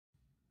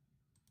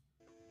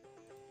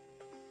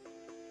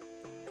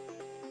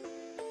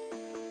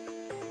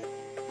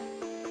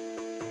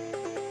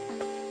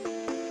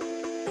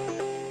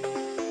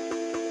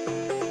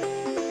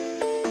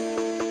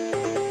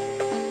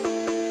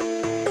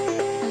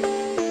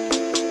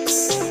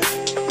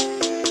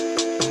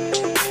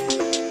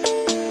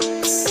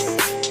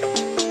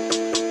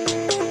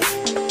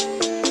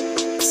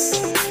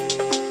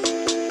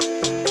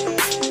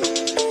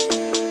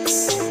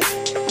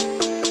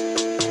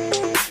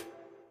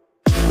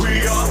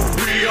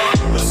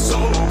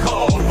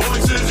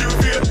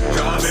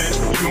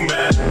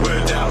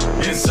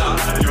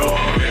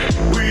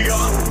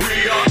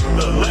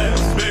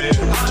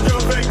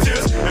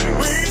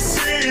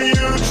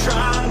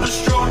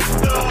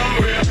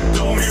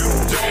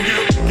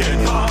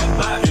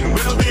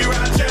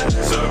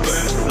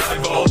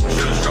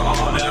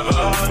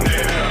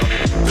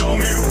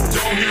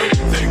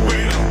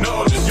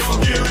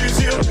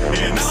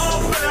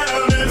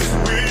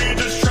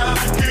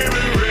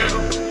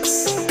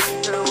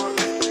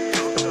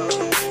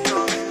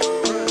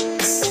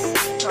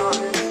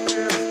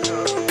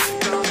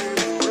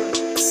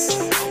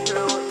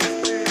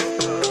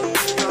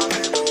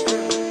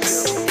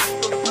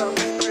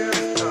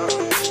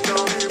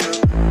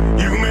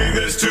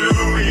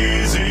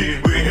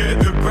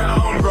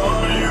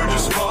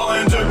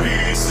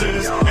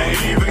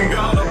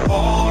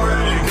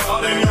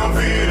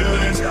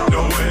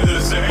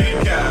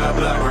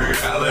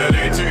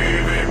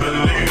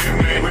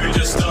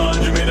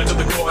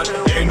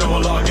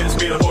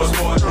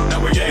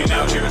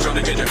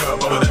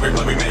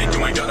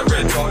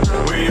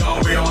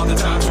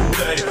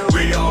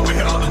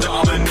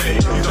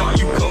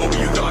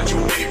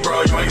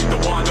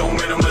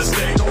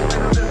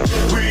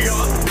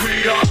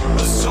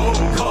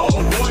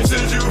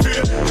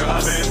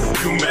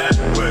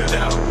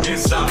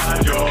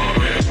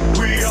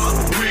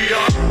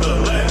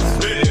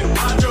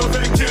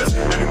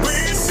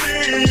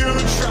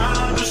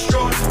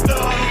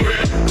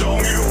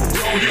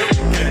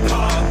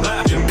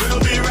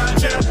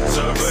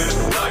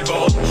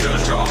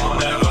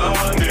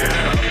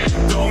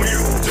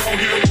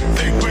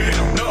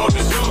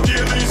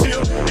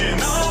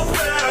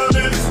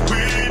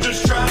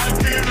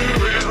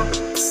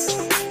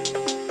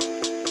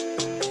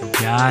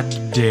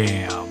God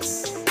damn.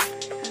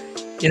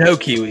 You know,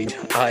 Kiwi,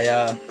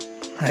 I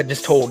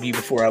just told you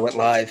before I went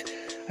live,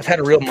 I've had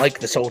a real mic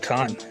this whole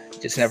time.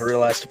 Just never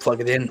realized to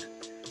plug it in.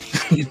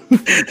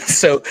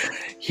 So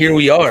here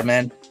we are,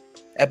 man.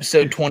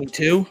 Episode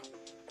 22.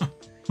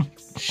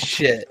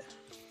 Shit.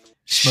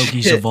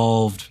 Smokey's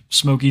evolved.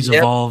 Smokey's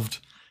evolved.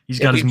 He's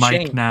got his mic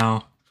changed.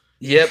 now.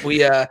 Yep,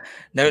 we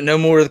no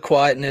more of the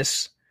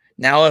quietness.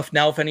 Now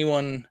if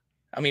anyone,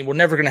 I mean, we're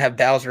never gonna have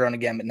Bowser on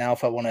again, but now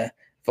if I wanna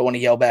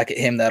yell back at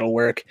him, that'll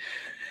work.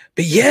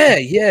 But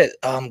yeah,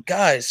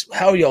 guys,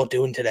 how are y'all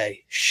doing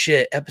today?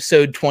 Shit,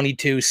 episode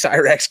 22,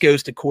 Cyrax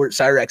goes to court.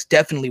 Cyrax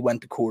definitely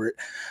went to court.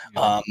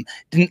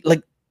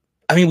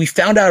 We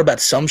found out about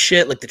some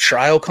shit, like the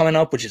trial coming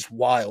up, which is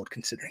wild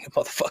considering a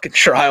motherfucking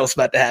trial's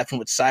about to happen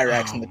with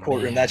Cyrax in the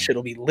courtroom. Man. That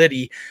shit'll be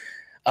litty.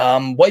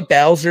 White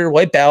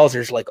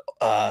Bowser's like,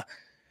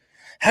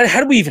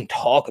 how do we even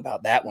talk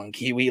about that one,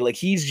 Kiwi? Like,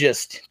 he's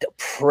just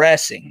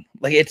depressing.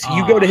 Like, it's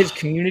you go to his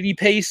community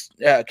paste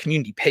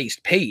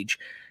page.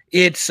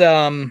 It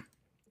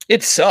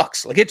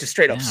sucks. Like, it just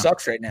straight up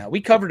sucks right now. We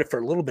covered it for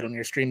a little bit on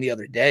your stream the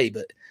other day,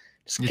 but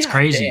it's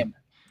crazy. Damn.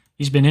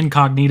 He's been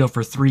incognito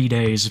for 3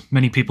 days.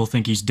 Many people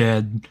think he's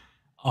dead.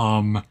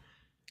 Most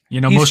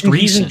recent.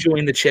 He's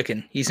enjoying the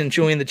chicken. He's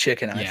enjoying the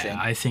chicken.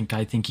 I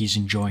think he's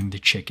enjoying the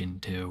chicken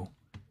too.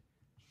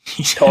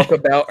 Talk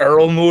about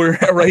Earl Moore,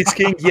 Rights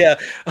King. Yeah.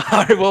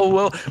 All right.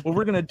 Well,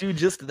 we're gonna do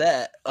just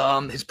that.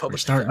 His public. We're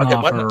starting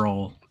off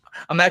Earl.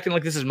 I'm acting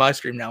like this is my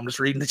stream now. I'm just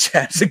reading the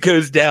chat as it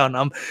goes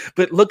down.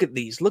 But look at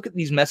these. Look at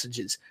these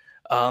messages.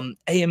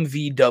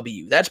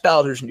 AMVW. That's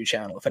Bowser's new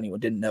channel. If anyone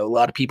didn't know, a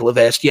lot of people have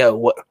asked, "Yo,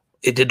 what?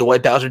 Did the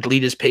White Bowser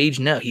delete his page?"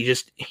 No, he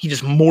just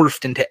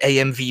morphed into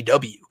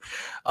AMVW.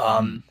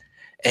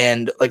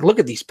 And like, look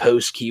at these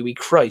posts, Kiwi.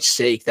 Christ's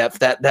sake,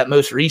 that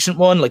most recent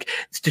one, like,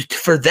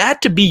 for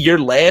that to be your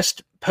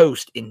last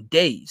post in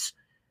days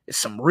is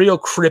some real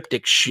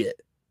cryptic shit.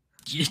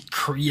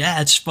 Yeah,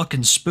 it's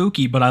fucking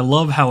spooky, but I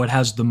love how it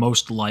has the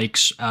most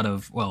likes out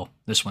of, well,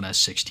 this one has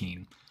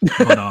 16.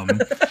 But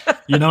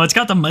it's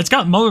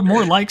got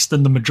more likes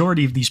than the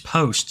majority of these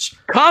posts.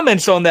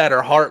 Comments on that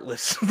are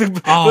heartless.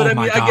 But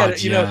I get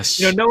it.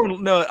 Yes.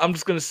 No, I'm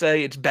just gonna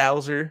say it's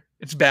Bowser.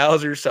 It's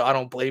Bowser, so I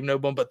don't blame no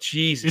one. But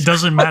Jesus, it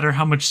doesn't matter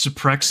how much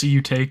Cyrax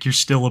you take, you're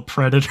still a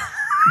predator.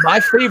 My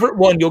favorite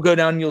one, you'll go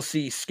down and you'll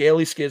see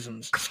Scaly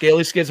Schisms.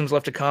 Scaly Schisms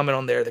left a comment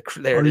on there.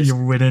 Are you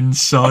winning,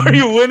 son? Are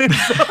you winning,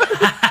 son?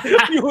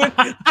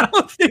 I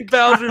don't think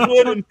Bowser's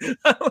winning.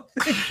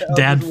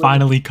 Dad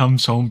finally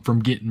comes home from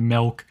getting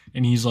milk,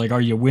 and he's like,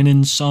 "Are you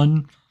winning,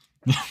 son?"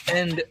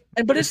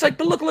 But it's like,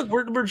 but look,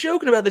 we're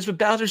joking about this, but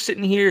Bowser's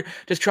sitting here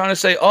just trying to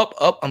say,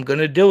 I'm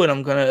gonna do it.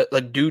 I'm gonna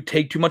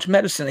take too much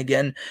medicine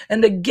again.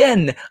 And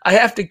again, I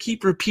have to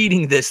keep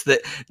repeating this,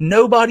 that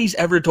nobody's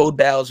ever told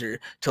Bowser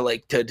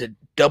to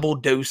double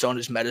dose on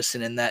his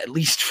medicine, and that, at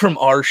least from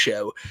our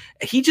show.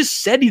 He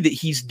just said that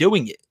he's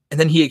doing it. And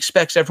then he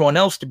expects everyone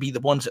else to be the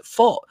ones at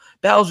fault.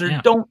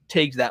 Bowser, don't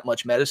take that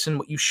much medicine.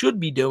 What you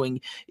should be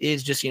doing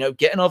is just,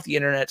 getting off the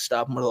internet,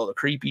 stopping with all the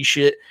creepy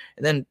shit,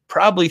 and then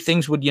probably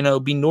things would,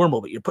 be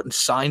normal. But you're putting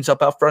signs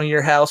up out front of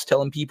your house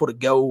telling people to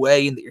go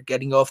away and that you're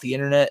getting off the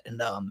internet.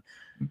 And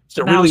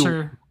so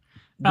Bowser,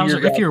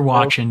 if you're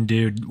watching,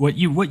 dude, what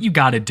you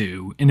got to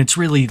do, and it's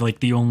really like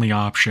the only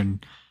option,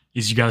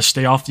 is you got to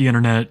stay off the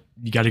internet.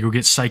 You got to go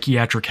get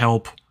psychiatric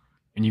help,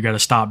 and you got to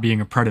stop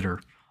being a predator.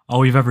 All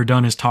we've ever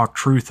done is talk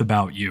truth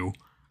about you,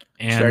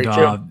 and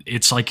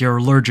it's like you're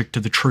allergic to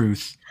the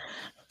truth.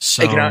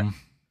 So hey,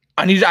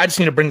 I just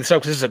need to bring this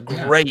up because this is a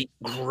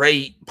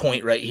great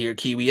point right here,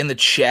 Kiwi. In the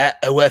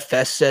chat,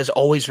 OFS says,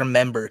 "Always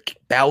remember,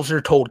 Bowser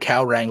told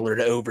Cow Wrangler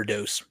to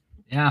overdose."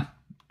 Yeah,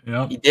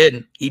 he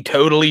did. He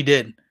totally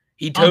did.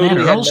 He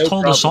totally Earl's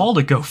told us all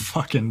to go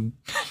fucking,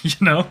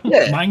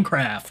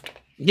 Minecraft.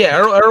 Yeah,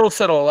 Earl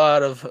said a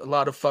lot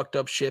of fucked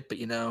up shit, but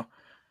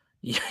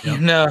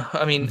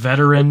I mean,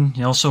 veteran.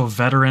 He also a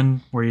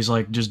veteran where he's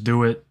like, just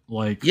do it.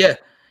 Like, yeah.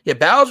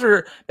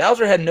 Bowser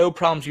had no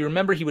problems. You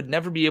remember, he would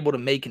never be able to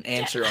make an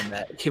answer on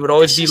that. He would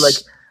always be like,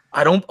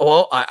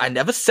 I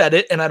never said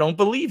it, and I don't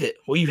believe it.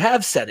 Well, you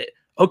have said it.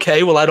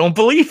 Okay, well, I don't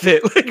believe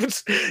it.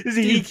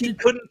 He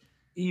couldn't.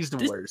 He's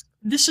the worst.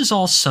 This is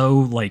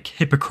also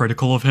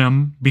hypocritical of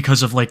him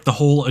because of the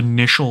whole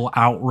initial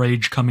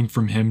outrage coming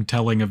from him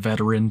telling a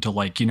veteran to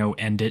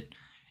end it.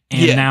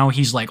 And now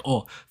he's like,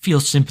 "Oh, feel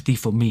sympathy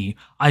for me.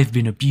 I've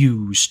been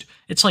abused."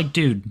 It's like,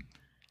 dude,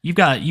 you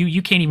can't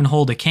even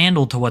hold a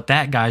candle to what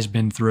that guy's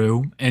been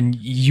through, and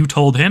you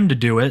told him to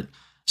do it.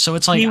 So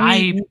it's like,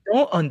 you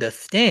don't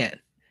understand.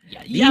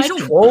 These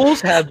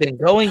trolls have been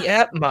going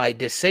at my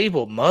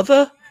disabled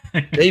mother.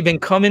 They've been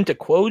coming to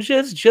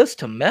Quojas just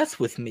to mess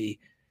with me.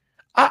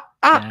 I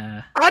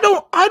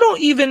don't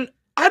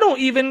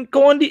even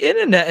go on the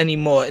internet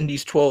anymore, and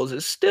these trolls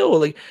is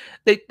still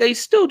they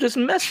still just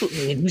mess with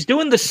me. And he's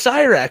doing the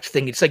Cyrax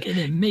thing. It's like, and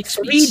it makes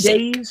 3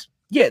 days.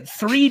 Yeah,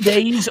 3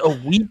 days a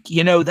week.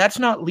 That's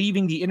not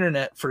leaving the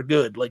internet for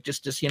good.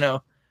 Just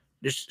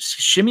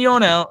shimmy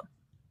on out.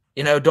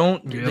 You know,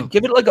 don't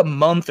give it like a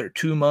month or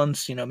 2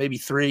 months, you know, maybe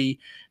 3,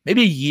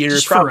 maybe a year,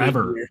 just probably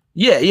forever. a year.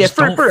 Yeah, just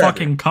don't forever.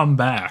 Fucking come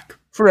back.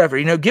 Forever.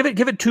 You know, give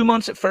it 2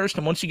 months at first,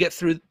 and once you get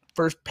through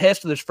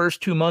past those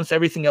first 2 months,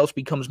 everything else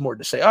becomes more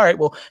to say, all right,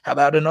 well, how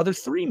about another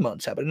 3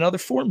 months? How about another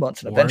 4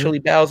 months? And eventually,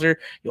 Bowser,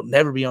 you'll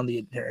never be on the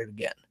internet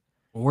again.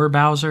 Or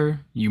Bowser,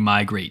 you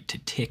migrate to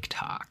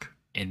TikTok,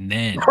 and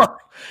then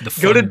the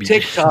fun go to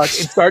begins. TikTok and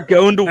start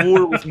going to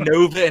war with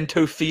Nova and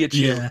Tofia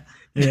Chill.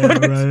 Yeah,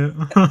 right.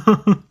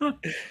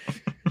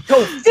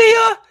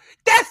 Tofia,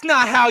 that's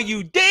not how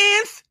you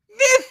dance.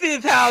 This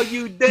is how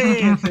you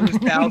dance. And it's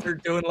Bowser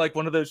doing like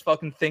one of those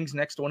fucking things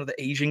next to one of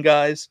the Asian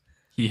guys.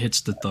 He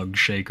hits the thug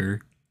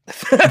shaker.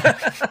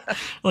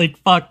 Like,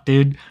 fuck,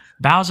 dude.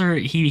 Bowser,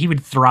 he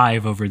would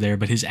thrive over there,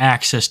 but his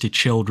access to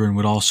children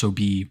would also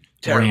be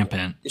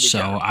rampant.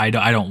 So I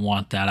don't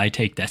want that. I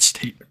take that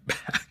statement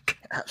back.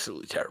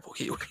 Absolutely terrible,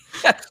 Kiwi.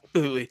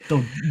 Absolutely.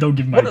 Don't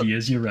give him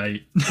ideas. You're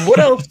right. What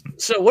else?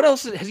 So what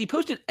else? Has he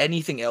posted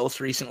anything else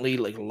recently,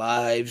 like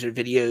lives or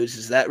videos?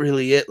 Is that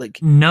really it?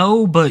 Like,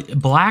 no, but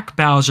Black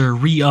Bowser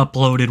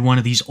re-uploaded one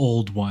of these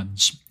old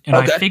ones. And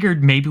I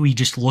figured maybe we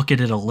just look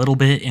at it a little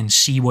bit and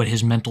see what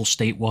his mental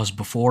state was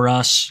before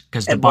us.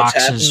 Because the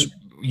boxes,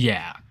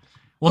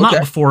 well,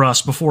 not before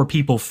us, before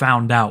people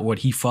found out what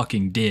he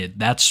fucking did.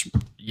 That's,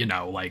 you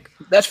know, like,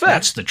 that's facts.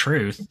 That's the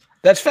truth.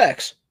 That's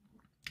facts.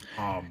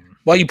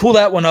 While you pull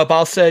that one up,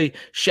 I'll say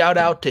shout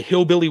out to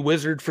Hillbilly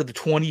Wizard for the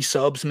 20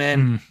 subs,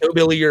 man.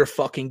 Hillbilly, you're a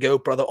fucking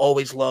goat, brother.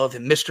 Always love.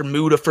 And Mr.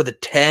 Muda for the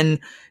 10.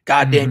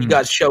 Goddamn, you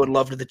guys showing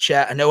love to the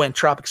chat. I know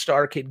Anthropic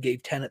Star Kid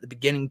gave 10 at the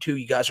beginning too.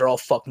 You guys are all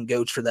fucking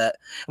goats for that.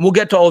 And we'll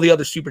get to all the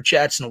other super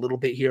chats in a little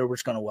bit here. We're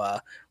just gonna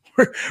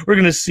we're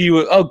gonna see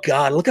what. Oh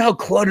god, look how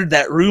cluttered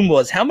that room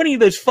was. How many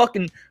of those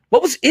fucking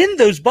what was in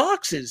those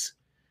boxes?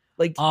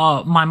 Like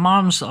my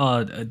mom's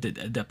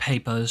the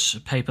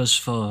papers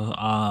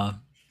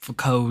for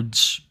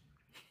codes.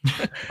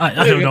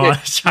 I don't know.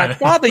 My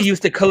father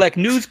used to collect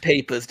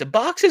newspapers. The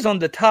boxes on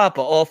the top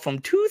are all from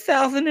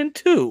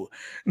 2002.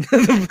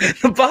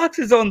 The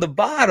boxes on the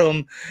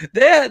bottom,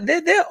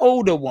 they're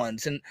older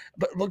ones. And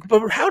but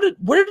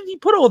where did he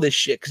put all this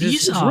shit?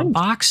 These are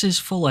boxes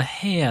full of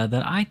hair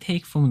that I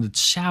take from the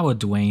shower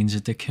drains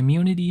at the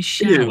community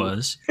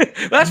showers.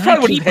 That's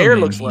probably what his hair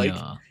looks like.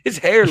 His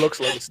hair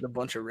looks like it's a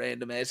bunch of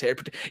random ass hair.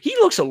 He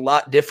looks a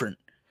lot different.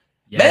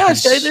 Yeah, may I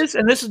say this?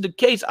 And this is the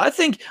case. I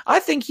think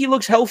he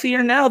looks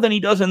healthier now than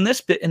he does in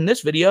this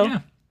video.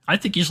 Yeah, I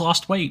think he's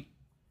lost weight.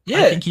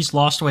 Yeah, I think he's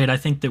lost weight. I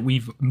think that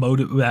we've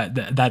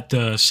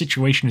that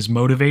situation has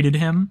motivated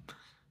him.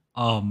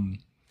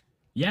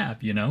 Yeah,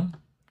 you know,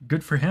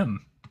 good for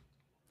him.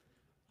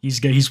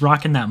 He's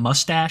rocking that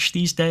mustache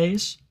these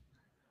days.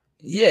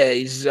 Yeah,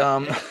 he's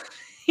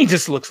he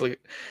just looks like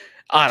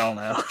I don't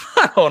know.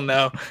 I don't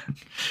know.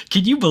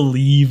 Can you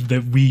believe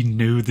that we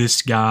knew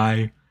this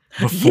guy?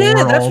 Before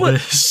all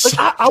this,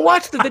 like, I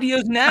watch the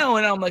videos now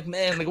and I'm like,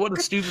 man, like what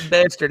a stupid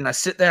bastard. And I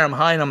sit there, I'm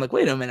high, and I'm like,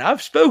 wait a minute,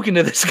 I've spoken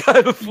to this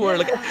guy before.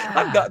 Like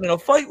I've gotten in a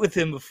fight with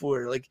him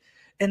before. Like,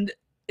 and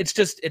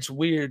it's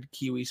weird,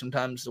 Kiwi.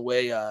 Sometimes the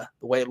way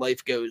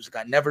life goes.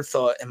 Like I never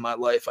thought in my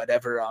life I'd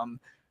ever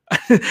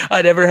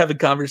I'd ever have a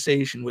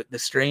conversation with the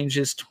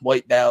strangest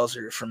white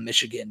Bowser from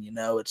Michigan. You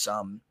know, it's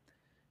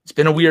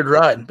been a weird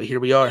ride, but here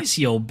we are. He's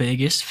your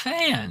biggest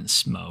fan,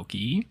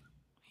 Smokey.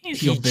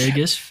 He's your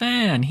biggest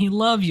fan. He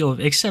loves you,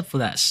 except for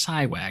that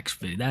cyrax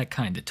video. That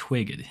kind of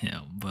twiggered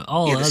him. But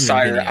all other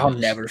videos,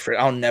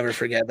 I'll never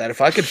forget that. If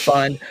I could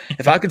find,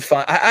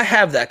 I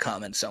have that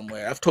comment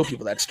somewhere. I've told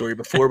people that story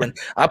before when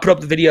I put up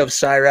the video of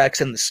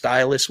Cyrax and the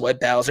stylist White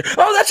Bowser.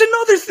 Oh, that's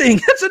another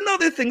thing. That's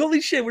another thing. Holy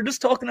shit, we're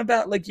just talking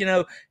about like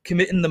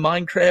committing the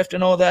Minecraft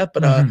and all that.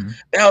 But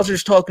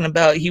Bowser's talking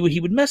about he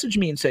would message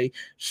me and say,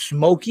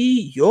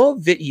 Smokey, your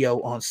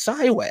video on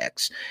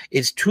Cyrax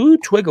is too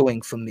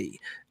twiggling for me.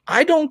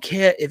 I don't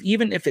care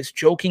even if it's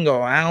joking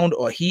around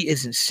or he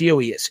isn't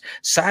serious.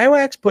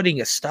 Cyrax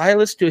putting a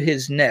stylus to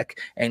his neck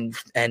and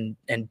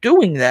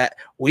doing that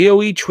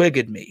really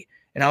triggered me.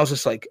 And I was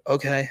just like,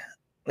 okay.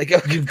 Like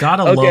you've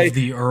gotta love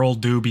the Earl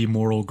Doobie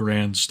moral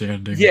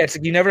grandstanding. Yeah, it's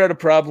like you never had a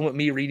problem with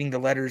me reading the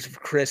letters of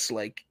Chris,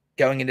 like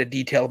going into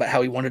detail about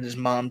how he wanted his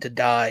mom to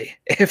die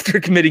after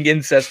committing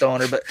incest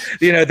on her. But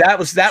that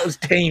was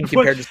tame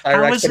compared to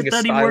Cyrax putting a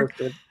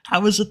stylus.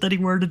 How is it that he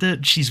worded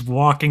it? She's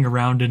walking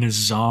around in a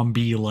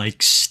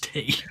zombie-like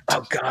state.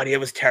 Oh, God, it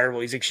was terrible.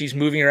 He's like, she's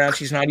moving around.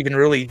 She's not even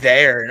really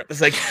there. And it was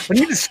like, when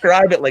you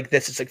describe it like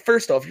this, it's like,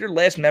 first off, your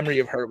last memory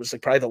of her was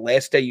like probably the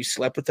last day you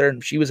slept with her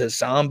and she was a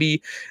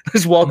zombie,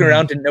 just walking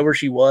around, didn't know where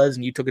she was,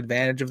 and you took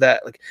advantage of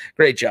that. Like,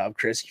 great job,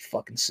 Chris, you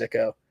fucking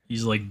sicko.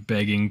 He's like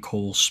begging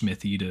Cole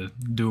Smithy to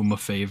do him a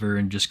favor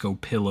and just go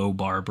pillow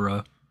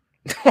Barbara.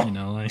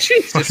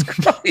 Jesus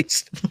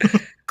Christ.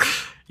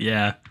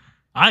 Yeah.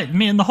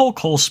 The whole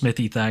Cole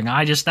Smithy thing,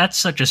 that's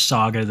such a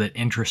saga that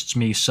interests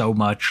me so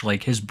much,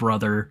 like his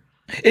brother.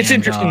 It's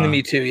interesting to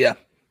me too, yeah.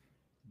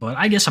 But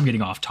I guess I'm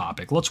getting off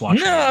topic. Let's watch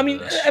No, more I of mean,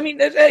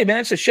 this. hey man,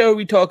 it's a show.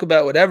 We talk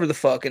about whatever the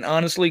fuck. And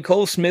honestly,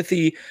 Cole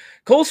Smithy's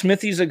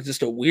like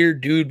just a weird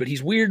dude, but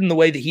he's weird in the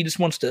way that he just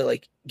wants to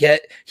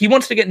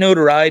get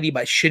notoriety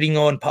by shitting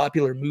on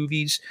popular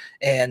movies.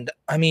 And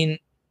I mean,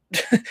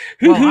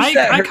 who's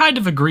that? I kind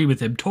of agree with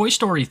him. Toy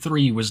Story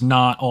 3 was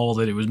not all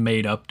that it was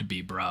made up to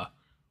be, bruh.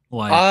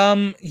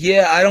 Like,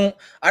 Yeah,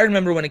 I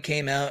remember when it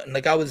came out, and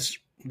like I was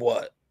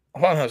what?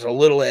 I was a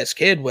little ass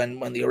kid when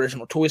the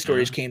original Toy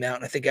Stories came out,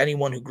 and I think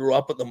anyone who grew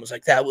up with them was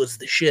like, that was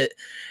the shit.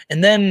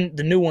 And then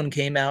the new one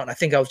came out, and I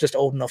think I was just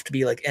old enough to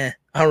be like, I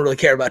don't really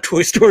care about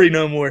Toy Story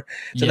no more.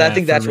 So I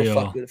think that's what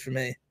fucked with it for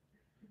me.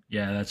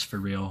 Yeah, that's for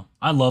real.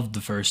 I loved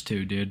the first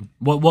two, dude.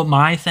 What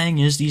my thing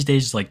is these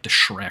days is like the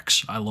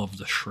Shreks. I love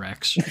the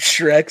Shreks.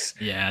 Shreks?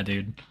 Yeah,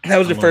 dude. That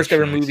was the first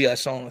ever movie I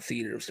saw in the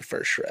theater. It was the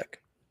first Shrek.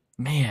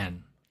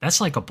 Man,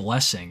 that's like a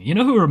blessing. You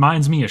know who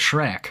reminds me of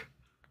Shrek?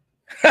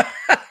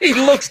 He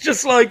looks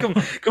just like him.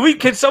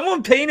 Can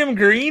someone paint him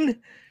green?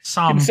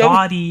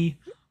 Somebody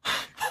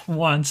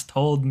once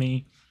told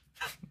me.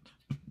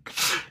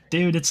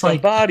 Dude, it's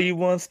like somebody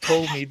once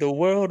told me the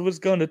world was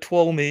gonna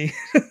twirl me.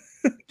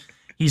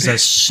 He's a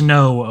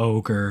snow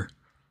ogre.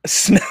 A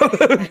snow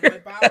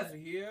ogre.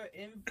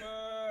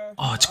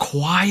 Oh, it's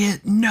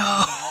quiet.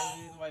 No.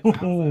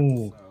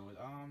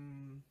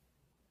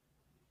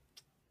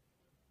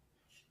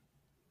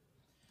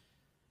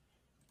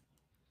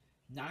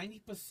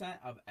 90%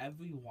 of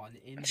everyone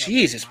in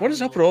Jesus, what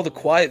is up with all the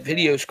quiet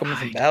videos coming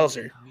from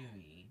Bowser?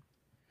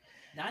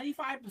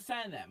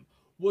 95% of them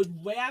would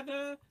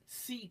rather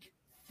seek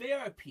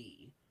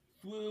therapy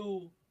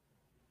through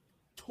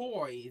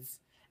toys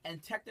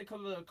and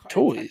technicolor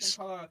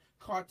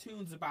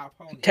cartoons about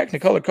ponies.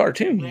 Technicolor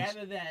cartoons.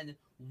 Rather than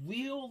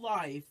real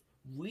life,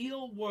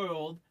 real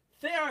world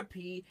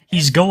therapy.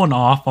 He's going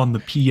off on the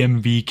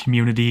PMV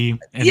community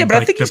and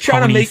but I think he's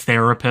trying to make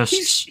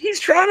therapists. He's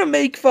trying to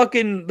make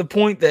fucking the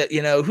point that,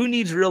 who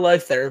needs real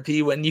life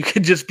therapy when you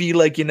could just be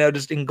like,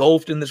 just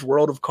engulfed in this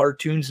world of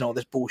cartoons and all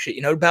this bullshit.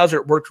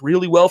 Bowser worked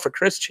really well for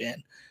Chris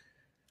Chan.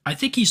 I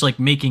think he's like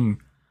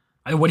making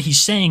what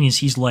he's saying is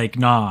he's like,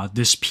 nah,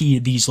 these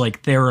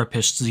like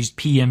therapists, these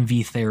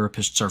PMV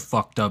therapists are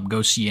fucked up.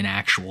 Go see an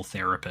actual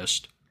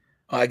therapist.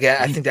 I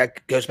think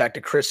that goes back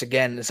to Chris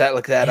again. Is that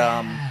like that?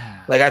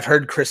 Yeah. Like I've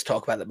heard Chris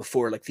talk about that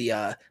before. Like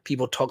the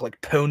people talk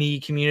like pony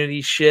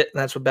community shit.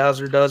 And that's what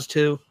Bowser does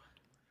too.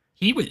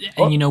 He would,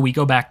 and we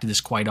go back to this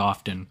quite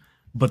often.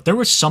 But there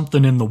was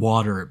something in the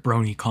water at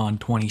BronyCon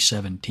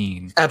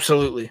 2017.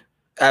 Absolutely.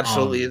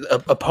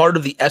 A part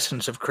of the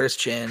essence of Chris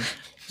Chan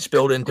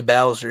spilled into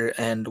Bowser,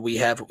 and we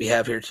have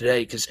here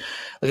today because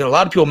a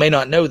lot of people may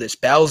not know this.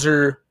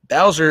 Bowser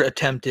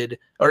attended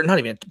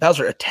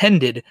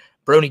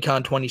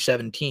BronyCon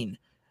 2017.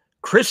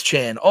 Chris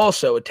Chan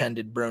also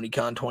attended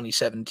BronyCon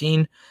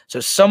 2017.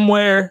 So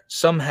somewhere,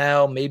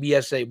 somehow, maybe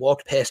as they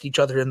walked past each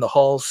other in the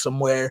halls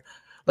somewhere,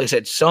 like I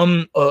said,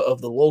 some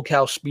of the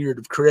locale spirit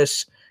of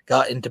Chris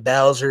got into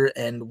Bowser,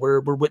 and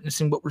we're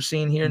witnessing what we're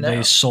seeing here now.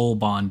 They soul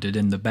bonded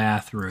in the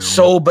bathroom.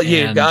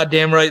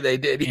 Goddamn right they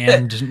did. Yeah.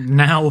 And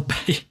now,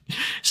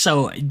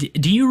 so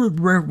do you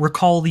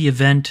recall the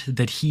event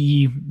that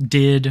he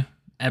did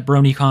at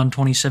BronyCon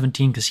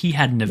 2017? Because he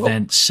had an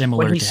event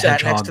similar when he to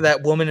sat Hedgehog. next to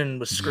that woman and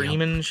was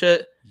screaming and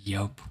shit.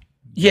 Yep.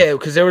 Yeah,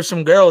 because there was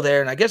some girl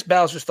there, and I guess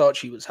Bowser thought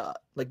she was hot.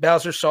 Like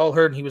Bowser saw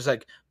her, and he was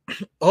like,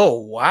 "Oh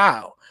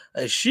wow,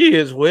 she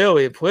is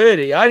really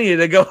pretty. I need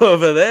to go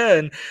over there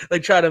and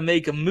like try to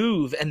make a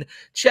move." And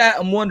chat,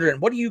 I'm wondering,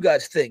 what do you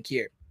guys think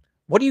here?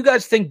 What do you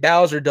guys think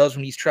Bowser does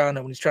when he's trying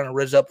to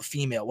rizz up a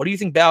female? What do you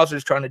think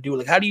Bowser's trying to do?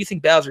 Like, how do you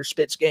think Bowser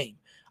spits game?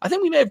 I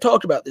think we may have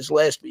talked about this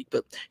last week,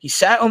 but he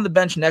sat on the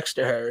bench next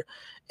to her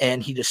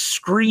and he just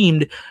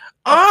screamed,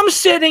 "I'm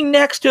sitting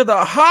next to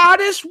the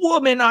hottest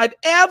woman I've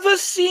ever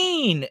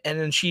seen." And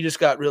then she just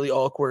got really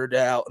awkward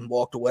out and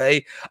walked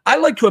away. I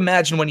like to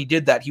imagine when he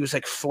did that, he was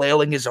like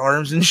flailing his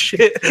arms and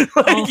shit.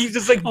 He's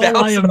just like bouncing.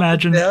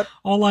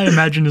 All I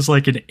imagine is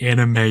like an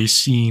anime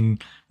scene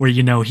where,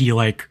 he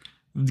like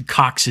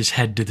cocks his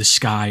head to the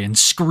sky and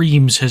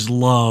screams his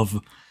love.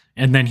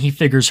 And then he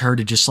figures her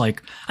to just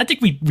like, I think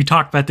we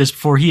talked about this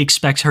before. He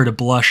expects her to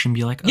blush and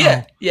be like,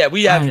 "Oh, yeah,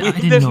 we have. I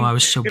didn't know I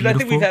was so beautiful." I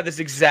think we've had this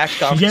exact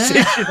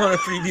conversation on a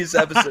previous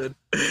episode.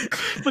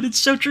 But it's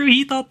so true.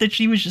 He thought that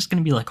she was just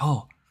going to be like,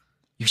 "Oh,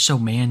 you're so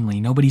manly.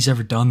 Nobody's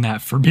ever done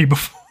that for me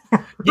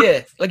before."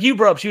 Yeah, like you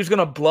brought up, she was going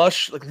to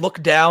blush, like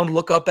look down,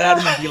 look up at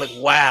him and be like,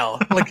 "Wow,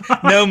 like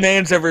no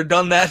man's ever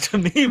done that to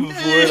me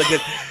before."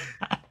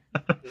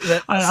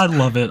 I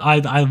love it.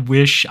 I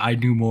wish I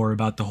knew more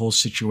about the whole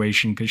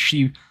situation because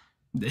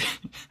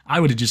I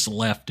would have just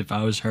left if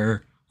I was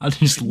her. I'd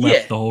just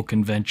left the whole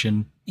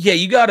convention. Yeah,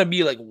 you gotta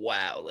be like,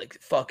 wow, like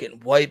fucking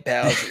White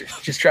Bowser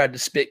just tried to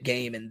spit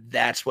game and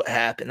that's what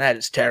happened. That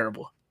is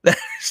terrible. That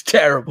is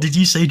terrible. Did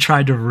you say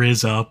tried to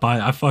rizz up?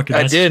 I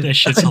did. That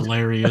shit's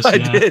hilarious. I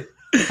did.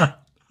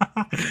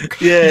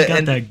 Yeah, he's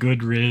got that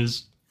good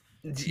riz.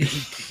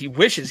 He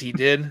wishes he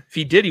did. If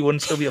he did, he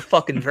wouldn't still be a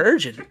fucking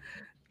virgin.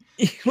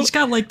 He's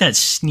got like that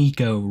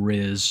Sneeko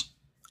riz.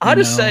 I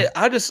just say,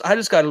 I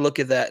just got to look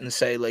at that and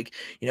say, like,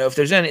 if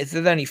there's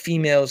any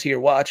females here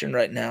watching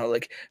right now,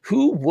 like,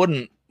 who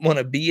wouldn't want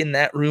to be in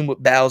that room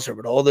with Bowser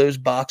with all those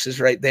boxes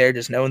right there,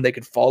 just knowing they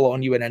could fall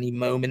on you at any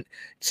moment?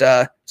 It's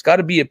got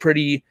to be a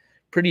pretty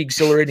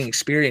exhilarating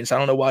experience. I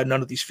don't know why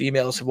none of these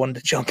females have wanted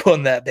to jump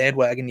on that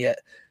bandwagon yet.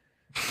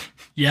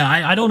 Yeah,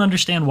 I don't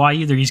understand why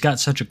either. He's got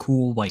such a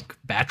cool like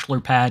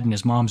bachelor pad in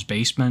his mom's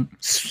basement.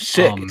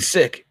 Sick, it's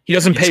sick. He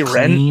doesn't pay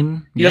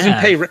rent. He doesn't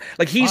pay rent.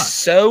 Like he's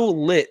so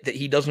lit that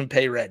he doesn't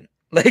pay rent.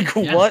 Like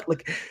what?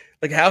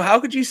 Like how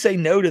could you say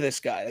no to this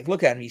guy? Like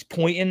look at him. He's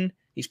pointing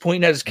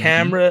at his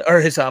camera or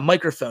his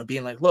microphone,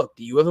 being like, "Look,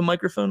 do you have a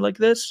microphone like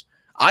this?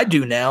 I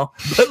do now."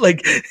 But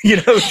like do you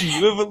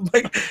have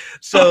a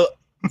so?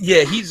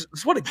 Yeah,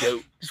 what a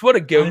goat. What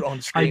a goat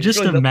on screen. I just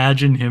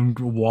imagine him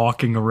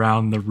walking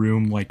around the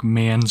room like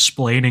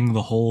mansplaining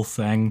the whole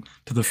thing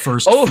to the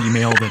first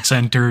female that's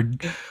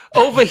entered.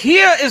 Over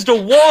here is the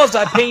walls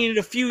I painted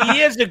a few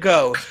years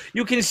ago.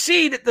 You can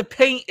see that the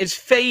paint is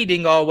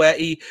fading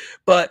already,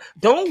 but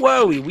don't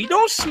worry, we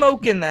don't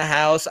smoke in the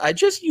house. I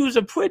just use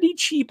a pretty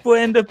cheap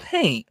brand of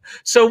paint.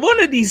 So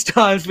one of these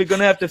times we're going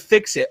to have to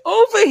fix it.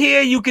 Over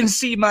here you can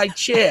see my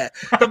chair.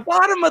 The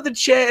bottom of the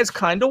chair is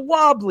kind of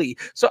wobbly.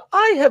 So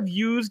I have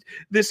used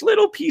this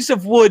little piece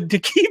of wood to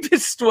keep it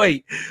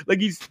straight.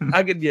 Like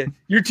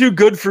you're too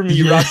good for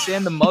me,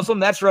 Roxanne the Muslim.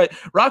 That's right.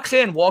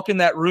 Roxanne walked in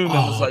that room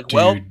and was like,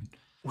 dude.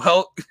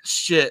 Well,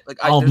 shit. Like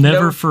I'll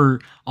never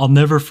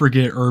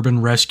forget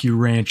Urban Rescue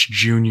Ranch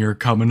Jr.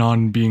 coming on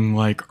and being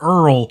like,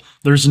 Earl,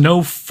 there's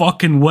no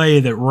fucking way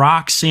that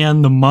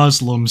Roxanne the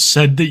Muslim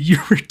said that you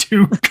were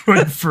too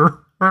good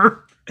for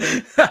her.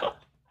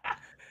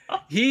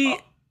 He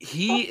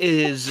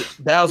is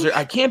Bowser.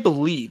 I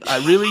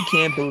really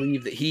can't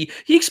believe that he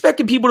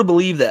expected people to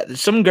believe that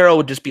some girl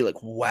would just be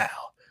like, wow.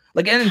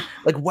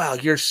 Wow,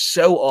 you're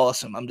so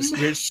awesome.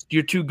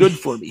 You're too good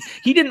for me.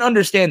 He didn't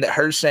understand that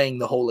her saying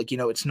the whole,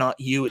 it's not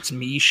you, it's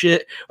me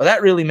shit. Well,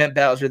 that really meant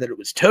Bowser that it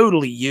was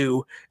totally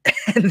you.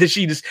 And that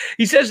he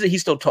says that he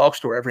still talks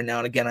to her every now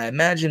and again. I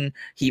imagine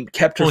he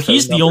kept her. Well,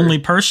 he's the only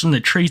person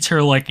that treats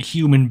her like a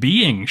human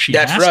being.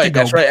 That's right.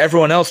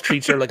 Everyone else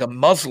treats her like a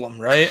Muslim,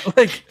 right?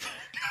 Like,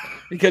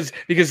 because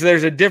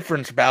there's a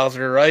difference,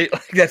 Bowser, right?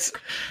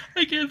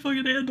 I can't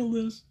fucking handle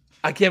this.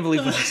 I can't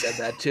believe when he said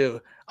that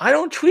too. I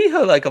don't treat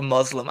her like a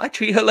Muslim. I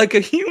treat her like a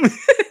human.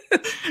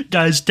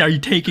 Guys, are you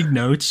taking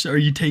notes?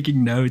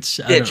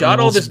 Yeah,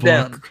 jot all this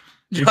down.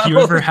 If you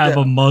ever have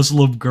a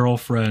Muslim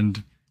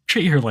girlfriend,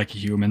 treat her like a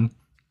human.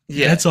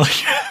 Yeah. That's all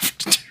you have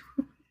to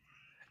do.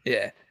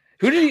 Yeah.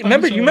 Who did he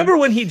remember? You remember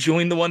when he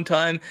joined the one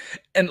time?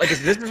 And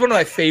this is one of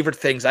my favorite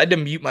things. I had to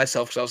mute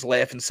myself because I was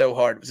laughing so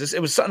hard.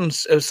 It was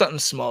something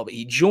small, but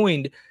he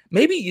joined.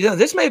 Maybe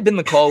this may have been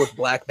the call with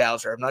Black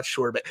Bowser. I'm not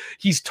sure, but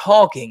he's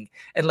talking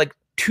and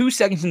 2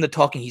 seconds into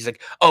talking, he's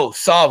like, "Oh,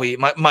 sorry,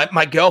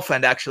 my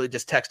girlfriend actually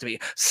just texted me.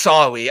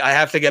 Sorry, I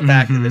have to get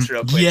back to this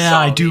real quick." Yeah,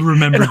 sorry. I do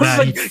remember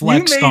that. He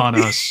flexed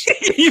on us.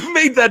 You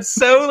made that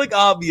so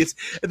obvious.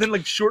 And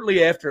then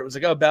shortly after, it was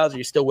like, "Oh, Bowser,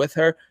 you still with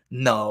her?"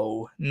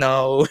 No.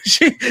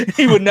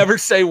 He would never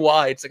say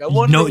why. It's like, I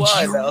wonder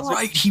why. You're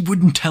right. He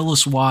wouldn't tell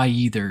us why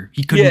either.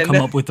 He couldn't come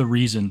up with a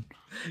reason.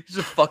 He's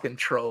a fucking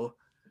troll.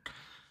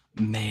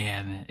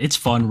 Man, it's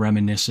fun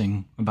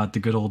reminiscing about the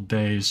good old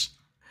days.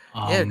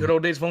 Good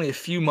old days of only a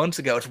few months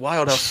ago. It's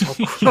wild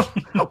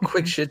how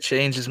quick shit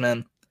changes,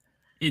 man.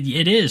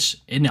 It is.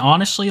 And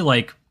honestly,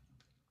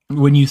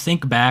 when you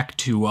think back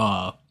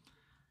to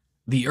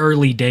the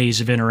early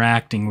days of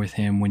interacting with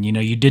him, when,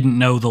 you didn't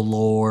know the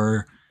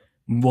lore,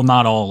 well,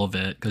 not all of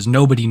it, because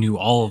nobody knew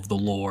all of the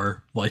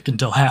lore,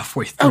 until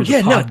halfway through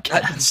the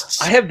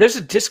podcast. There's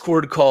a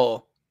Discord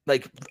call,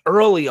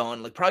 early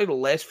on, probably the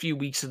last few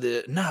weeks of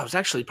it was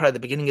actually probably the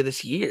beginning of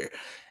this year.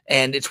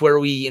 And it's where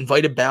we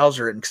invited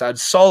Bowser in because I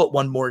saw it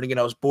one morning and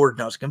I was bored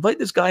and I was like, invite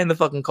this guy in the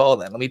fucking call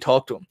then. Let me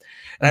talk to him.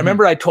 And I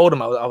remember I told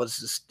him I was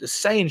just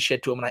saying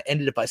shit to him and I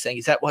ended it by saying,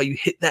 "Is that why you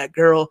hit that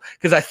girl?"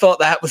 Because I thought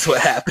that was what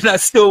happened. I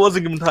still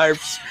wasn't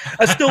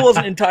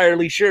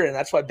entirely sure. And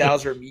that's why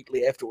Bowser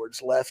immediately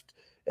afterwards left.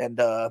 And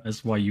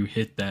that's why you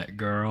hit that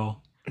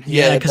girl.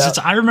 Yeah, because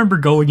I remember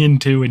going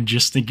into and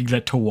just thinking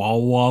that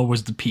Chihuahua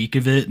was the peak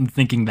of it and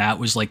thinking that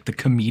was the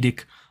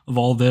comedic of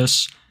all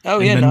this. Oh,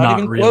 yeah, and then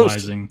not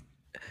realizing. Close.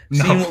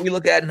 Seeing what we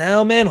look at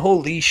now, man,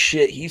 holy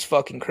shit, he's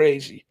fucking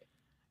crazy.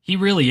 He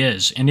really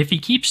is. And if he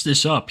keeps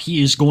this up,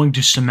 he is going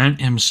to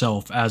cement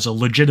himself as a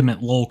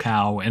legitimate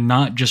lolcow and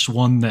not just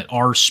one that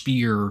our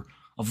spear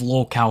of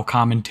lolcow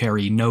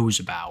commentary knows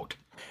about.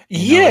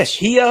 Yes,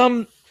 he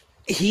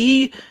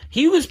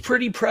was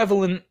pretty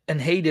prevalent and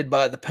hated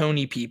by the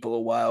pony people a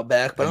while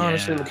back, but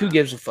honestly, who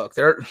gives a fuck?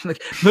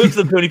 Most of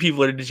the pony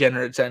people are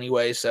degenerates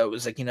anyway, so it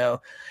was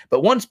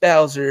but once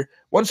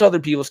other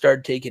people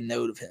started taking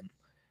note of him,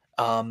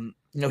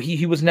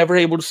 he was never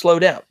able to slow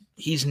down.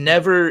 He's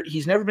never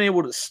been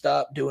able to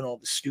stop doing all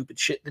the stupid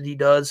shit that he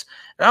does.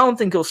 And I don't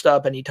think he'll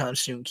stop anytime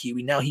soon,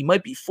 Kiwi. Now, he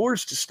might be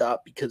forced to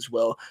stop because,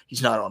 well,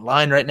 he's not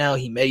online right now.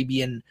 He may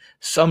be in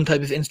some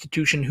type of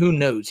institution. Who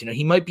knows?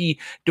 He might be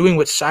doing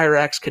what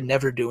Cyrax could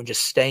never do and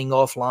just staying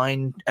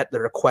offline at the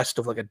request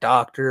of like a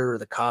doctor or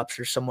the cops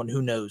or someone.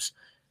 Who knows?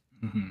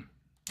 Mm-hmm.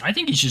 I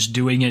think he's just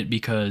doing it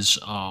because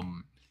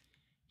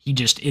he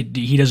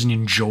doesn't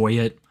enjoy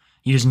it.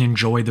 He doesn't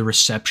enjoy the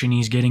reception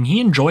he's getting. He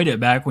enjoyed it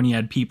back when he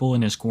had people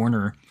in his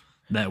corner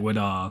that would,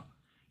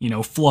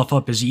 fluff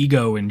up his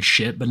ego and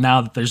shit. But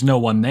now that there's no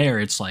one there,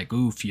 it's like,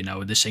 oof,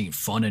 this ain't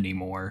fun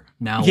anymore.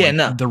 Now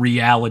the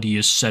reality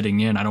is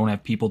setting in. I don't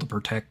have people to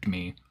protect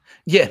me.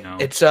 Yeah,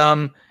 it's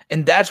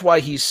and that's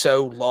why he's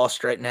so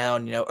lost right now.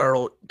 And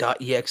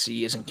Earl.exe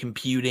isn't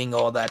computing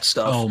all that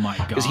stuff. Oh my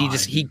god!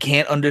 Because he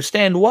can't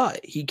understand why.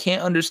 He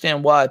can't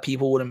understand why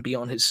people wouldn't be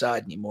on his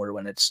side anymore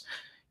when it's.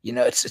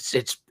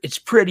 It's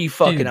pretty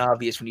fucking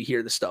obvious when you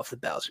hear the stuff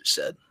that Bowser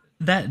said.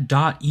 That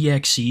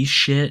 .exe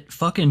shit,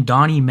 fucking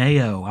Donnie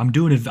Mayo. I'm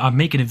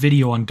making a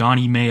video on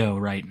Donnie Mayo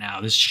right now.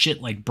 This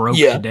shit like broke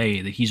today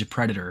that he's a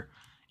predator.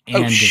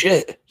 And oh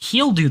shit!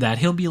 He'll do that.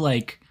 He'll be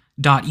like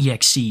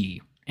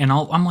 .exe, and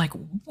I'm like,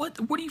 what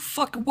do you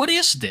fuck? What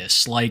is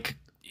this? Like,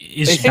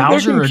 is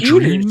Bowser a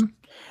dream?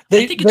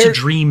 I think it's a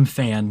dream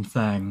fan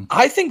thing.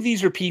 I think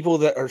these are people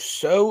that are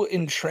so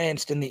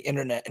entranced in the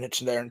internet and it's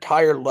their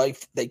entire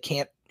life they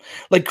can't.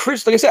 Like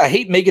Chris, like I said, I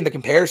hate making the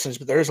comparisons,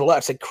 but there's a lot.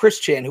 It's like Chris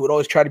Chan who would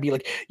always try to be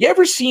like, you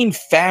ever seen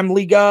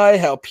Family Guy?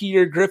 How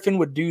Peter Griffin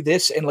would do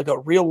this in like a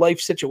real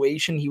life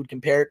situation. He would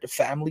compare it to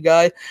Family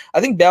Guy.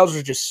 I think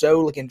Bowser's just so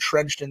like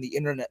entrenched in the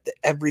internet that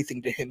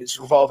everything to him is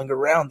revolving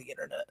around the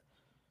internet.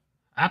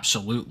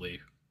 Absolutely.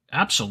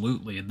 That's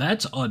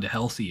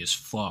unhealthy as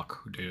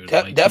fuck, dude.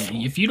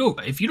 Definitely. If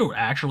you don't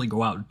actually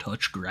go out and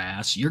touch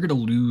grass, you're gonna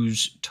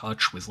lose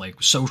touch with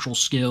like social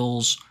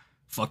skills,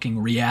 fucking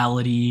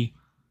reality.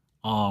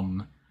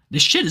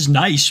 This shit is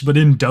nice, but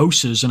in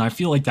doses, and I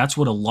feel like that's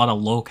what a lot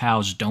of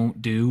locals don't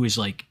do is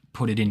like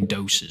put it in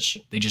doses.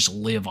 They just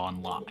live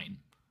online.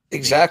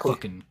 Exactly.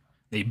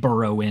 They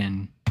burrow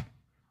in.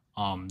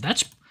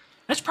 That's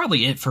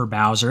probably it for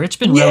Bowser. It's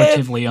been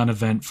relatively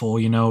uneventful,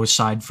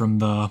 aside from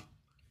the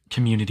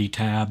community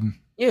tab.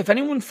 Yeah, if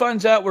anyone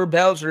finds out where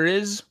Bowser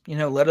is,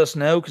 let us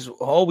know, because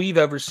all we've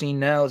ever seen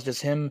now is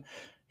just him.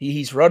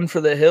 He's running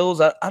for the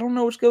hills. I don't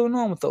know what's going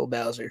on with old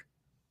Bowser.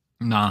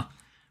 Nah.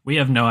 We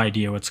have no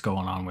idea what's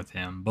going on with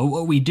him. But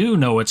what we do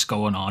know what's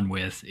going on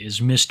with is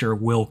Mr.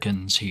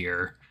 Wilkins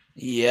here.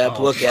 Yep,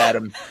 look at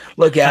him.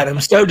 Look at him.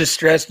 So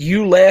distressed.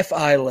 You laugh,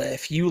 I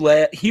laugh.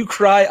 You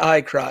cry, I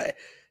cry.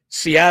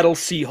 Seattle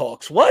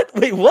Seahawks. What?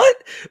 Wait,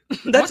 what?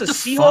 That's a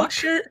Seahawks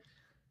shirt?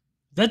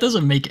 That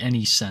doesn't make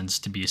any sense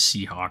to be a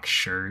Seahawks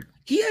shirt.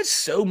 He has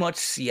so much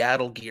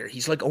Seattle gear.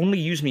 He's like, only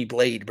use me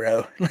blade,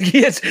 bro. Like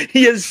he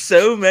has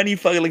so many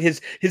fucking like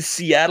his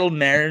Seattle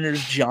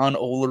Mariners John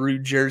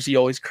Olerud jersey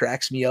always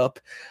cracks me up.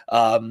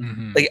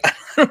 Like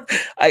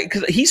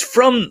because he's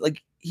from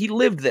like he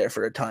lived there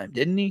for a time,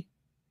 didn't he?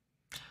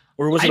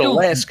 Or was it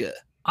Alaska?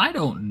 I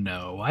don't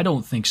know. I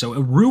don't think so.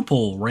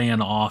 Rupel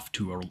ran off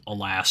to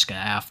Alaska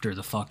after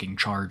the fucking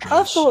Chargers.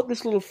 I thought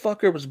this little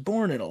fucker was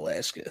born in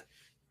Alaska.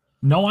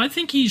 No, I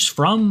think he's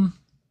from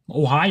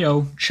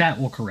Ohio. Chat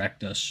will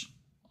correct us.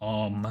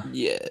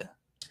 Yeah.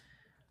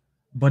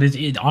 But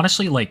it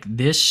honestly, like,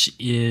 this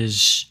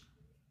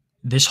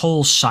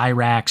whole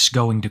Cyrax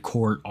going to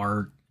court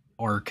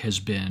arc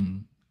has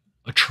been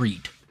a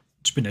treat.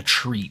 It's been a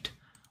treat.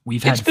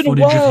 We've had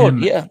footage of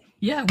him. Yeah.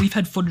 Yeah, we've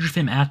had footage of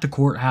him at the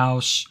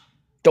courthouse.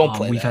 Don't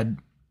play that.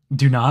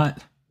 Do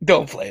not?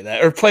 Don't play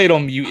that. Or play it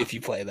on mute if you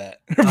play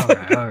that.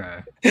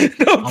 Okay.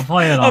 I'll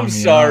play it on I'm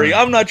sorry.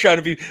 I'm not trying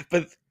to be,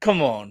 but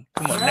come on.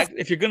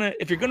 If you're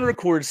gonna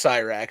record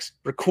Cyrax,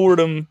 record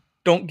him.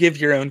 Don't give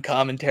your own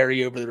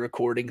commentary over the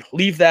recording.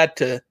 Leave that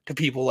to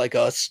people like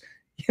us.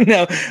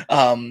 Yeah.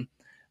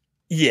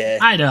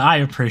 I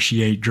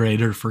appreciate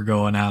Drader for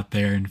going out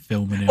there and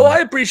filming it. Oh, I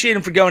appreciate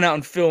him for going out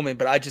and filming,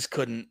 but I just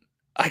couldn't.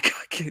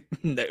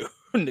 No.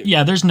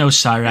 Yeah, there's no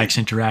Cyrax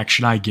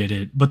interaction. I get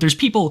it. But there's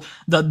people,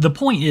 the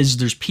point is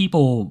there's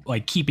people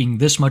like keeping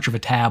this much of a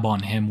tab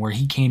on him where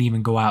he can't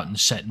even go out and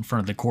sit in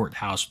front of the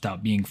courthouse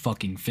without being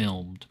fucking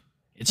filmed.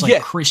 It's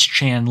like Chris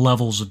Chan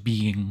levels of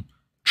being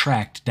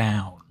tracked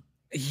down.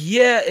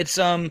 Yeah, it's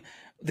the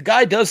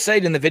guy does say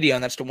it in the video,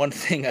 and that's the one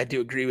thing I do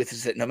agree with,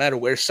 is that no matter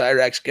where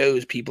Cyrax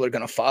goes, people are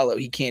gonna follow.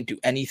 He can't do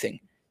anything.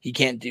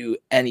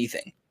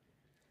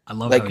 I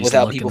love like how he's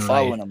without people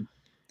following him.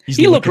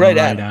 He looked right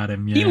at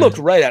him. Yeah. He looked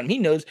right at him. He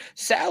knows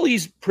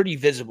Sally's pretty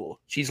visible.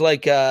 She's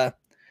like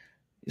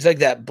he's like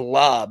that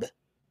blob.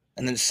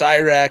 And then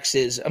Cyrax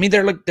is, I mean,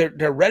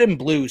 they're red and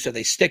blue, so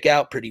they stick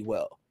out pretty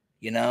well,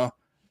 Yeah.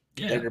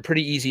 They're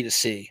pretty easy to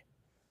see.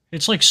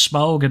 It's like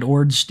Smaug and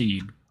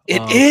Ornstein.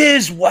 It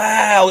is.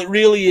 Wow, it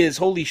really is.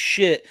 Holy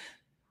shit.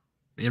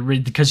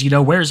 Because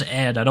where's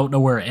Ed? I don't know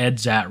where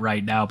Ed's at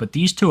right now, but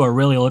these two are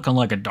really looking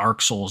like a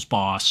Dark Souls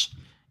boss.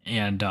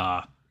 And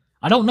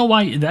I don't know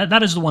why.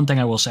 That is the one thing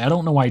I will say. I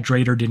don't know why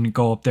Drader didn't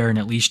go up there and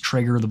at least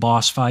trigger the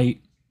boss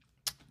fight.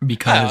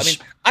 Because I mean,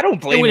 I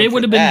don't blame him. It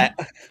would have been.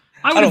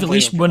 I would have at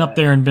least went up that.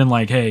 there and been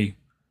like, "Hey,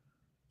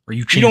 are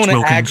you You don't Chance want to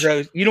Wilkins?"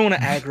 aggro. You don't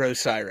want to aggro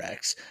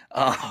Cyrax.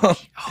 Oh,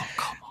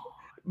 come on!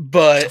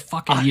 But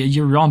fucking,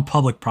 you're on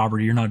public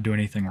property. You're not doing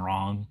anything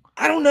wrong.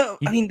 I don't know.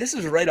 I mean, this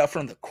is right out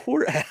front of the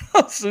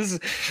courthouse.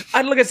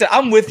 Like I said,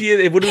 I'm with you.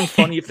 It would have been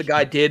funny if the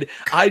guy did.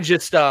 I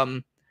just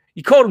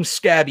you called him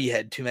Scabby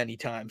Head too many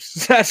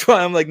times. That's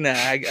why I'm like, nah.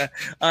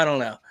 I don't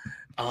know.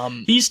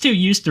 He's too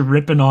used to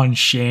ripping on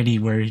Shanny,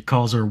 where he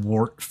calls her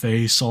Wart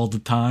Face all the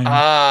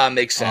time.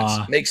 Makes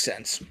sense. Makes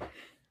sense.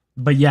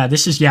 But yeah,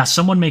 this is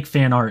someone make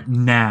fan art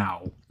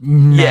now.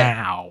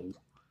 Now.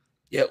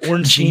 Yeah,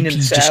 Ornstein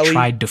and Sally just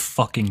tried to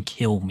fucking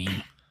kill me.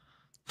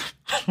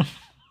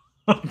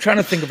 I'm trying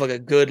to think of like a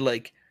good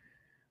like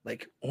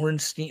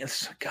Ornstein.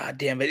 God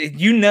damn it!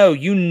 You know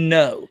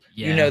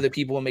that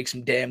people will make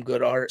some damn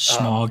good art.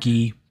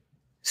 Smoggy,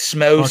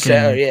 Smoley.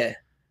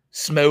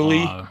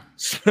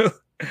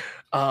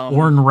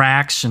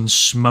 Ornrax and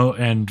Smo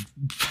and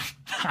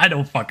I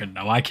don't fucking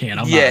know. I can't.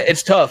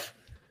 It's tough.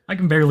 I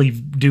can barely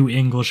do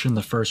English in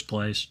the first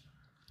place.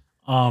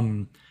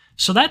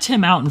 So that's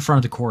him out in front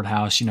of the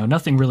courthouse.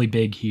 Nothing really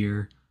big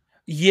here.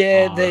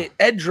 Yeah,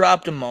 Ed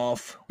dropped him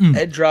off.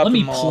 Ed dropped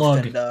him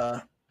off.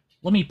 And,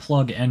 let me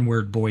plug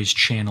N-Word Boy's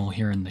channel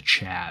here in the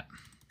chat.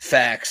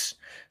 Facts,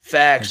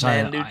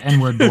 man.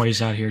 N-Word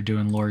Boy's out here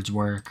doing Lord's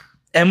work.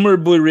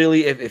 N-Word Boy,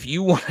 really, if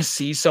you want to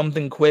see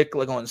something quick,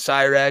 like on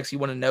Cyrax, you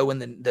want to know when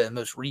the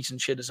most recent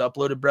shit is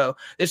uploaded, bro,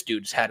 this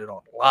dude's had it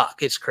on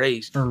lock. It's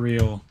crazy. For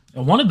real.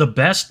 And one of the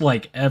best,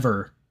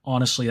 ever,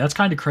 honestly. That's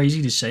kind of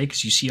crazy to say,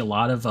 because you see a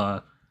lot of,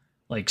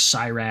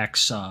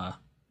 Cyrax,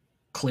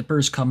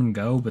 clippers come and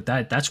go, but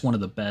that's one of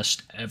the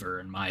best ever,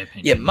 in my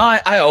opinion. Yeah,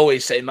 I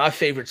always say my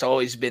favorite's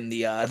always been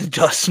the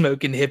dust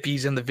smoking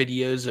hippies and the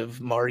videos of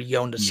Marty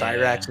going to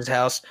Cyrax's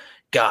house.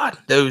 God,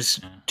 those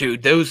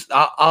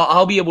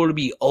I'll be able to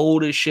be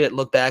old as shit,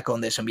 look back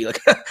on this and be like,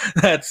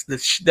 that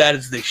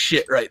is the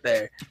shit right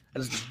there. That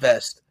is the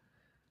best.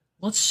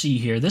 Let's see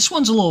here. This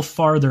one's a little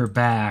farther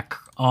back.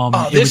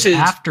 It was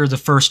after the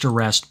first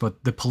arrest,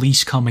 but the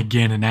police come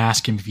again and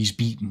ask him if he's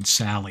beaten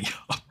Sally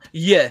up.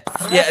 Yeah,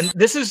 and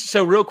this is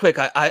so real quick.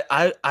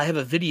 I have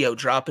a video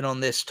dropping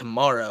on this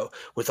tomorrow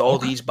with all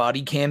these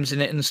body cams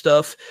in it and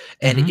stuff.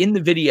 And in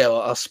the video,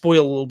 I'll spoil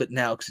a little bit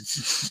now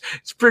because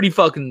it's pretty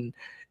fucking.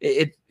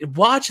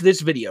 Watch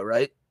this video,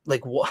 right?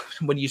 Like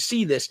when you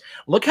see this,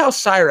 look how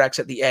Cyrax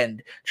at the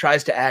end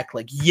tries to act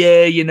like,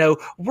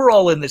 we're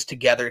all in this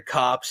together,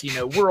 cops.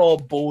 We're all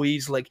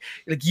boys. Like,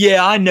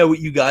 yeah, I know what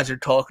you guys are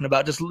talking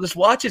about. Just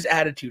watch his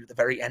attitude at the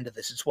very end of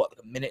this. It's what,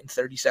 like 1 minute and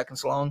 30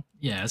 seconds long?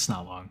 Yeah, it's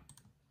not long.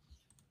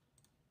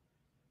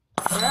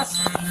 Yes.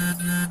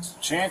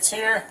 Chance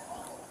here.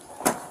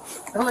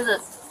 Who is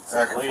it?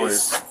 Second,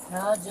 please.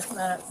 No, just a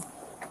minute.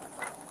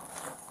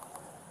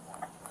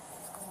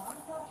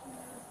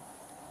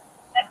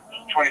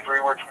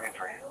 We're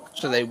 23.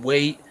 So they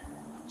wait.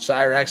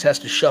 Cyrax has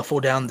to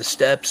shuffle down the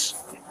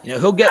steps.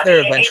 He'll get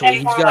there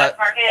eventually.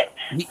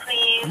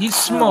 He's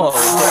small.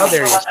 Oh,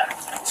 there he is.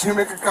 Did you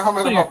make a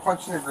comment about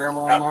punching your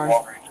grandma online?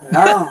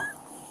 No.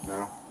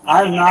 No. I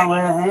have not laid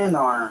a hand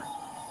on her.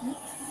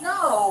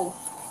 No.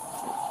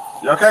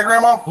 You okay,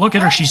 Grandma? Look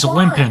at her. She's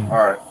limping. All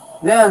right.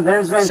 Yeah,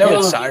 there's been So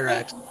is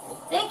Cyrax.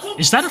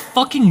 Is that a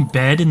fucking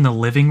bed in the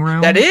living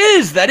room? That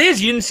is.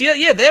 You didn't see that?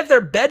 Yeah, they have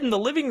their bed in the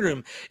living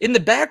room. In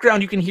the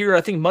background, you can hear,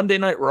 I think, Monday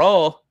Night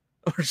Raw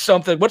or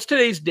something. What's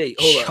today's date?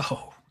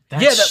 Hold on.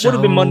 That would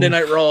have been Monday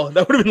Night Raw.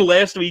 That would have been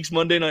last week's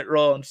Monday Night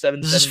Raw on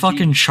 7/17. This is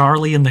fucking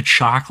Charlie and the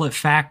Chocolate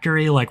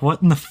Factory. Like,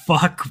 what in the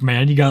fuck,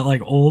 man? You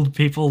got, old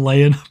people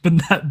laying up in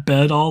that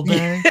bed all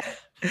day? Yeah.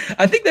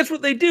 I think that's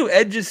what they do.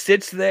 Ed just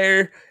sits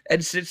there.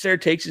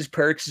 Takes his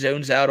perks,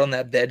 zones out on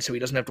that bed so he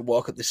doesn't have to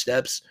walk up the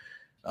steps.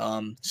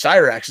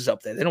 Cyrax is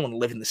up there. They don't want to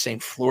live in the same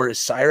floor as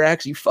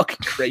Cyrax. Are you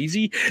fucking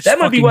crazy? That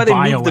might be why they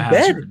moved the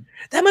bed.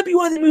 That might be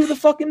why they moved the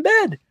fucking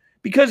bed.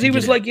 Because he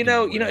was like,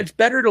 it's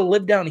better to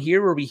live down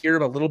here where we hear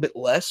him a little bit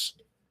less.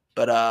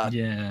 But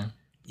yeah,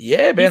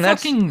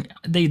 man,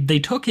 they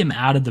took him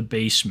out of the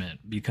basement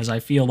because I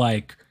feel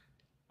like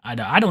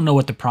I don't know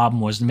what the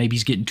problem was. Maybe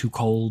he's getting too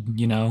cold,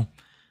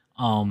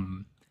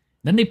 Then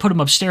they put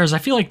him upstairs. I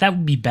feel like that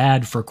would be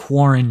bad for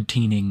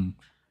quarantining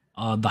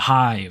the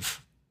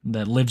hive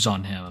that lives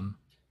on him.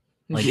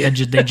 Like they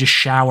just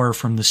shower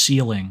from the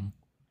ceiling.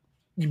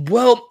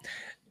 Well,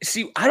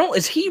 see,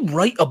 is he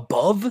right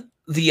above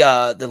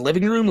the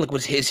living room? Like,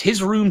 was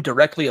his room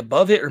directly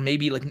above it, or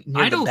maybe like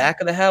near the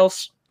back of the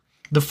house?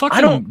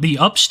 The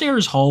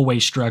upstairs hallway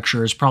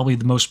structure is probably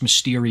the most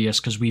mysterious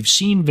because we've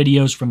seen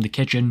videos from the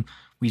kitchen.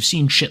 We've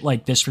seen shit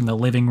like this from the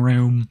living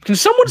room. Can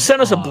someone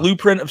send us a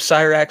blueprint of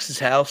Cyrax's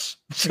house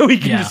so we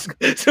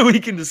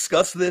can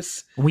discuss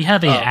this? We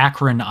have a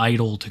Akron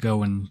idol to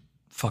go and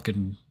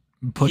fucking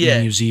put in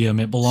a museum.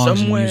 It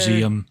belongs in a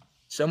museum.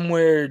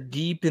 Somewhere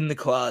deep in the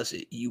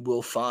closet, you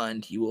will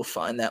find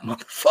that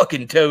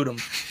motherfucking totem.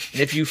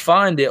 And if you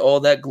find it, all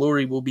that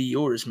glory will be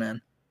yours,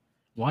 man.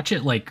 Watch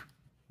it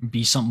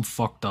be something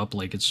fucked up,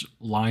 like it's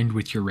lined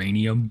with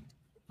uranium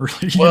or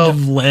like Well,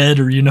 lead,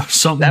 or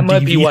something. That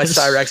might be why devious.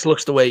 Cyrax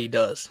looks the way he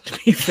does, to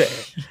be fair.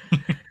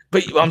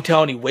 But I'm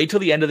telling you, wait till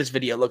the end of this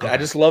video. Look, I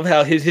just love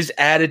how his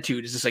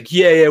attitude is just like,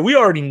 yeah, we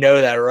already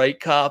know that, right,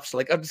 cops?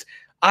 Like,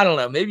 I don't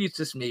know. Maybe it's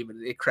just me, but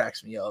it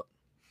cracks me up.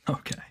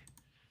 Okay.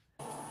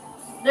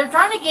 They're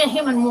trying to get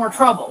him in more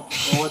trouble.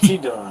 Well, what's he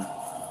doing?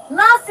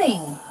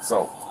 Nothing.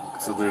 So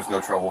there's no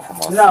trouble from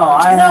us. No,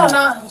 I No, have.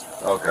 not.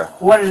 Okay.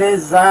 What it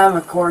is, I have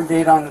a court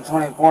date on the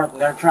 24th,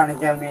 and they're trying to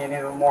get me in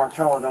even more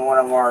trouble than what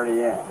I'm already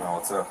in. Now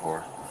what's that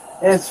for?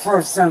 It's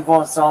for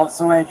simple assault.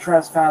 Somebody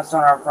trespassed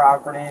on our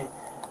property,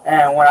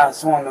 and when I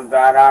swung the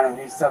bat at him,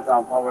 he stepped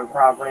on public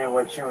property,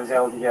 which he was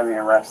able to get me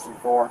arrested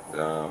for.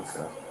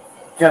 Okay.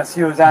 Because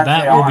he was actually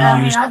That will on. be I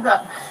mean, used- I've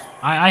got.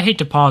 I hate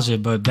to pause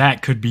it, but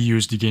that could be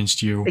used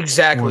against you.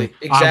 Exactly.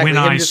 When Him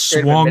I just straight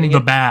up swung admitting the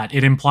it. bat,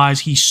 it implies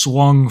he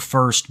swung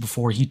first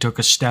before he took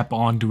a step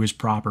onto his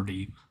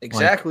property.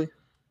 Exactly.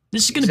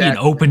 This is going to be an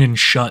Exactly. open and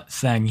shut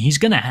thing. He's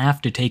going to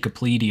have to take a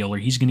plea deal, or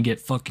he's going to get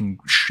fucking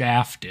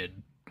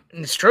shafted.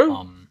 It's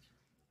true.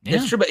 Yeah,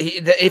 It's true, but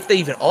if they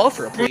even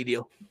offer a plea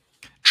deal.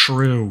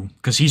 true,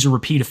 because he's a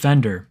repeat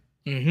offender.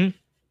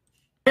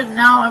 Mm-hmm.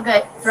 Now I've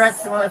got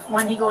threats with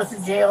when he goes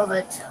to jail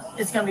that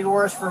it's going to be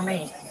worse for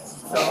me.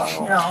 So,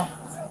 you know.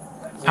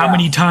 How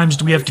many times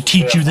do we have to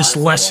teach you this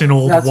lesson,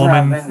 old That's what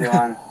I've woman? been doing.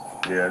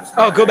 Yeah. Just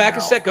Oh, kinda go back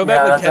hang a out. sec. Go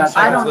back Yeah, like 10 that's-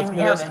 I seconds. don't Listen even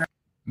to have this. internet.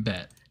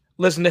 Bet.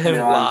 Listen to him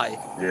Yeah. lie.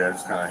 Yeah,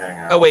 just kind of hang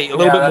out. Oh, wait, a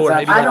little Yeah, bit that's more.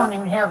 actually- Maybe I not. don't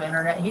even have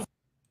internet. He's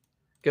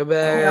Go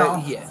back.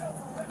 No. Yeah.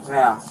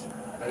 Yeah,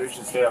 Maybe we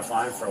should stay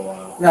offline for a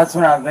while. that's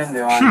what I've been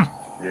doing.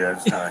 Yeah,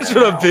 just kind of That's hang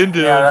what out. I've been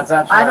doing. Yeah, that's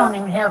actually. I don't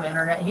even have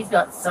internet. He's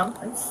got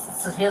something.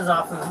 It's his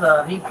off of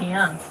the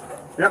VPN.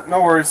 Yep,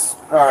 no worries.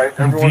 All right,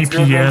 everyone's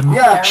good. then? VPN.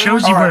 Yeah,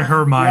 Shows you where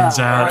her mind's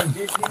Yeah, at.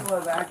 VPN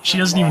was actually She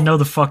doesn't even know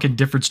the fucking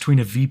difference between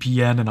a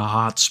VPN and a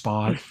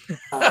hotspot.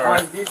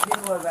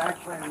 VPN was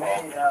actually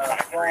made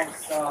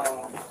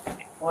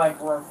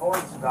false,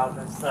 reports about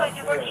this stuff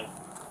too.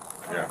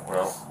 Yeah,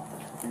 well,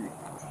 you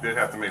did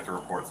have to make the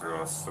report through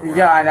us. So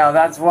Yeah, I know.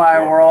 That's why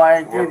we're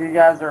like, dude, you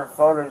guys are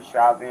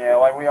photoshopping it.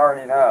 Like, we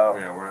already know.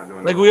 Yeah, we're not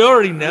doing Like, that. we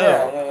already know.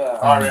 Yeah.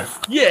 All right.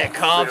 Yeah,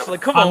 cops.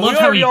 Like, come I on. love We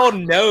how already he- all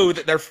know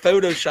that they're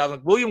photoshopping.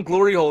 Like, William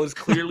Gloryhole is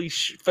clearly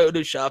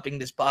photoshopping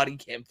this body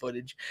cam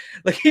footage.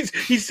 Like,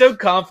 he's so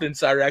confident,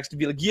 Cyrax, to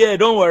be like, yeah,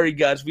 don't worry,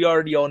 guys. We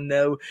already all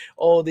know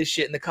all this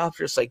shit. And the cops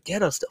are just like,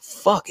 get us the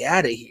fuck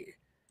out of here.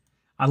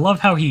 I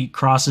love how he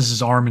crosses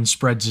his arm and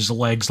spreads his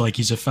legs like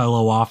he's a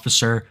fellow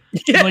officer.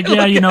 He's like, yeah,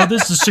 like- you know,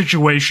 this is the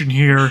situation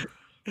here.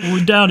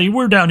 We're down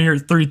here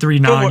at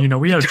 339. You know,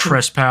 we had a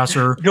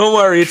trespasser. Don't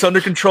worry, it's under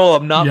control.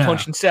 I'm not Yeah.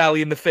 punching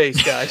Sally in the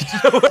face, guys.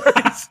 No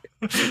worries.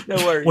 No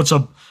worries.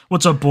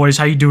 What's up, boys?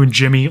 How you doing,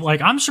 Jimmy?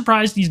 Like, I'm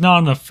surprised he's not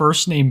on a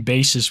first name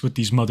basis with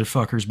these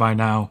motherfuckers by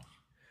now.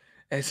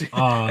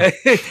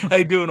 How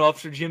you doing,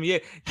 Officer Jimmy? Yeah,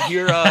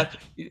 you're.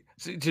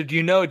 So do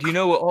you know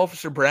what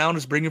Officer Brown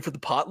is bringing for the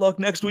potluck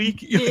next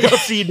week? I'll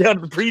see you down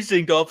at the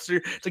precinct, officer.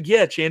 It's like,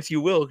 yeah, chance you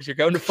will, because you're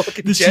going to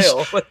fucking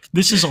jail.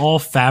 This is all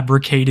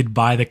fabricated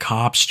by the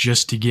cops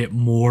just to get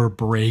more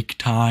break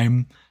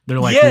time. They're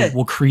like, Yeah.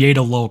 we'll create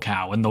a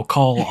locale, and they'll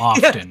call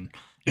often,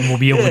 and we'll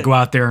be able to go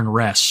out there and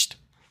rest.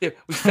 Yeah,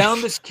 we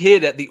found this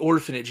kid at the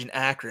orphanage in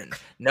Akron.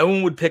 No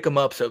one would pick him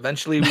up, so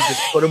eventually we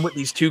just put him with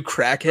these two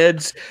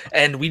crackheads,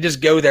 and we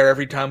just go there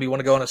every time we want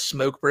to go on a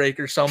smoke break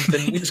or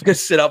something. We just go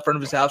sit out front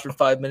of his house for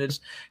 5 minutes,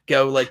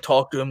 go like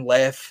talk to him,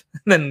 laugh,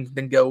 and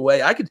then go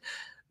away.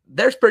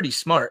 They're pretty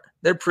smart.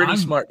 They're pretty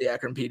smart, the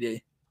Akron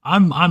PD.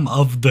 I'm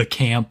of the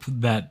camp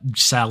that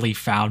Sally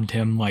found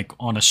him like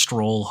on a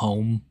stroll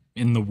home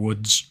in the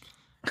woods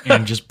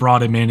and just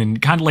brought him in, and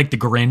kind of like the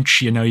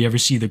Grinch, you know, you ever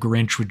see the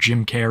Grinch with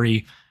Jim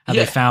Carrey? How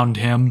they found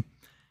him,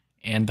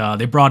 and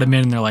they brought him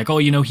in, and they're like, oh,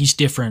 you know, he's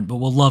different, but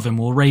we'll love him.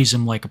 We'll raise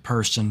him like a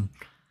person.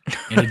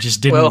 And it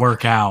just didn't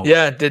work out.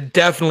 Yeah, it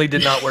definitely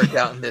did not work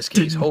out in this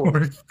case.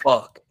 Holy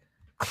fuck.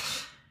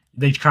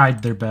 They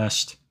tried their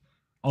best.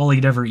 All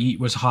he'd ever eat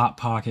was Hot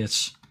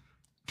Pockets.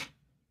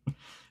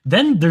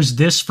 Then there's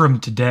this from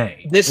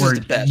today. This is or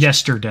the best.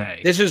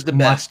 Yesterday. This is the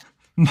best.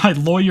 My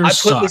lawyer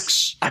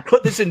sucks. I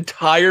put this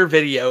entire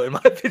video in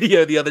my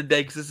video the other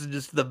day because this is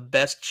just the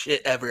best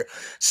shit ever.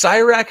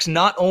 Cyrax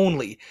not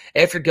only,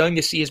 after going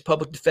to see his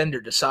public defender,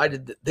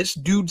 decided that this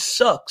dude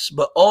sucks,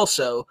 but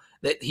also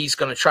that he's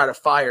going to try to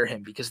fire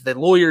him because the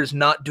lawyer is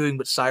not doing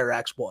what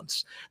Cyrax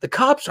wants. The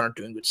cops aren't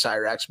doing what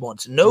Cyrax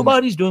wants.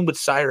 Nobody's doing what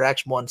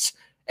Cyrax wants,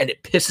 and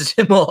it pisses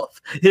him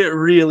off. It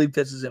really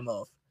pisses him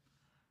off.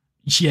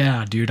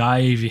 Yeah, dude,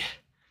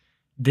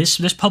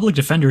 This public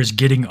defender is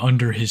getting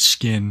under his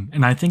skin,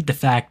 and I think the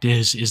fact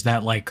is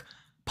that like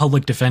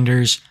public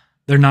defenders,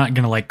 they're not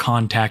gonna like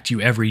contact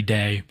you every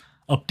day,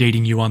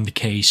 updating you on the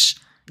case.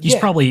 He's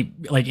probably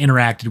like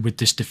interacted with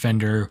this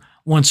defender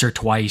once or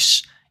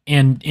twice,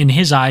 and in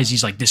his eyes,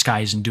 he's like, this guy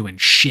isn't doing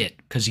shit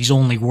because he's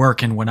only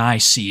working when I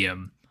see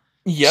him.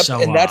 Yep,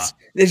 So, and that's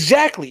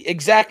exactly.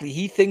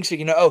 He thinks,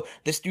 oh,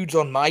 this dude's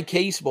on my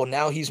case. Well,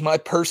 now he's my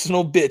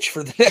personal bitch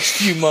for the next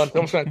few months.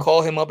 I'm just gonna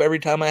call him up every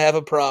time I have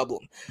a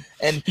problem,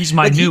 and he's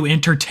my new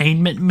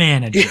entertainment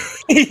manager.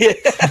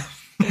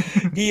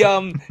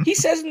 Yeah. He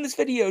says in this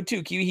video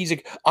too, Kiwi, he's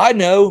like, I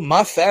know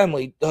my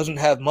family doesn't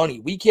have money.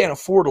 We can't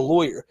afford a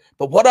lawyer.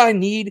 But what I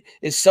need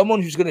is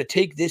someone who's gonna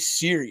take this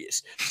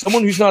serious.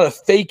 Someone who's not a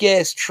fake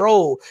ass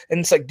troll.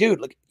 And it's like,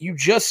 dude, like you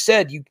just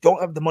said you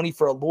don't have the money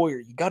for a lawyer.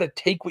 You gotta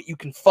take what you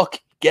can fucking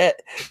get.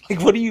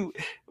 Like what do you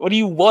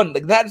want?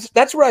 Like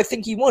that's where I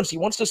think he wants. He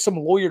wants just some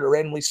lawyer to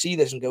randomly see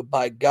this and go,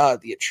 by God,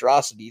 the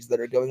atrocities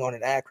that are going on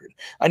in Akron.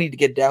 I need to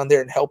get down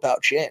there and help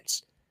out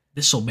Chance.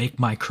 This will make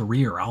my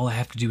career. All I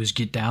have to do is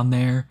get down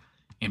there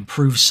and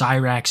prove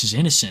cyrax is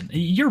innocent.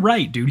 You're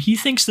right, dude. He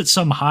thinks that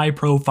some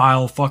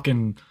high-profile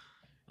fucking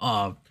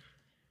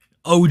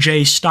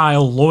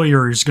OJ-style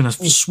lawyer is going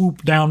to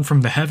swoop down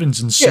from the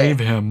heavens and save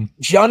him.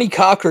 Johnny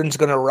Cochran's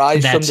going to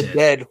rise from the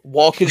dead,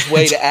 walk his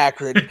way to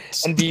Akron,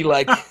 and be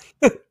like...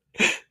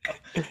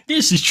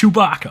 This is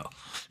Chewbacca.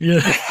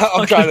 Yeah.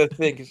 I'm trying to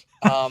think.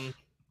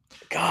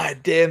 God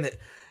damn it.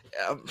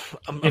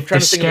 If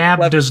the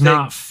scab does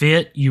not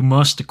fit, you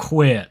must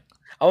quit.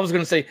 I was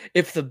going to say,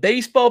 if the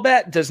baseball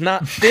bat does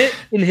not fit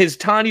in his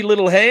tiny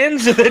little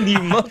hands, then you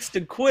must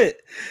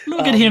quit.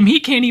 Look at him.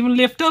 He can't even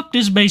lift up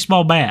this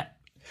baseball bat.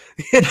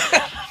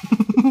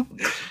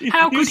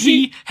 How could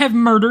he have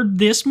murdered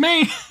this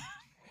man?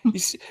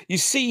 You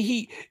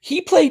see,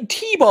 he played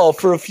t-ball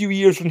for a few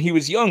years when he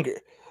was younger.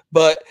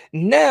 But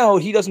now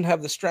he doesn't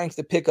have the strength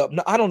to pick up.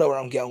 No, I don't know where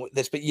I'm going with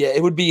this, but yeah,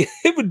 it would be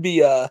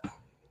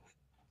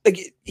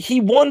like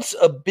he wants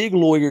a big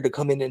lawyer to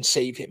come in and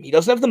save him. He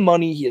doesn't have the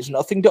money. He has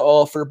nothing to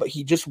offer, but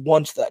he just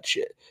wants that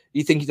shit.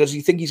 Does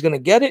he think he's going to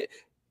get it?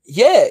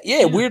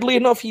 Yeah. Weirdly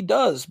enough, he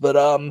does. But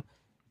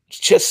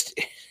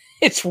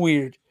it's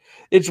weird.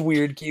 It's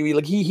weird, Kiwi.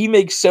 Like he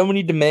makes so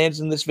many demands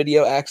in this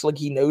video, acts like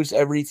he knows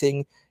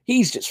everything.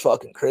 He's just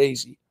fucking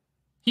crazy.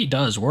 He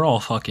does. We're all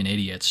fucking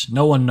idiots.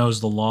 No one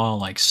knows the law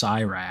like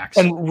cyrax.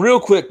 And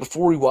real quick,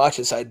 before we watch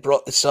this, I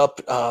brought this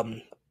up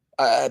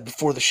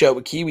before the show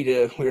with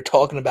Kiwi. We were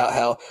talking about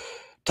how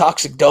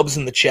Toxic Dubs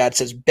in the chat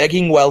says,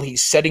 begging while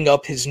he's setting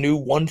up his new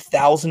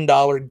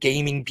 $1,000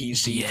 gaming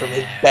PC from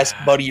his best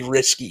buddy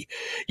Risky.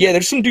 Yeah,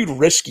 there's some dude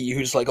Risky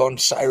who's like on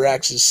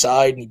Cyrax's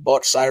side, and he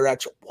bought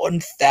Cyrax a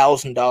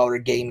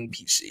 $1,000 gaming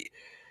PC.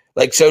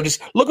 Like, so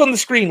just look on the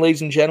screen,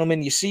 ladies and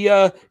gentlemen. You see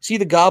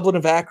the Goblin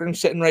of Akron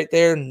sitting right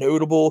there,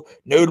 notable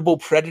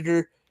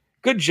predator.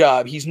 Good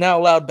job. He's now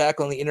allowed back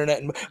on the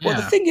internet. And well,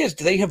 the thing is,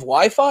 do they have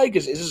Wi-Fi?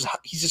 Because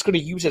he's just going to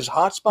use his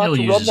hotspot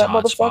to run that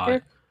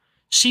motherfucker.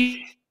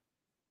 See,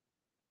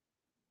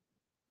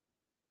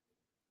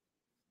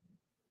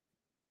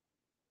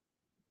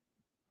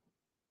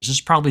 this is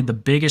probably the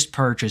biggest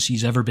purchase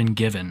he's ever been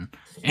given,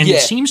 and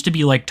it seems to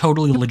be like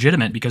totally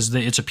legitimate because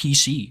it's a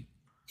PC.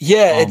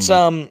 Yeah, it's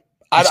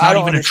I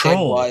don't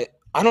understand why.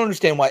 I don't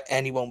understand why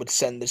anyone would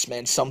send this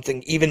man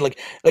something, even like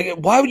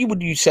why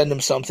would you send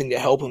him something to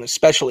help him,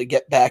 especially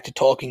get back to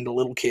talking to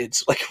little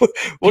kids? Like,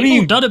 what are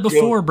you? People done it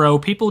before, bro.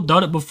 People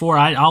done it before.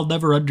 I'll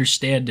never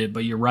understand it,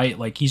 but you're right.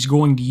 Like, he's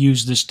going to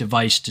use this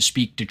device to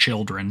speak to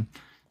children.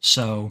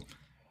 So,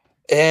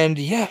 and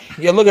yeah.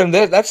 Look at him.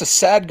 That's a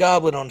sad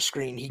goblin on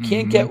screen. He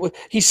can't get what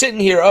he's sitting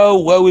here. Oh,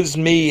 woe is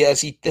me! As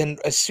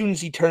soon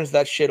as he turns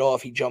that shit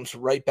off, he jumps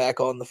right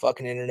back on the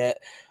fucking internet.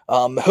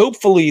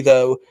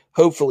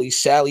 Hopefully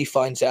Sally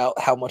finds out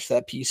how much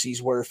that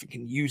PC's worth and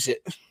can use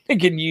it.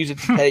 And can use it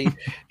to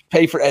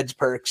pay for Ed's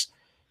perks.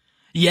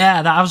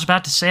 Yeah, I was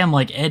about to say, I'm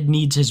like, Ed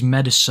needs his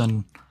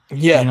medicine.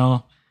 Yeah. You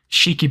know,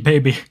 Sheiky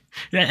Baby.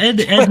 Yeah,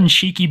 Ed and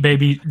Sheiky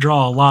Baby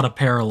draw a lot of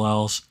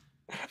parallels.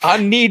 I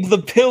need the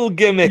pill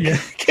gimmick. Yeah.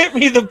 Get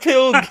me the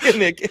pill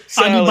gimmick.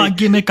 Sally. I need my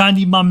gimmick. I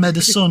need my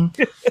medicine.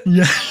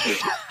 Yeah.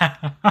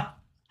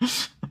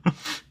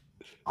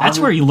 That's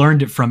where he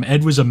learned it from.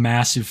 Ed was a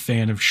massive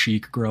fan of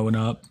Sheik growing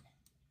up.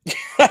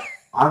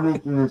 I'm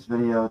making this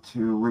video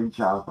to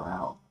reach out for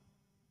help.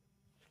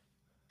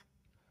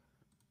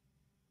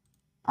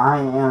 I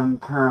am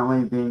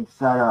currently being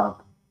set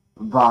up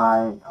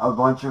by a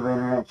bunch of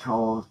internet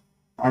trolls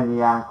and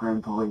the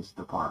Akron Police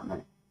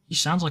Department. He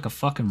sounds like a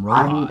fucking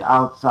robot. I need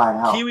outside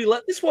help. Kiwi,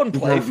 let this one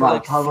play for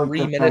like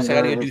 3 minutes. I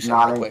gotta do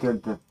something quick. Not a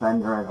good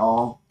defender at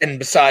all. And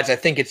besides, I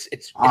think it's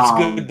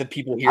good that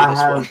people hear this one.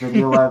 I have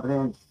video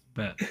evidence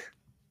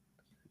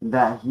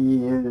that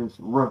he is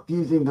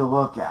refusing to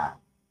look at.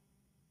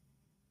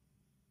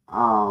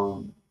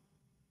 Long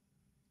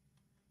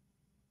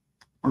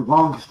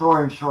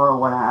story short,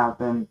 what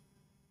happened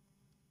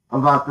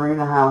about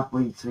 3.5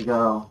 weeks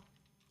ago,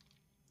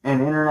 an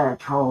internet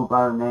troll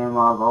by the name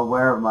of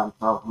Aware of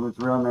Myself, whose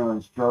real name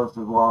is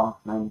Joseph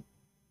Lawson,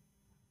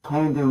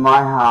 came to my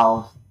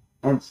house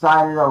and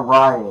incited a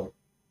riot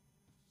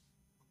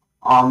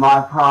on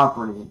my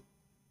property.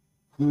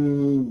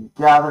 He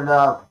gathered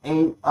up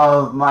 8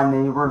 of my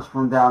neighbors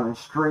from down the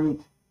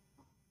street,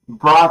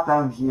 brought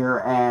them here,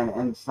 and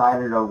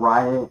incited a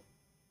riot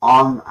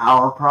on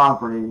our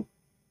property.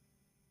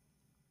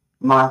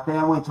 My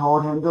family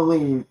told him to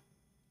leave,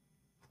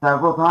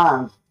 several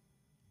times.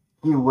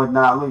 He would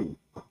not leave.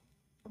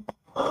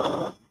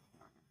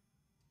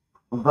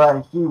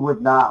 But he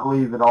would not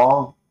leave at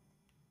all.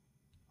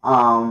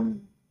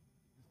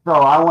 So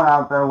I went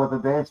out there with a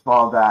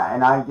baseball bat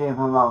and I gave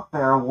him a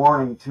fair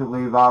warning to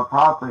leave our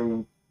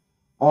property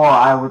or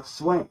I would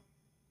swing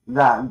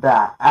that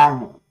bat at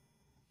him.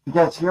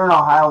 Because here in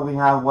Ohio we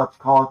have what's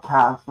called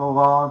castle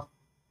laws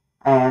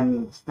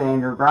and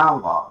stand your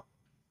ground laws.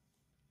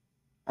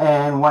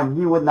 And when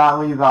he would not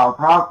leave our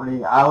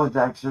property, I was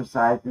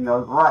exercising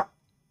those rights.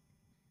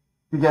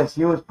 Because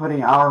he was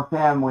putting our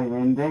family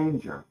in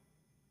danger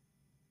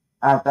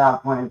at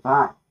that point in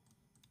time.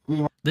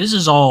 This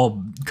is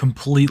all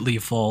completely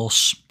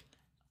false.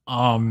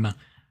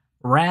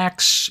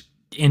 Rax,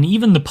 and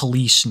even the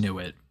police knew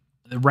it.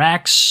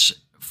 Rax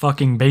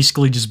fucking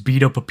basically just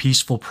beat up a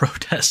peaceful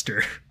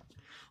protester.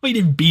 Well, he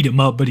didn't beat him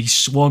up, but he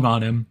swung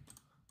on him.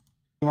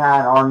 We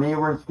had our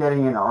neighbors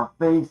getting in our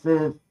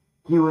faces.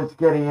 He was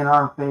getting in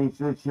our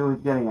faces. He was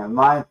getting in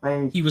my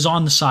face. He was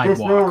on the sidewalk.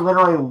 This man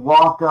literally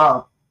walked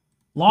up.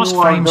 Lost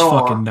Frames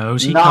fucking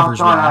knows. He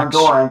covers Rax.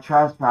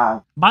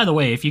 By the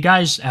way, if you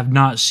guys have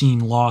not seen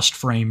Lost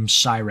Frames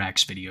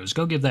Cyrax videos,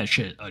 go give that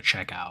shit a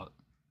check out.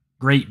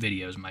 Great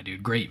videos, my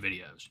dude. Great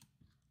videos.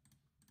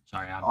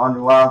 Sorry,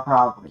 onto our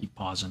property. Keep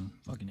pausing.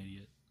 Fucking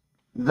idiot.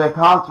 The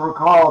cops were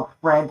called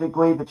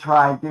frantically to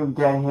try to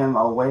get him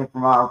away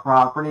from our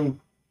property.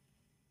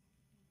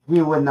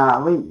 He would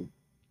not leave.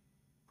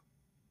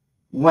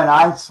 When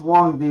I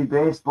swung the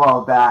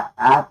baseball bat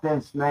at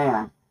this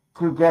man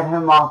to get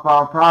him off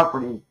our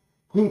property,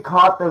 he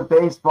caught the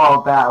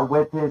baseball bat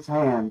with his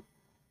hand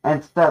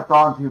and stepped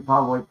onto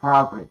public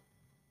property.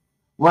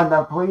 When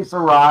the police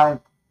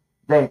arrived,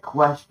 they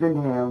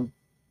questioned him.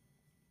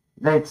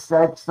 They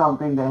said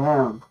something to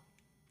him.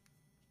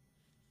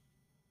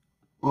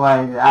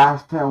 Like,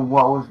 asked him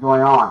what was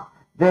going on.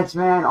 This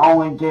man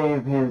only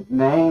gave his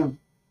name,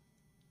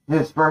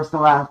 his first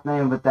and last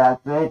name, but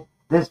that's it.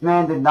 This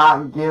man did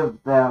not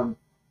give them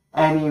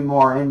any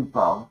more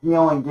info. He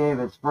only gave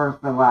his first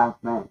and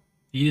last name.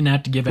 He didn't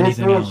have to give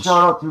anything else. This man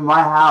showed up to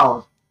my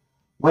house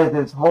with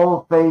his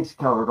whole face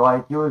covered,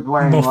 like he was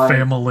wearing my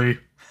family.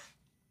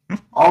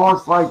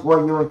 Almost like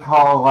what you would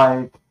call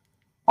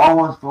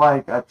almost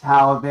like a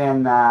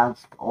Taliban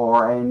mask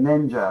or a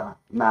ninja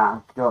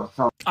mask or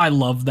something. I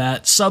love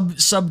that.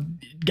 Some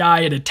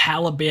guy in a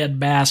Taliban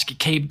mask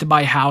came to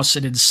my house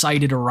and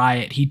incited a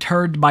riot. He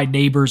turned my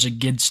neighbors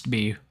against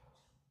me.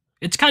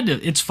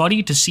 It's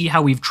funny to see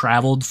how we've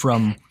traveled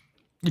from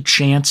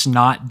Chance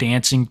not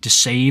dancing to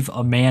save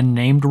a man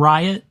named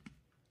Riot,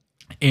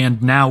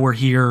 and now we're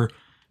here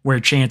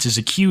where Chance is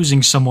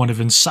accusing someone of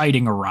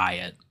inciting a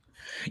riot.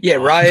 Yeah,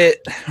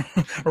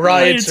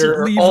 riots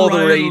are all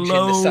the rage in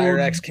the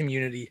Cyrax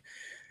community.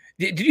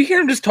 Did you hear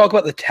him just talk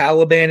about the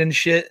Taliban and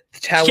shit? The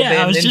Taliban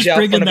yeah, I was just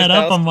bringing that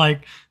up. I'm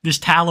like, this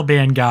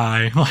Taliban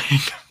guy,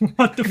 like,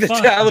 what the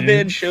fuck? The Taliban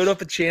dude? Showed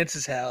up at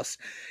Chance's house.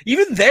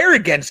 Even they're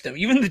against him.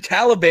 Even the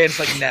Taliban's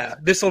like, nah,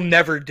 this will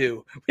never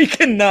do.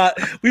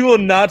 We will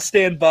not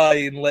stand by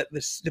and let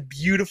the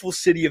beautiful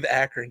city of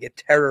Akron get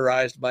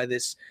terrorized by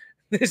this.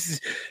 This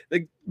is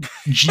like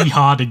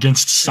jihad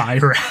against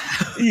Cyrax.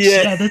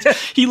 Yeah,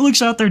 he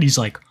looks out there and he's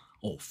like,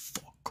 oh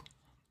fuck.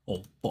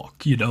 Oh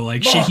fuck, you know,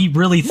 like Mom, shit. He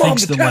really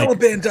thinks the that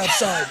Taliban's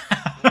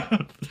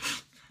outside.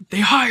 they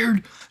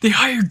hired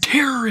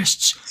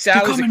terrorists.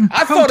 Sally's to come and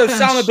I thought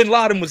Osama bin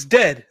Laden was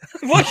dead.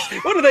 What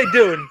are they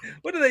doing?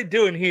 What are they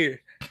doing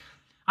here?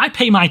 I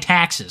pay my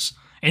taxes,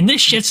 and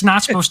this shit's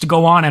not supposed to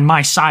go on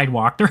my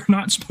sidewalk. They're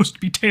not supposed to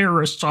be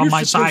terrorists on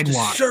my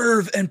sidewalk. To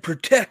serve and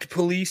protect,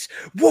 police.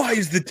 Why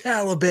is the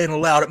Taliban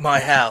allowed at my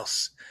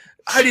house?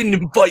 I didn't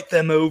invite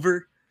them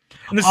over.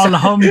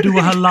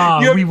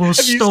 Alhamdulillah, we will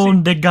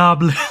stone the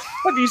goblin.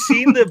 Have you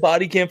seen the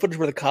body cam footage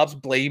where the cops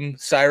blame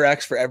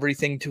Cyrax for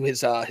everything to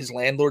his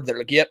landlord? They're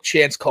like, yep,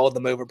 Chance called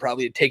them over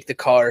probably to take the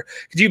car.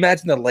 Could you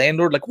imagine the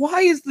landlord like,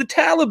 why is the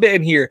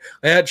Taliban here?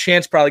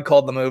 Chance probably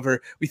called them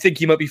over. We think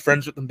he might be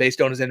friends with them based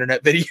on his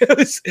internet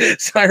videos.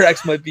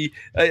 Cyrax might be.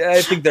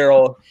 I think they're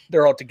all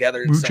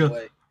together in some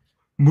way.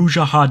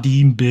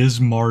 Mujahideen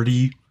Biz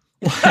Marty.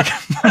 Like,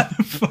 what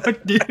the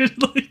fuck,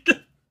 dude? Like,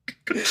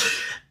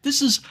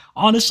 this is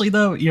honestly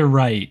though, you're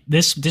right.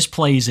 This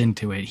plays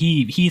into it.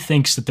 He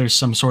thinks that there's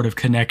some sort of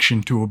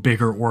connection to a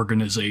bigger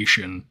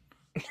organization.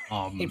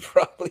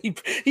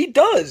 He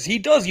does.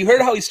 You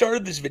heard how he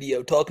started this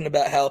video talking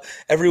about how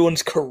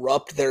everyone's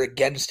corrupt, they're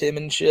against him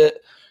and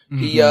shit.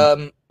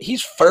 Mm-hmm.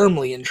 He's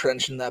firmly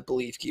entrenched in that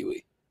belief,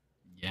 Kiwi.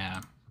 Yeah.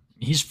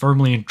 He's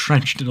firmly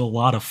entrenched in a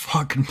lot of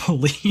fucking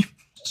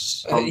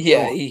beliefs.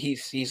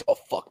 He's all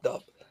fucked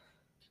up.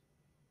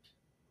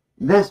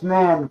 This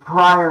man,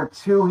 prior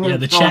to him,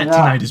 the chat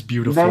tonight is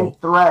beautiful.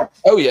 Made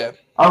threats.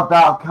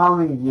 About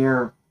coming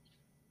here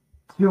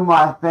to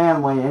my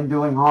family and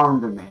doing harm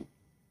to me.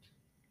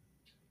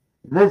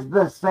 This is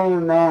the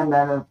same man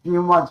that a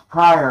few months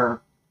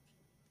prior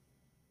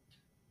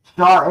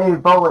shot a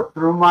bullet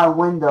through my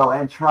window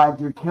and tried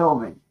to kill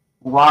me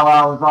while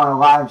I was on a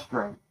live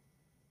stream.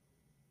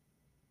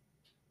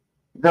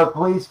 The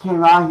police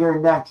came out here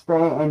next day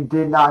and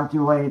did not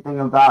do anything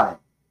about it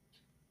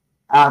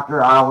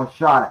after I was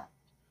shot at.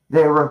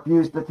 They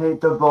refused to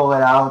take the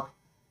bullet out,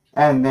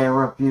 and they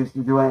refused to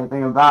do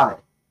anything about it.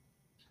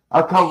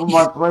 A couple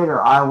months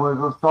later, I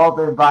was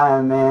assaulted by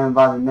a man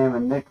by the name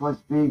of Nicholas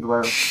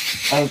Beegler,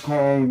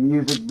 aka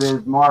Music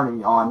Biz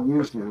Marty, on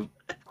YouTube.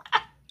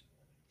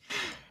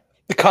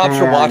 The cops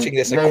are watching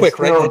this. They Quick,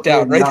 write that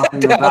down. Write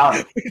that down.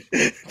 About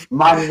it.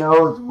 My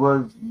nose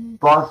was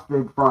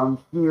busted from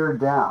here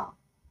down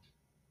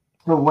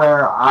to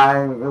where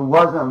it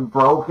wasn't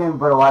broken,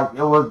 but like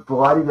it was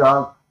bloodied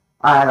up.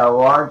 I had a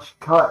large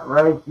cut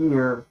right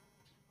here,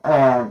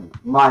 and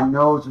my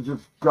nose was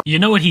just. You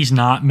know what he's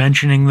not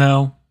mentioning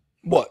though?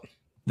 What?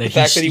 That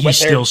he's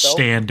still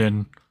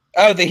standing.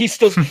 Oh, I'm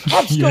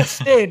still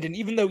standing,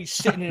 even though he's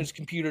sitting in his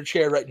computer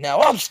chair right now.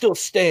 I'm still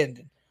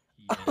standing.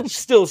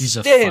 He's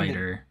a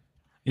fighter.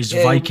 His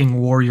Viking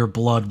warrior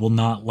blood will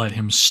not let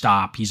him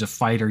stop. He's a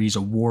fighter. He's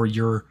a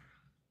warrior.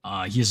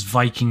 He has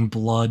Viking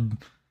blood.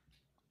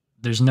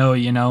 There's no,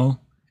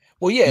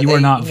 Well, yeah, you are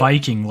not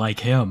Viking like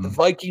him. The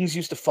Vikings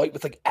used to fight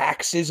with like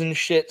axes and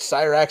shit.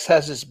 Cyrax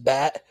has his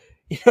bat.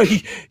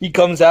 He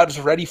comes out as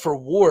ready for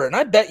war, and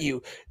I bet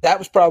you that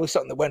was probably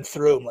something that went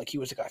through him. Like he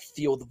was like, I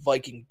feel the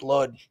Viking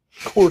blood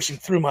coursing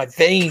through my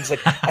veins.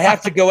 Like I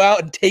have to go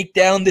out and take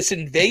down this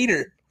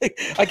invader. Like,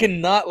 I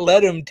cannot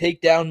let him take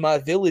down my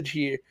village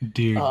here,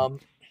 dude.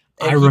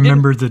 I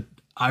remember that.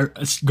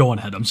 Go on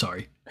ahead. I'm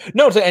sorry.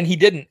 No, and he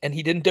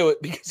didn't do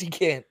it because he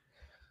can't.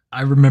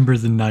 I remember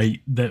the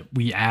night that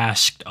we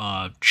asked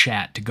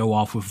chat to go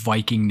off with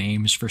Viking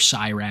names for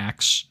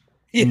Cyrax,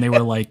 and they were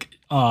like,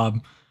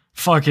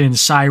 fucking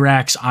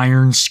Cyrax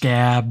Iron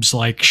Scabs,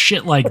 like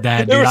shit like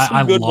that, dude.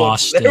 I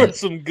lost it. There were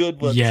some good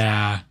ones.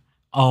 Yeah.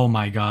 Oh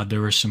my god, there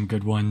were some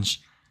good ones.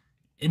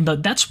 And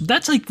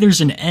that's like there's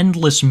an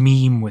endless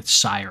meme with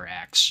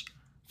Cyrax.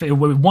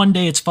 One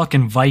day it's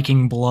fucking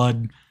Viking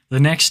blood. The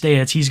next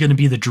day he's going to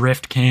be the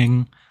Drift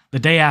King. The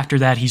day after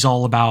that he's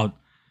all about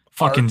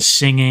fucking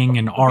singing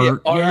and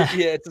art.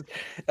 Yeah.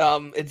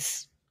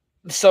 It's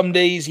some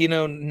days,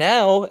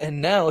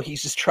 now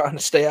he's just trying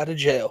to stay out of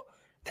jail.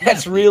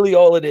 That's really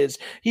all it is.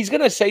 He's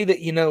going to say that,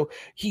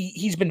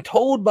 he's been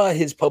told by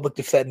his public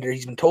defender,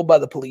 he's been told by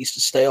the police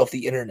to stay off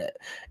the internet.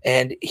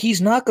 And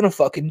he's not going to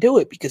fucking do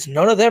it because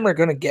none of them are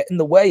going to get in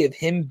the way of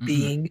him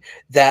being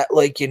that,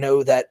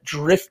 that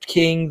Drift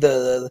King,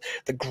 the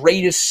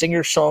greatest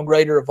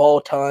singer-songwriter of all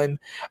time.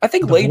 I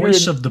think the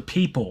voice of the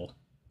people.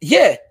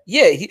 Yeah.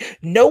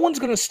 No one's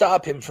going to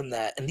stop him from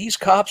that. And these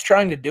cops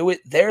trying to do it,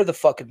 they're the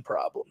fucking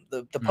problem.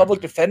 The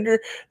public defender,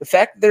 the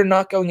fact that they're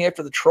not going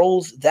after the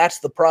trolls, that's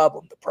the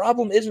problem. The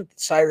problem isn't that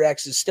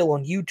Cyrax is still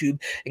on YouTube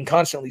and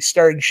constantly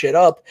stirring shit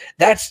up.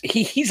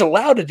 He's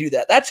allowed to do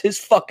that. That's his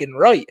fucking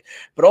right.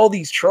 But all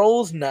these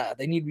trolls, nah,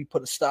 they need to be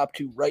put a stop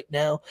to right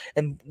now.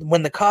 And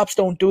when the cops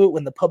don't do it,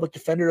 when the public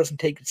defender doesn't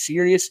take it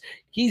serious,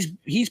 he's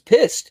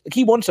pissed. Like,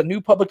 he wants a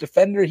new public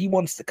defender. He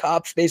wants the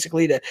cops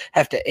basically to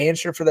have to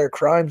answer for their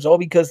crimes, all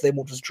because they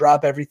will just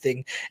drop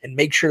everything and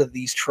make sure that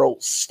these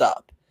trolls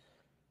stop.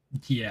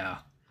 Yeah.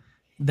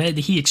 That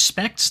he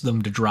expects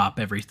them to drop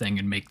everything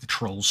and make the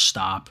trolls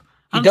stop.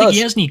 I don't think he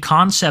has any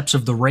concepts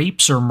of the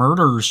rapes or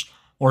murders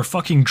or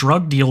fucking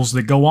drug deals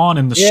that go on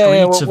in the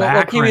streets of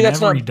Akron Kiwi,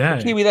 every day.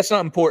 Kiwi, that's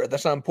not important.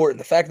 That's not important.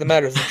 The fact of the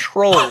matter is the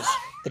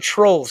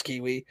trolls,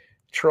 Kiwi.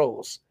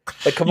 Trolls.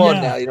 Like, come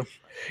on now,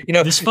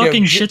 this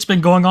fucking shit's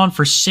been going on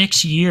for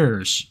 6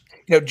 years.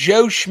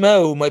 Joe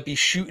Schmo might be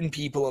shooting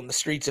people on the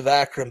streets of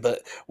Akron,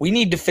 but we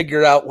need to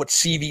figure out what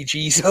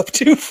CVG's up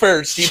to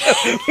first.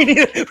 We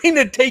need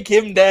to take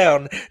him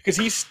down because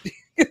he's,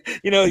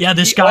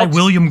 this guy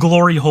William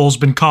Gloryhole's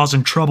been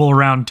causing trouble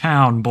around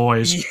town,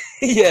 boys.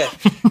 Yeah.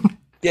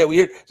 Yeah, we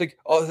hear it's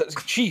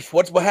like, Chief,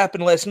 what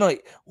happened last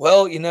night?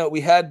 Well,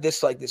 we had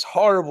this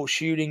horrible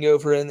shooting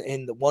over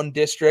in the one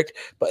district,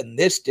 but in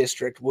this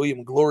district,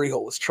 William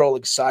Gloryhole was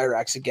trolling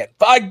Cyrax again.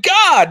 By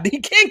God, he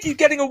can't keep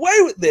getting away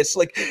with this.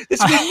 We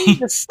need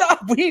to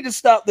stop. We need to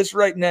stop this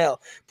right now.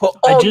 Put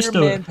all your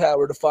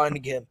manpower to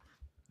finding him.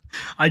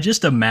 I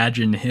just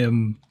imagine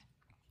him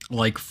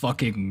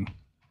fucking.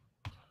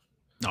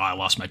 Oh, I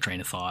lost my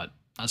train of thought.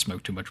 I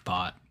smoked too much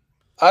pot.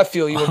 I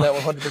feel you on that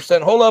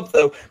 100%. Hold up,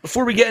 though.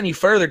 Before we get any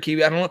further,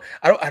 Kiwi, I don't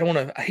want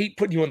to. I hate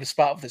putting you on the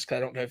spot with this because I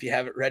don't know if you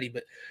have it ready.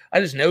 But I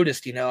just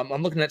noticed,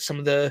 I'm looking at some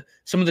of the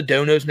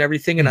donos and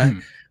everything, and I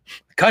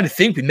kind of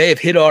think we may have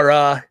hit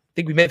our.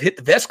 Think we may have hit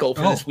the best goal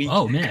for this week.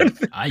 Oh man,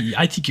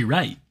 I think you're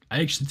right.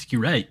 I actually think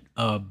you're right.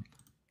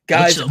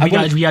 Guys, we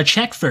got to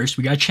check first.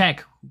 We got to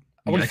check.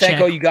 I want to thank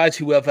all you guys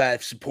who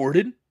have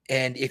supported.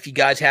 And if you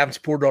guys haven't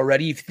supported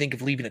already, if you think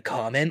of leaving a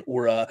comment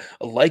or a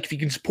like, if you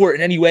can support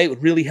in any way, it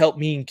would really help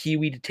me and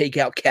Kiwi to take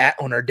out Kat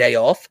on our day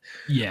off.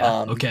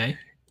 Yeah. Okay.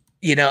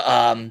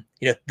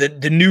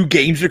 The new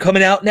games are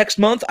coming out next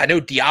month. I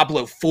know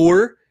Diablo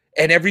 4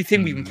 and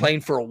everything we've been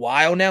playing for a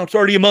while now. It's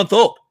already a month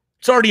old.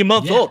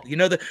 Old.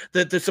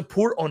 The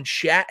support on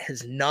chat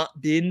has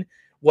not been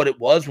what it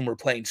was when we're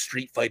playing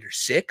Street Fighter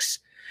 6.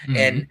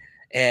 And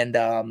I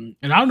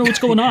don't know what's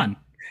going on.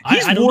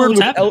 I don't know what's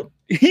happening.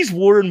 He's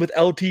warring with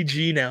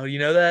LTG now. You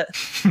know that?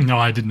 No,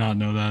 I did not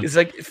know that. It's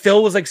like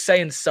Phil was like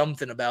saying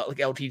something about like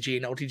LTG,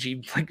 and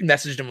LTG like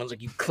messaged him and was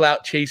like, "You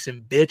clout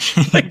chasing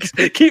bitch!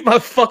 Like, keep my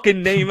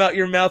fucking name out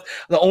your mouth.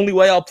 The only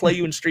way I'll play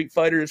you in Street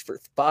Fighter is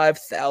for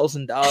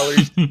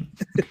 $5,000."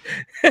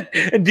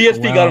 And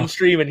DSP got him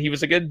streaming. He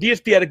was like,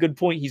 DSP had a good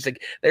point. He's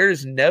like, there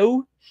is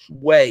no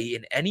way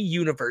in any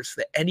universe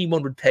that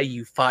anyone would pay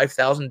you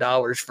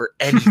 $5,000 for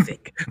anything.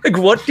 Like,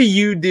 what do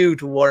you do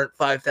to warrant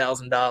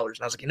 $5,000? And I was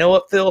like, you know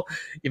what, Phil,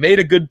 you made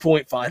a good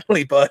point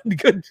finally, bud.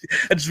 Good.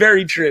 That's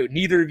very true.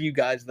 Neither of you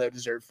guys though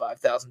deserve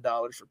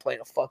 $5,000 for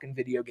playing a fucking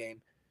video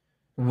game.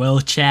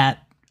 Well,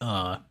 chat,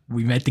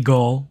 we met the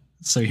goal.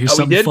 So here's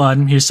something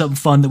fun. Here's something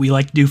fun that we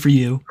like to do for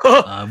you.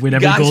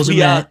 Whenever guys, goals are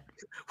met.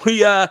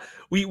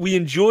 We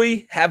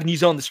enjoy having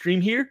you on the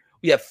stream here.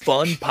 We have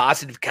fun,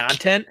 positive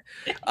content.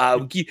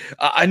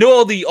 I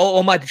know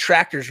all my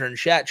detractors are in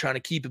chat trying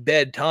to keep a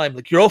bad time.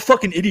 Like, you're all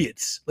fucking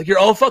idiots. Like, you're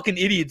all fucking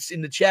idiots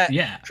in the chat.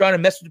 Yeah. Trying to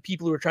mess with the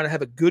people who are trying to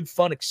have a good,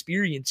 fun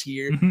experience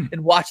here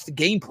and watch the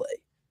gameplay.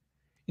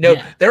 You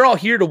know, they're all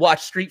here to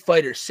watch Street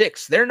Fighter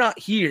 6. They're not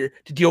here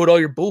to deal with all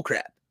your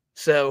bullcrap.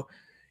 So,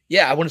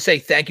 yeah, I want to say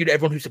thank you to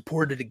everyone who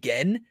supported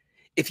again.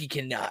 If you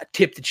can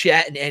tip the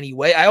chat in any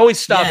way. I always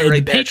stop it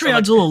right there.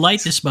 Patreon's a little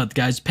light this month,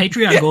 guys.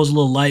 Patreon goal is a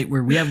little light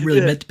where we haven't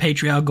really met the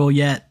Patreon goal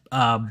yet.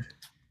 I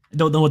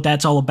don't know what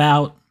that's all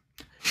about.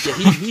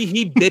 Yeah,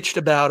 he bitched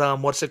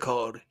about what's it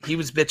called? He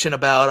was bitching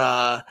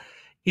about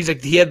he's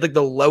like he had like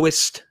the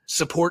lowest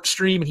support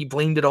stream and he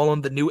blamed it all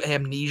on the new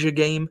Amnesia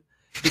game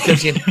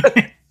because you know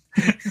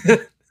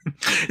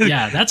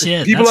yeah, that's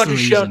it. People that's on the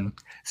the show. reason.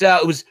 So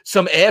it was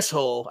some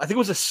asshole. I think it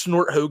was a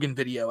Snort Hogan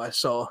video I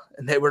saw,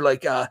 and they were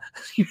like,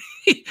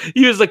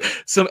 he was like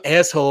some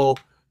asshole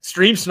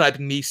stream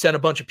sniping me. Sent a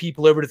bunch of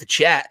people over to the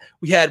chat.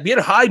 We had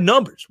high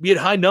numbers. We had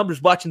high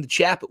numbers watching the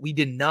chat, but we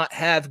did not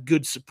have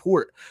good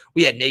support.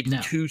 We had maybe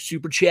 2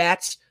 super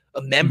chats,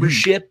 a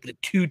membership,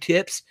 2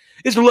 tips.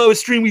 It's the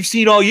lowest stream we've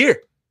seen all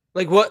year.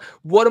 Like what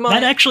am I?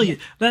 That actually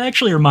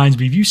reminds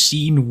me. Have you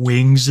seen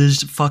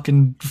Wings'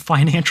 fucking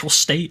financial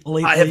state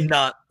lately? I have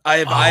not. I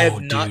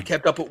have not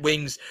kept up with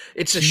Wings.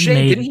 It's a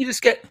shame. Didn't he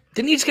just get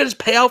his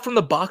payout from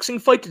the boxing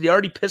fight? Did he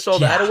already piss all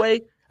that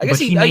away? I guess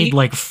he made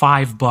like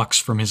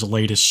 $5 from his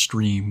latest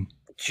stream.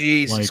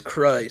 Jesus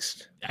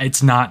Christ.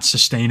 It's not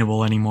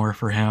sustainable anymore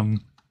for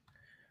him.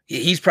 Yeah,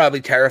 he's probably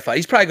terrified.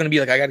 He's probably going to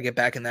be like, I got to get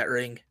back in that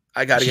ring.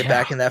 I got to get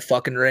back in that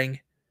fucking ring.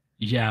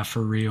 Yeah,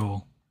 for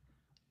real.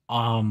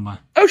 Oh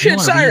shit,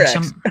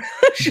 cyrax.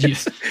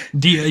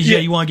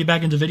 You want to get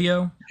back into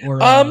video? Or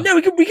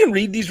no, we can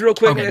read these real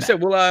quick. Okay, like I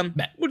said,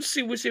 we'll just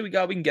see what we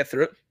got. We can get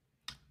through it.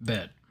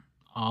 Bet.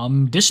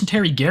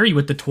 Dysentery Gary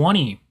with the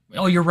 20.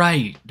 Oh, you're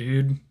right,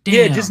 dude. Damn.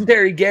 Yeah,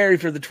 Dysentery Gary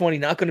for the 20.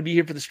 Not going to be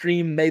here for the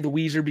stream. May the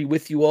Weezer be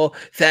with you all.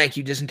 Thank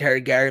you,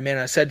 Dysentery Gary, man.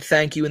 I said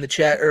thank you in the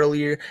chat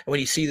earlier. And when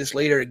you see this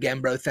later,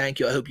 again, bro, thank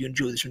you. I hope you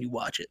enjoy this when you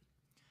watch it.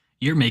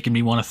 You're making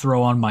me want to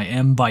throw on my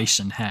M.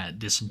 Bison hat.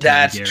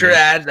 That's true.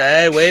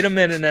 Hey, wait a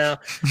minute now.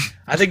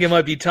 I think it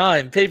might be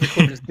time.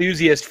 Paperclip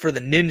enthusiast for the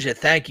ninja.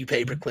 Thank you,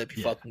 Paperclip.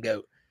 You fucking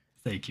goat.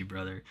 Thank you,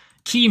 brother.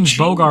 Keems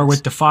Bogar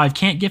with the 5.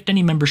 Can't gift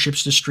any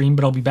memberships to stream,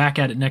 but I'll be back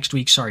at it next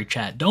week. Sorry,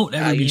 chat. Don't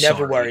ever be sorry. You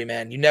never worry,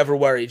 man. You never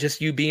worry. Just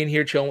you being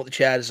here chilling with the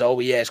chat is all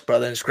we ask,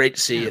 brother. And it's great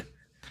to see you.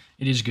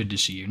 It is good to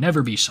see you.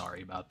 Never be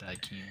sorry about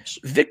that, Keems.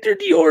 Victor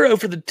Dioro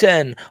for the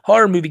 10.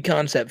 Horror movie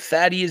concept.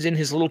 Fatty is in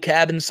his little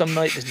cabin some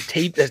night.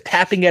 There's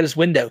tapping at his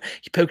window.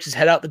 He pokes his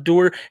head out the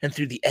door, and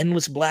through the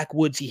endless black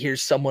woods, he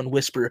hears someone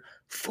whisper,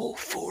 "Full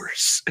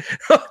force."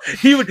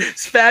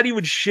 Fatty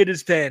would shit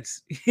his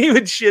pants. He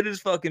would shit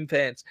his fucking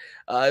pants.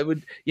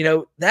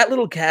 That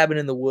little cabin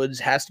in the woods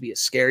has to be a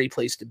scary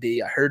place to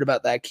be. I heard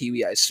about that,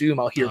 Kiwi. I assume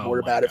I'll hear more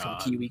about it from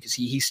Kiwi because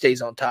he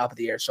stays on top of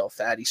the airsoft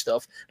Fatty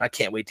stuff. I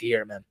can't wait to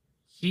hear it, man.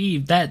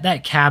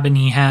 That cabin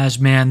he has,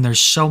 man,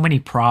 there's so many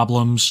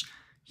problems.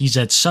 He's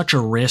at such a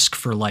risk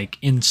for like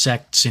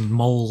insects and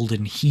mold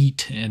and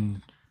heat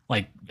and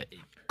like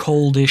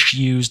cold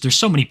issues. There's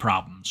so many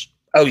problems.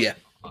 Oh yeah.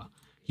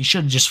 He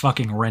should have just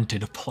fucking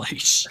rented a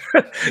place.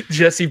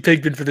 Jesse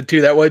Pigman for the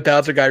 2. That White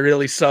Bouncer guy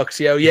really sucks,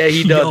 yo. Yeah,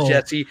 he does,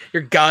 Jesse.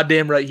 You're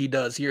goddamn right he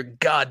does. You're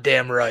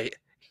goddamn right.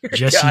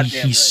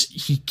 Jesse,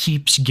 he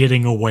keeps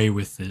getting away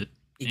with it.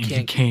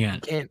 He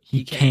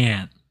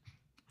can't.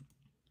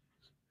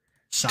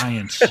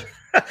 Science.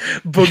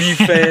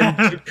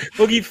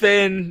 Boogie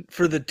fan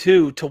for the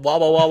 2 to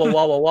wobble wobble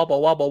wobble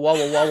wobble wobble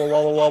wobble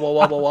wobble wobble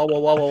wobble wobble wobble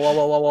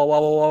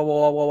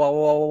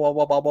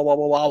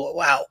wobble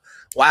wobble.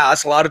 Wow,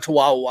 that's a lot of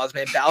chihuahuas,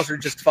 man. Bowser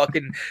just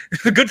fucking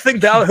the good thing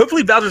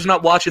hopefully Bowser's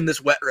not watching this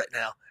wet right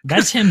now.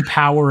 That's him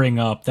powering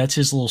up. That's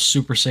his little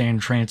Super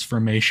Saiyan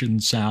transformation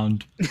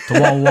sound. The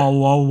wah wah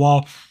wah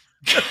wah.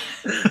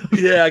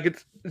 Yeah,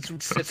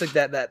 it's like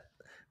that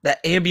that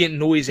ambient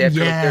noise after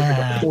like, there's like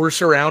a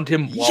horse around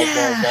him.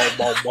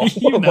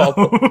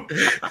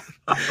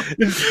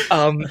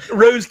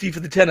 Roasty for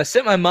the 10. I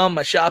sent my mom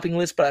my shopping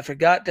list, but I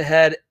forgot to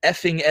add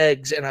effing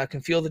eggs, and I can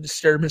feel the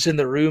disturbance in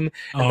the room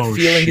and the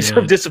feelings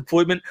of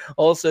disappointment.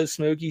 Also,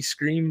 Smokey,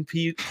 scream,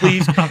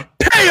 please.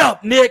 Pay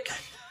up, Nick!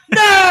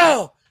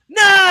 No!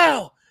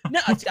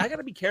 I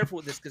gotta be careful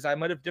with this because I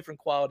might have different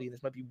quality, and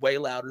this might be way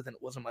louder than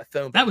it was on my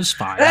phone. That was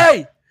fine.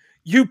 Hey!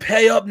 You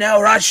pay up now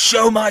or I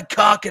show my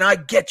cock and I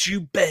get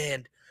you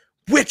banned.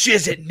 Which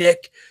is it,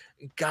 Nick?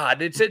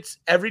 God, it's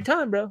every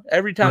time, bro.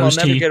 Every time. I'll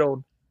never get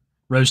old.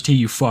 Rose T,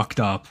 you fucked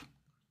up.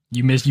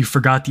 You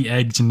forgot the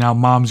eggs, and now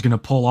mom's gonna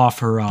pull off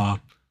her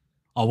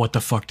what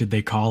the fuck did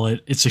they call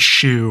it? It's a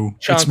shoe.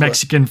 Chancla. It's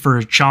Mexican for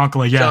a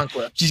chancla, yeah.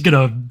 Chancla. She's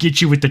gonna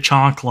get you with the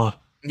chancla.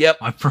 Yep.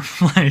 I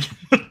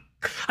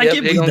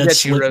can't believe that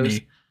slipped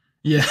me.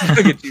 Yeah.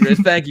 Get you, Rose.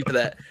 Thank you for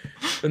that.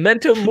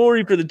 Memento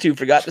Mori for the 2.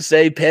 Forgot to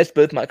say, passed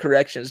both my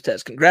corrections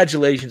tests.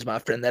 Congratulations, my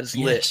friend. That is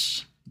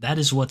lit. That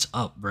is what's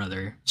up,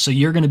 brother. So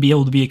you're going to be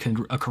able to be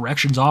a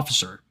corrections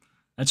officer.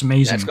 That's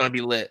amazing. That's going to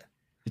be lit.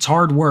 It's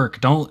hard work.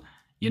 Don't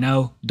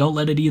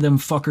let any of them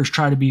fuckers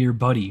try to be your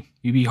buddy.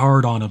 You be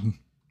hard on them.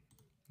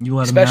 You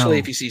let Especially them know.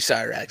 if you see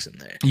Cyrax in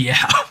there.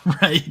 Yeah,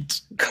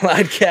 right.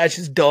 Clyde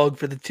Cash's dog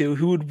for the 2.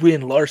 Who would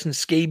win, Larson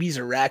Scabies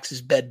or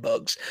Rax's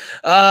bedbugs?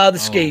 The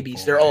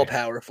Scabies. They're all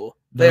powerful.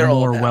 They're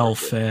more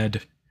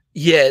well-fed.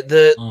 Yeah,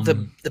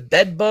 the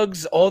bed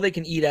bugs, all they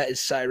can eat at is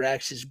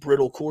Cyrax's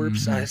brittle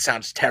corpse. That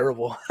sounds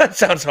terrible. That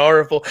sounds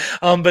horrible.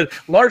 But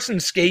Larson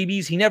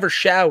Scabies, he never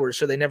showers,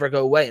 so they never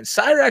go away. And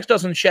Cyrax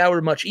doesn't shower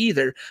much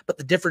either, but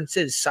the difference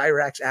is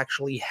Cyrax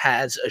actually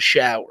has a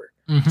shower.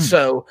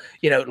 So,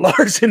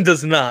 Larson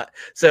does not.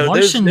 So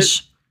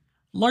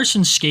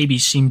Larson's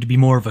scabies seem to be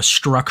more of a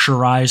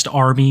structurized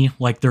army,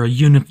 like they're a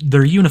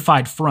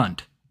unified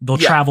front. They'll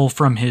travel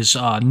from his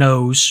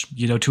nose,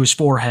 to his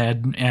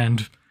forehead,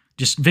 and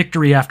just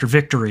victory after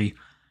victory.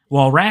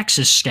 While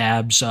Rax's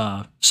scabs,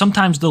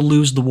 sometimes they'll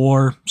lose the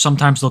war,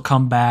 sometimes they'll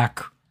come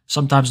back,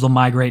 sometimes they'll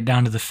migrate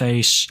down to the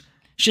face.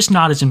 It's just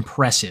not as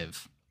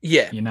impressive.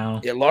 Yeah.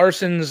 Yeah,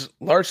 Larson's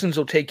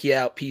will take you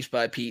out piece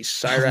by piece.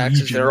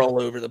 Cyrax's, they're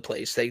all over the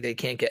place. They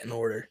can't get in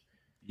order.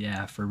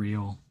 Yeah, for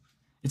real.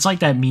 It's like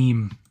that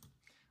meme.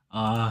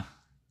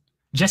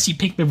 Jesse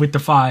Pinkman with the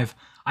 5.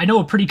 I know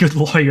a pretty good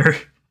lawyer.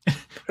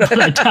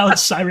 I doubt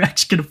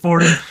Cyrax can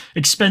afford him.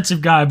 Expensive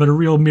guy, but a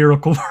real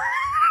miracle.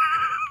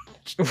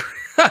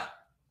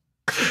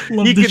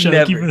 Love the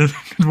show. Keep it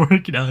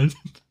working out.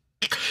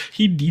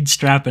 He would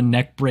strap a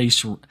neck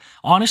brace.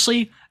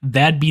 Honestly,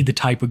 that'd be the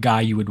type of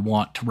guy you would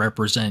want to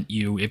represent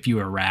you if you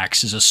were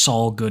Rax, is a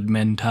Saul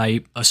Goodman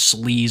type, a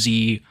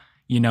sleazy,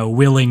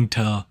 willing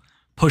to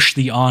push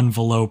the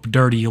envelope,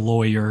 dirty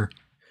lawyer.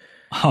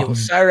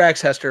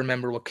 Cyrax has to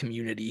remember what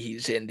community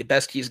he's in. The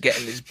best he's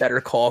getting is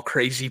Better Call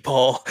Crazy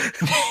Paul.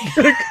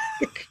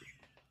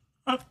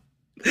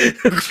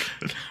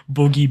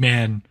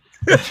 Boogeyman.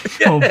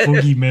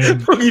 Boogeyman.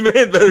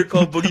 Boogeyman, Better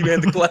Call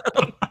Boogeyman the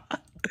Clown.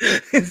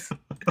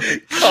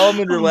 Calm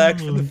and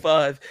relax for the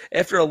 5.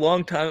 After a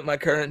long time at my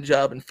current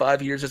job and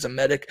 5 years as a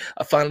medic,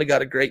 I finally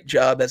got a great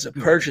job as a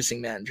purchasing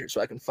manager, so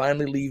I can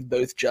finally leave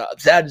both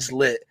jobs. That is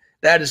lit.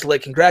 That is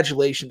lit.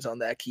 Congratulations on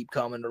that. Keep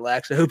calm and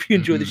relaxed. I hope you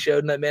enjoy the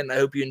show tonight, man, and I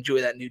hope you enjoy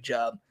that new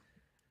job.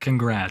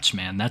 Congrats,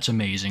 man. That's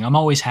amazing. I'm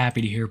always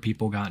happy to hear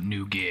people got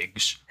new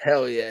gigs.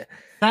 Hell yeah.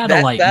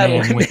 Satellite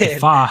Man with the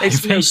 5. Hey,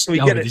 Smokes, can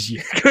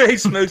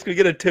we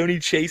get a Tony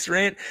Chase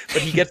rant?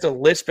 But he gets a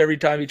lisp every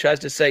time he tries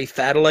to say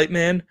Satellite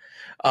Man.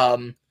 All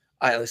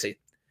right, let's see.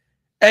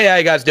 Hey, how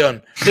you guys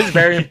doing? This is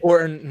very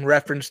important in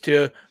reference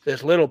to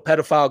this little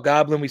pedophile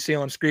goblin we see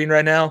on screen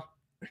right now.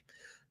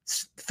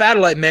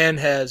 Satellite Man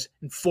has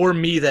informed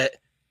me that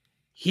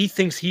he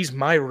thinks he's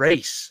my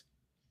race.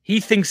 He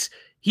thinks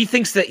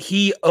that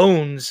he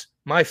owns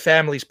my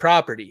family's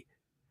property.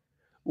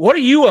 What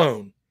do you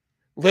own,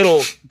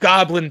 little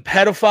goblin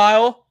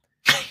pedophile?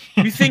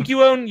 You think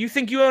you own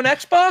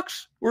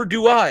Xbox, or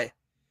do I?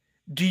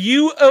 Do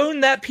you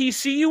own that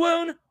PC you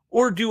own,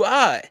 or do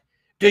I?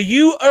 Do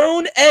you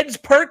own Ed's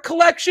perk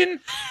collection,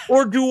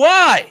 or do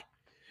I?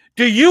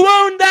 Do you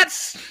own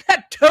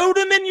that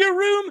totem in your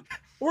room,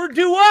 or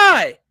do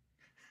I?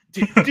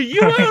 Do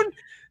you own?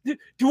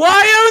 Do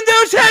I own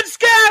those head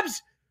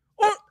scabs,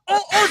 or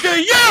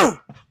do you?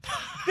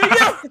 Do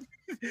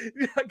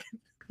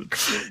you?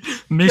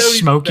 Miss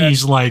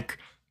Smokey's like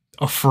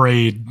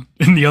afraid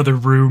in the other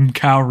room,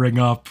 cowering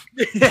up.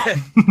 Yeah.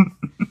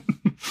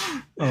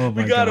 Oh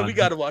my God. We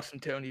gotta watch some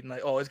Tony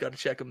tonight. Always gotta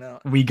check him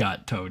out. We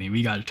got Tony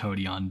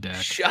on deck.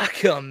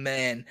 Shotgun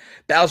man.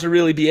 Bowser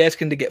really be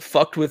asking to get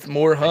fucked with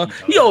more, huh?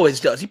 He always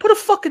does. He put a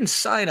fucking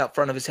sign out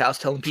front of his house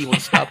telling people to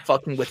stop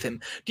fucking with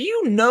him. Do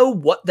you know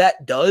what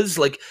that does?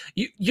 Like,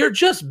 you're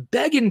just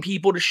begging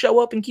people to show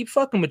up and keep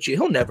fucking with you.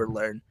 He'll never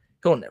learn.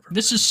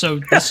 This is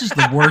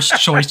the worst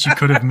choice you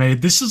could have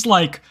made. This is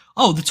like,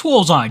 oh, the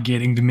tools aren't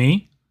getting to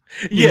me.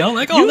 You know,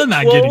 like, oh, they're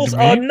not getting to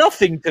me. Are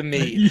nothing to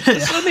me. Yeah.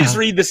 Let me just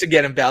read this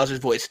again in Bowser's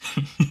voice.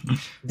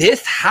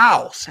 This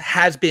house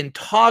has been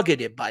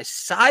targeted by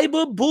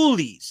cyber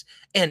bullies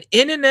and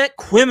internet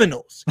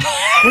criminals.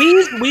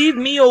 Please leave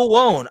me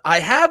alone. I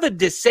have a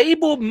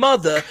disabled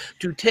mother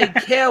to take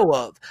care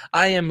of.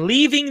 I am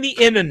leaving the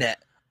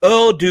internet.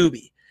 Earl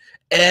Doobie.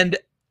 And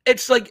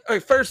it's like, all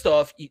right, first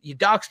off, you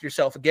doxed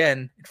yourself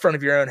again in front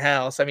of your own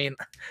house. I mean,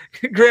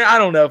 Grant, I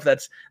don't know if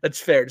that's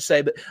fair to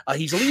say, but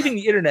he's leaving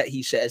the internet,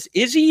 he says.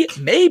 Is he?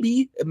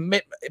 Maybe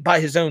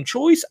by his own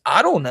choice.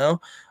 I don't know.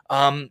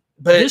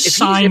 But this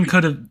sign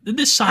could have.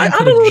 I'm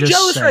a little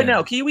jealous right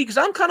now, Kiwi, because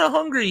I'm kind of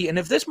hungry, and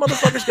if this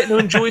motherfucker's getting to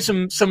enjoy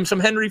some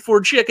Henry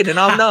Ford chicken, and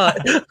I'm not,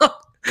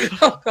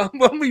 I'm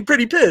gonna be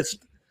pretty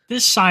pissed.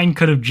 This sign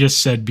could have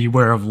just said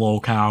 "Beware of lol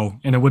cow,"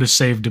 and it would have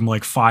saved him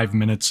like 5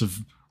 minutes of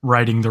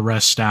writing the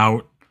rest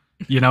out,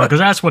 you know, because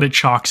that's what it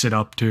chalks it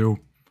up to.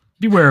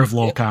 Beware of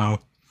lol cow.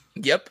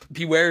 Yep,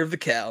 beware of the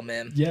cow,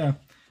 man. Yeah,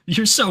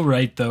 you're so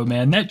right though,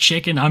 man. That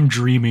chicken, I'm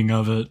dreaming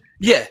of it.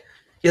 Yeah,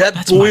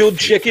 that's boiled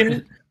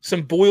chicken,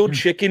 some boiled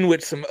chicken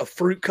with a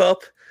fruit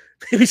cup,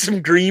 maybe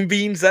some green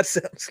beans. That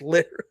sounds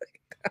lit.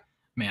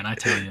 Man, I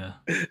tell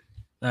you,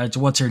 that's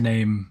what's her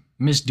name,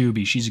 Miss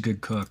Doobie. She's a good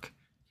cook.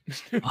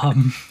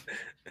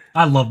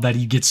 I love that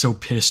he gets so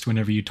pissed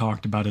whenever you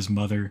talked about his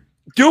mother.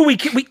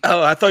 Dude,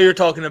 I thought you were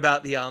talking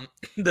about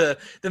the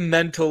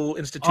mental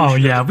institution. Oh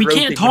yeah, we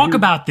can't talk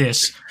about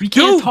this. We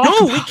can't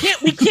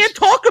we can't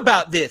talk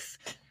about this.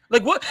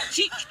 Like what?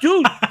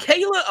 Dude,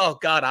 Kayla. Oh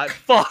God,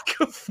 fuck.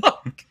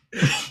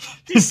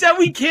 She said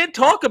we can't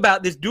talk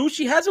about this, dude.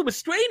 She has a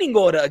restraining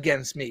order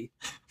against me.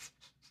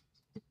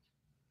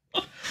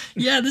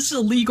 Yeah, this is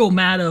a legal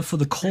matter for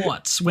the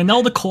courts. When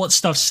all the court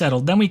stuff's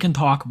settled, then we can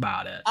talk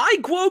about it. I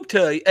groped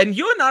her, and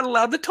you're not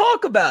allowed to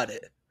talk about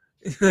it.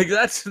 Like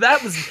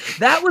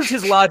that was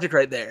his logic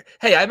right there.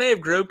 Hey, I may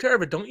have groped her,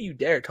 but don't you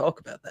dare talk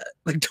about that.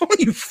 Like, don't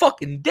you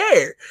fucking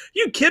dare.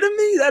 You kidding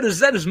me? That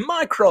is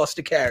my cross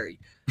to carry.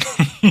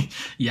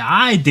 Yeah,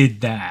 I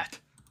did that.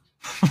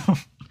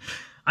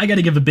 I got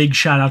to give a big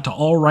shout out to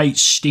All Right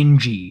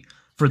Stingy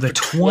for the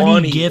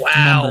 20 gift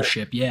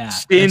membership. Yeah,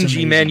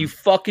 Stingy, man, you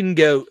fucking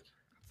goat.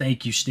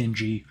 Thank you,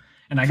 Stingy.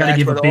 And I got to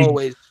give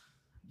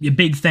a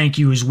big thank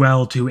you as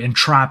well to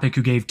Entropic,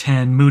 who gave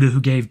 10, Muda, who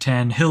gave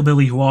 10,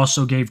 Hillbilly, who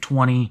also gave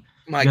 20.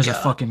 You guys are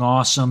fucking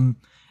awesome.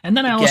 And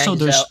then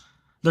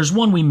there's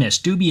one we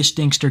missed. Dubious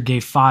Stinkster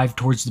gave 5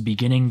 towards the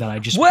beginning that I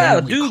just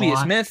Dubious,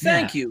 caught. man,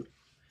 thank you.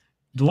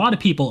 A lot of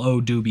people owe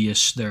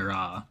Dubious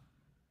their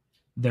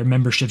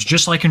memberships,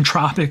 just like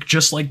Entropic,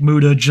 just like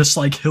Muda, just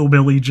like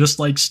Hillbilly, just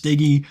like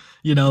Stiggy.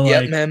 You know,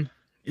 man.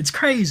 It's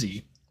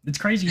crazy. It's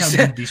crazy how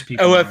good these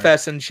people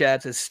OFS in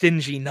chat says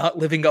Stingy not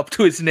living up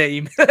to his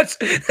name. That's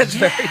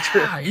very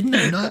true. Isn't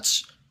that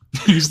nuts?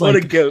 He's what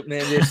a goat,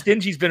 man. Yeah,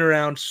 Stingy's been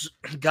around.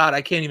 God,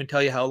 I can't even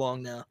tell you how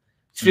long now.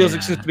 It feels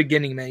like since the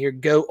beginning, man. You're a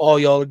goat. All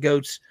y'all are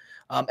goats.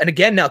 And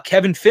again, now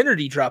Kevin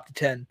Finnerty dropped a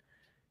 10.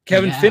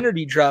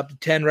 Finnerty dropped a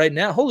 10 right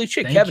now. Holy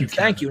shit, Kevin,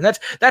 thank you. And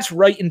that's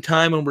right in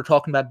time when we're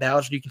talking about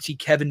Bowser. You can see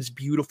Kevin's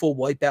beautiful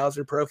white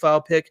Bowser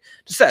profile pic.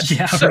 So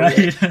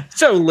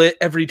lit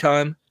every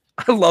time.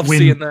 I love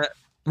seeing that.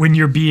 When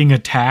you're being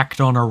attacked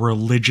on a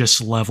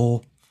religious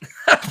level.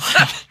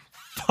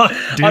 Fuck,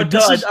 dude,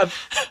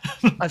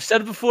 I've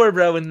said it before,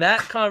 bro. When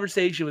that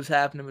conversation was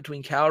happening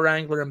between Cal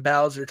Wrangler and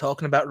Bowser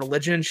talking about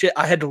religion and shit,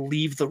 I had to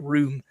leave the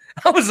room.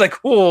 I was like,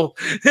 "Whoa,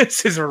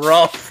 this is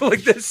rough."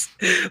 Like this,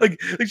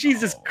 like she's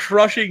just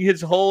crushing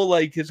his whole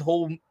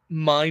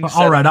mindset.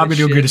 All right, I'm gonna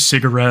go get a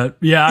cigarette.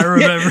 Yeah, I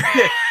remember.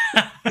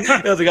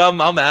 I was like,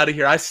 I'm out of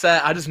here. I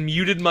just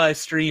muted my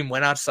stream,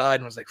 went outside,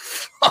 and was like,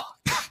 "Fuck."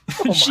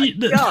 Oh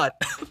my God.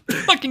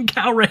 Fucking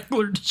Cal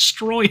Wrangler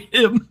destroyed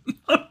him.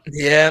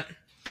 Yeah.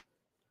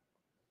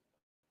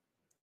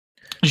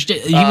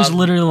 He was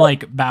literally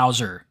like,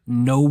 Bowser,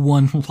 no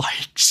one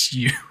likes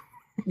you.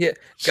 Yeah,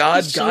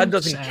 God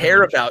doesn't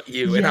care about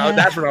you. And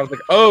that's when I was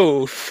like,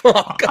 oh,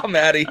 fuck, I'm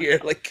out of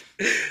here. Like,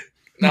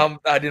 no,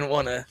 I didn't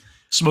want to.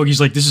 Smokey's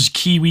like, this is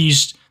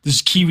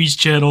Kiwi's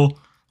channel.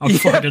 I'm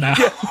fucking out.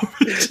 Yeah.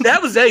 That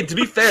was to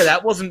be fair,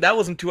 that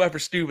wasn't too ever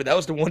stupid. That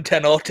was the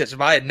 110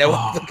 autism. I had no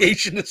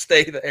obligation to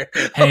stay there.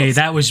 Hey,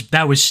 that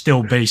was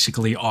still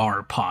basically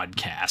our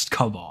podcast.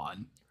 Come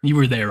on. You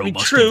were there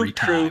almost every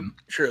time.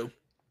 True.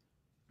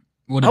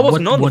 I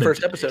wasn't on the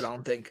first episode, I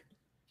don't think.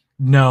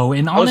 No,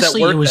 and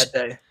honestly,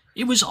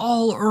 it was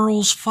all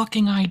Earl's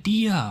fucking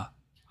idea.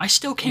 I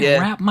still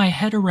can't wrap my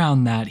head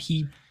around that.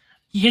 He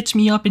hits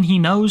me up and he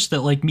knows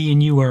that like me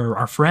and you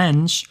are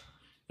friends,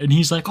 and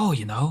he's like,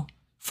 oh,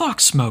 fuck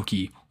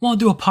Smokey. Want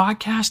to do a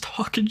podcast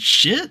talking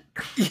shit?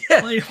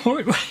 Yeah. Like,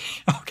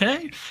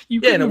 okay. You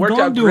couldn't have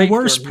gone to a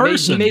worse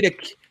person.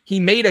 He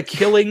made a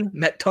killing,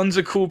 met tons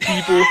of cool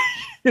people,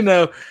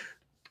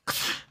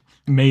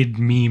 Made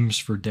memes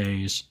for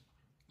days.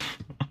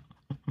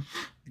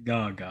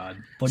 Oh, God.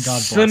 God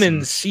bless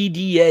Simmons,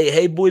 CDA.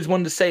 Hey, boys,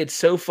 wanted to say it's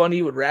so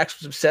funny when Rax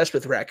was obsessed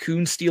with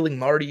Raccoon stealing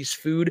Marty's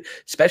food,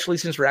 especially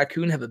since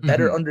Raccoon have a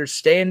better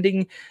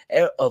understanding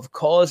of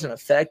cause and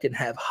effect and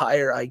have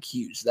higher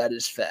IQs. That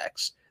is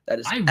facts. That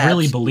is I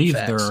really absolute believe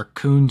facts. there are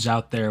coons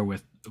out there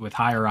with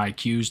higher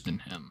IQs than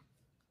him.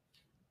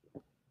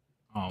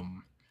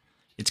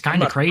 It's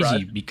kind of not crazy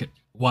surprised. because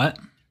what?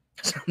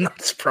 I'm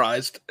not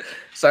surprised.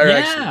 Cyrax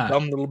is Yeah. a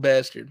dumb little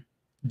bastard.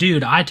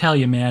 Dude, I tell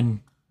you,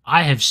 man,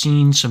 I have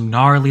seen some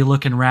gnarly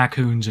looking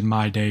raccoons in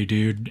my day,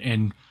 dude,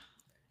 and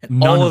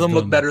none All of them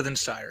look better than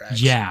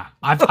Cyrax. Yeah,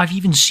 I've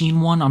even seen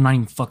one. I'm not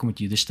even fucking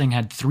with you. This thing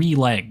had 3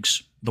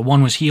 legs. The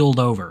one was healed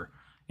over,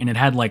 and it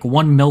had like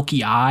one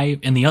milky eye,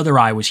 and the other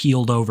eye was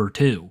healed over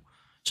too.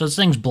 So this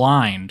thing's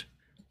blind,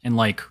 and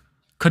like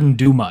couldn't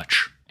do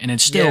much, and it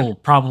still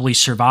probably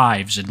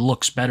survives and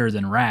looks better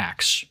than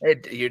Rax.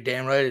 You're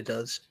damn right it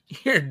does.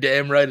 You're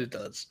damn right it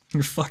does.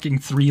 You're fucking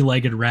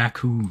 3-legged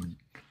raccoon.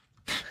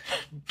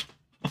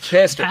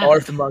 Pastor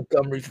Arthur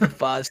Montgomery for the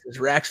 5 says,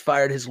 Rax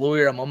fired his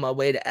lawyer. I'm on my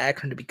way to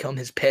Akron to become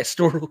his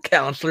pastoral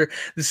counselor.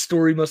 This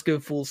story must go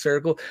full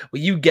circle.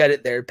 Well, you get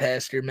it there,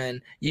 Pastor,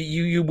 man.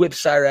 You whip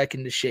Cyrax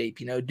into shape.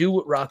 You know, do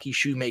what Rocky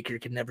Shoemaker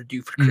could never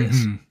do for Chris.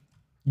 Mm-hmm.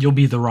 You'll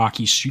be the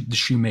Rocky the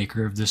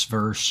Shoemaker of this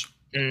verse.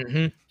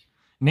 Mm-hmm.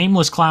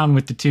 Nameless clown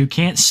with the 2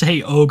 can't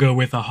say Oga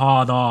with a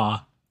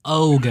hard-aw.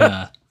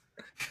 Oga.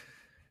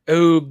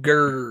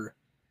 Ogre.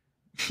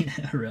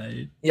 Yeah,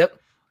 right. Yep.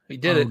 We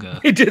did Oga.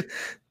 it. We did.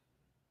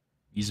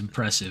 He's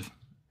impressive.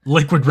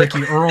 Liquid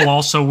Ricky Earl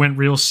also went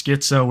real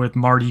schizo with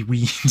Marty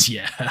Weeds.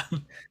 Yeah.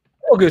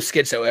 We'll go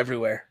schizo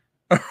everywhere.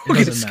 We'll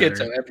get doesn't schizo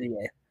matter.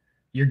 everywhere.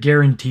 You're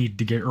guaranteed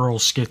to get Earl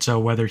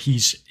schizo whether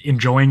he's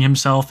enjoying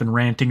himself and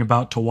ranting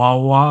about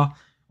Chihuahua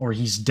or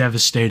he's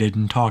devastated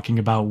and talking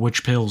about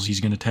which pills he's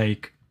going to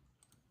take.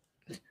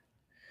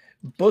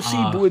 Bussy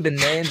Boy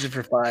Bonanza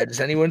for 5. Does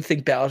anyone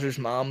think Bowser's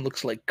mom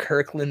looks like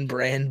Kirkland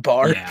Brand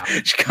Barb? Yeah.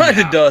 She kind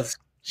of does.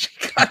 She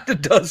kind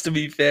of does, to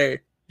be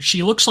fair.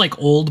 She looks like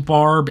Old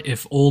Barb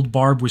if Old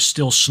Barb was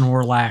still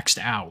Snorlaxed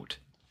out.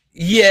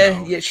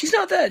 Yeah, yeah. She's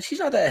not that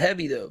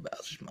heavy though,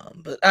 Bowser's mom.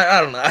 But I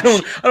don't know. I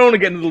don't want to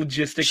get into the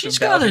logistics She's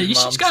of got Bowser's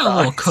mom's she's got a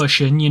little size.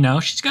 cushion, you know.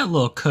 She's got a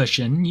little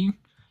cushion.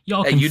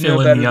 Y'all Hey, can you know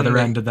fill in better the than other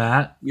me. end of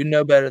that. You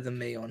know better than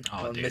me on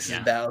Dude, Mrs.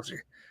 yeah.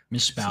 Bowser.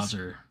 Miss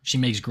Bowser, she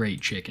makes great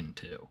chicken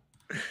too.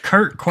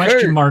 Kurt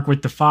question mark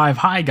with the 5.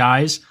 Hi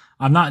guys,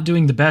 I'm not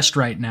doing the best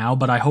right now,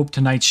 but I hope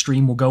tonight's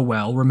stream will go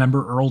well.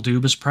 Remember Earl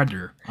Doob is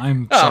Predator.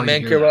 I'm Oh sorry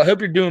man, to hear Kurt, well, I that. hope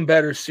you're doing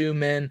better soon,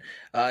 man.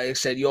 Like I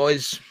said,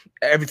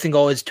 everything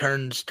always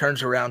turns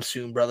around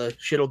soon, brother.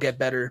 Shit'll get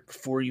better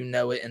before you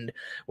know it. And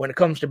when it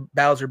comes to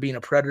Bowser being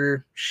a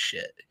predator,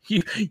 shit,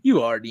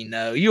 you already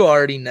know. You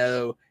already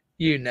know.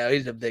 You know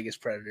he's the biggest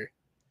predator.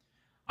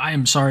 I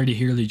am sorry to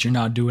hear that you're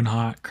not doing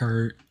hot,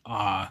 Kurt.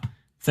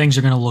 Things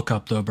are gonna look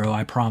up though, bro.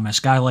 I promise.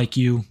 Guy like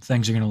you,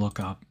 things are gonna look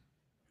up.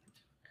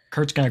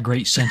 Kurt's got a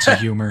great sense of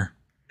humor.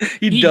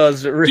 He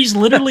does. He's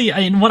literally,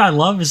 and what I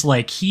love is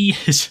like he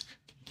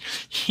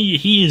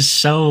is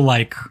so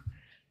like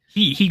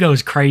he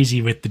goes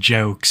crazy with the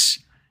jokes,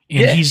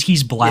 and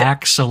he's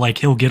black, so like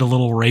he'll get a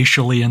little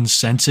racially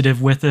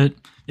insensitive with it.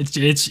 It's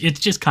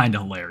just kind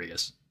of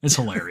hilarious. It's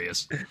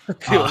hilarious. I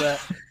feel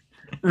that.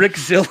 Rick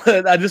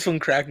Zilla, this one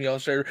cracked me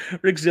off. Sorry.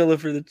 Rick Zilla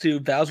for the 2.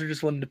 Bowser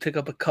just wanted to pick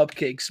up a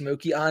cupcake,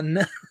 Smokey.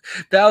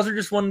 Bowser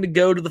just wanted to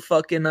go to the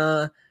fucking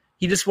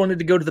he just wanted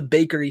to go to the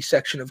bakery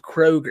section of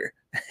Kroger.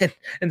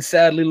 And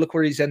sadly, look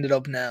where he's ended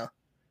up now.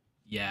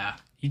 Yeah.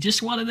 He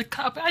just wanted a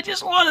cup. I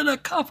just wanted a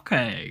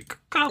cupcake.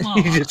 Come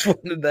on. He just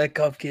wanted that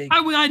cupcake.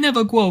 I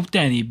never quote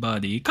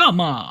anybody.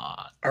 Come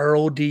on.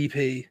 Earl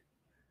DP.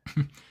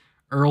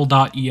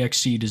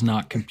 Earl.exe does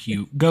not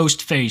compute.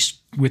 Ghostface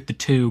with the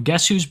 2.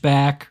 Guess who's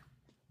back?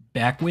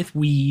 Back with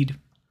weed.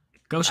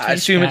 Ghostface I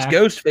assume back. it's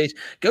Ghostface.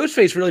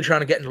 Ghostface really trying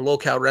to get into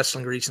low-cal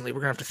wrestling recently. We're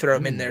going to have to throw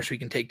him in there so we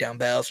can take down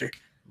Bowser.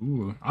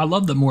 Ooh, I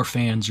love that more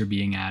fans are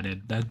being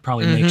added. That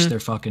probably makes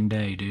their fucking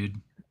day, dude.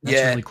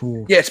 That's really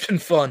cool. Yeah, it's been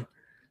fun.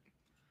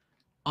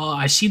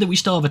 I see that we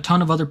still have a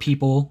ton of other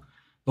people,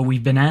 but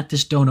we've been at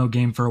this dono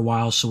game for a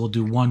while, so we'll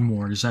do one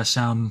more. Does that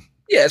sound...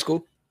 Yeah, it's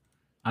cool.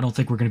 I don't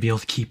think we're going to be able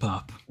to keep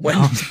up.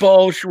 When's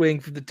ball swing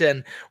for the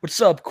 10? What's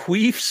up,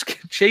 Queefs?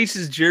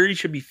 Chase's jury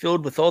should be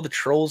filled with all the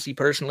trolls he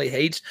personally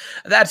hates.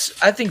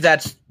 I think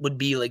that's would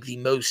be like the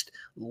most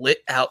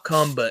lit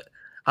outcome, but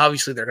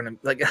obviously they're gonna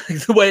like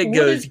the way it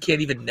goes. You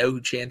can't even know who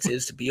Chance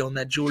is to be on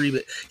that jury.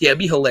 But yeah, it'd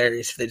be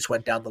hilarious if they just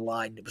went down the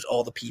line. It was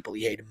all the people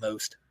he hated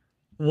most.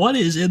 What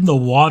is in the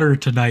water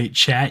tonight,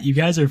 chat? You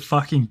guys are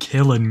fucking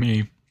killing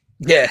me.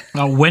 Yeah.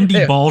 Wendy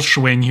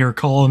Ballschwing here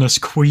calling us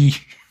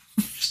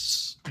queefs.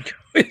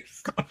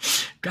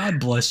 God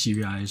bless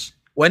you guys.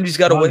 Wendy's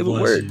got away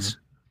with words.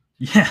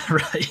 You. Yeah,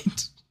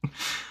 right.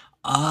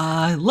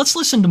 Let's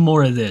listen to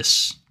more of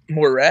this.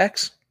 More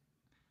Rax?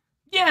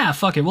 Yeah,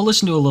 fuck it. We'll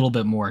listen to a little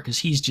bit more because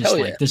he's just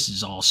like, this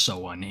is all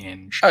so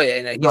unhinged. Oh,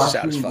 yeah, no, he's just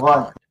out as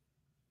fucking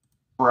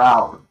for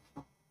hours.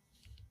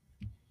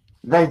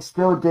 They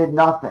still did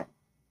nothing.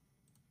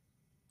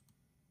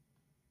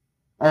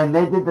 And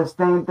they did the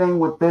same thing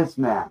with this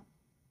man.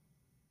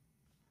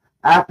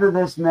 After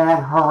this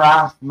man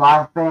harassed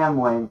my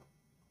family,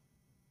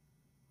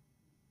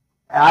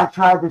 I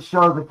tried to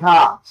show the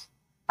cops,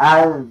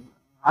 I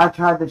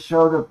tried to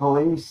show the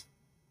police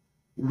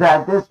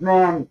that this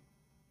man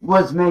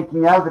was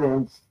making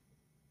evidence,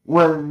 he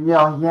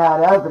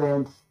had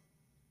evidence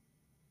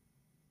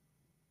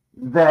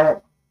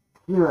that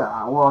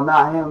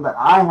not him, but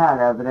I had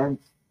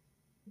evidence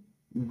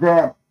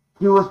that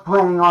he was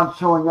planning on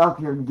showing up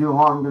here to do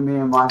harm to me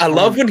and my family. I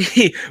love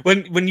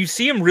when you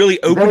see him really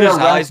open his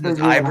eyes and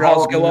his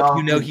eyebrows go up,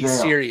 you know he's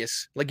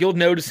serious. Like you'll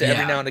notice it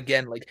every now and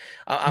again. Like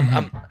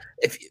I'm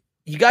if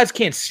you guys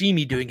can't see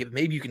me doing it,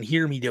 maybe you can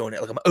hear me doing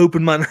it. Like I'm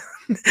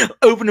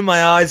opening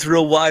my eyes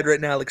real wide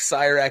right now, like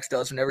Cyrax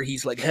does whenever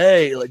he's like,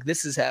 "Hey, like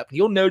this is happening."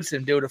 You'll notice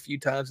him do it a few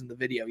times in the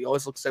video. He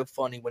always looks so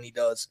funny when he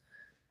does.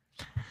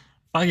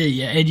 Okay,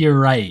 yeah, and you're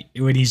right.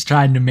 When he's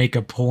trying to make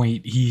a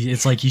point,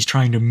 it's like he's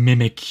trying to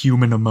mimic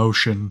human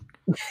emotion.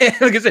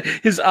 Like I said,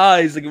 his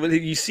eyes, like when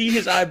you see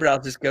his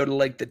eyebrows just go to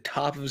like the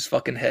top of his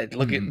fucking head.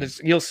 Look at this,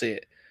 you'll see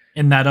it.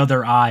 And that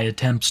other eye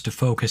attempts to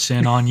focus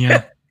in on you.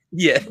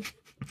 Yeah.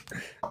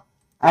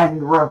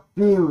 And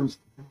refused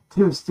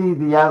to see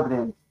the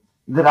evidence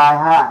that I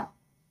had.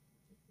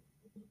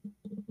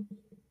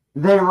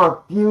 They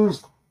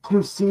refused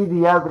to see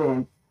the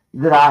evidence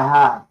that I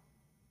had.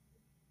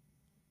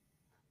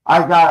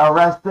 I got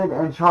arrested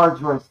and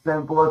charged with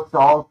simple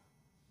assault,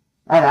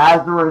 and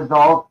as a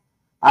result,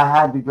 I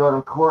had to go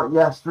to court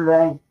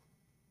yesterday,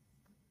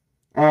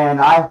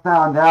 and I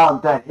found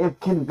out that if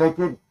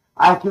convicted,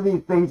 I could be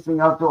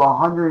facing up to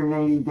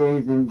 180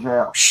 days in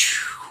jail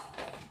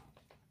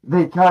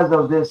because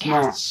of this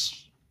man.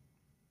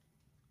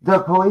 The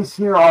police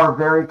here are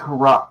very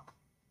corrupt.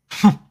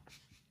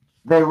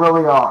 They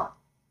really are.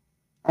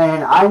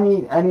 And I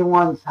need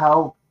anyone's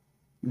help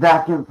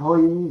that can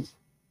please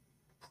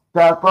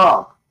step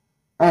up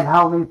and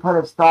help me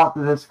put a stop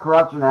to this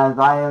corruption as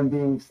I am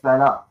being set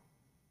up.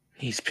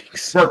 He's being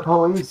set up. The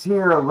police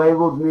here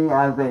labeled me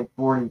as a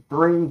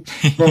 43.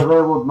 They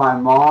labeled my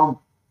mom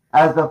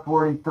as a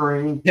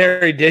 43.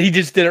 There he did. He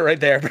just did it right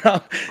there, bro.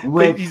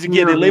 They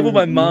labeled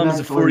my mom as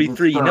a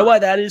 43. You know why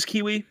that is,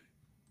 Kiwi?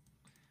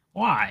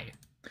 Why?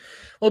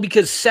 Well,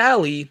 because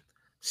Sally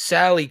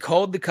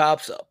called the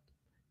cops up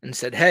and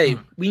said, "Hey,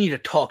 we need to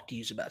talk to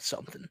you about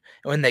something."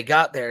 And when they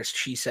got there,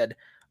 she said,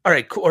 "All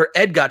right," or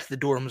Ed got to the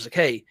door and was like,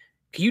 "Hey,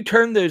 can you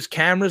turn those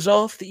cameras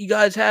off that you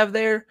guys have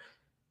there?"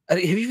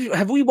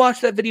 Have we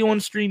watched that video on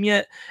stream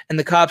yet? And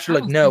the cops are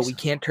like, "No, we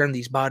can't turn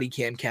these body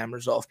cam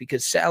cameras off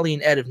because Sally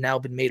and Ed have now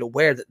been made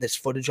aware that this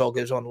footage all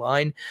goes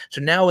online.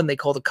 So now when they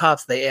call the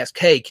cops, they ask,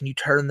 'Hey, can you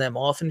turn them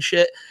off and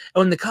shit?'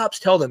 And when the cops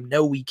tell them,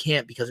 'No, we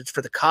can't because it's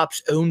for the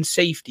cops' own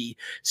safety,'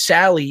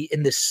 Sally,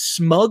 in this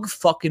smug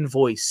fucking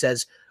voice,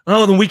 says,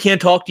 'Oh, then we can't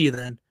talk to you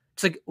then.'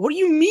 It's like, what do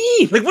you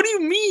mean? Like, what do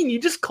you mean? You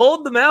just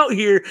called them out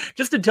here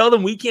just to tell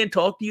them we can't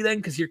talk to you then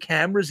because your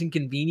cameras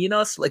inconvenient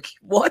us? Like,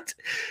 what?"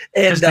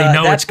 And because they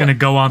know it's going to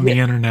go on the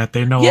internet.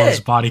 They know all this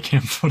body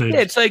cam footage.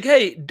 Yeah, it's like,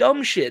 hey,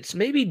 dumb shits.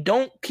 Maybe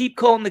don't keep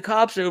calling the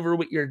cops over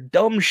with your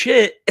dumb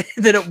shit.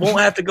 Then it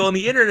won't have to go on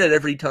the internet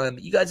every time.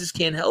 You guys just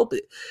can't help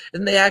it.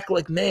 And they act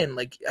like, man,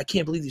 like, I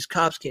can't believe these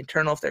cops can't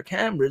turn off their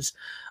cameras.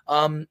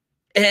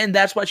 And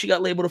that's why she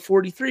got labeled a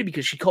 43,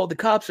 because she called the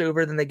cops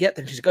over, then they get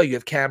there and she's like, "Oh, you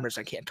have cameras,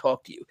 I can't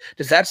talk to you."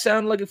 Does that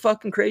sound like a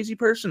fucking crazy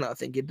person? I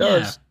think it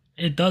does.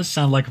 Yeah, it does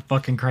sound like a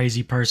fucking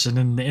crazy person.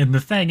 And the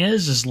thing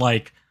is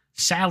like,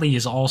 Sally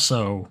is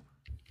also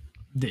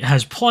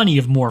has plenty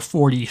of more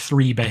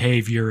 43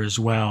 behavior as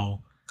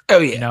well. Oh,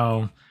 yeah. You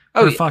know,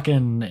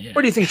 fucking.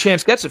 Where do you think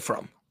Chance gets it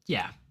from?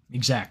 Yeah,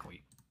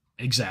 exactly.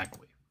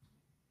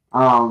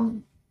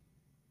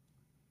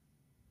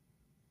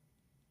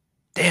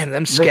 Damn,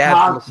 them The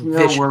scabs cops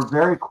here were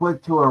very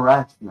quick to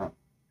arrest me.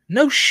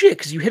 No shit,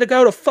 because you hit a guy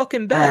with a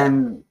fucking bat.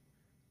 And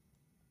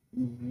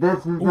this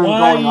has been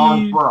going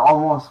on for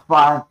almost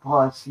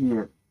 5+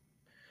 years.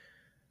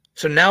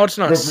 So now it's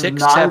not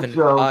 6, 7,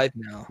 5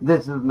 now.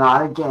 This is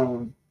not a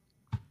game.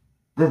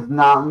 This is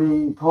not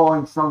me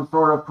pulling some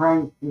sort of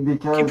prank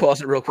because you pause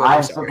it real quick.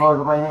 I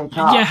supposedly hate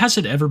cops. Yeah, has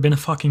it ever been a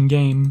fucking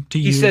game to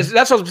you? He says,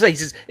 that's what I'm saying. He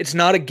says, it's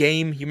not a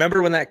game. You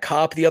remember when that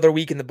cop the other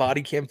week in the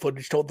body cam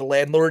footage told the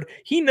landlord,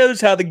 he knows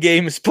how the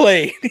game is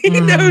played. He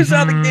knows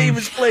how the game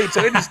is played.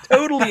 So it is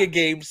totally a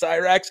game,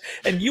 Cyrax,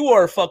 and you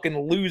are fucking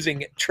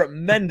losing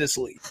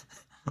tremendously.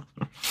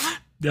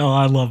 Oh,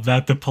 I love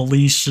that. The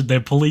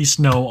police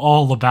know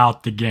all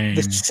about the game.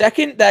 The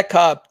second that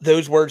cop,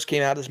 those words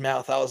came out of his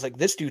mouth, I was like,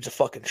 this dude's a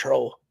fucking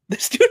troll.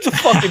 This dude's a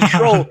fucking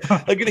troll.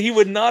 Like, he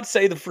would not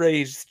say the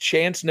phrase,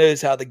 "Chance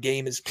knows how the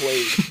game is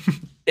played,"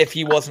 if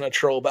he wasn't a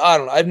troll. But I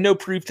don't know. I have no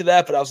proof to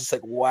that, but I was just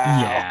like, wow.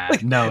 Yeah,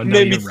 like, no,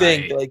 made me you're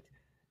think, right. like,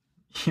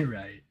 You're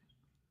right.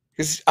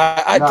 because did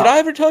I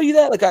ever tell you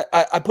that? Like,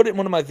 I put it in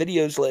one of my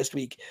videos last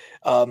week.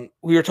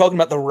 We were talking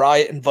about the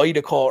riot and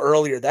Vita call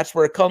earlier. That's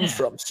where it comes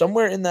from.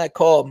 Somewhere in that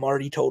call,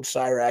 Marty told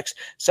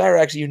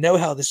Cyrax, you know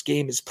how this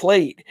game is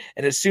played.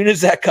 And as soon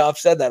as that cop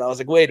said that, I was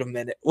like, wait a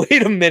minute.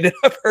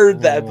 I've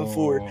heard that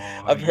before.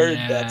 I've heard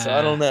that, so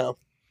I don't know.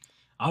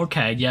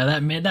 Okay, yeah,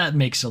 that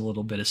makes a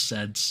little bit of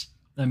sense.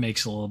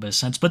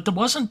 But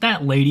wasn't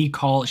that lady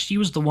she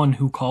was the one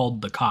who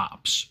called the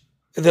cops.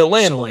 The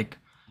landlord. So, like,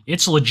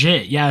 it's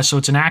legit, yeah, so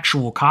it's an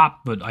actual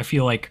cop, but I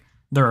feel like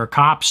there are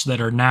cops that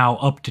are now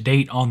up to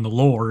date on the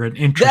lore and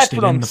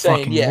interested in the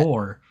fucking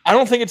lore. I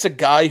don't think it's a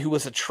guy who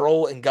was a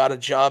troll and got a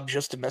job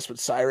just to mess with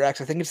Cyrax.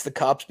 I think it's the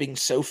cops being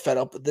so fed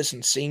up with this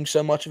and seeing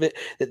so much of it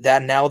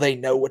that now they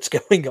know what's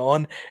going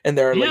on, and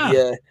they're like,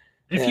 yeah.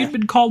 If you'd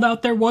been called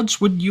out there once,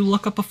 would you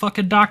look up a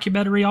fucking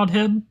documentary on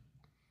him?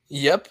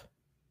 Yep.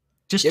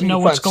 Just to know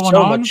what's going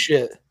on? Much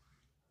shit.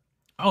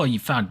 Oh, you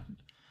found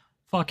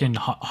fucking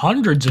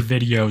hundreds of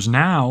videos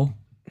now.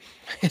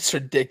 It's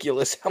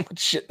ridiculous how much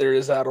shit there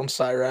is out on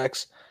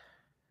Cyrax.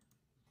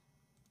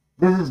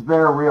 This is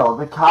very real.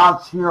 The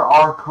cops here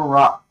are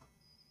corrupt.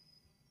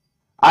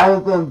 I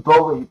have been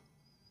bullied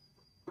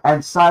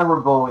and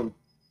cyberbullied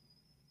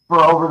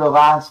for over the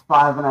last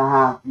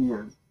 5.5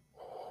 years.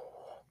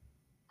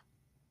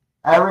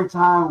 Every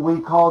time we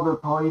call the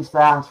police to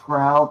ask for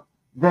help,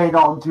 they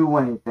don't do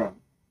anything.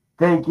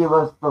 They give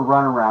us the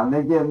runaround.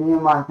 They give me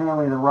and my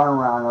family the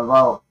runaround of,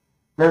 oh,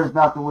 there's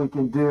nothing we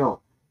can do.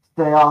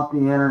 Stay off the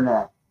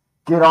internet.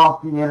 Get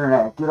off the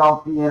internet. Get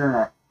off the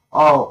internet.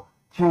 Oh,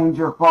 change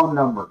your phone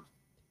numbers.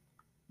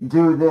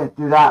 Do this,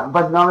 do that.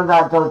 But none of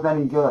that does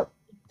any good.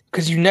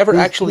 Because you never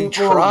actually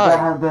people tried. That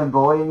have been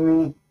bullying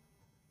me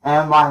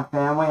and my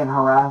family and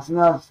harassing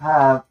us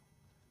have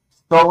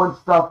stolen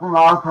stuff from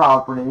our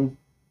property.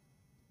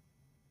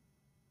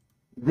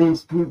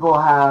 These people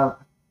have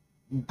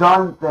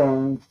done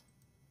things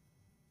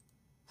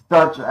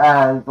such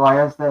as, like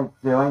I said,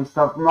 stealing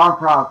stuff from our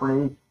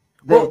property.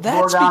 They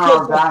tore down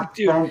our back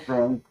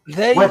fencing.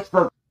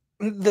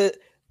 The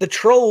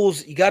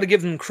trolls, you got to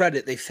give them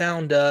credit. They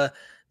found a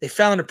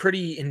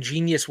pretty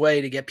ingenious way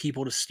to get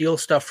people to steal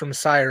stuff from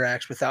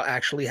Cyrax without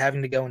actually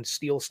having to go and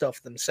steal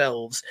stuff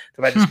themselves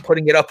by just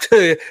putting it up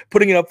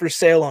for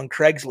sale on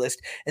Craigslist.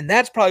 And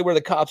that's probably where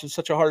the cops have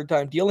such a hard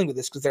time dealing with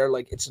this, because they're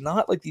like, it's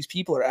not like these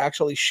people are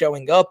actually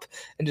showing up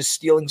and just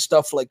stealing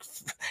stuff. Like,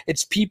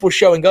 it's people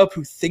showing up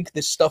who think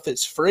this stuff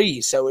is free.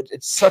 So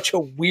it's such a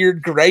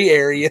weird gray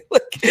area.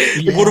 Like,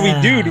 what do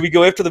we do? Do we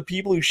go after the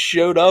people who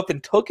showed up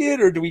and took it,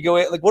 or do we go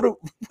at, like, what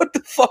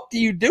the fuck do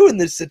you do in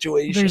this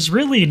situation? There's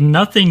really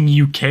nothing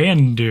you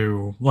can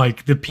do.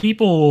 Like, the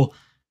people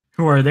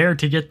who are there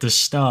to get the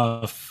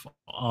stuff,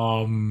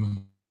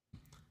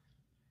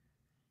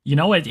 you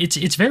know,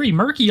 it's very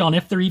murky on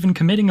if they're even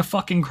committing a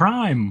fucking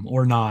crime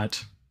or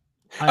not.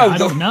 I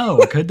don't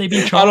know. Could they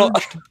be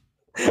charged?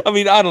 I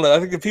mean, I don't know. I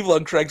think the people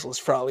on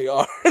Craigslist probably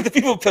are. The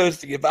people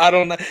posting it, but I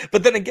don't know.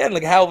 But then again,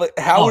 like, how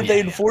would they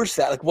enforce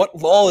that? Like, what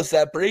law is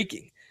that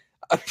breaking?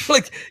 I mean,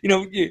 like, you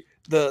know,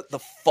 the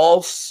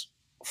false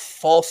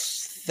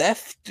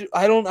theft.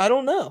 I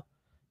don't know.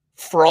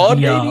 Fraud,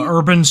 the maybe?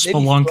 Urban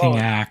Spelunking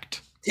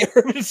Act. The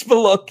Urban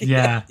Spelunking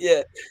Act.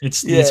 Yeah.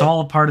 It's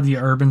all a part of the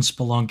Urban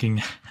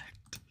Spelunking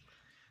Act.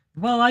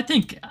 Well, I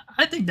think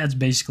that's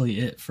basically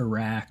it for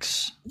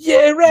Rax.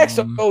 Yeah, Rax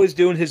is always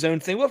doing his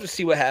own thing. We'll have to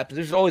see what happens.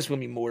 There's always going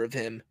to be more of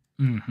him.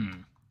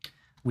 Mm-hmm.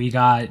 We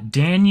got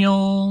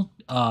Daniel,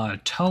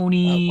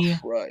 Tony. Oh,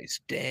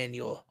 Christ,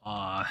 Daniel.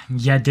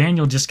 Yeah,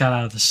 Daniel just got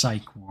out of the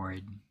psych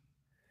ward.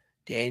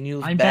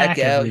 Daniel's I'm back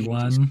out.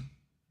 Everyone.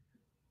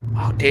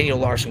 Oh, Daniel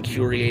Larson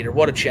Curator.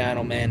 What a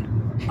channel, man.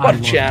 What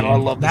a channel. I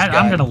love this guy.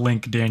 I'm going to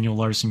link Daniel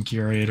Larson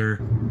Curator.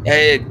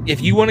 Hey,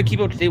 if you want to keep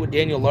up to date with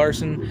Daniel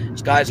Larson,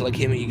 it's guys like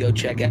him you go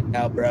check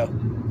out, bro.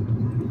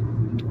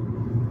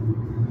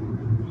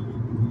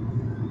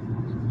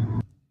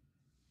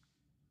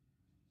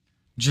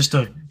 Just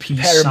a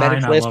peace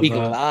Paramedics sign. last week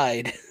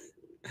lied.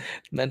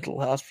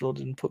 Mental hospital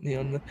didn't put me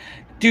on the...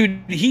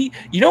 Dude, you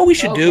know what we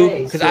should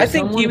do? Because I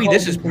think, Kiwi,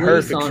 this is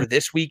perfect for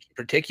this week in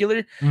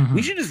particular. Mm-hmm.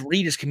 We should just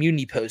read his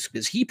community posts,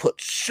 because he put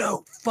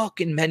so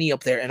fucking many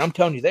up there, and I'm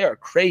telling you, they are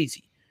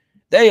crazy.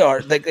 They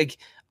are, like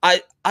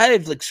I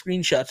have, like,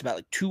 screenshots about,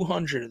 like,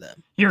 200 of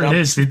them. Here it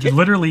is.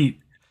 Literally,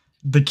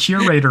 the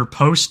curator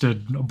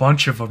posted a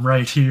bunch of them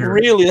right here.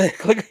 Really?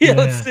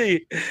 Let's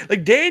see.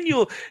 Like,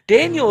 Daniel,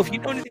 if you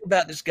know anything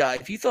about this guy,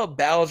 if you thought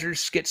Bowser's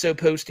schizo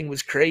posting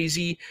was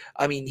crazy,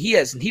 I mean, he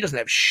doesn't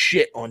have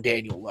shit on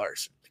Daniel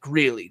Larson. Like,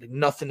 really, like,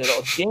 nothing at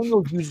all.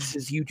 Daniel uses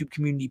his YouTube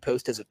community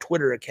post as a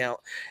Twitter account,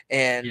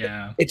 and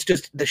it's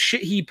just the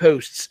shit he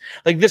posts.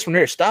 Like this one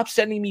here: stop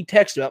sending me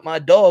text about my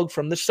dog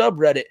from the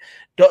subreddit.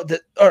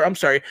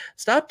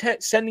 Stop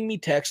sending me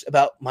text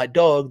about my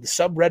dog, the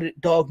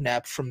subreddit dog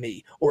nap from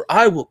me, or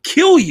I will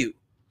kill you.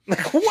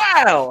 Like,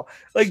 wow.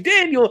 Like,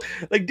 Daniel's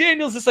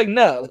just like,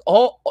 no,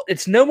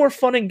 it's no more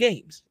fun and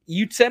games.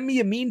 You send me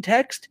a mean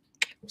text,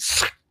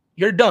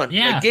 you're done.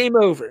 Yeah. Like, game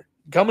over.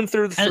 Coming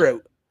through the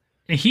throat.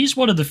 He's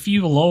one of the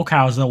few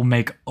lolcows that will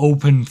make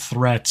open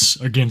threats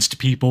against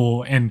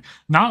people, and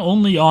not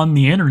only on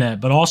the internet,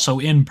 but also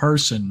in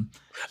person.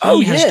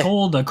 He has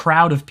told a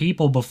crowd of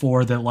people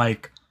before that,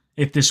 like,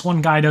 if this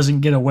one guy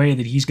doesn't get away,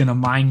 that he's going to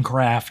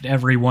Minecraft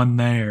everyone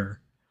there.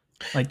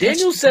 Like,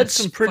 Daniel said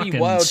some pretty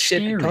wild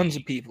shit to tons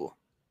of people.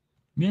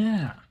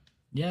 Yeah.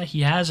 Yeah,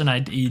 he has, and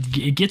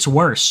it gets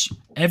worse.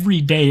 Every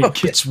day it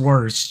gets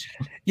worse.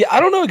 Yeah, I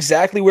don't know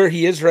exactly where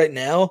he is right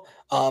now,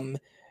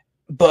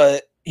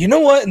 but You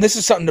know what? And this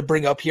is something to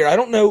bring up here. I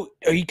don't know.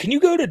 Can you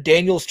go to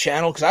Daniel's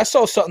channel? Because I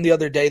saw something the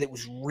other day that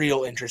was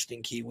real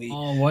interesting, Kiwi.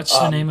 Oh, what's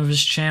the name of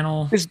his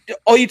channel?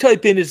 All you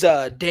type in is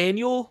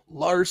Daniel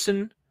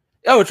Larson.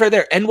 Oh, it's right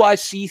there.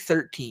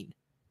 NYC13.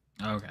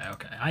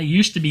 Okay. I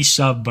used to be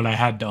sub, but I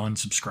had to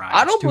unsubscribe.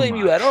 I don't blame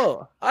you at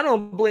all. I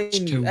don't blame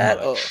you at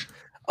all.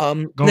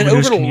 Go then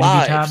over to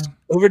lives,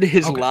 over to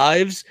his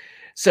lives.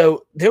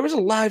 So there was a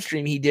live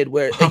stream he did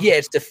where,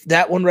 it's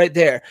that one right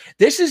there.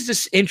 This is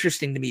just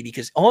interesting to me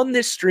because on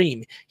this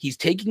stream, he's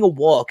taking a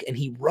walk and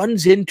he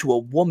runs into a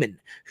woman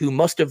who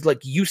must have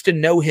like used to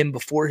know him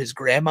before his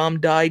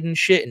grandmom died and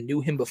shit and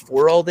knew him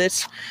before all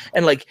this.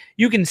 And like,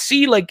 you can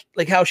see like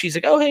how she's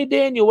like, oh, hey,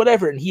 Daniel,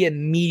 whatever. And he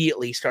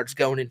immediately starts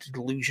going into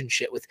delusion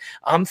shit with,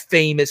 I'm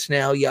famous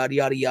now, yada,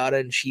 yada, yada.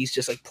 And she's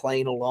just like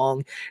playing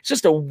along. It's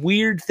just a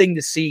weird thing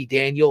to see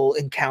Daniel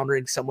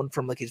encountering someone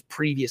from like his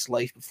previous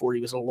life before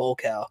he was a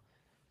lolcow.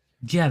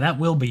 Yeah, that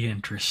will be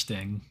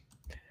interesting.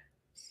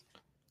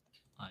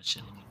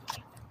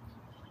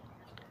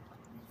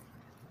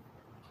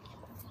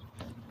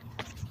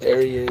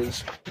 There he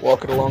is,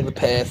 walking along the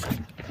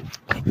path.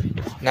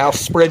 Now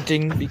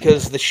sprinting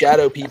because the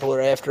shadow people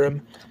are after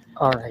him.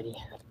 Alrighty.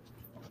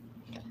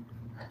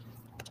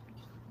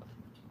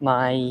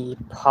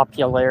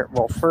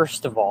 Well,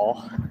 first of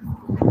all,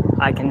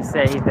 I can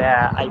say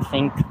that I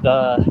think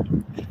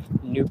the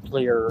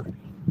nuclear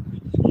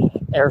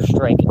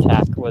airstrike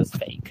attack was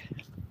fake.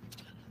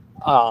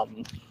 I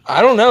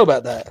don't know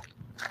about that.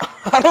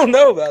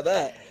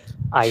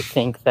 I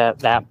think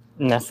that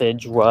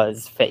message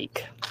was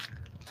fake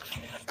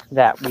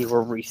that we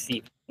were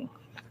receiving.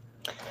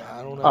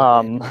 I don't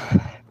know.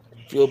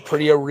 Feel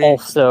pretty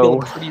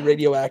pretty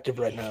radioactive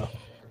right now.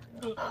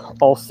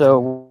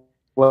 Also,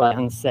 what I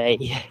can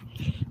say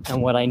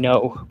and what I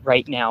know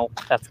right now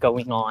that's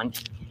going on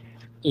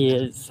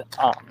is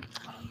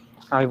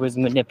I was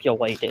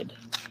manipulated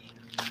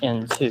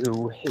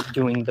into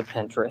doing the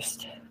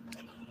Pinterest,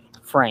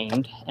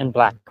 framed and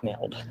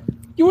blackmailed.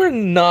 You were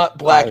not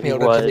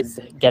blackmailed. I was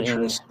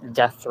getting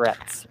death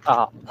threats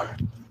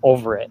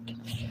over it.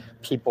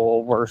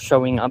 People were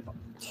showing up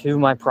to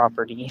my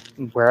property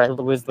where I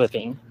was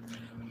living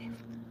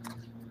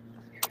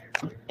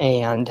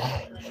and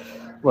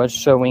was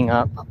showing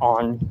up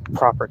on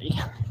property.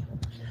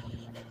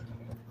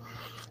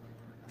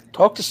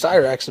 Talk to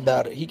Cyrax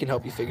about it. He can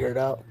help you figure it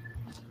out.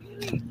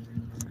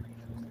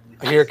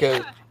 Here it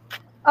goes.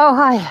 Oh,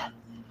 hi.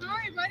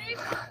 Sorry, buddy.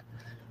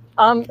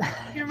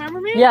 You remember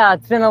me? Yeah,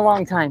 it's been a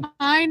long time.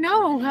 I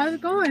know. How's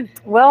it going?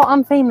 Well,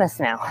 I'm famous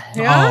now.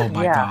 Yeah? Oh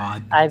my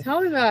God.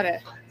 Tell me about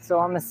it. So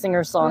I'm a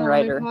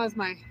singer-songwriter. Let me pause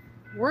my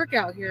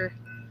workout here.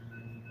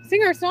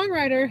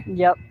 Singer-songwriter?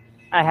 Yep.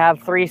 I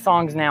have 3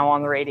 songs now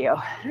on the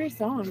radio. 3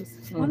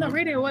 songs? On the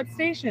radio? What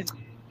station?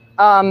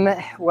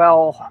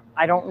 Well,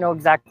 I don't know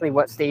exactly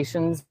what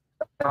stations.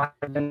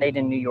 I've been made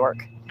in New York.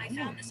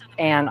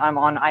 And I'm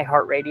on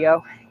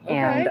iHeartRadio. Okay.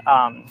 And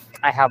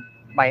I have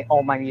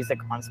all my music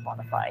on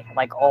Spotify.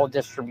 Like all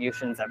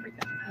distributions,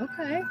 everything.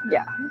 Okay.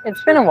 Yeah.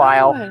 It's been a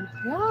while.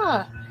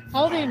 Yeah.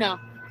 How old are you now?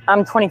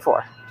 I'm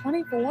 24.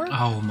 24?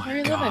 Oh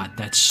my God,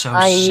 that's so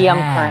sad. I am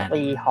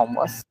currently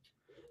homeless.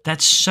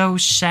 That's so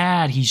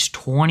sad. He's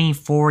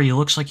 24. He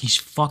looks like he's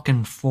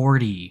fucking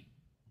 40.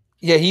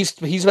 Yeah, he's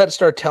about to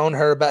start telling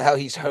her about how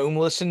he's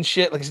homeless and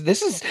shit. Like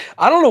this is,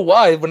 I don't know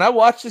why. When I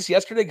watched this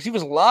yesterday, because he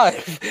was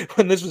live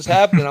when this was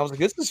happening, I was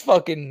like,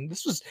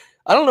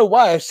 I don't know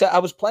why. I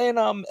was playing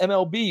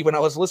MLB when I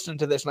was listening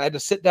to this, and I had to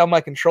sit down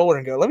my controller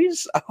and go, I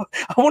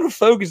want to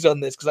focus on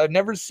this because I've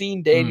never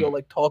seen Daniel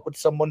like talk with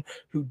someone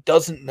who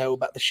doesn't know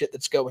about the shit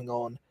that's going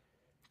on.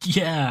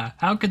 Yeah,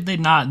 how could they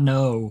not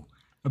know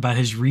about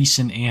his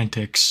recent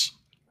antics?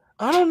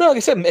 I don't know. Like I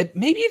said,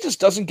 maybe it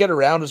just doesn't get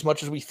around as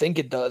much as we think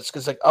it does.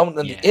 Because like on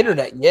the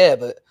internet, yeah,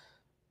 but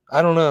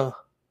I don't know.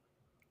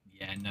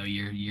 Yeah, no,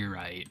 you're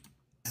right.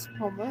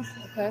 Homeless,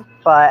 okay.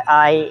 But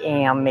I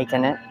am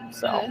making it,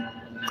 so. Okay.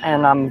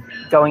 And I'm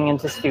going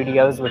into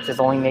studios, which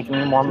is only making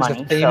me more money.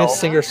 He's a famous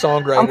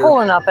singer-songwriter. I'm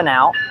pulling up and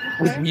out.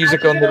 With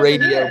music on the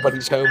radio, but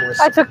he's homeless.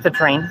 I took the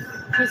train.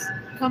 Just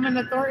coming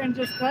to Thornton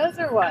just cause,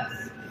 or what?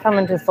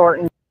 Coming to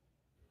Thornton.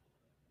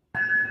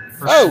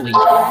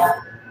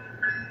 Oh!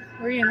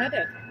 Where are you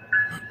headed?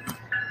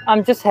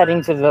 I'm just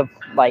heading to the,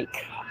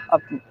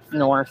 up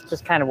north.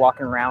 Just kind of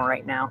walking around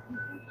right now.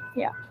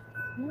 Yeah.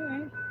 All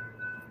right.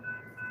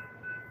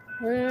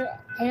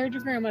 I heard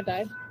your grandma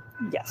died.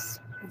 Yes.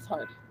 It's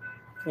hard.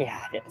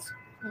 Yeah, it is.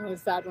 I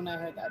was sad when I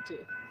heard that, too.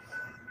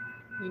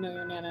 You know,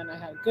 your Nana and I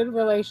had a good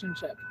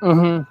relationship.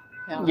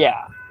 Mm-hmm.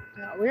 Yeah.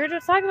 We were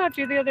just talking about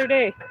you the other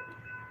day.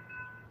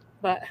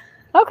 But...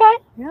 Okay.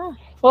 Yeah.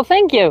 Well,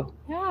 thank you.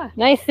 Yeah.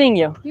 Nice seeing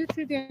you. You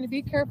too, Danny.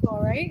 Be careful,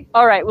 all right?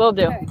 All right, will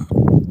do. Okay.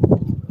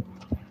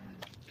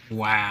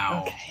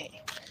 Wow.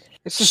 Okay.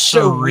 It's just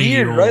so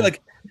weird, right?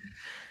 Like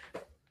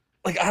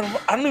I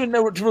don't even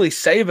know what to really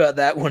say about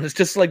that one. It's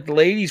just like the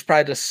lady's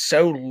probably just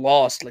so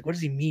lost. Like, what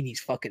does he mean?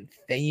 He's fucking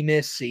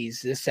famous.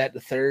 He's this, that,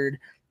 the third.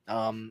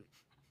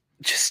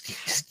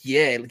 just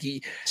yeah, like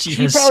She she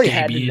has probably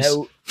had to scabies.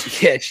 know.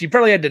 Yeah, she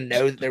probably had to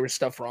know that there was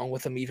stuff wrong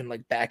with him, even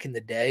like back in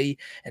the day.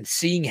 And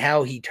seeing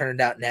how he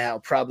turned out now,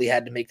 probably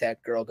had to make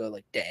that girl go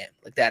like, "Damn,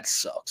 like that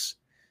sucks."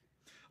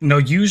 No,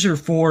 user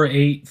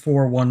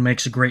 4841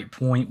 makes a great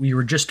point. We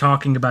were just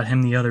talking about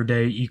him the other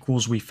day.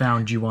 Equals we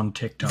found you on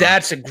TikTok.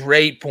 That's a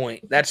great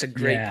point. That's a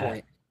great Yeah.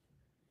 point.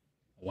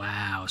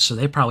 Wow. So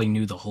they probably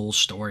knew the whole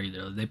story,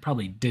 though. They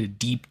probably did a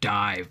deep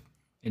dive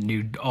and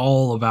knew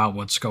all about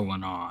what's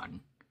going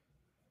on.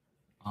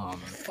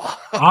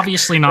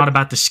 Obviously not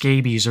about the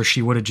scabies, or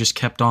she would have just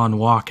kept on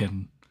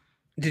walking.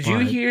 Did you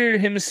hear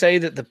him say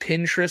that the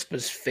Pinterest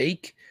was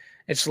fake?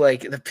 It's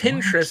like the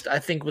Pinterest, I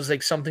think, was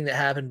like something that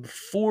happened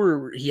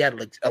before he had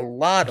like a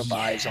lot of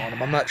eyes on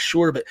him. I'm not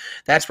sure, but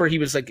that's where he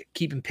was like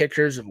keeping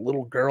pictures of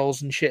little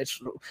girls and shit. It's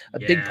a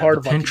big part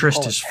of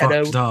Pinterest is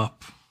fucked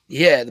up.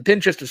 Yeah, the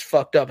Pinterest was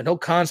fucked up, and he'll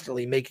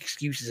constantly make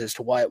excuses as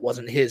to why it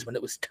wasn't his when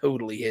it was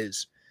totally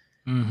his.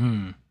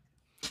 Mm-hmm.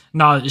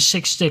 No,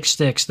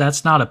 666,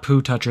 that's not a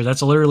poo toucher.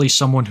 That's literally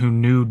someone who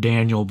knew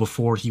Daniel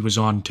before he was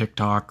on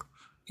TikTok.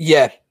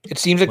 Yeah, it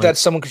seems like that's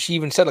someone, because she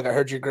even said, like, I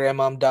heard your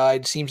grandmom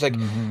died. Seems like,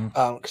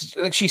 because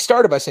like she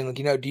started by saying, like,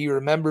 you know, do you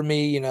remember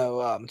me? You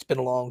know, it's been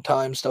a long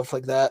time, stuff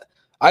like that.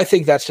 I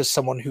think that's just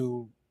someone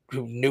who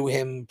knew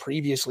him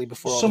previously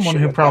before. Someone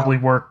who probably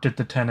worked at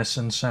the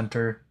Tennyson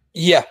Center.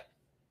 Yeah,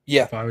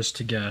 yeah. If I was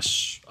to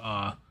guess,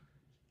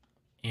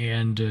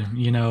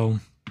 you know,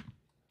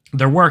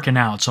 they're working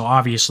out, so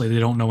obviously they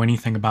don't know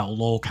anything about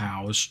lol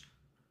cows.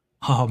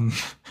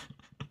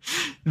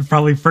 They're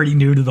probably pretty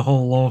new to the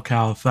whole lol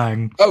cow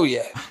thing. Oh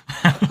yeah,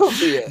 oh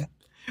yeah.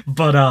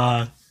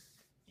 But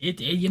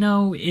you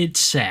know, it's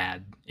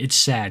sad. It's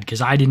sad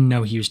because I didn't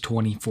know he was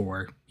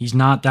 24. He's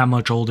not that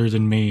much older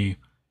than me,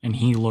 and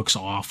he looks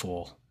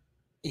awful.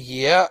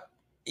 Yeah,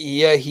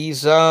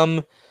 he's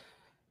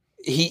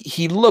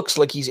he looks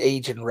like he's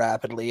aging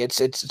rapidly.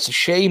 It's a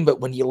shame, but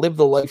when you live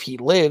the life he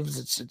lives,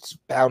 it's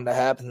bound to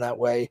happen that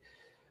way.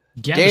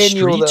 Yeah,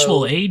 Daniel, the streets though,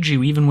 will age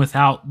you even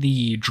without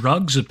the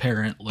drugs,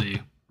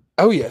 apparently.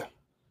 Oh yeah.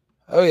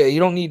 You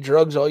don't need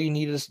drugs. All you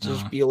need is to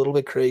just be a little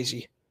bit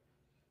crazy.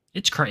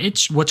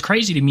 It's what's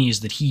crazy to me is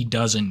that he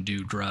doesn't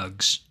do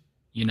drugs.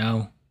 You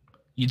know,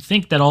 you'd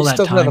think that all that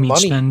time he'd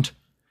spend.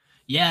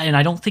 Yeah, and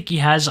I don't think he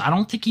has. I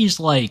don't think he's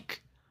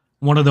like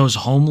one of those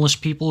homeless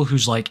people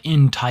who's like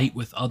in tight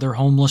with other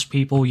homeless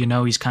people. You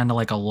know, he's kind of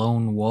like a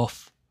lone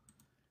wolf.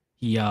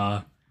 He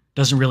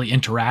doesn't really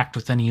interact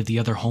with any of the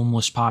other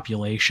homeless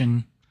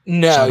population.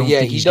 No, so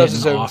he does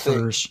his own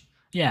thing.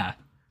 Yeah,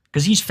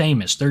 because he's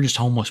famous. They're just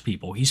homeless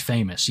people. He's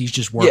famous. He's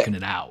just working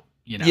it out.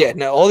 You know? Yeah,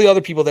 no, all the other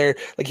people there,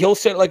 like he'll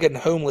sit like a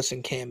homeless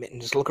encampment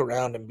and just look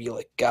around and be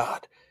like,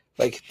 God,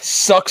 like,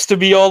 sucks to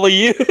be all of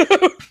you.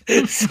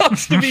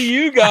 Sucks to be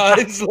you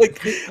guys.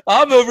 Like,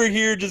 I'm over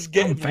here just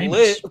getting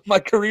lit. My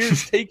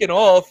career's taking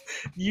off.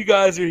 You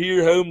guys are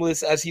here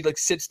homeless, as he like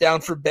sits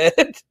down for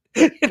bed,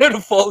 you know,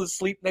 to fall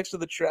asleep next to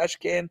the trash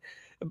can.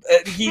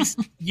 He's,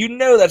 you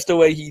know, that's the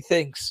way he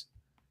thinks.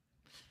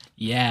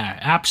 Yeah,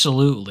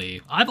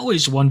 absolutely. I've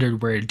always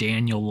wondered where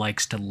Daniel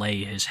likes to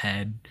lay his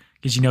head.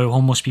 Because, you know,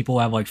 homeless people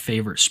have, like,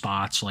 favorite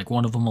spots. Like,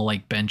 one of them will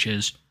like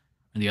benches,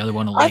 and the other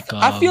one will like...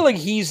 I feel like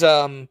he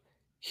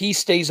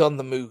stays on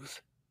the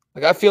move.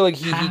 Like, I feel like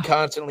he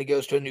constantly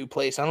goes to a new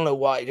place. I don't know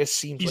why. It just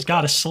seems He's like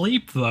got to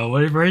sleep, though.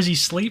 Where is he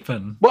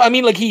sleeping? Well, I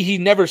mean, like, he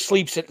never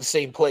sleeps at the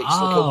same place.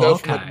 Oh, like, he'll go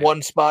from, like,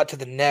 one spot to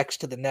the next,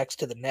 to the next,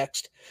 to the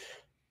next.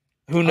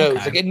 Who knows?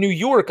 Okay. Like, in New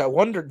York, I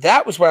wondered...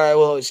 That was where I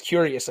was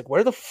curious. Like,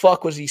 where the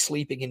fuck was he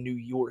sleeping in New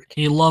York?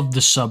 He loved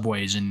the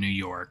subways in New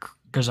York.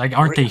 Because, like,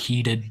 aren't they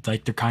heated?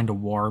 Like, they're kind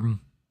of warm.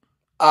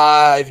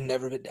 I've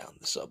never been down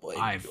the subway.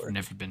 I've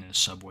never been in a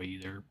subway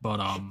either. But,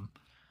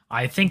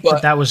 I think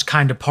that was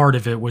kind of part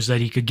of it, was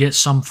that he could get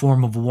some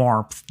form of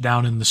warmth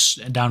down in the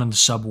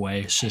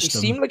subway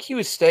system. He seemed like he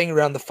was staying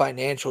around the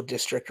financial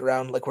district,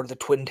 around like where the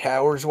Twin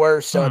Towers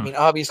were. So I mean,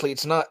 obviously,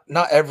 it's not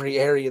every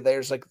area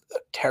there's like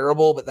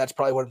terrible, but that's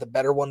probably one of the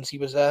better ones he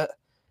was at.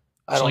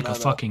 It's like a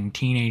fucking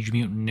Teenage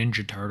Mutant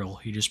Ninja Turtle.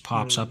 He just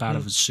pops up out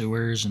of his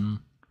sewers and.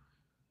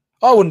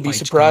 I wouldn't be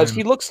surprised.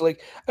 He looks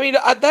like. I mean,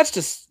 that's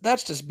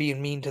just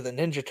being mean to the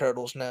Ninja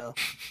Turtles now.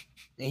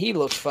 He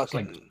looks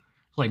fucking.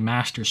 Like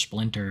Master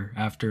Splinter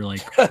after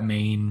like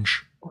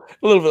mange. A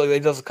little bit like, he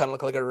does kind of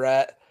look like a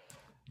rat.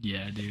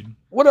 Yeah, dude.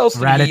 What else?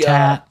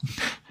 Rat-a-tat.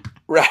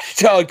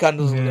 Rat-a-tat kind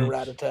of looks like a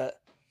rat-a-tat.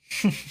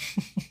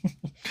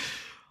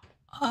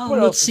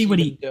 Let's see what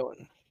he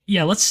doing.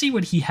 Yeah, let's see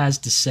what he has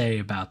to say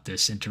about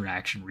this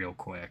interaction real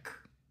quick.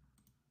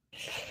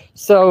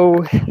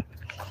 So,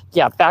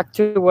 yeah, back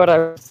to what I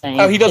was saying.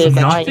 Oh, he doesn't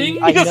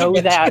mention I know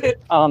that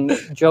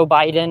Joe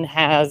Biden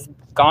has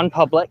gone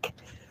public.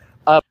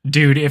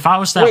 Dude, if I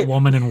was that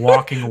woman and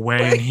walking away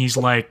and he's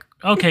like,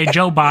 okay,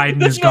 Joe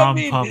Biden has gone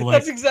public.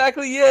 That's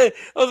exactly it.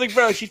 I was like,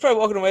 bro, she's probably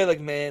walking away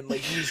like, man, like,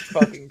 he's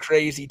fucking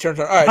crazy. Turns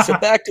around. All right, so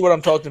back to what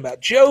I'm talking about.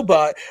 Joe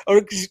Biden,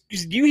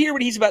 do you hear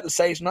what he's about to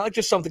say? It's not like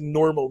just something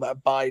normal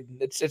about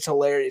Biden. It's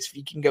hilarious if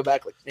you can go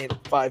back like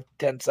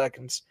 5-10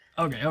 seconds.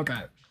 Okay.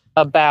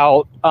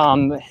 about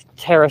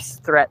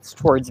terrorist threats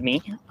towards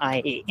me.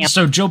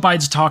 So Joe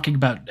Biden's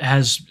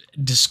has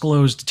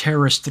disclosed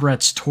terrorist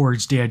threats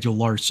towards Daniel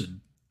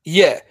Larson.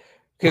 Yeah,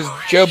 because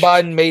Joe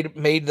Biden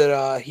made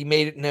that he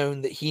made it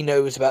known that he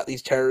knows about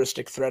these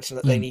terroristic threats and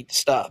that they need to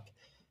stop.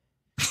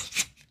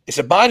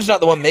 So Biden's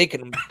not the one making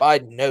them.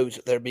 Biden knows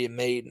that they're being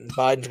made, and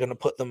Biden's going to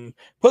put them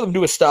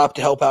to a stop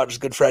to help out his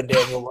good friend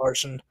Daniel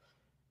Larson.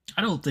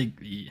 I don't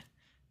think.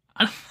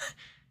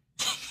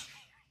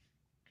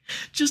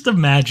 Just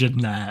imagine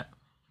that.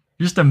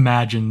 Just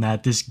imagine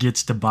that this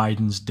gets to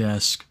Biden's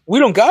desk. We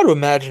don't got to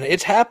imagine it.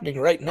 It's happening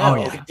right now.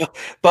 Oh, yeah.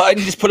 Biden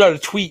just put out a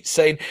tweet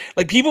saying,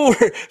 like, people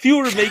were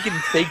making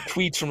fake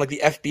tweets from like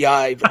the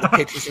FBI with the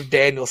pictures of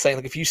Daniel saying,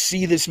 like, if you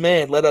see this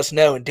man, let us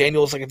know. And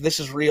Daniel's like, if this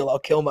is real, I'll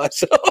kill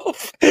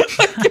myself.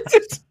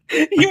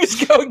 He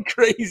was going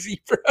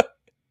crazy, bro.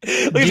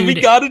 Like, Dude, we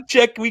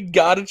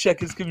gotta check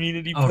his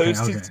community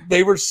posts. Okay.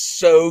 They were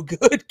so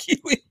good,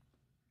 Kiwi.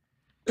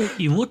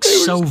 He looks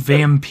so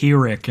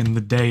vampiric in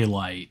the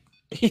daylight.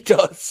 He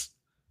does.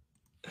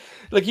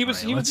 Like he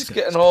was just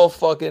getting all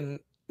fucking.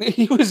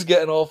 He was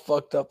getting all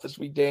fucked up this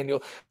week,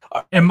 Daniel.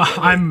 Am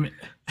I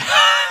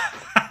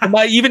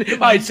even? All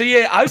right, so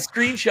yeah, I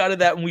screenshotted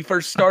that when we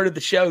first started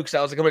the show because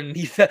I was like, I'm gonna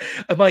need that.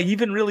 Am I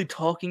even really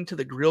talking to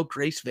the real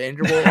Grace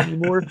Vanderbilt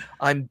anymore?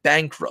 I'm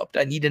bankrupt.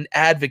 I need an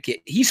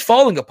advocate. He's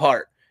falling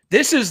apart.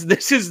 This is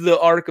the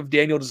arc of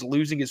Daniel just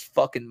losing his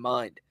fucking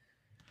mind.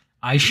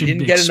 He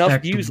didn't get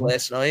enough views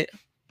last night.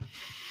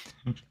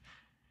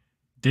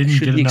 Didn't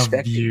get enough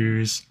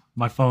views.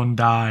 My phone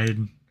died.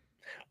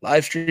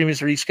 Live stream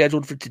is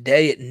rescheduled for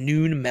today at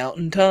noon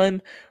Mountain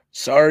Time.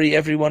 Sorry,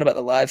 everyone, about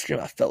the live stream.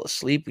 I fell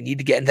asleep. We need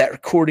to get in that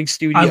recording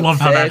studio. I love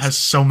how that has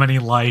so many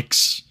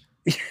likes.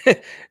 I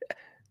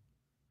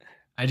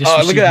just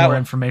received more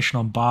information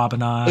on Bob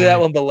and I. Look at that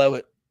one below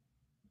it.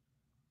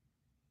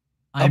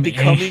 I'm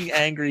becoming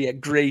angry at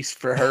Grace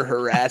for her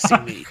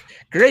harassing me.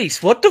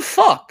 Grace, what the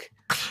fuck?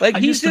 Like,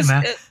 he's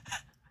trying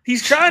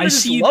to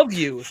just love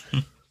you.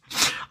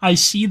 I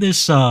see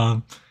this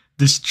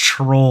this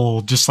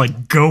troll just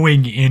like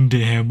going into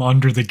him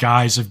under the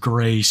guise of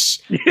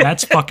Grace.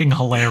 That's fucking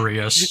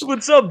hilarious.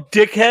 What's up,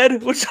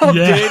 dickhead? What's up,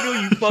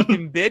 Daniel, you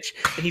fucking bitch?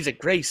 And he's like,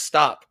 Grace,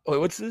 stop. Wait,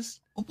 what's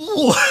this?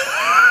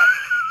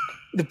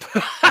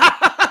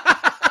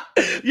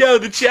 Yo,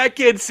 the chat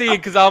can't see it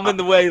because I'm in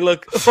the way.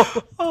 Look.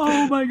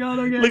 Oh my god,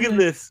 okay. Look at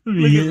this.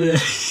 Look at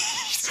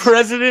this.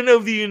 President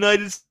of the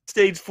United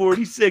States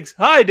 46.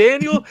 Hi,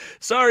 Daniel.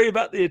 Sorry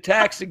about the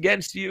attacks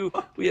against you.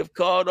 We have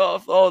called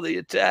off all the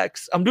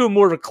attacks. I'm doing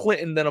more of a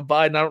Clinton than a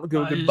Biden. I don't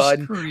go good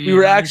Biden. We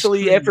were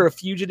actually after a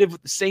fugitive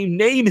with the same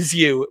name as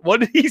you. What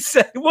did he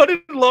say? What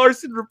did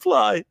Larson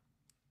reply?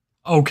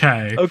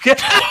 Okay. Okay.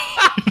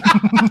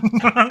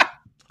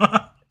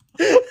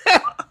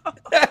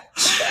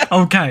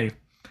 Okay.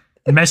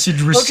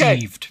 Message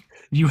received. Okay.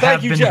 You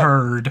have been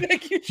heard.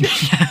 Thank you,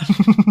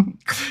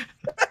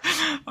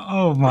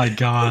 Oh my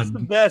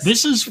god.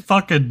 This is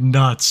fucking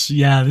nuts.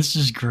 Yeah, this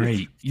is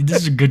great.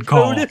 This is a good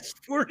call. Bonus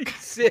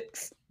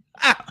 46.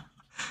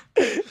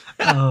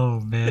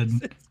 Oh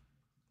man.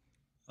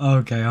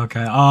 Okay.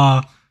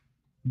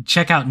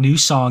 Check out new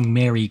song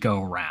Merry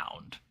Go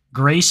Round.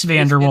 Grace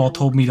Vanderwall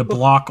told me to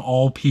block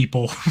all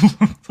people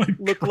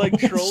look like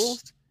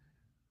trolls.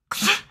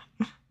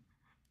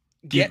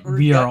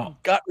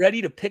 Got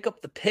ready to pick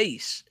up the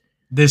pace.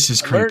 This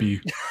is creepy.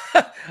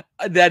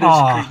 That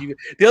is creepy.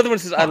 The other one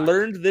says, I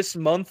learned this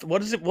month.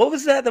 What is it? What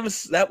was that?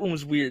 That one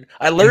was weird.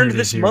 I learned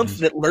this month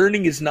that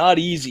learning is not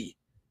easy.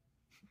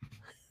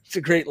 It's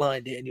a great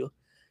line, Daniel.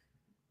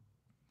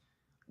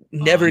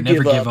 Never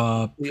give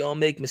up. We all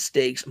make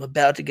mistakes. I'm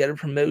about to get a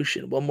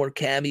promotion. One more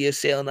Cameo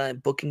sale, and I'm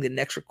booking the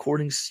next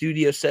recording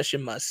studio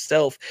session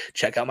myself.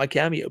 Check out my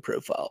Cameo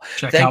profile.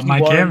 Check out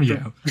my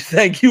Cameo.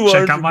 Thank you,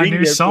 Check out my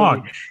new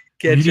song.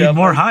 You need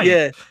more hype.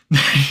 Yeah.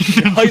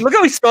 Look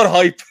how he spelled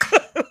hype.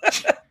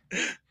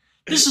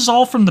 This is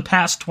all from the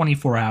past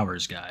 24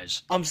 hours,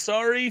 guys. I'm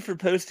sorry for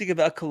posting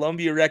about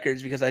Columbia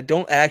Records because I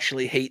don't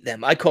actually hate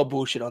them. I call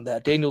bullshit on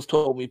that. Daniel's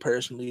told me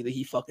personally that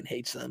he fucking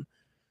hates them.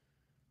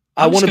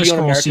 I want to be on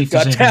America's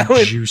Got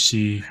Talent.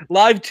 Juicy.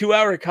 Live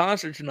 2-hour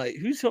concert tonight.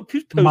 Who's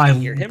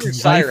posting here? Him or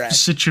Cyrax?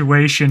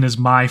 Situation is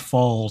my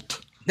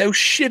fault. No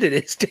shit, it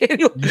is,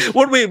 Daniel.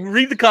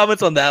 Read the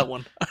comments on that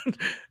one.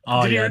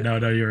 Oh yeah, no,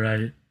 you're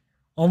right.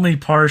 Only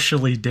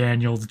partially,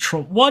 Daniel. The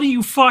troll. What are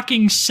you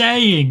fucking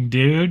saying,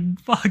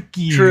 dude? Fuck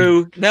you.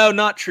 True. No,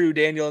 not true,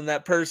 Daniel. And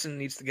that person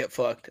needs to get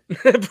fucked.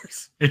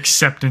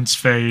 Acceptance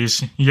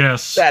phase.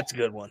 Yes. That's a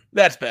good one.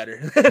 That's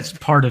better. It's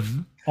part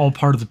of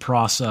the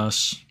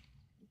process.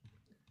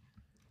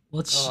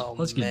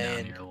 Let's get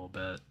down here a little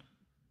bit.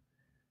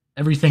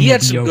 Everything. He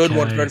had some good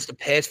ones, but it's the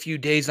past few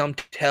days. I'm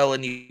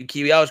telling you,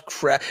 Kiwi, I was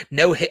crap.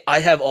 No, I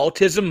have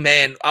autism,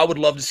 man. I would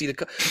love to see the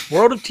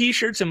World of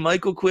T-shirts and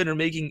Michael Quinn are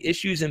making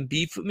issues and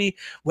beef with me.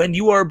 When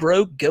you are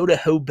broke, go to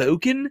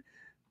Hoboken.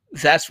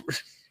 That's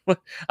what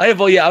I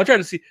have. Oh yeah, I'm trying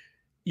to see.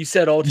 You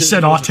said autism. You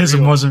said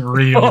autism wasn't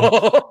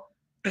real.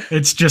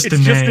 It's just It's a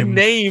just a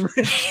name. name.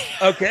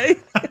 Okay.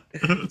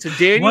 So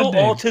Daniel One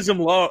name.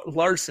 Autism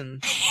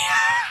Larson.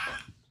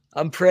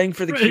 I'm praying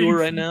for the Praying cure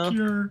for right the now.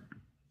 cure.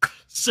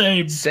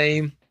 Same.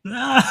 Same.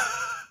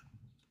 Ah.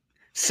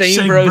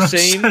 Same, bro.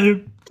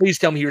 Same. Please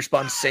tell me he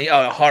responds same.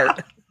 Oh,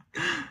 heart.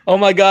 Oh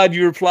my God,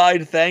 you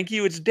replied, thank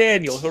you. It's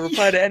Daniel. He'll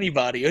reply to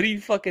anybody. Who do you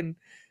fucking...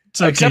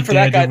 It's okay, except for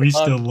Daniel, that guy. we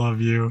still love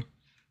you.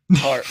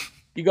 Heart.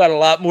 You got a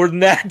lot more than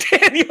that,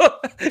 Daniel.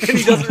 And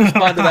he doesn't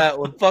respond to that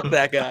one. Fuck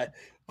that guy.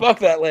 Fuck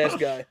that last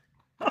guy.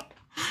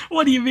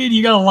 What do you mean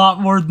you got a lot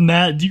more than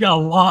that? You got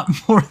a lot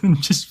more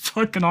than just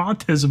fucking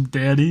autism,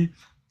 Daddy.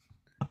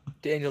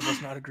 Daniel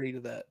does not agree to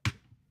that.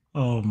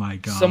 Oh my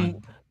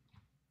God.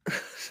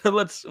 So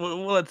let's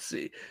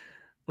see.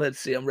 Let's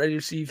see. I'm ready to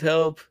receive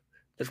help.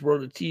 There's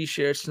world of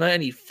t-shirts. Tonight I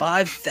need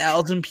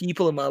 5,000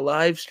 people in my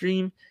live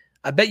stream.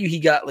 I bet you he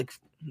got like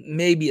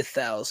maybe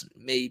 1,000.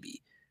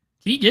 Maybe.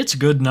 He gets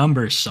good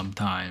numbers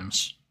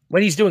sometimes.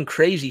 When he's doing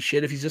crazy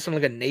shit, if he's just on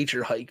like a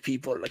nature hike,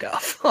 people are like, oh,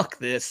 fuck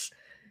this.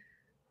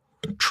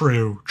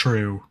 True.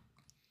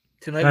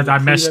 Tonight I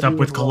messed up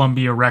with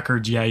Columbia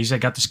Records. Yeah, he's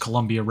got this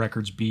Columbia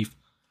Records beef.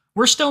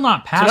 We're still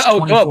not past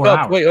 24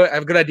 hours. Wait, I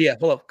have a good idea.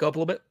 Hold up. Go up a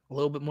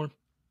little bit more.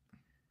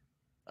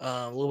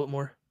 A little bit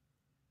more.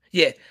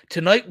 Yeah,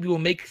 tonight we will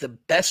make the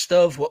best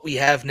of what we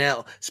have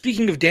now.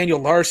 Speaking of Daniel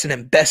Larson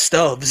and best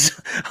ofs,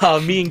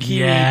 me and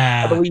Kiwi,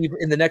 I believe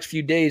in the next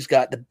few days,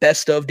 got the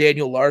best of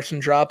Daniel Larson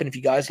dropping. If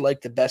you guys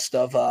like the best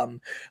of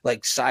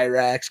like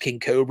Cyrax, King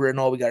Cobra and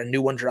all, we got a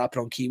new one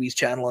dropping on Kiwi's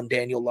channel on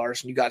Daniel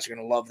Larson. You guys are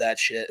going to love that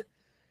shit.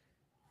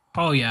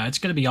 Oh yeah, it's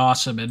gonna be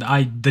awesome, and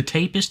the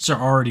tapists are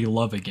already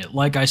loving it.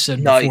 Like I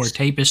said before,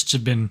 tapists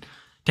have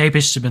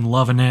been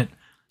loving it.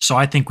 So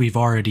I think we've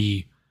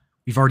already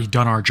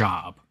done our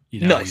job.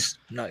 You know?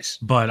 Nice.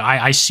 But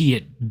I see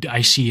it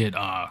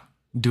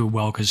do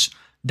well because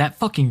that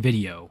fucking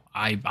video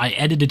I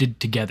edited it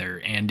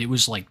together and it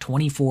was like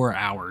 24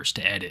 hours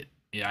to edit.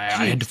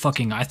 I had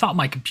to I thought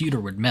my computer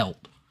would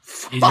melt.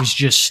 It was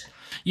just.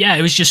 Yeah,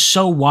 it was just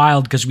so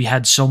wild because we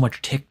had so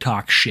much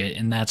TikTok shit,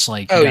 and that's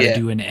like you gotta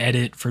do an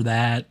edit for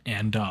that,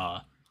 and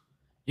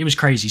it was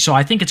crazy. So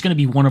I think it's gonna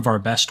be one of our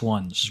best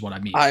ones, is what I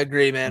mean. I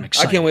agree, man. I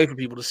can't wait for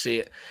people to see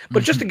it.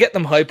 But just to get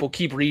them hype, we'll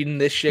keep reading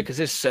this shit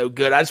because it's so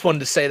good. I just wanted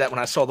to say that when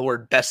I saw the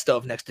word "best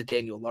of" next to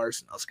Daniel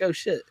Larson, I was like, "Oh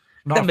shit,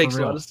 that makes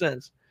a lot of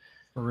sense."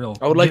 For real,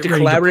 I would like to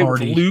collaborate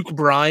with Luke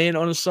Bryan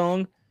on a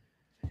song.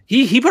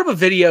 He put up a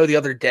video the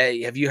other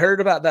day. Have you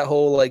heard about that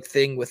whole like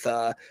thing with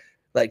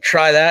like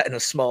try that in a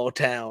small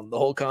town? The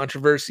whole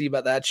controversy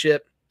about that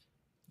shit.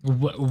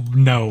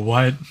 No,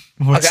 what?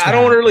 Okay, I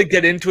don't want to really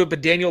get into it,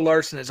 but Daniel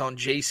Larson is on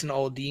Jason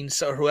Aldean,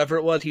 so whoever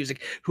it was, he was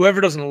like, whoever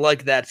doesn't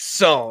like that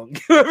song,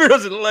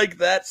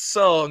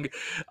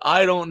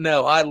 I don't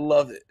know. I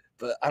love it,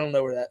 but I don't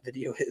know where that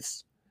video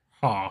is.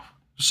 Oh,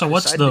 so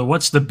what's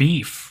the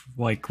beef?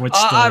 Like,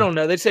 I don't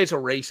know. They say it's a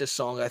racist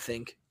song. I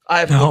think I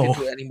haven't looked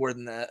into it any more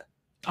than that.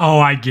 Oh,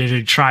 I get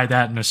it. Try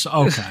that in a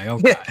okay.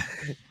 Okay.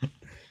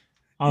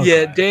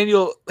 Yeah,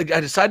 Daniel. Like, I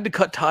decided to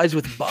cut ties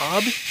with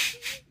Bob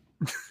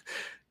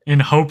in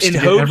hopes to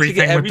get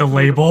everything with the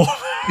label.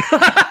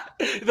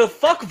 The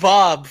fuck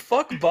Bob.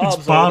 Fuck Bob's.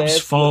 It's Bob's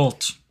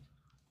fault.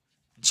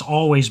 It's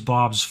always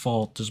Bob's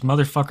fault. This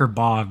motherfucker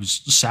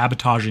Bob's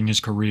sabotaging his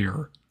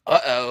career.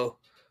 Uh-oh.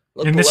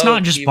 And it's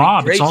not just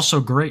Bob. It's also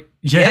great.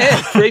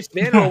 Yeah, Grace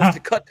Vanderbilt wants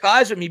to cut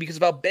ties with me because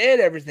of how bad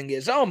everything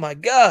is. Oh my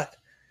god.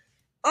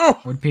 Oh,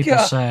 what people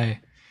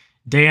say?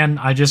 Dan,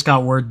 I just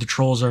got word the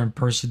trolls are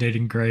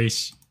impersonating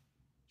Grace.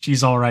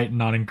 She's all right and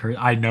not encouraged.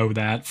 I know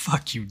that.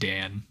 Fuck you,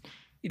 Dan.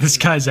 This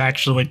guy's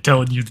actually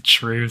telling you the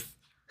truth.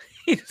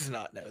 He does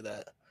not know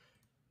that.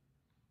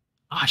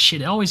 Ah,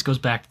 shit. It always goes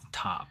back to the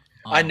top.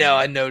 I know.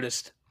 I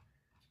noticed.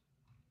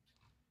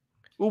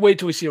 We'll wait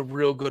till we see a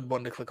real good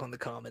one to click on the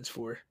comments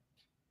for.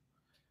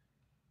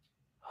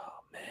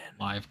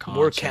 Live concert.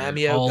 More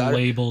Cameo. All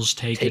labels,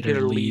 take it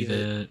or leave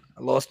it.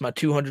 I lost my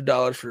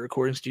 $200 for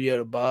recording studio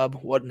to Bob.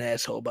 What an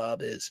asshole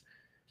Bob is.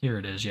 Here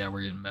it is. Yeah,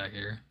 we're getting back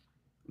here.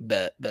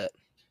 Bet.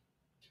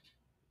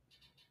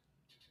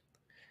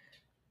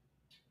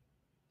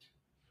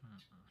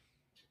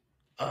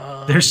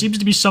 There seems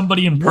to be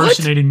somebody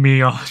impersonating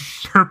me on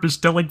purpose,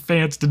 telling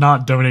fans to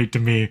not donate to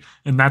me,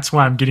 and that's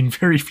why I'm getting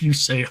very few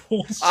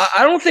sales.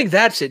 I don't think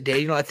that's it,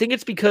 Daniel. I think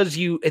it's because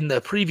you, in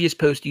the previous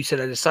post, you said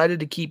I decided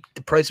to keep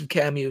the price of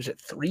cameos at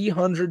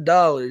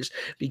 $300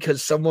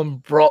 because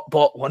someone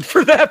bought one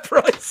for that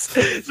price.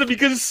 So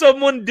because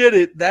someone did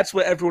it, that's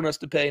what everyone has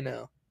to pay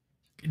now.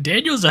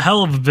 Daniel's a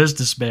hell of a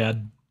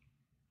businessman.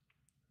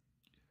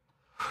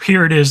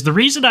 Here it is. The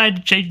reason I had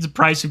to change the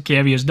price of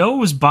cameos, no one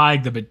was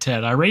buying them at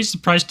 10. I raised the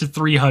price to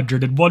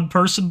 300 and one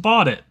person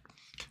bought it.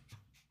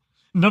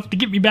 Enough to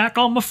get me back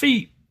on my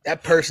feet.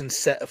 That person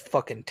set a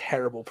fucking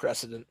terrible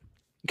precedent.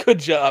 Good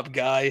job,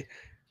 guy.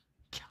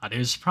 God, it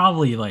was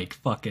probably like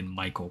fucking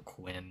Michael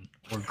Quinn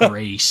or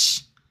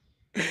Grace.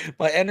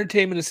 My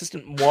entertainment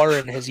assistant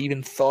Warren has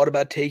even thought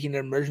about taking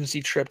an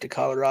emergency trip to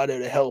Colorado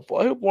to help.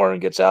 Well, I hope Warren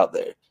gets out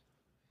there.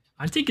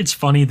 I think it's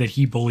funny that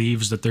he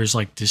believes that there's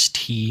like this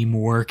team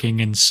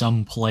working in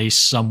some place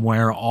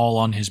somewhere all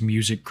on his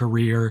music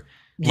career.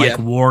 Like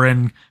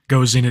Warren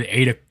goes in at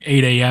 8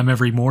 a.m.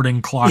 every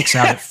morning, clocks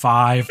out at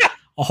 5,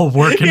 all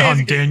working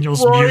on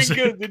Daniel's music.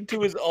 Warren goes into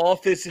his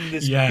office in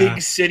this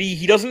big city.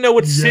 He doesn't know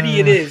what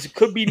city it is. It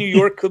could be New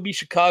York, could be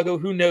Chicago,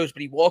 who knows?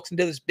 But he walks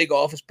into this big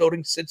office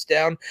building, sits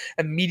down,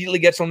 immediately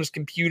gets on his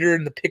computer,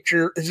 and the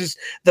picture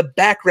the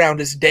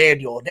background is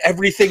Daniel, and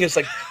everything is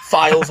like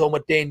files on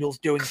what Daniel's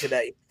doing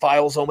today,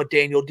 files on what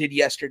Daniel did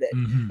yesterday.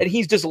 And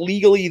he's just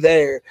legally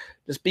there,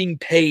 just being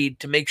paid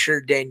to make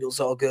sure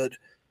Daniel's all good.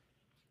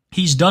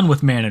 He's done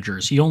with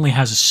managers. He only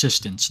has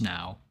assistants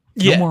now.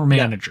 No more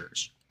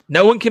managers.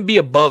 No one can be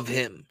above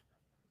him.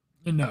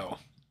 No.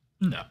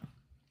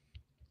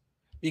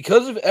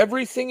 Because of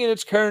everything in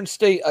its current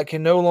state, I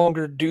can no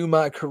longer do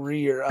my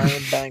career. I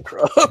am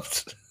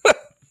bankrupt.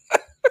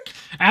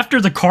 After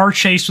the car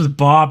chase with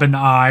Bob and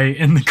I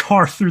in the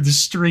car through the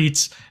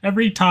streets,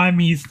 every time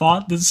he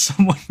thought that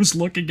someone was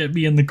looking at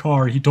me in the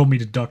car, he told me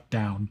to duck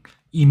down.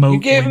 Emote you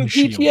gave him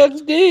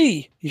windshield.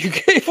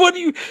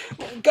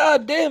 PTSD.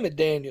 God damn it,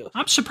 Daniel.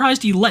 I'm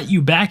surprised he let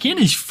you back in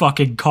his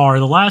fucking car.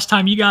 The last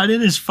time you got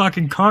in his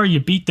fucking car, you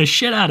beat the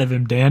shit out of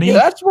him, Danny. Yeah,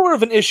 that's more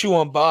of an issue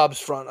on Bob's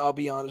front, I'll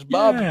be honest.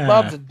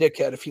 Bob's a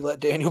dickhead if he let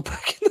Daniel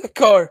back in the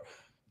car.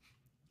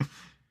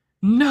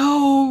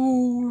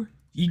 No.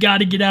 You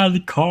gotta get out of the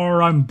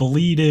car. I'm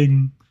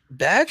bleeding.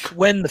 Back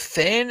when the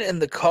fan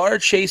and the car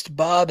chased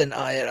Bob and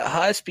I had a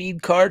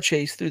high-speed car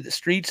chase through the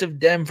streets of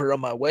Denver on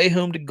my way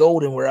home to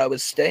Golden, where I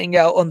was staying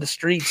out on the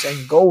streets,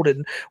 and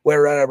Golden,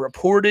 where I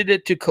reported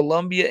it to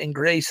Columbia and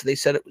Grace. They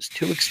said it was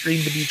too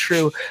extreme to be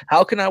true.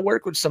 How can I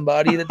work with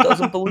somebody that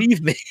doesn't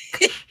believe me?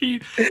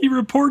 He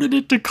reported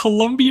it to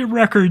Columbia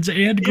Records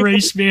and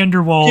Grace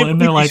Vanderwall,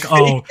 and they're like,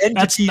 "Oh,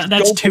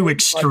 that's too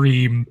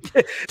extreme."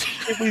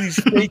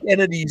 These fake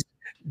entities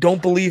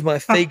don't believe my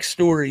fake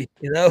story,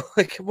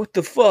 like what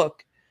the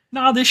fuck?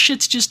 Nah, this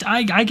shit's just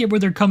I get where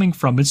they're coming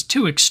from. It's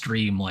too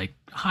extreme. Like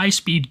high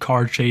speed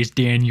car chase,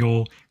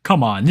 Daniel.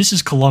 Come on, this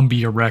is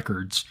Columbia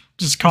Records.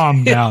 Just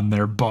calm down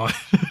there, bud.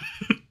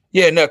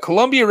 Yeah, no,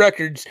 Columbia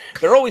Records,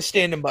 they're always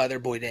standing by their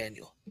boy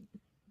Daniel.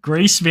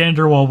 Grace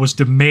Vanderwall was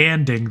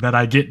demanding that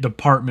I get an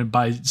apartment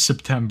by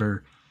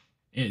September.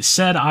 It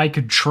said I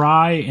could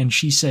try, and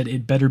she said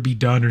it better be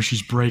done or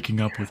she's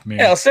breaking up with me.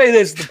 Yeah, I'll say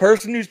this. The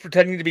person who's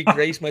pretending to be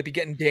Grace might be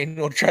getting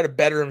Daniel to try to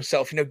better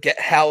himself, get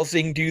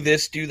housing, do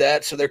this, do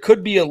that. So there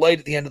could be a light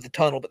at the end of the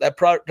tunnel, but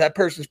that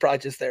person's probably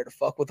just there to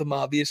fuck with him,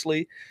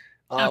 obviously.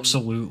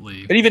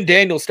 Absolutely. But even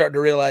Daniel's starting to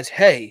realize,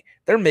 hey,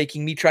 they're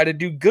making me try to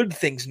do good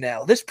things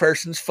now. This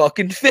person's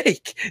fucking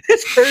fake.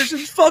 This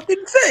person's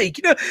fucking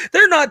fake.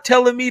 They're not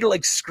telling me to,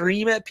 like,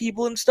 scream at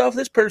people and stuff.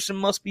 This person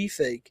must be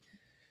fake.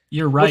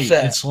 You're right.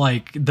 It's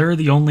like they're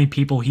the only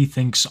people he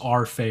thinks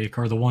are fake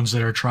are the ones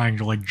that are trying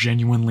to like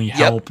genuinely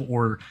help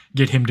or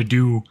get him to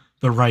do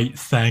the right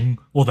thing.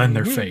 Well, then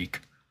they're fake.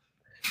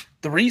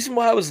 The reason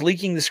why I was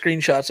leaking the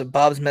screenshots of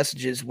Bob's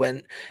messages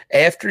when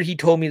after he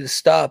told me to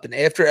stop and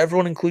after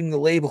everyone, including the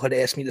label, had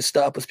asked me to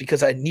stop was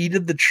because I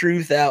needed the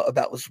truth out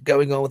about what's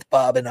going on with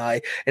Bob and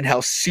I and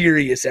how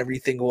serious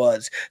everything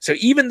was. So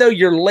even though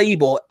your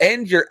label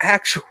and your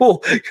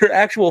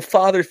actual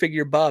father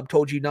figure Bob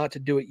told you not to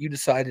do it, you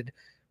decided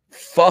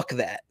fuck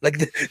that. Like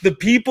the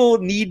people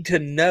need to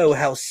know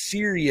how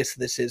serious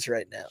this is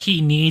right now.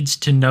 He needs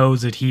to know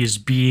that he is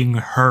being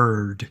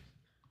heard.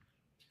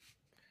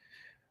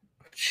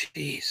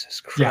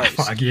 Jesus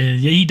Christ. Yeah,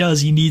 he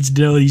does. He needs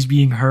to know he's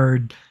being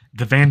heard.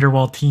 The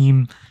Vanderwall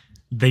team,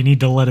 they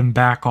need to let him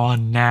back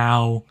on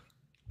now.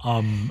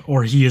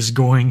 Or he is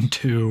going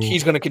to...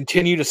 He's going to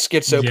continue to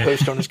schizo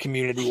post on his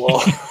community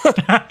wall.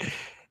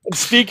 And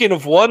speaking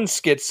of one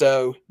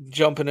schizo,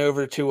 jumping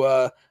over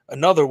to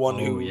another one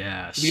who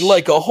we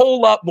like a whole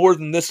lot more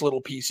than this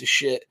little piece of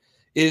shit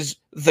is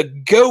the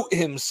GOAT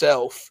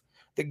himself.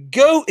 The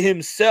GOAT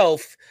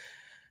himself.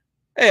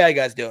 Hey, how you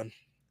guys doing?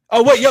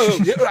 Oh, wait, yo,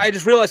 I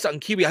just realized something,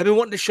 Kiwi. I've been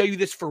wanting to show you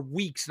this for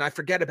weeks, and I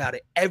forget about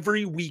it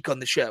every week on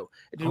the show.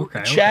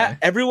 Chat,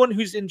 everyone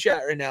who's in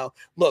chat right now,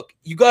 look,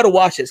 you got to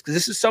watch this, because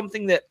this is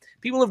something that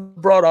people have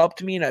brought up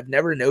to me, and I've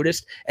never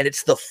noticed, and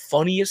it's the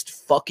funniest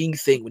fucking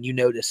thing when you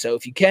notice. So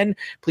if you can,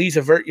 please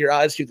avert your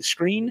eyes to the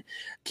screen.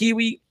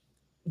 Kiwi,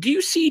 do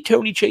you see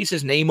Tony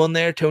Chase's name on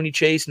there? Tony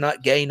Chase,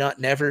 not gay, not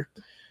never.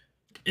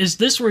 Is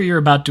this where you're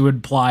about to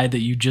imply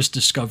that you just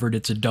discovered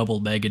it's a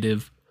double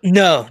negative?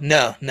 No.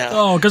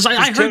 Oh, because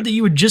I heard that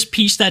you had just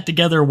pieced that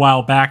together a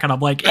while back, and I'm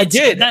like, I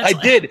did.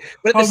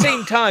 But at the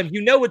same time,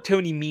 you know what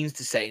Tony means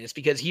to say, and it's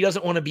because he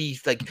doesn't want to be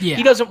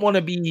he doesn't want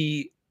to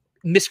be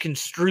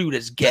misconstrued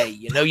as gay.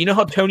 You know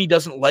how Tony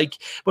doesn't like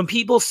when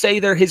people say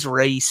they're his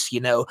race.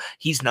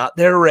 He's not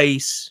their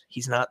race,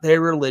 he's not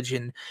their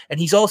religion, and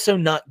he's also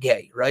not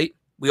gay, right?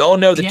 We all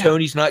know that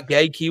Tony's not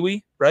gay,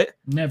 Kiwi, right?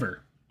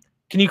 Never.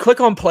 Can you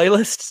click on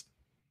playlists?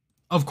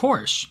 Of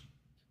course.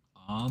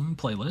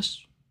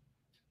 Playlists.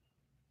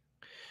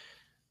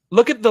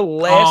 Look at the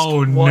last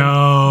one.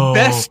 No.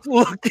 Best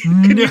look.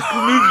 Can you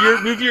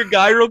move your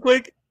guy real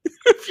quick?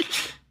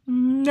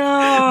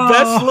 No.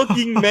 Best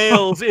looking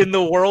males in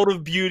the world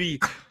of beauty.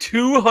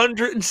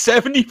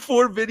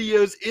 274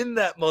 videos in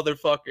that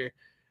motherfucker.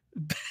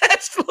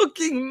 Best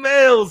looking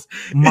males.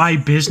 My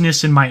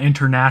business and my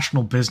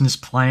international business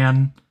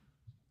plan.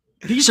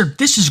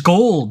 This is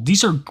gold.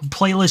 These are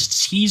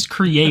playlists he's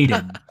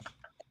created.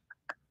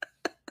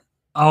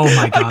 Oh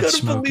my God, I couldn't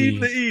Smokey.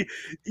 believe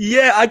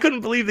that I couldn't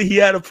believe that he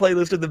had a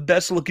playlist of the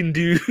best looking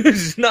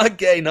dudes. Not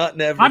gay, not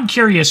never. I'm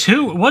curious,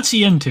 what's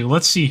he into?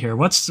 Let's see here.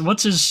 What's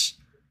his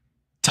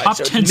top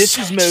 10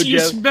 Mrs.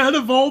 sexiest Mojo. men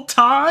of all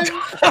time?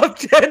 Top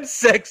 10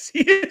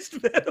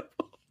 sexiest men of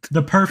all time.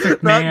 The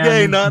perfect Not man.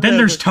 gay, not then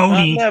never, there's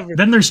Tony. not never.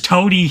 Then there's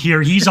Tony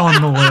here. He's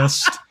on the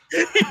list.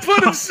 He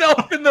put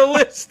himself in the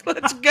list.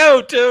 Let's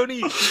go,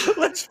 Tony.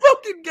 Let's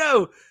fucking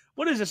go.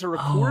 What is this, a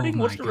recording?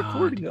 Oh What's my the God.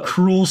 recording of?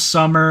 Cruel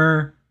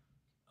Summer.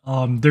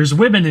 There's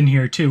women in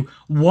here too.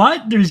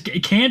 What? There's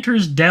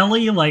Cantor's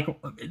Deli. Like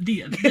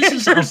this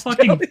is a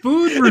fucking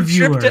food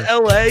reviewer. Trip to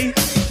LA.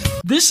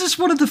 This is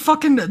one of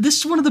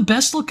the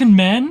best looking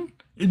men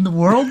in the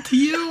world to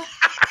you.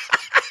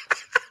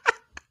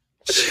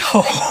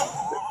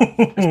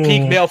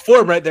 Peak male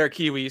form right there,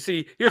 Kiwi. You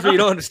see, here's what you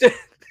don't understand.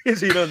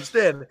 Here's what you don't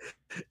understand.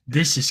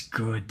 This is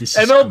good. This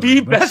is MLB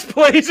good. best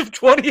plays of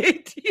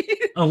 2018.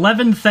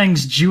 11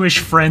 things Jewish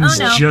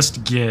friends Oh, no.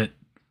 just get.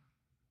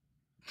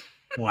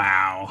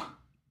 Wow.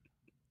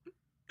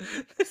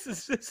 This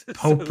is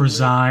Pope so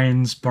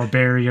resigns,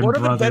 Barbarian What are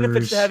Brothers. the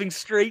benefits to having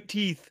straight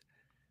teeth?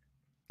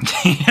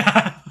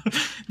 Yeah.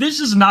 This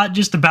is not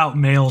just about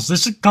males.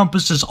 This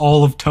encompasses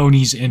all of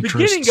Tony's The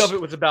interests. beginning of it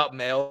was about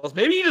males.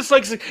 Maybe he just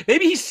likes.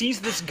 Maybe he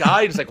sees this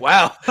guy and he's like,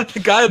 "Wow, the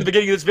guy at the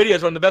beginning of this video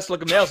is one of the best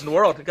looking males in the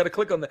world." I got to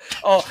click on that.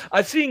 Oh,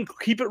 I've seen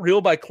 "Keep It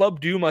Real" by Club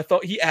Doom. I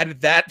thought he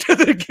added that to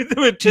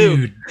it too.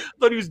 Dude, I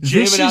thought he was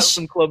jamming out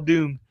some Club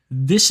Doom.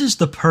 this is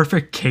the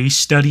perfect case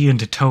study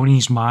into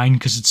Tony's mind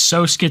because it's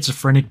so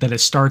schizophrenic that it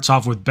starts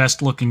off with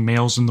best looking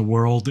males in the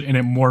world and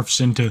it morphs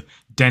into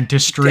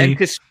dentistry.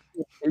 Dentist,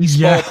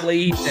 baseball Yeah.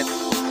 plays, and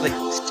like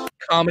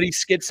comedy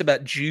skits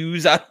about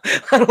Jews. I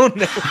don't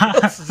know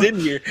what else is in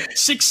here.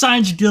 6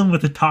 signs you're dealing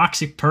with a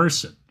toxic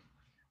person.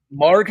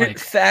 Margaret Like-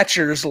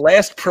 Thatcher's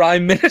last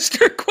prime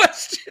minister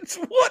questions.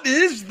 What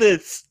is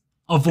this?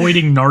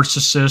 Avoiding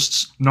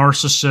narcissist,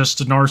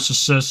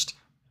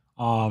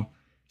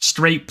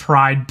 straight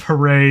pride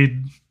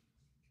parade.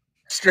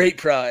 Straight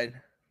pride.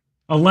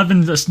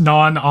 11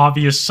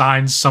 non-obvious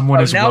signs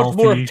someone is now it's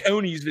more wealthy. of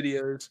Tony's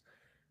videos.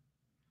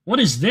 What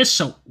is this?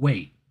 So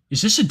wait,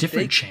 is this a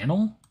different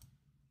channel?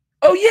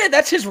 Oh yeah,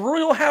 that's his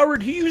Royal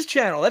Howard Hughes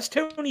channel. That's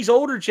Tony's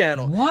older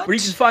channel. What? Where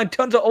you can find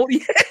tons of old.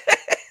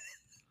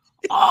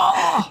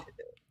 Oh,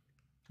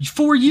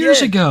 4 years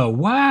Yeah. ago.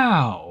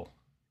 Wow.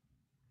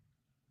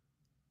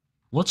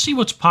 Let's see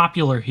what's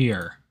popular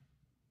here.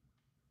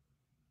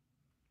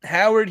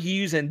 Howard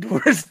Hughes and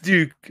Doris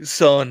Duke's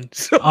son.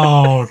 So,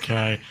 Oh,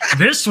 okay.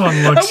 This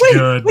one looks wait,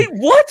 good. Wait,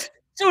 what?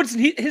 So it's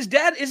his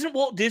dad isn't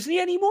Walt Disney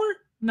anymore?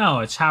 No,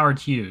 it's Howard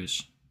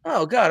Hughes.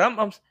 Oh God,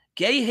 I'm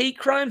gay hate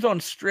crimes on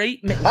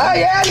straight. How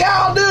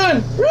y'all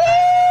doing?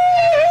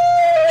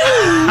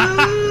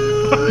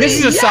 This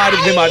is a side of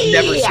him I've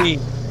never seen.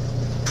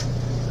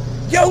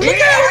 Yo, look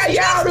Yeah, at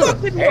y'all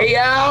doing? Hey,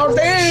 y'all Holy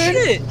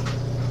doing? shit. Hey,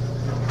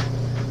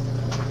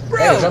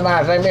 Bro,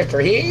 somebody say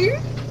Mr. Hughes?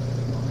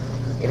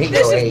 And he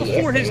this go, is hey,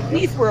 before his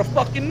teeth were a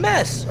fucking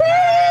mess.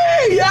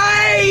 Hey,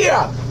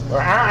 yeah!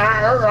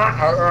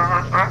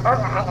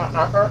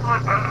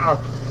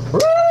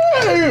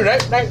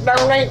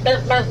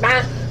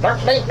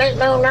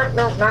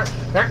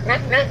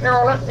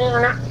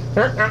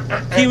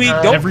 Kiwi,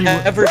 don't Every-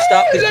 ever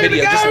stop this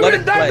video. Just let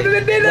it play.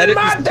 Let it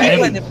just keep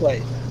letting it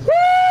play.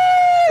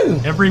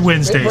 Every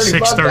Wednesday, Pretty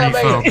fucked 6:30, up,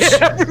 ain't it?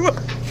 folks. Everyone-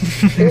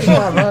 It's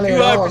not funny You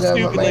at are all,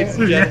 stupid, government ladies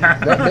and man.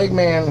 gentlemen. That big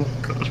man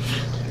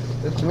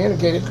that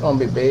communicated, it's going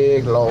to be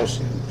big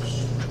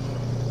lawsuits.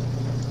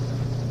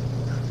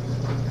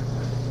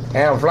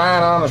 And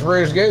flying on the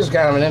spruce goose is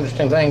kind of an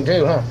interesting thing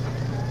too, huh?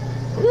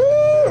 Woo,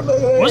 look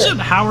at that.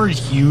 Wasn't Howard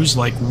Hughes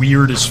like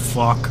weird as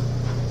fuck?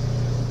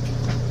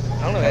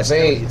 I don't know. I That's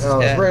see, Tony's on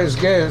the dad. spruce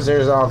goose,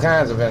 there's all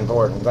kinds of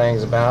important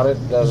things about it.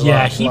 Does a Yeah,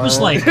 lot of he was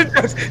flying, like,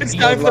 It's does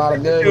time a lot for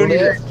of good Tony.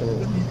 lift,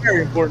 and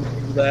Very important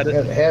things about it.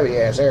 it's a heavy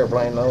ass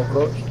airplane though, of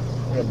course.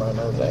 Everybody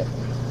knows that.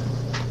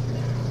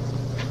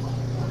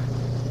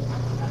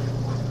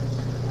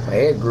 My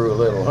head grew a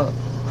little, huh?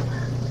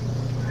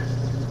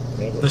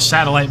 the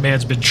satellite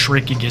man's been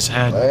shrinking his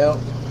head. Well,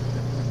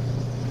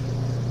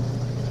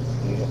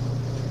 yeah.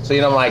 So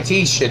you know my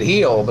teeth should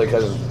heal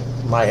because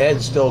my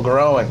head's still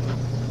growing.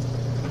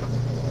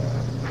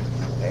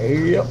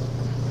 Yep.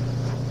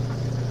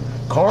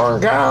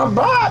 Corn cob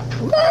bot.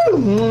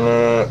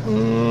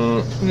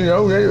 You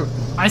know,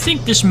 I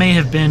think this may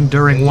have been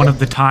during one of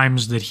the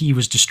times that he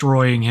was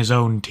destroying his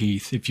own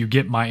teeth, if you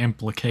get my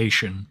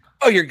implication.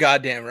 Oh, you're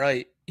goddamn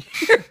right.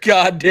 You're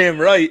goddamn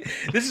right.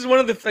 This is one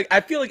of the.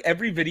 I feel like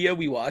every video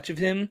we watch of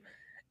him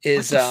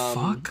is What the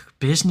fuck?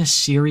 Business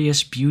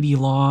serious, beauty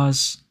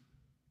laws,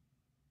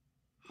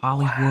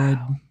 Hollywood,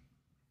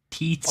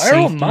 teeth. Why are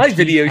all safety, my teeth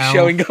videos health.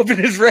 showing up and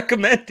is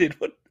recommended?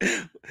 What?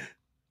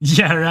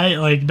 Yeah, right.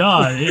 Like,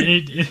 no,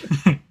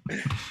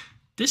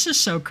 this is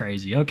so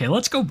crazy. Okay,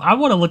 let's go. I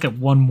want to look at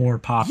one more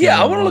popular.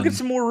 Yeah, I want to look one. at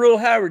some more real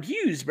Howard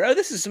Hughes, bro.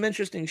 This is some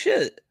interesting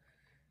shit.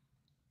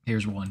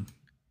 Here's one.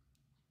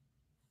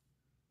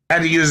 I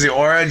had to use the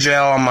Aura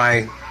gel on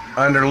my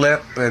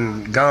underlip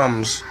and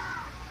gums.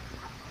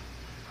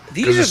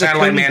 These are the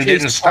Satellite Man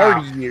didn't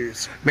stop.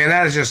 years. Man,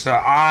 that is just an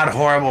odd,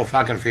 horrible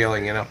fucking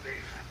feeling, you know.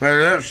 But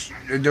that's,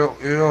 you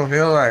don't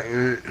feel like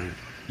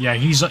Yeah,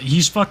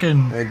 he's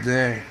fucking. right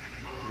there.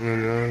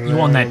 You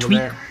want that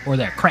tweak or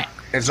that crack?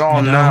 It's all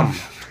You know? numb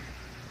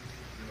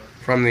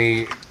from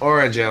the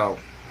Aura gel.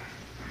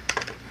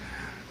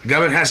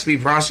 Government has to be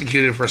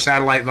prosecuted for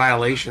satellite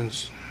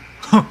violations.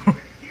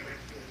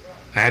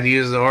 I had to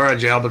use the Aura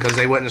gel because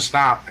they wouldn't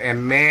stop.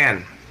 And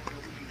man,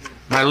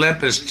 my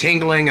lip is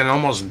tingling and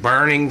almost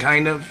burning,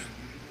 kind of.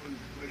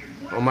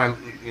 Oh my,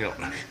 you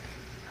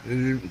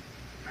know.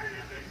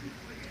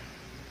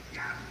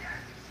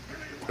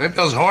 It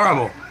feels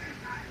horrible.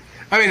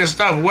 I mean, the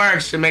stuff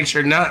works. It makes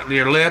your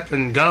lip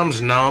and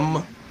gums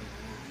numb.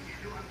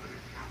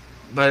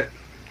 But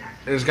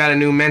it's got a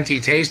new minty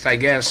taste, I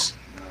guess.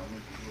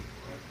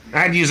 I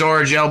had used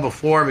Aura gel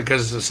before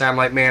because the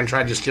Satellite Man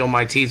tried to steal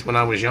my teeth when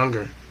I was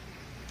younger.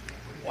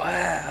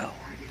 Wow.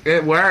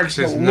 It works.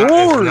 It's The not.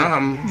 Lord. It's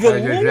numb. The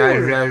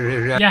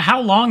Lord. Yeah, how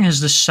long has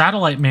the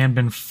Satellite Man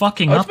been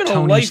fucking Oh, it's up been a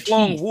Tony's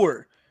lifelong teeth?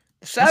 war.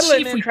 The Let's see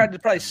Satellite if Man we tried to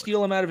probably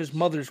steal him out of his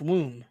mother's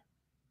womb.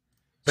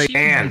 See if we get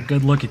a Man.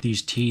 good look at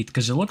these teeth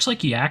because it looks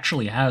like he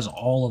actually has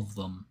all of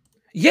them.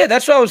 Yeah,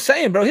 that's what I was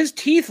saying, bro. His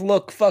teeth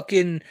look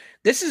fucking.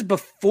 This is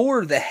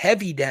before the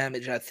heavy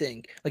damage, I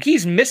think. Like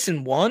he's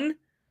missing one.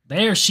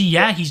 There, see,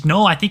 yeah,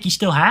 I think he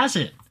still has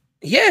it.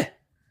 Yeah.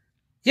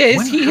 Yeah,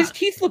 When his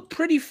teeth look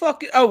pretty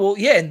fucking. Oh, well,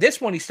 yeah, and this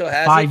one he still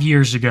has 5 it.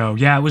 years ago.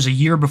 Yeah, it was a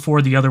year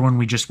before the other one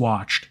we just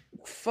watched.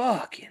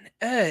 Fucking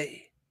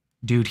A.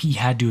 Dude, he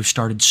had to have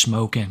started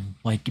smoking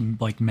like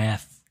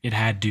meth. It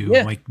had to.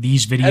 Yeah. Like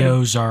these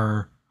videos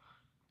are.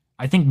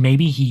 I think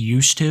maybe he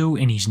used to,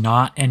 and he's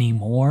not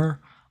anymore.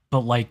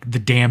 But like the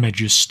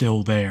damage is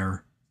still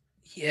there.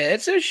 Yeah,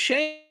 it's a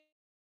shame,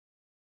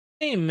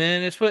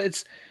 man. It's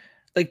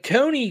like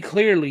Tony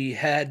clearly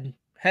had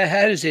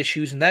his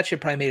issues, and that shit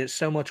probably made it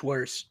so much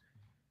worse.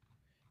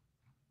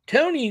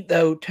 Tony,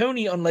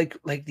 unlike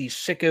like these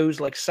sickos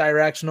like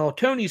Cyrax and all,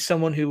 Tony's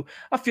someone who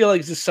I feel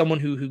like is just someone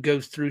who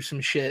goes through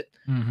some shit.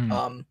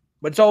 Mhm.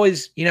 But it's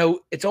always,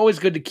 it's always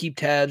good to keep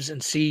tabs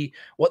and see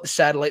what the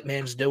Satellite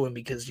Man's doing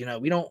because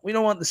we don't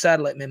want the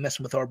Satellite Man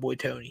messing with our boy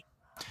Tony.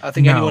 I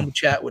think anyone in the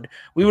chat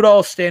we would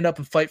all stand up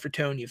and fight for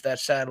Tony if that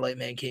Satellite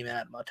Man came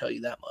at him. I'll tell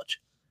you that much.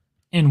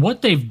 And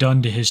what they've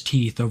done to his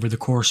teeth over the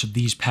course of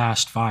these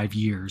past 5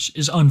 years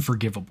is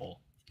unforgivable.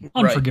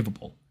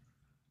 Unforgivable.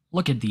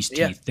 Look at these teeth.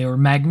 Yeah. They were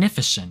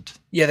magnificent.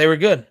 Yeah, they were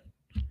good.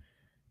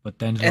 But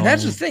then And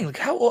that's the thing. Like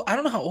how old, I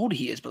don't know how old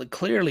he is, but like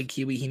clearly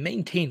Kiwi, he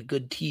maintained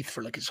good teeth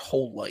for like his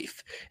whole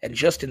life. And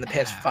just in the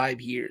past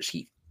 5 years,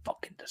 he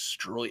fucking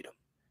destroyed them.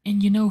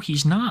 And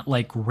he's not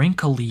like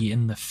wrinkly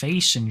in the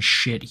face and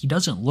shit. He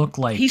doesn't look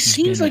like He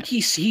seems like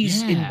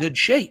he's in good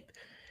shape.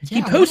 Yeah,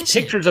 He what posts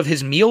is pictures of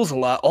his meals a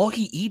lot. All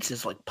he eats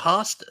is like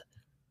pasta.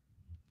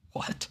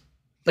 What?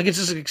 Like it's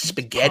just like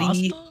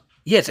spaghetti. Pasta?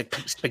 Yeah, it's like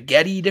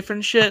spaghetti,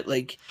 different shit.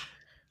 Like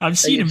I've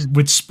seen him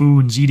with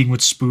spoons, eating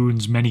with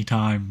spoons many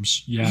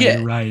times. Yeah,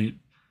 you're right.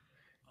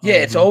 Yeah,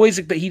 it's always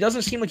like, but he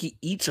doesn't seem like he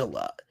eats a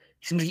lot.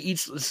 He seems like he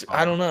eats,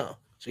 I don't know.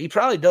 So he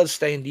probably does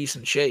stay in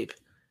decent shape.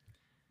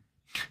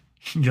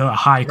 A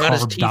high Not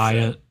his carb teeth,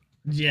 diet.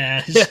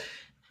 Yes.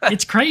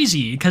 It's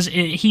crazy because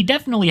he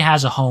definitely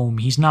has a home.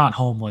 He's not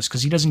homeless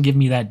because he doesn't give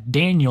me that.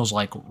 Daniel's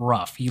like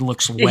rough. He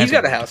looks Yeah, he's got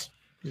a weathered. house.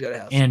 He's got a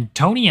house. And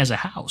Tony has a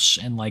house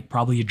and like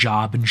probably a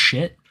job and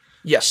shit.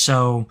 Yes.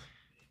 So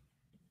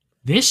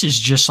this is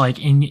just like,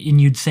 and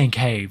you'd think,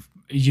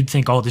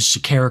 oh, this is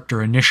a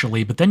character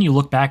initially, but then you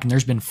look back and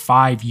there's been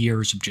 5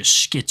 years of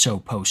just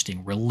schizo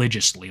posting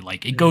religiously.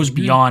 Like it goes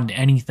beyond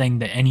anything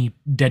that any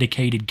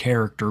dedicated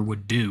character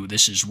would do.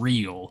 This is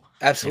real.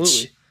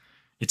 Absolutely.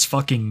 It's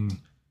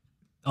fucking,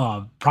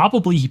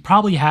 he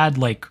probably had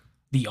like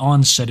the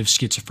onset of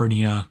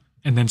schizophrenia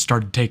and then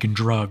started taking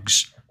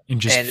drugs and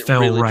just And it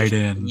fell really right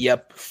just- in.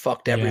 Yep.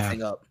 Fucked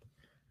everything up.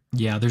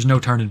 Yeah, there's no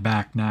turning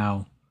back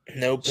now.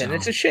 Nope. And So-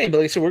 it's a shame. But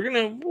like I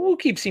said, we'll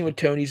keep seeing what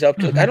Tony's up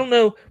to. Like, I don't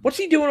know. What's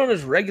he doing on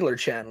his regular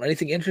channel?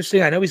 Anything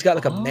interesting? I know he's got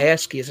like a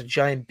mask. He has a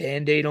giant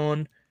Band-Aid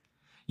on.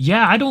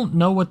 Yeah, I don't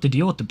know what the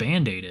deal with the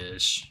Band-Aid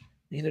is.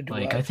 Neither do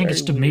Like, I. I think Very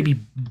it's to weird.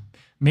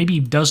 maybe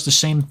does the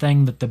same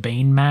thing that the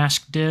Bane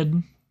mask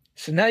did.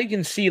 So now you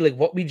can see like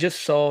what we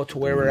just saw to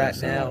where we're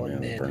at now. And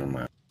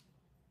man,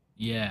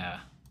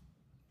 Yeah.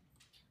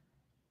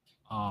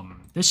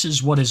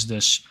 What is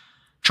this?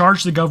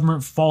 Charge the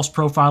government for false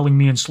profiling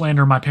me and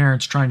slander my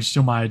parents trying to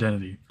steal my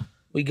identity.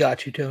 we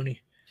got you, Tony.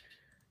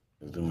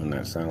 Doing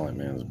that Satellite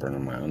Man's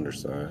burning my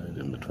underside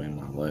in between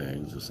my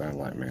legs. The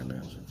Satellite Man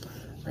is.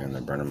 And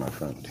they're burning my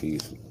front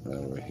teeth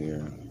over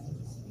here.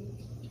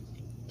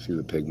 See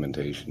the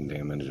pigmentation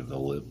damage of the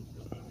lip.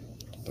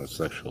 a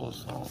sexual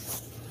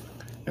assault.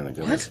 And the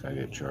government's got to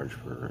get charged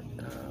for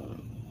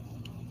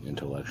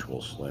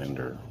intellectual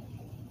slander.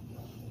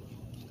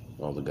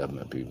 All the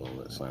government people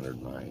that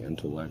slandered my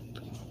intellect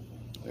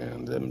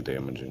and them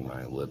damaging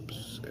my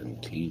lips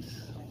and teeth,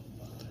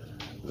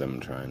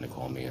 them trying to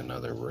call me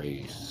another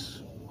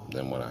race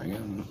than what I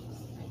am,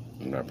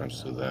 in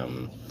reference to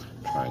them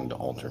trying to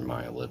alter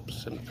my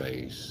lips and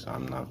face.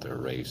 I'm not their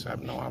race. I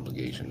have no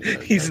obligation to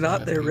He's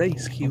not their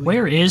race, Huey.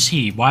 Where is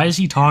he? Why is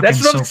he talking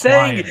That's what so I'm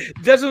saying. quiet?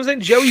 That's what I'm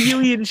saying. Joey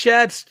Huey in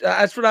chat.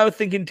 That's what I was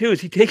thinking too.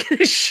 Is he taking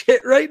his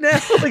shit right now?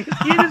 Like, is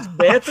he in his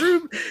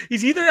bathroom?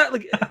 He's either at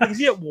is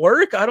he at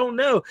work? I don't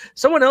know.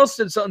 Someone else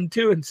said something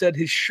too and said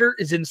his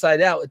shirt is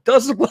inside out. It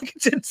does look like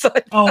it's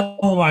inside out.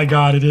 Oh my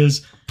god, it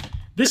is.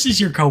 This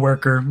is your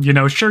coworker. You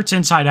know, shirt's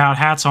inside out,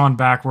 hat's on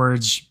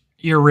backwards,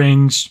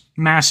 earrings,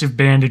 massive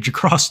bandage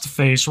across the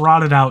face,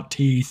 rotted out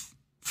teeth.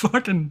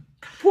 Fucking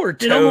poor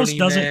Tony,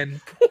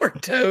 man. Poor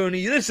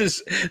Tony.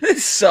 This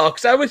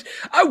sucks. I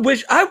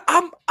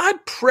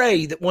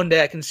pray that one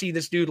day I can see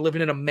this dude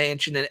living in a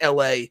mansion in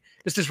LA,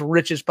 just as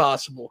rich as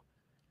possible.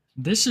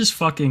 This is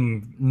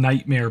fucking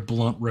nightmare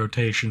blunt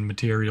rotation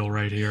material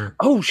right here.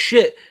 Oh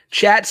shit.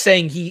 Chat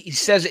saying he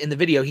says it in the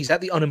video. He's at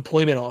the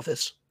unemployment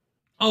office.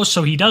 Oh,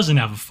 so he doesn't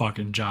have a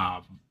fucking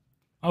job.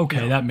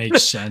 Okay, that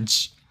makes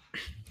sense.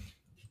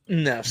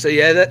 No, so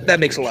yeah,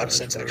 that makes a lot of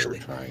sense, actually.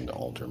 Trying to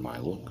alter my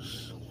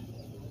looks.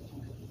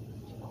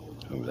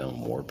 Of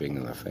them warping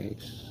in the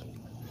face.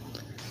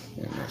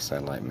 And the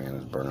satellite man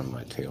is burning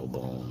my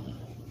tailbone.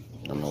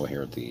 I'm over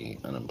here at the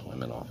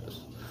unemployment office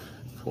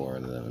for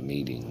the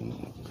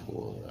meeting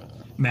for...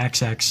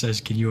 Max X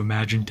says, can you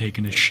imagine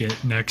taking a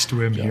shit next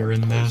to him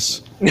hearing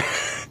this?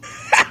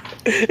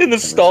 In the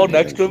stall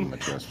next to him.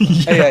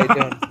 Hey, how you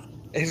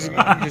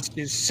doing?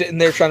 He's sitting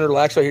there trying to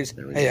relax. So he's,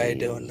 hey, how you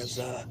doing? It's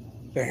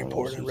very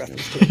important in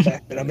reference to the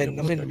fact that I'm in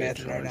the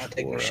bathroom right now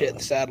taking a shit, and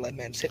the satellite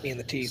man just hit me in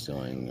the teeth.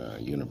 Stealing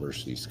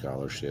university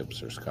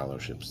scholarships or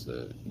scholarships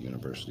that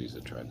universities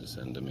had tried to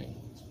send to me.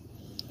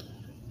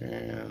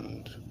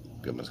 And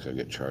government's going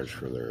to get charged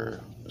for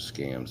their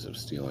scams of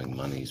stealing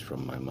monies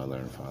from my mother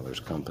and father's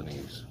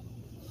companies.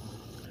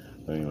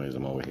 But anyways,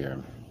 I'm over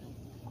here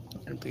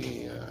at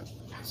the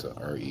it's a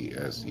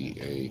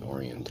RESEA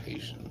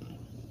orientation.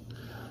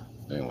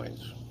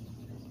 Anyways,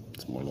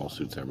 it's more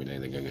lawsuits every day.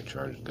 They gotta get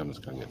charged. The government's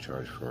gonna get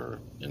charged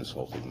for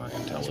insulting my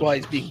intelligence. That's why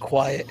he's being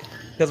quiet.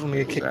 He doesn't want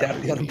to get kicked out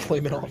of the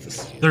unemployment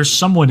office. There's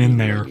someone in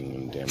there.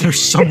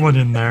 There's someone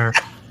in there.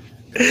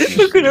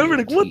 Looking over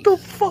like, what the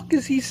fuck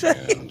is he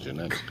saying? And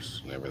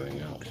genetics and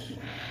everything else.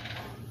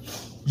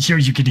 Here,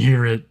 you can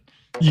hear it.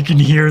 You can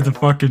hear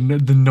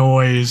the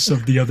noise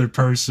of the other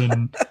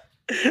person.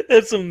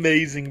 That's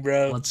amazing,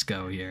 bro. Let's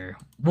go here.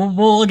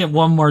 We'll look at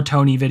one more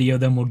Tony video,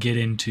 then we'll get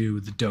into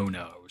the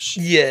donos.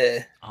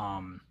 Yeah.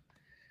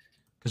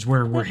 Because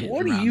we're hitting.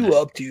 What are you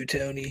up to,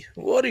 Tony?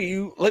 What are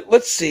you?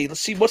 Let's see.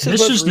 What's his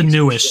this is the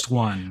newest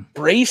one.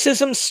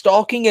 Racism,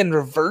 stalking, and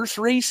reverse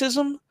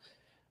racism.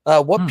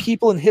 What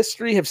people in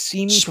history have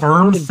seen me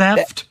sperm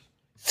theft.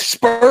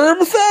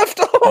 Sperm theft.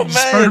 Oh man.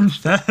 Sperm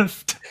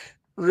theft.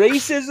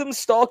 Racism,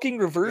 stalking,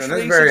 reverse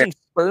racism,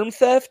 sperm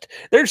theft.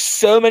 There's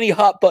so many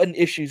hot button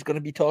issues going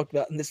to be talked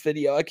about in this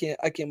video. I can't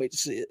wait to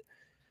see it.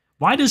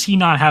 Why does he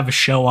not have a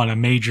show on a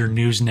major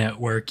news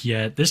network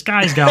yet? This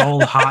guy's got all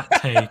the hot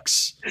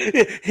takes.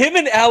 Him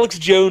and Alex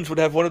Jones would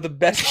have one of the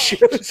best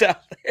shows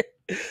out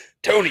there.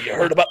 Tony, you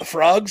heard about the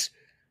frogs?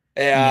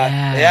 Hey,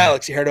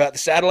 Alex, you heard about the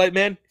satellite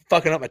man?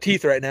 Fucking up my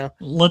teeth right now.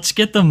 Let's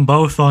get them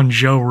both on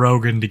Joe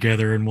Rogan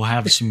together and we'll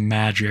have some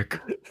magic.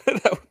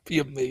 That would be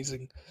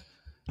amazing.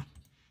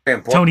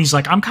 Tony's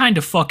like, I'm kind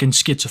of fucking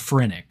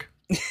schizophrenic,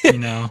 you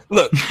know?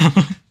 Look,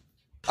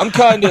 I'm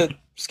kind of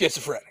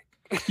schizophrenic.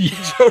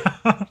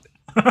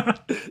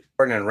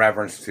 In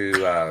reference to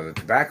the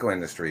tobacco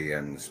industry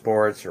and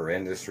sports or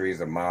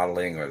industries of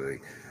modeling or the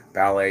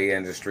ballet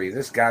industry,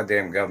 this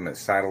goddamn government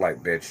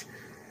satellite bitch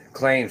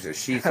claims that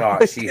she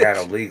thought she had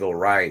a legal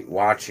right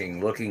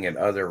looking at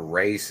other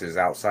races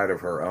outside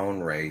of her own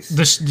race.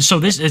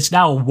 It's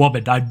now a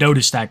woman. I've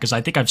noticed that because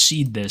I think I've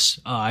seen this.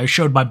 I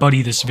showed my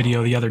buddy this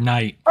video the other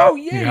night. Oh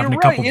yeah, you're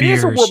right. It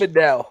is a woman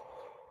now.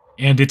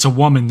 And it's a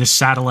woman, this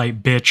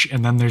satellite bitch,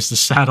 and then there's the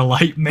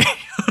satellite man.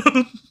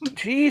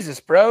 Jesus,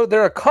 bro,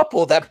 they're a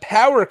couple, that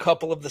power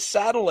couple of the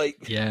satellite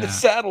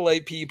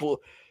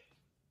people.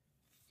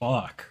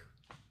 Fuck.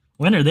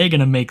 When are they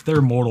gonna make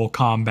their Mortal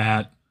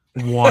Kombat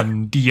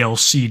 1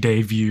 DLC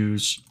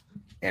debuts?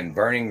 And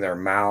burning their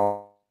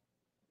mouths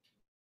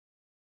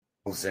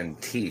and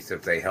teeth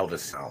if they held a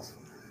mouth.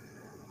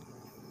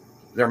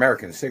 They're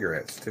American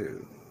cigarettes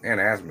too, and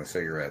asthma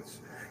cigarettes.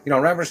 You know,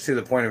 in reference to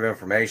the point of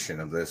information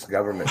of this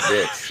government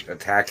bitch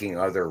attacking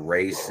other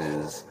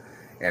races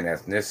and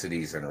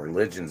ethnicities and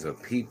religions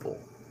of people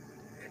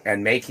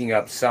and making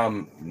up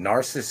some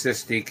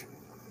narcissistic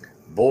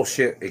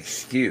bullshit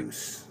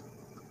excuse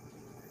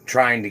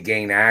trying to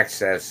gain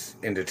access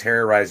into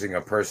terrorizing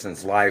a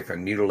person's life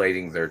and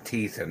mutilating their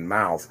teeth and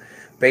mouth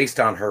based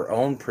on her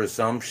own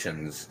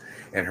presumptions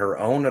and her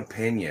own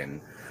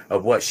opinion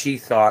of what she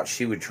thought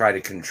she would try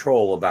to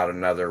control about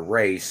another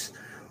race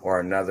or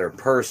another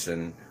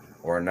person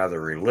or another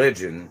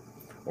religion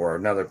or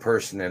another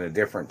person in a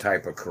different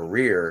type of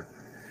career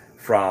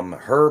from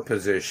her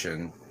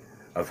position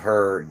of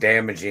her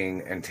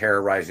damaging and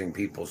terrorizing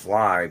people's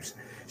lives.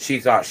 She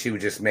thought she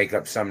would just make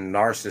up some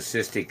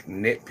narcissistic,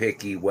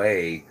 nitpicky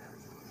way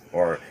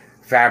or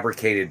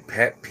fabricated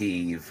pet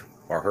peeve,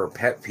 or her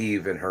pet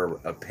peeve in her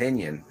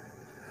opinion,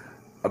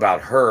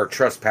 about her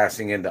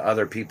trespassing into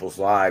other people's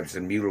lives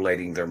and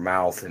mutilating their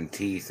mouth and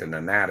teeth and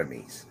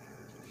anatomies.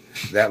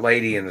 That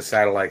lady in the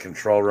satellite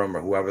control room,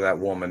 or whoever that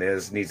woman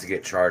is, needs to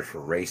get charged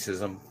for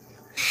racism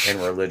and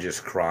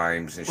religious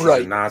crimes. And she's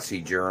a Nazi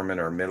German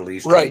or Middle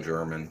Eastern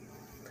German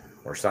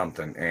or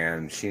something.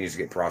 And she needs to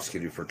get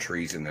prosecuted for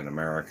treason in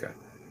America.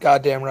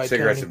 Goddamn right,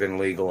 Cigarettes Tony. have been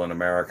legal in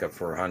America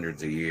for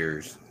hundreds of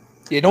years.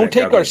 Yeah, don't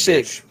take our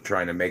cig.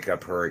 Trying to make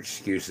up her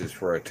excuses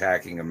for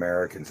attacking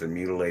Americans and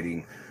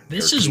mutilating.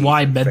 This is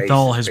why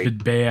menthol has been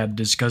banned,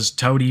 is because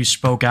Tony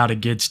spoke out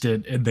against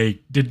it and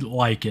they didn't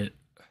like it.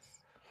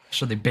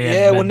 So they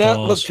banned well, menthols.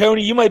 now, look,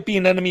 Tony, you might be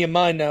an enemy of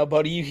mine now,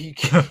 buddy.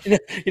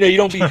 You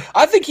don't be.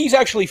 I think he's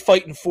actually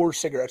fighting for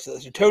cigarettes. So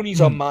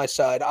Tony's on my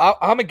side.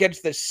 I'm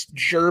against this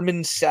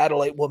German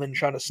satellite woman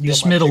trying to steal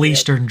this my Middle cigarettes.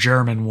 Eastern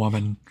German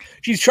woman.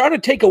 She's trying to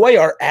take away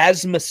our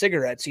asthma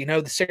cigarettes. You know,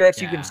 the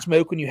cigarettes you can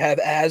smoke when you have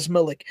asthma.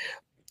 Like,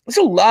 there's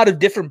a lot of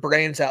different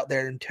brands out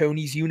there in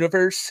Tony's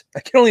universe. I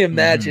can only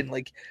imagine,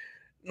 like,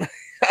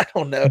 I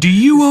don't know. Do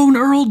you own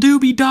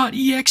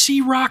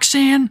EarlDoobie.exe,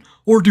 Roxanne?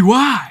 Or do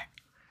I?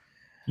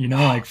 You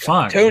know, like,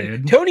 fuck,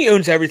 dude. Tony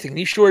owns everything.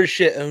 He sure as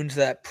shit owns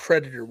that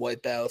Predator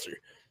White Bowser.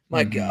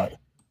 My God.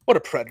 What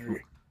a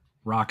predator.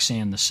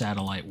 Roxanne, the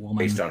satellite woman.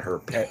 Based on her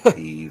pet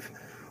peeve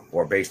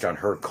or based on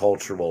her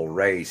cultural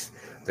race,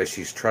 that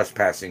she's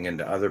trespassing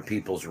into other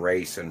people's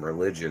race and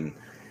religion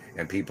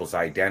and people's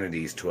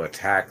identities to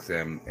attack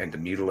them and to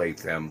mutilate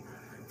them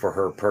for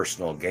her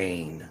personal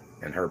gain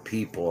and her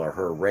people or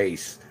her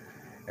race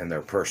and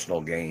their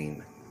personal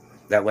gain.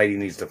 That lady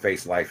needs to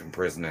face life in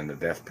prison and the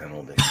death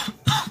penalty.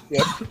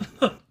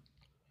 Yep.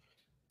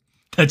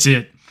 That's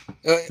it.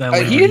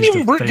 He didn't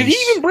even did he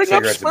even bring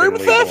up sperm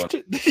theft?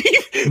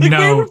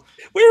 No.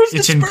 Where was the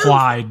it's sperm?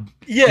 implied.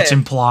 Yeah. It's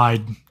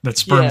implied that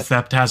sperm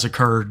theft has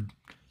occurred.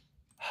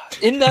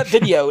 In that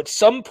video, at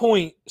some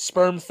point,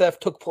 sperm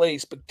theft took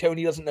place, but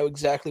Tony doesn't know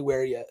exactly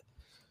where yet.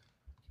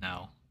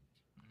 No.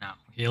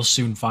 He'll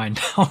soon find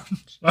out.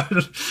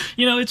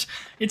 You know,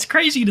 it's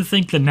crazy to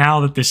think that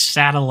now that this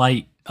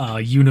satellite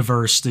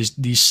universe,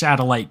 these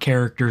satellite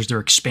characters, they're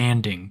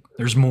expanding.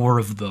 There's more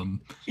of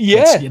them.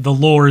 Yeah. The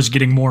lore is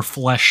getting more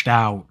fleshed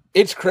out.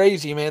 It's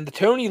crazy, man. The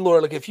Tony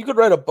lore, like, if you could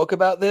write a book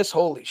about this,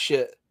 holy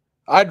shit.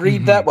 I'd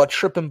read that while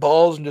tripping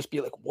balls and just be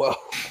like, whoa.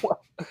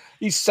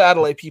 These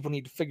satellite people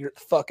need to figure it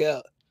the fuck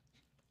out.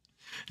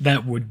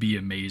 That would be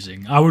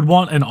amazing. I would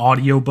want an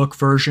audiobook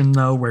version,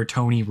 though, where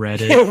Tony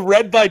read it.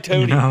 Read by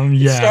Tony. You know,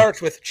 It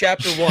starts with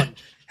chapter 1.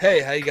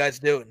 Hey, how you guys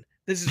doing?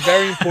 This is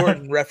very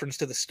important in reference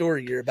to the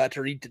story you're about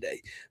to read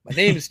today. My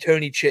name is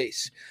Tony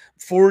Chase.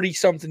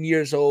 40-something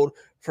years old,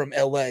 from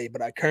LA,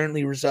 but I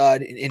currently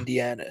reside in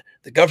Indiana.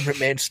 The government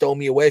man stole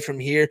me away from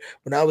here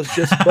when I was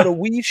just but a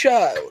wee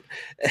child.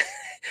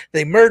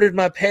 They murdered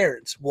my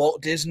parents,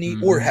 Walt Disney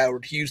or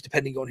Howard Hughes,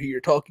 depending on who you're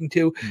talking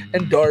to,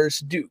 and Doris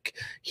Duke.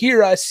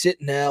 Here I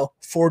sit now,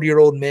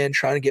 40-year-old man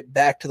trying to get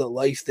back to the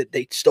life that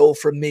they stole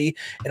from me,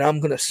 and I'm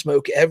going to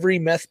smoke every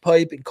meth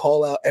pipe and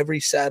call out every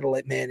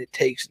satellite man it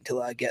takes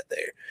until I get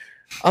there.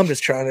 I'm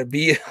just trying to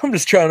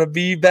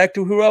be back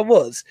to who I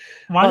was.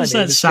 Why does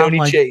that sound Tony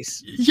like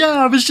Chase. Yeah,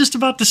 I was just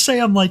about to say,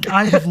 I'm like,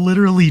 I have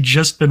literally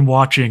just been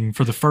watching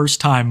for the first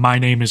time My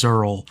Name is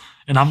Earl,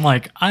 and I'm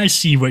like, I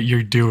see what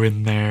you're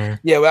doing there.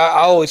 Yeah, well,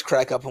 I always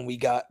crack up when we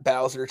got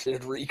Bowser to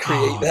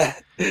recreate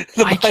that.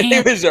 My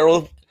Name is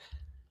Earl.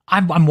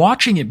 I'm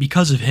watching it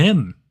because of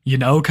him, you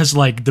know, because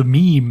like the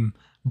meme.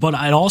 But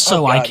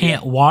I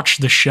can't watch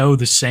the show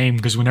the same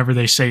because whenever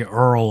they say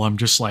Earl, I'm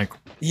just like,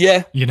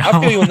 yeah, you know, I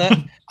feel you on that.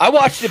 I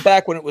watched it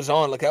back when it was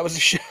on. Like that was a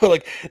show.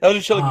 Like me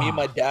and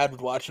my dad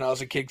would watch when I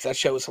was a kid because that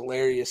show was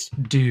hilarious.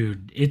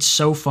 Dude, it's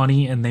so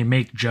funny, and they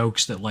make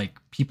jokes that like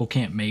people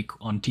can't make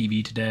on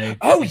TV today.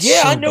 Oh it's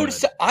yeah, so I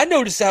noticed. I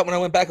noticed that when I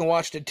went back and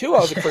watched it too.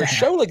 I was like, for a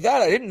show like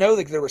that, I didn't know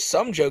that there were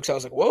some jokes. I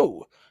was like,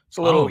 whoa, it's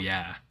a little. Oh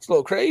yeah, it's a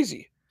little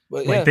crazy.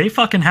 But like they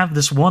fucking have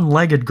this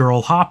one-legged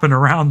girl hopping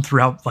around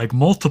throughout like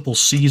multiple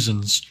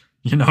seasons.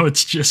 You know,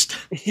 it's just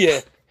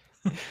yeah.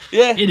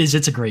 It is.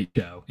 It's a great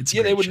show. It's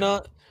they would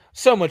not.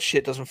 So much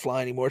shit doesn't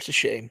fly anymore. It's a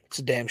shame. It's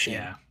a damn shame.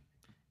 Yeah.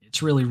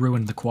 It's really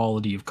ruined the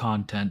quality of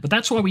content. But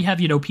that's why we have,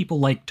 you know, people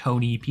like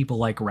Tony, people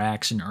like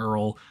Rax and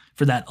Earl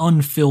for that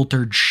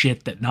unfiltered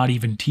shit that not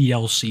even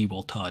TLC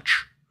will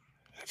touch.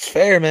 It's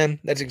fair, man.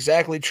 That's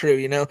exactly true.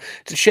 You know,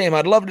 it's a shame.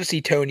 I'd love to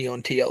see Tony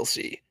on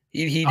TLC.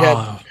 He'd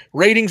have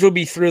ratings would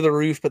be through the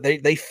roof, but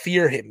they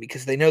fear him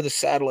because they know the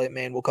satellite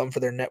man will come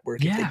for their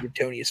network if they give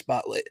Tony a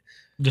spotlight.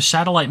 The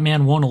satellite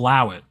man won't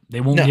allow it.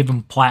 They won't give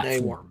him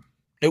platform.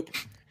 Nope.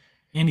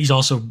 And he's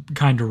also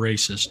kind of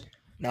racist.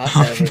 Not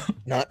never.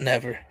 Not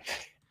never.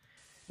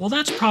 Well,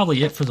 that's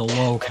probably it for the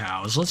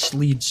locales.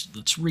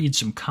 Let's read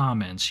some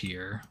comments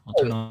here. I'll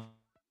turn on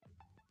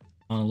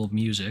a little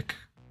music.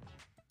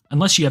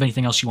 Unless you have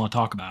anything else you want to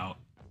talk about.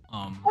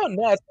 Oh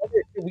no,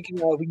 we can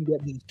get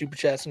into the super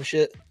chats and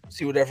shit.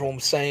 See what everyone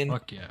was saying.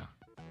 Fuck yeah.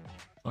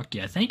 Fuck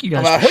yeah. Thank you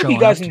guys I for hope showing you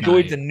guys up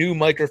enjoyed tonight. the new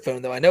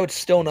microphone, though. I know it's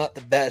still not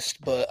the best,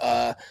 but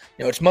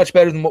it's much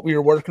better than what we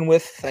were working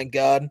with. Thank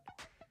God.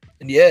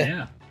 And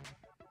yeah.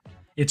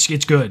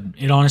 It's good.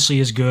 It honestly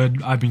is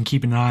good. I've been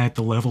keeping an eye at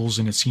the levels,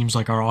 and it seems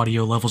like our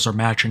audio levels are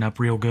matching up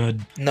real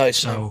good. Nice.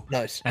 So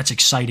nice. That's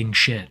exciting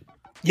shit.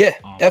 Yeah,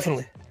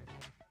 definitely.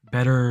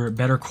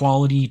 Better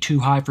quality, too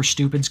high for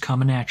stupids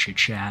coming at you,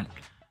 chat.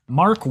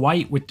 Mark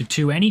White with the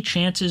 2. Any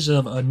chances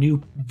of a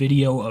new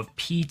video of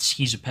Pete's?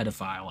 He's a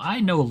pedophile. I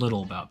know a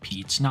little about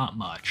Pete's, not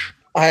much.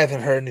 I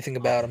haven't heard anything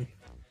about him.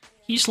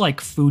 He's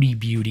like Foodie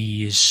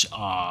Beauty's,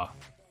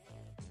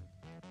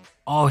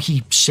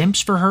 he simps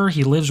for her.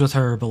 He lives with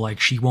her, but like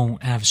she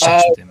won't have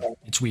sex with him.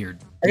 It's weird.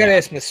 I gotta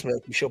ask Miss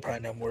Smokey. She'll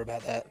probably know more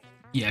about that.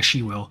 Yeah,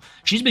 she will.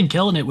 She's been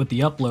killing it with the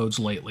uploads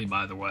lately,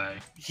 by the way.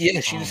 Yeah,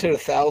 she just hit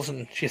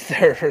 1,000. She's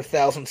there her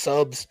 1,000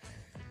 subs.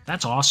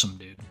 That's awesome,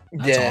 dude.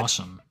 That's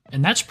awesome.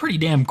 And that's pretty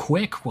damn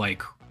quick,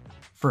 like,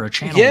 for a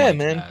channel like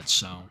that,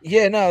 so.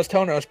 Yeah, no, I was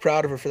telling her I was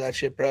proud of her for that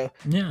shit, bro.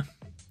 Yeah,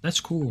 that's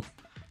cool.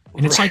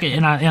 And it's like,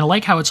 and I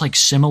like how it's like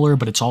similar,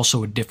 but it's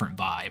also a different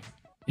vibe.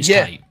 It's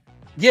tight.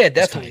 Yeah,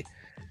 definitely.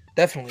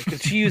 Definitely.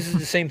 Because she uses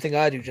the same thing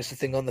I do, just a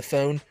thing on the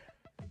phone.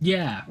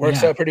 Yeah.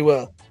 Works out pretty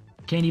well.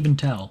 Can't even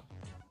tell.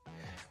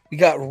 We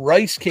got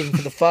Rice King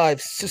for the 5.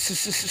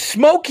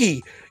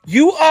 Smokey,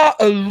 you are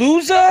a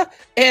loser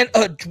and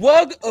a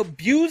drug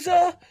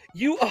abuser.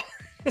 You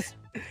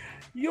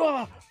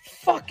are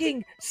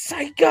fucking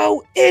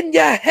psycho in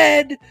your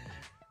head.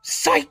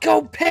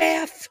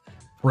 Psychopath.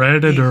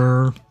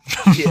 Predator.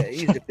 Yeah,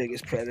 he's the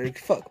biggest predator.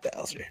 Fuck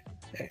Bowser.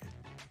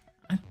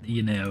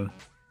 You know.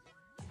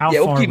 How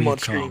we'll far keep him we've on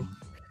screen. come.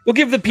 We'll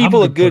give the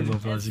people a good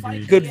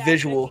good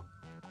visual.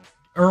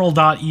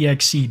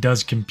 Earl.exe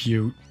does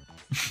compute.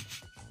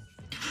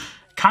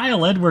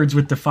 Kyle Edwards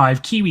with the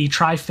 5. Kiwi,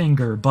 try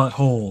finger,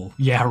 butthole.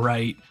 Yeah,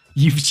 right.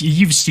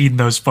 You've seen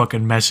those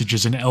fucking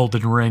messages in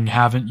Elden Ring,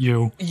 haven't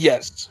you?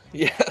 Yes.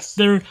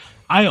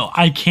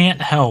 I can't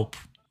help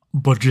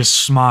but just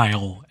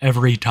smile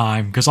every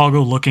time, because I'll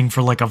go looking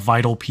for like a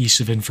vital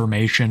piece of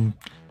information,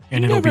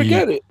 and it'll be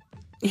get it.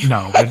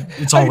 No,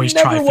 it's always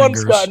try fingers. I've never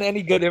once gotten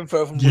any good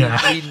info from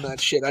reading that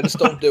shit. I just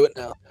don't do it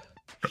now.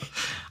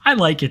 I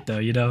like it though,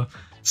 you know.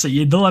 So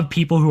they'll have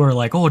people who are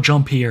like, "Oh,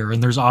 jump here,"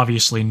 and there's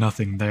obviously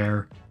nothing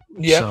there.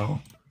 Yeah. So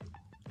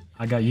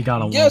you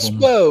gotta love Yes, them.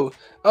 Bo.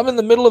 I'm in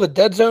the middle of a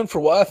dead zone for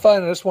Wi-Fi,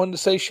 and I just wanted to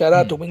say shout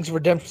out to Wings of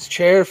Redemption's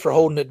chair for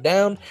holding it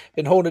down.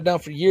 Been holding it down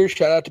for years.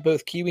 Shout out to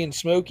both Kiwi and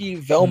Smokey.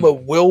 Velma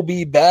will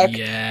be back.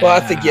 Yeah. Well, I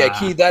think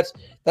Kiwi.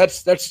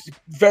 That's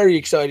very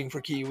exciting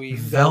for Kiwi.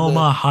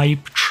 Velma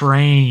hype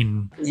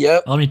train.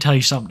 Yep. Let me tell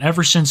you something.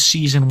 Ever since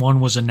season 1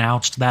 was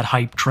announced, that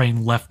hype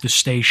train left the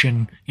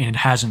station and it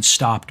hasn't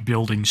stopped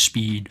building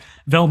speed.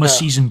 Velma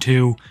season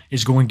 2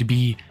 is going to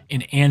be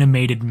an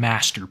animated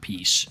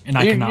masterpiece, and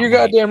You're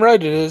goddamn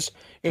right. It is.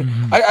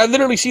 I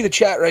literally see the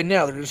chat right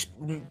now. They're just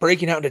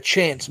breaking out into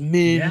chants.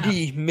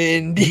 Mindy.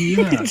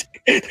 Yeah.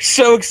 They're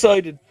so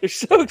excited. They're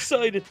so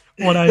excited.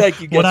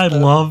 Thank you. What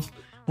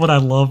I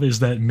love is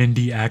that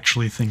Mindy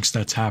actually thinks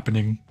that's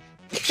happening.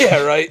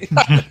 Yeah, right.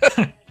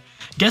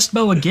 Guest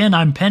Bo again,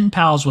 I'm pen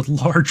pals with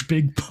Large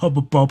Big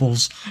Bubba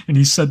Bubbles, and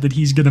he said that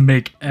he's gonna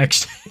make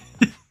X.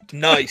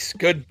 Nice,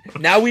 good.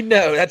 Now we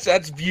know.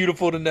 That's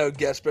beautiful to know,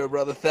 Gespo,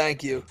 brother.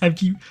 Thank you.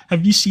 Have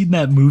you seen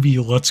that movie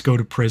Let's Go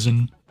to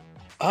Prison?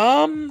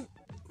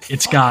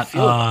 It's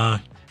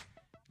got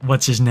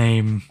what's his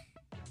name?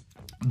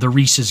 The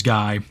Reese's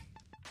guy.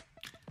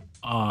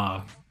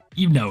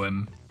 You know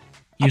him.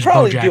 I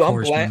probably do.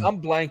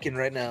 I'm blanking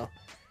right now.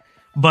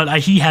 But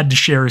he had to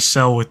share a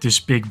cell with this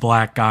big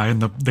black guy,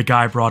 and the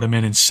guy brought him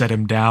in and set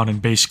him down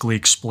and basically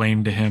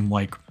explained to him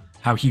like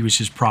how he was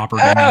his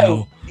property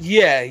now.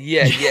 Yeah.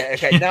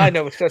 Okay, now I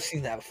know. I've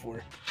seen that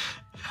before.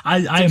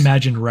 I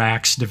imagine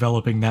Rax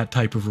developing that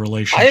type of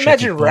relationship. I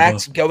imagine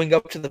Rax going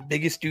up to the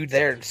biggest dude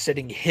there and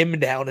sitting him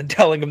down and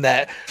telling him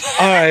that,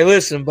 all right,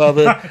 listen,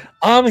 Bubba,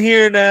 I'm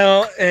here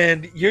now,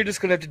 and you're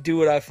just gonna have to do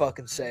what I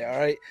fucking say. All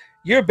right,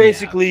 you're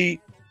basically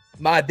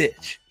my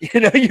bitch. You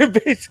know,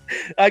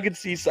 I could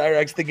see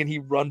Cyrax thinking he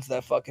runs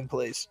that fucking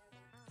place.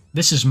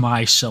 This is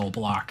my cell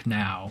block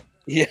now.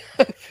 Yeah.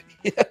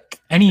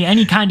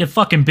 Any kind of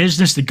fucking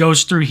business that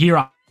goes through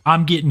here,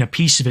 I'm getting a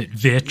piece of it,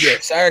 bitch. Yeah,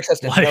 Cyrax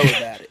has to know about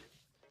it.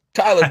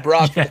 Tyler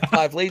Brock,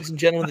 5. Ladies and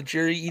gentlemen of the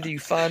jury, either you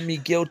find me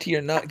guilty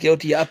or not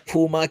guilty, I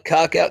pull my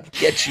cock out and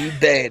get you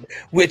dead.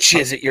 Which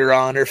is it, Your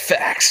Honor?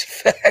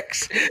 Facts.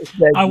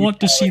 I want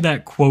to see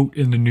that quote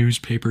in the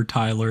newspaper,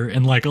 Tyler,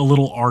 and like a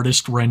little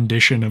artist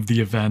rendition of the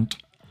event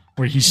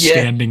where he's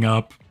standing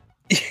up.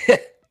 Yeah,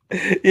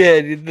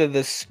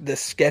 the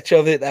sketch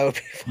of it, that would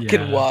be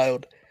fucking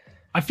wild.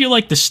 I feel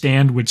like the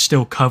stand would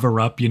still cover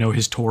up,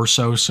 his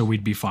torso, so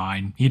we'd be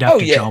fine. He'd have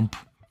to jump.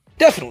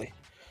 Definitely.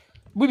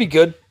 We'd be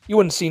good. You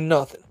wouldn't see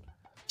nothing.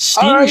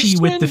 Stingy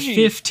with the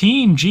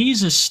 15.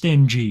 Jesus,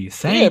 Stingy.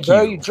 Thank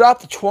bro. you. You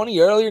dropped the 20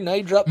 earlier. Now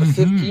you dropped the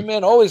 15,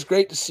 man. Always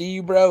great to see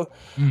you, bro.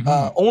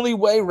 Only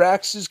way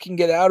Raxes can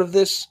get out of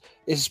this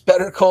is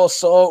Better Call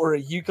Saul or a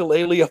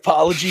ukulele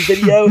apology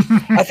video.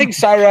 I think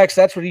Cyrax,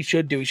 that's what he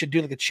should do. He should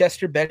do like a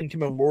Chester Bennington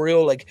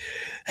memorial. Like,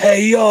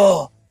 hey,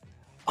 y'all,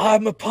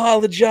 I'm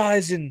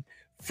apologizing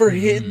for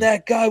hitting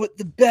that guy with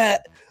the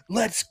bat.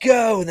 Let's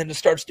go. And then it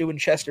starts doing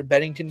Chester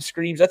Bennington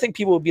screams. I think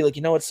people would be like,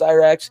 you know what,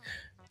 Cyrax?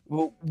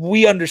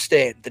 We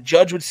understand. The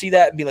judge would see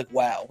that and be like,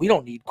 wow, we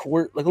don't need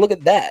court. Like, look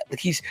at that. Like,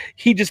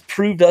 he just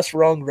proved us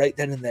wrong right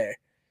then and there.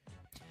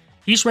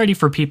 He's ready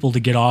for people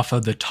to get off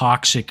of the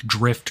toxic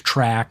drift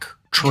track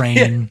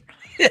train.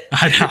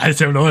 I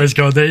don't know how it's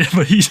going there,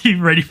 but he's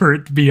ready for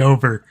it to be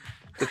over.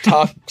 The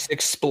toxic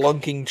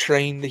splunking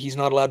train that he's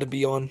not allowed to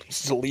be on.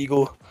 This is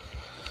illegal.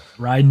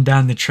 Riding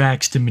down the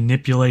tracks to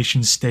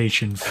Manipulation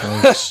Station,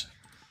 folks.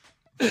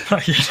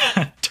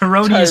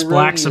 Tyronius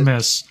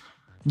Blaximus.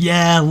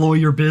 Yeah,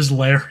 Lawyer Biz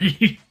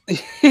Larry.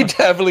 He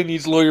definitely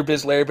needs Lawyer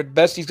Biz Larry, but the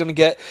best he's going to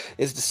get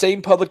is the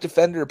same public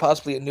defender or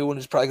possibly a new one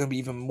who's probably going to be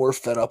even more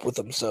fed up with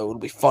him, so it'll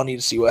be funny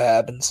to see what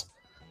happens.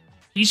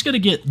 He's going to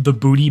get the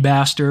booty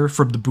bastard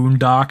from the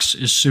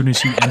Boondocks as soon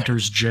as he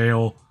enters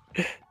jail.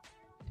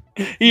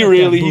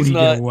 He's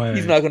not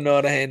going to know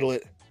how to handle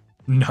it.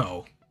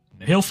 No.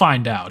 He'll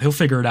find out. He'll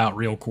figure it out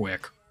real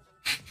quick.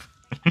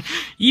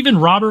 Even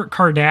Robert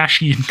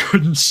Kardashian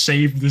couldn't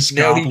save this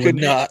goblin. No, he could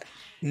not.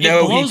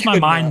 It blows my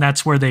mind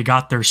that's where they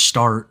got their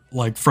start,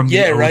 like from the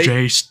OJ.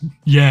 Right?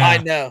 Yeah, I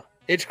know.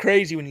 It's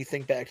crazy when you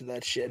think back to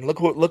that shit. And look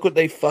what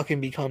they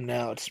fucking become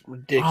now. It's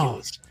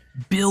ridiculous.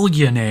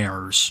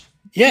 Billionaires.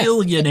 Yeah,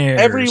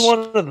 billionaires. Every one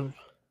of them.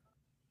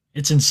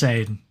 It's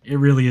insane. It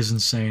really is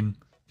insane.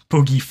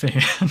 Boogie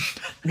Fan.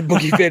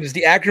 Boogie Fan. Does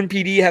the Akron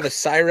PD have a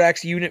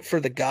Cyrax unit for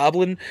the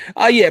Goblin?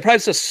 Yeah, probably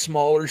it's a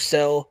smaller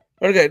cell.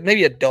 Or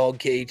maybe a dog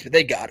cage, but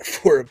they got it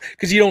for him.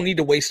 Because you don't need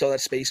to waste all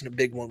that space in a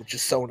big one with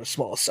just sewing a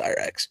small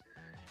Cyrax.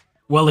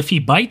 Well, if he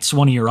bites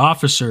one of your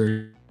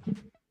officers,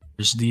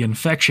 the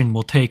infection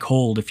will take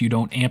hold if you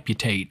don't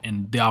amputate,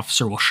 and the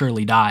officer will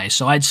surely die.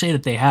 So I'd say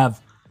that they have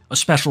a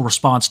special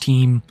response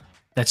team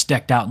that's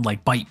decked out in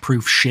like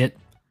bite-proof shit.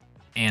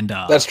 And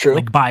that's true.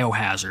 Like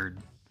biohazard.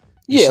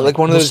 Yeah, like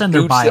one of those send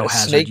their boots that a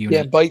biohazard snake unit.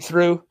 can't bite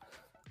through.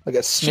 Like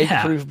a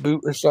snake-proof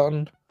boot or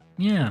something.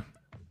 Yeah.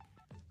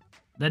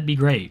 That'd be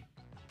great.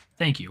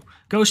 Thank you.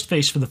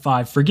 Ghostface for the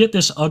 5. Forget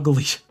this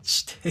ugly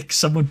stick.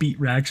 Someone beat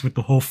Rax with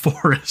the whole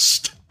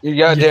forest. You're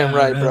goddamn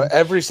right, bro.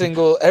 Every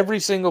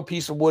single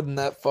piece of wood in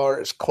that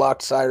forest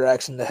clocked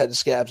Cyrax in the head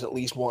scabs at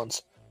least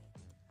once.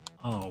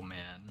 Oh,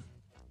 man.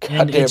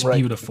 Goddamn it's right,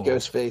 beautiful.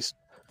 Ghostface.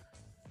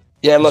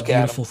 Yeah, look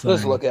at him. Thing.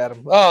 Let's look at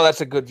him. Oh,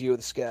 that's a good view of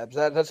the scabs.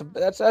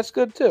 That's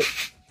good too.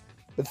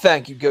 But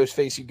thank you,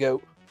 Ghostface, you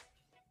goat.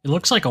 It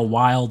looks like a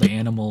wild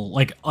animal,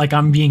 like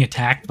I'm being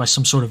attacked by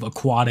some sort of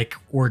aquatic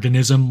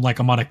organism, like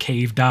I'm on a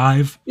cave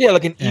dive. Yeah,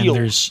 like an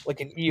eel. Like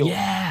an eel.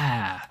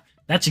 Yeah,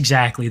 that's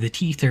exactly. The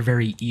teeth are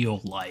very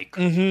eel-like.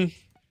 Mm-hmm.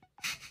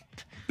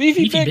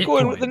 Beefy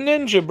Bitcoin with the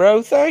ninja,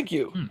 bro. Thank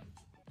you.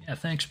 Yeah,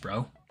 thanks,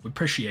 bro. We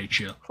appreciate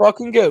you.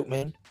 Fucking goat,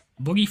 man.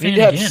 Boogie Fan need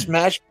to have again.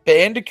 Smash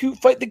Bandicoot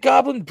fight the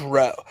Goblin,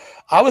 bro.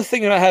 I was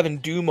thinking about having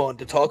Doom on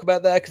to talk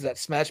about that because that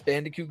Smash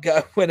Bandicoot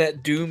guy went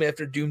at Doom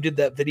after Doom did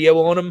that video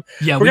on him.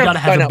 Yeah, we gotta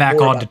have him back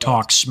on to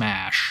talk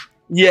Smash.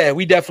 Yeah,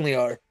 we definitely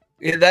are.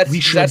 Yeah, that's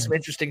some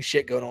interesting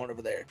shit going on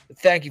over there. But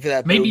thank you for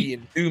that, Boogie,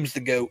 and Doom's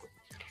the goat.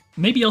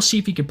 Maybe I'll see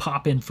if he could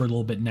pop in for a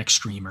little bit next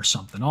stream or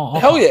something. I'll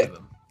Hell yeah. to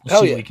him. We'll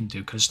see what we can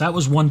do, because that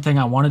was one thing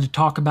I wanted to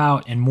talk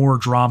about, and more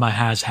drama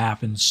has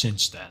happened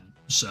since then.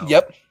 So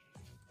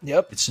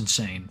Yep. It's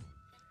insane.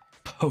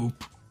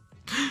 Pope.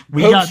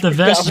 We got the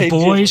vest,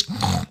 boys.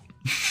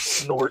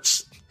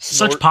 Snorts.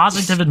 Such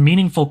positive and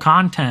meaningful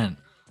content.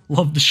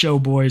 Love the show,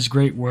 boys.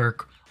 Great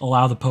work.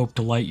 Allow the Pope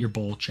to light your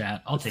bowl,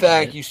 chat. I'll take it.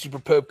 Thank you, Super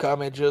Pope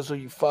Comment Jizzle.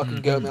 You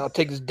fucking go, man. I'll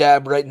take this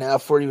dab right now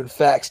for you in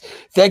facts.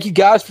 Thank you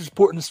guys for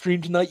supporting the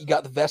stream tonight. You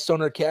got the vest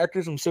on our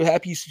characters. I'm so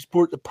happy you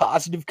support the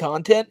positive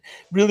content.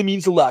 Really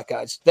means a lot,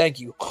 guys. Thank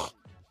you.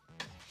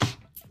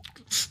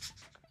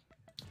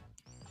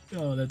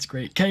 Oh, that's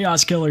great.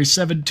 Chaos Killer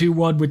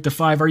 721 with the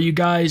 5. Are you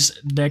guys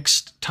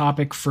next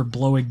topic for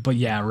blowing? But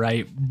yeah,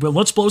 right. But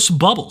let's blow some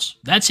bubbles.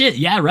 That's it.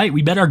 Yeah, right.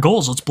 We met our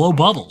goals. Let's blow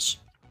bubbles.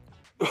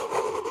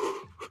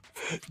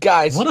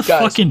 Guys, what a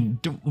fucking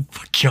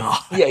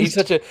God. Yeah, he's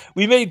such a.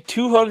 We made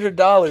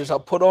 $200. I'll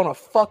put on a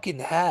fucking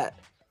hat.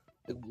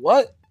 Like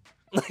what?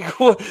 Like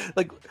what?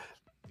 Like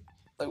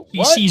he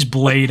what? sees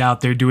Blade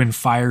out there doing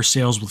fire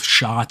sales with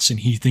shots, and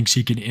he thinks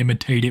he can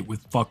imitate it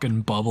with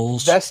fucking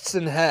bubbles. Vests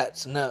and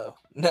hats. No,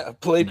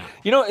 Blade. No.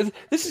 You know,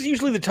 this is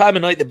usually the time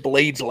of night that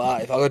Blade's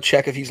live. I'll go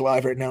check if he's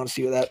live right now and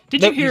see what that.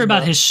 Did you hear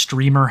about his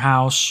streamer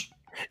house?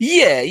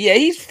 Yeah,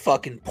 he's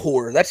fucking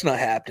poor. That's not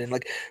happening.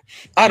 Like,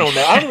 I don't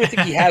know. I don't even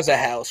think he has a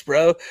house,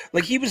 bro.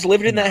 Like, he was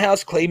living in that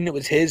house, claiming it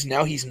was his.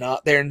 Now he's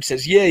not there, and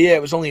says, yeah,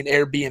 it was only an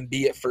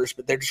Airbnb at first,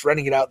 but they're just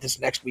renting it out this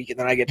next week, and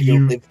then I get to go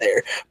live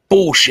there.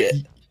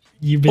 Bullshit.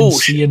 You've been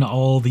seeing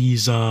all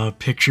these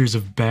pictures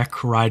of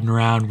Beck riding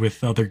around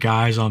with other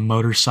guys on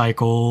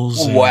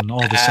motorcycles and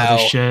all this other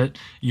shit.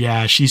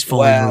 Yeah, she's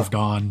fully moved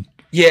on.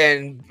 Yeah,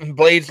 and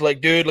Blade's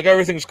like, dude, like,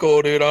 everything's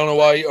cool, dude. I don't know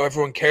why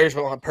everyone cares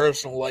about my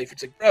personal life.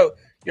 It's like, bro,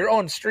 you're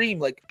on stream,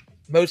 like,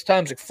 most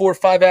times, like, 4 or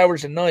 5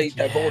 hours a night,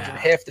 divulging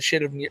half the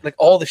shit of your, like,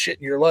 all the shit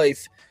in your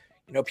life.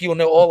 You know, people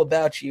know all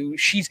about you.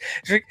 He's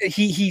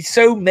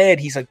so mad.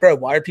 He's like, bro,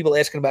 why are people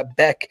asking about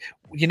Beck?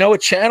 You know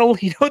what channel?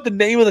 You know what the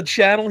name of the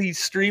channel he's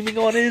streaming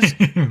on is?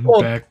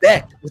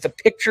 Beck with a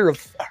picture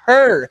of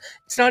her.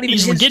 It's not even.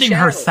 He's getting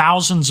her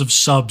thousands of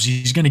subs.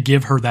 He's gonna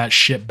give her that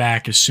shit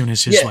back as soon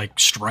as his like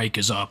strike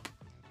is up.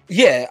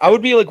 Yeah, I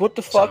would be like, what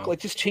the fuck? Like,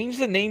 just change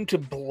the name to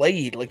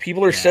Blade. Like,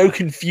 people are so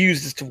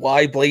confused as to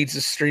why Blades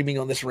is streaming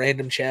on this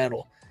random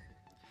channel.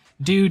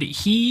 Dude,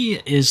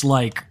 he is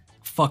like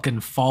fucking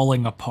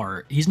falling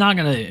apart. He's not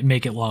gonna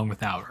make it long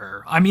without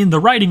her. I mean, the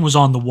writing was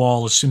on the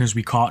wall as soon as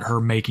we caught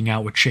her making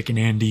out with Chicken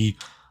Andy,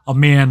 a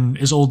man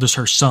as old as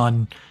her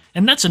son.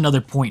 And that's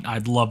another point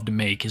I'd love to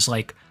make, is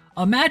like,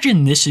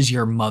 imagine this is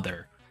your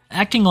mother,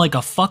 acting like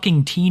a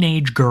fucking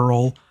teenage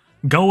girl,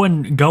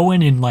 going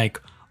and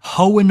like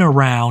hoeing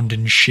around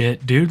and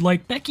shit, dude.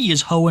 Like, Becky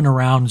is hoeing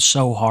around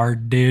so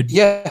hard, dude.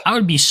 Yeah. I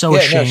would be so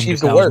ashamed if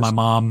that was my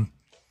mom.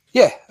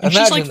 Yeah, and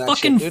she's like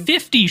fucking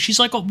 50. She's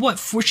like, what?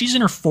 She's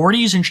in her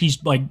 40s and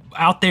she's like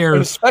out there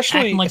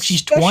acting like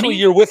she's 20.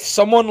 You're with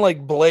someone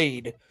like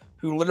Blade,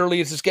 who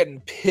literally is just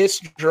getting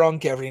pissed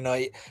drunk every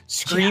night,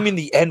 screaming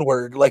the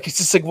N-word. Like, it's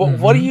just like,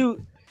 what do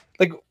you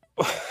like?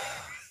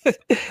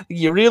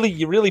 you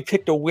really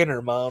picked a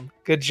winner, Mom.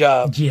 Good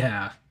job.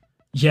 Yeah.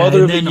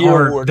 Mother and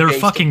then their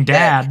fucking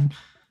dad,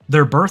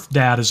 their birth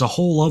dad, is a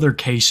whole other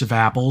case of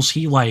apples.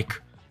 He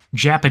like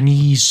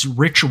Japanese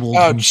ritualed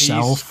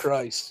himself. Jesus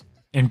Christ.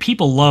 And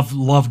people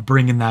loved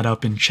bringing that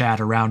up in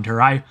chat around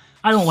her. I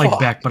don't like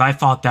Beck, but I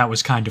thought that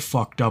was kind of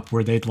fucked up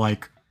where they'd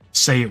like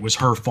say it was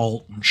her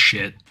fault and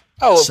shit.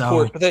 Oh, of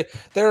course, but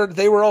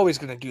they were always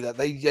going to do that.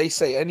 They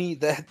say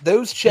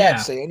those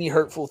chats say any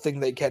hurtful thing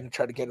they can to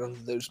try to get under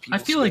those people.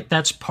 I feel like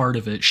that's part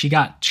of it. She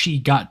got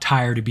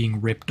tired of being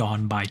ripped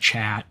on by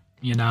chat.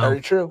 You know, very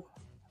true,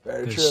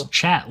 very true.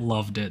 Chat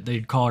loved it.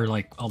 They'd call her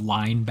like a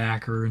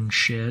linebacker and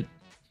shit.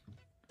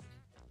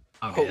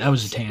 Okay, that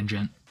was a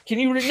tangent. Can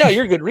you read? No,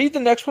 you're good. Read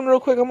the next one real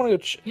quick. I'm gonna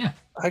go. Yeah.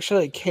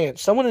 Actually, I can't.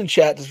 Someone in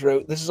chat just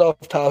wrote, "This is off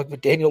topic,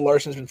 but Daniel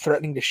Larson's been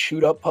threatening to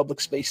shoot up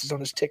public spaces on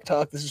his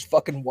TikTok. This is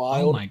fucking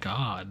wild." Oh my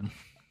god.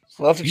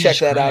 We'll have to check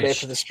that out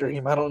after the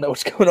stream. I don't know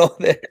what's going on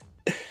there.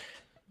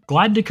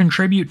 Glad to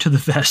contribute to the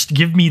fest.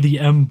 Give me the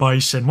M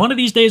Bison. One of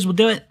these days we'll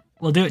do it.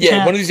 We'll do it. Yeah,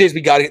 chat. one of these days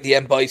we gotta get the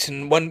M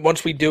Bison.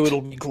 Once we do,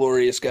 it'll be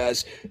glorious,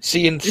 guys.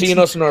 Seeing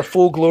us in our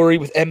full glory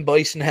with M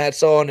Bison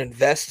hats on and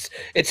vests.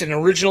 It's an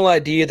original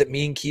idea that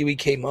me and Kiwi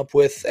came up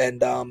with,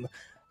 and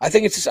I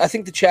think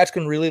the chat's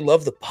gonna really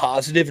love the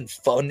positive and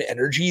fun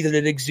energy that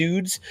it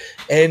exudes.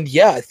 And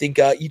yeah, I think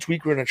each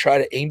week we're gonna try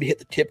to aim to hit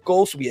the tip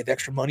goal, so we have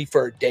extra money for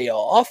our day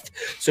off.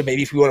 So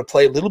maybe if we want to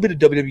play a little bit of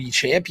WWE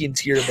Champions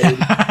here and there, we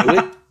can do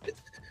it.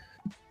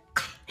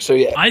 So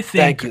yeah, I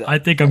think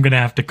I'm gonna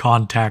have to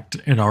contact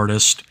an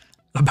artist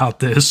about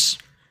this.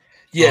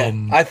 Yeah,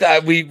 I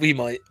thought we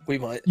might.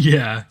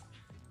 Yeah,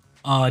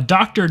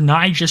 Dr.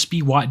 Nye just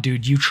be what,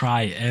 dude? You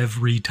try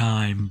every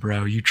time,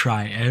 bro. You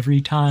try every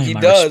time. He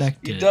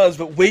does.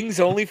 But Wings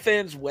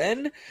OnlyFans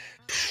when?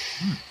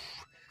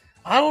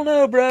 I don't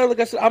know, bro. Like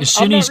I said, as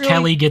soon as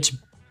Kelly gets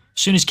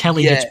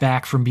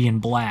back from being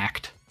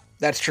blacked.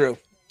 That's true.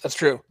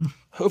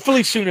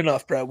 Hopefully soon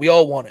enough, bro. We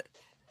all want it.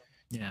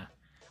 Yeah,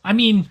 I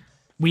mean,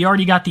 we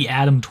already got the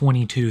Adam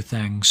 22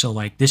 thing, so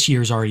like this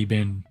year's already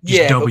been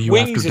just W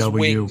Wings after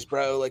W. Is Wings,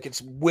 bro. Like it's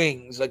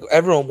Wings. Like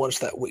everyone wants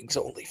that Wings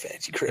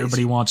OnlyFans. You crazy?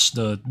 Everybody wants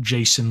the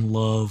Jason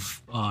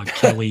Love,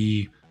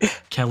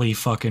 Kelly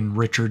fucking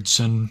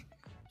Richardson,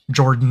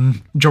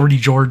 Jordy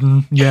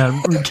Jordan.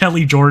 Yeah,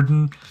 Kelly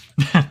Jordan.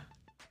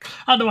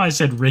 How do I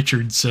said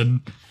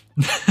Richardson?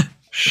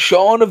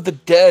 Shaun of the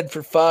Dead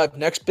for 5.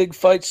 Next big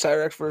fight,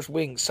 cyrax versus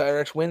Wings.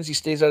 cyrax wins, he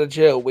stays out of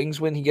jail. Wings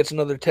win, he gets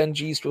another 10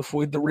 G's to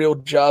avoid the real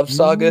job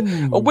saga.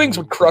 Wings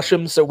would crush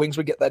him, so Wings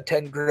would get that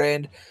 10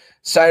 grand.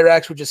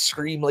 cyrax would just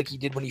scream like he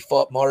did when he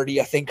fought Marty.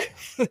 I think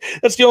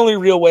that's the only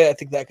real way I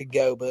think that could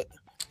go, but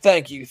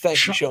thank you,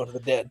 Shaun of the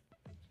Dead.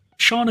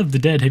 Shaun of the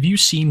Dead, have you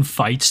seen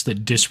fights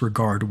that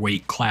disregard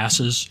weight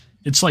classes?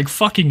 It's like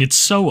it's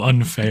so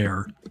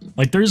unfair.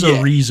 Like there's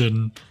a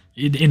reason.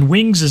 In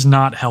Wings is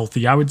not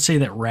healthy. I would say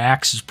that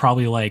Rax is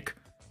probably like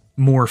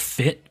more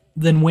fit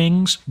than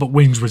Wings, but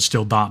Wings would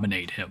still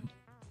dominate him.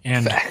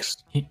 And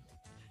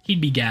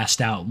he'd be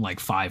gassed out in like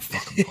 5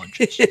 fucking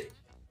punches.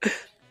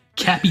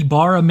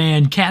 Capybara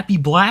Man, Cappy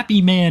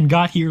Blappy Man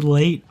got here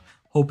late.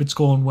 Hope it's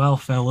going well,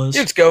 fellas.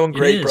 It's going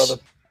great, brother.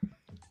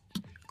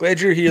 Glad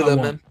you're here, though,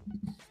 man.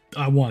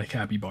 I want a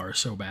capybara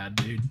so bad,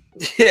 dude.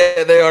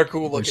 Yeah, they are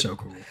cool looking. They're so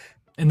cool.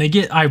 And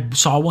I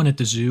saw one at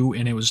the zoo,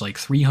 and it was like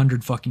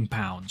 300 fucking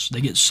pounds.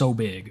 They get so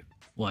big.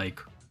 Like,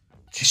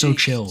 so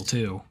chill,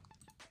 too.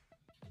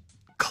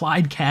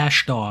 Clyde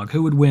Cash Dog.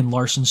 Who would win,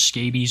 Larson's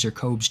scabies or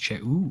Cobb's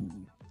check? Ooh.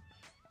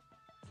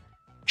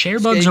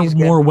 Chairbugs Scabies are again.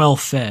 more well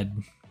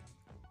fed.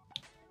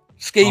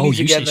 Scabies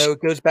you again, say though.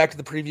 It goes back to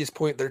the previous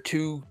point. They're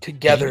two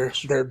together.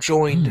 Scabies. They're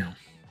joined. Hmm.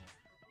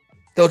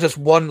 They'll just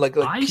one like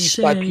I piece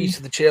by say- piece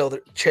of the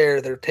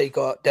chair. They'll take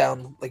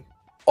down like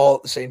all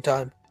at the same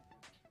time.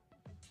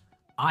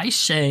 I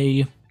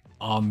say,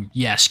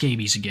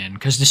 scabies again,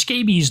 because the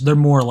scabies, they're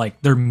more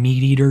like, they're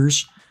meat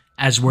eaters,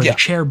 as where Yeah. the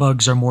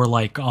chairbugs are more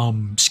like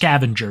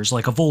scavengers,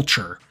 like a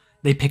vulture.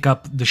 They pick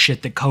up the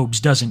shit that Cobes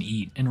doesn't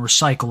eat and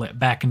recycle it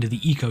back into the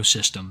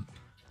ecosystem.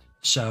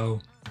 So,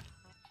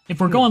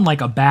 if we're going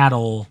like a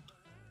battle,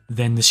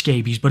 then the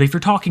scabies, but if you're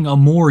talking a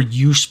more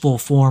useful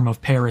form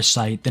of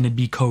parasite, then it'd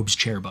be Cobes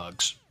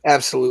chairbugs.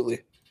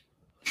 Absolutely.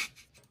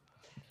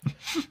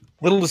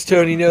 Little does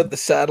Tony know that the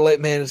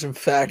satellite man is in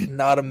fact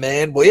not a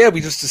man. Well, yeah,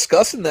 we just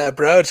discussing that,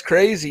 bro. It's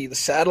crazy. The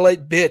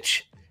satellite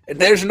bitch. And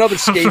there's another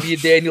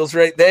Scavia Daniels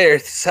right there.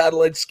 The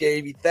satellite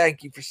Scavy.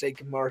 Thank you for saying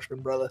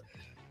Marshman, brother.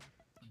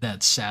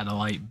 That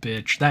satellite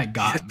bitch. That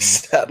got me.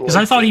 Satellite Because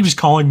I thought he bitch. was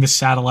calling the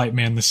satellite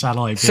man the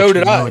satellite bitch. So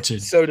did but no, I. It's a,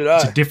 So did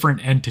It's I. a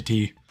different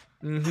entity.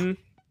 Mm-hmm.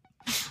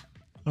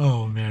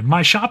 Oh, man.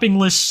 My shopping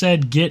list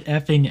said get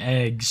effing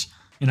eggs.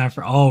 And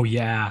oh,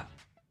 yeah.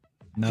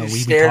 No, we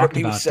stared at talked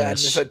me with about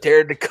sadness. this. I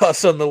dared to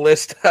cuss on the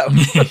list out.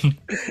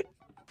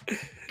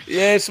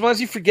 Yeah,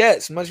 sometimes you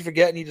forget. Sometimes you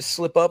forget and you just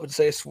slip up and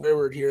say a swear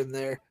word here and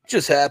there. It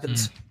just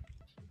happens.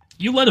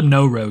 You let him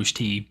know, Rose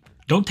T.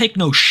 Don't take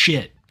no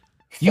shit.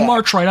 You Fact.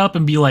 march right up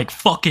and be like,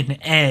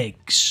 fucking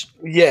eggs.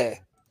 Yeah.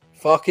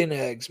 Fucking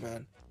eggs,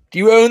 man. Do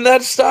you own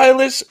that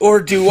stylus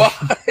or do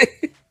I?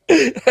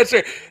 That's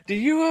right. Do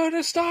you own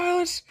a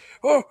stylus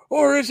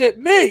or is it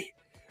me?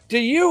 Do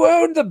you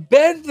own the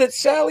bed that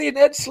Sally and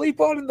Ed sleep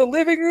on in the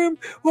living room,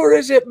 or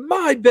is it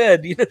my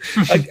bed? You know,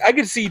 I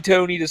could see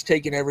Tony just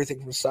taking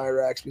everything from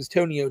Cyrax because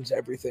Tony owns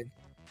everything.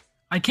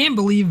 I can't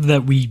believe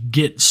that we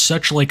get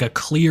such like a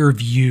clear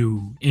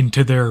view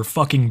into their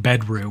fucking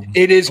bedroom.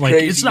 It is like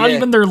crazy, it's not yeah.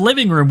 even their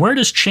living room. Where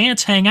does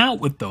Chance hang out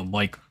with them?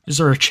 Like, is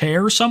there a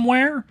chair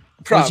somewhere? Or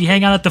does Probably. he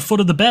hang out at the foot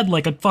of the bed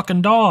like a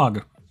fucking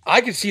dog? I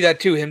could see that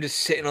too. Him just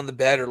sitting on the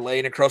bed or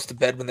laying across the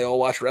bed when they all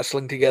watch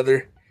wrestling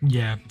together.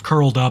 Yeah,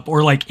 curled up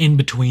or like in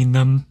between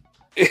them.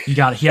 He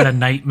had a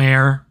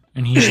nightmare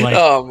and he's like,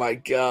 "Oh my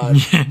god,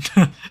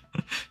 can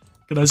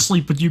I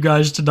sleep with you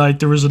guys tonight?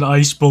 There was an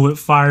ice bullet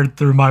fired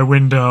through my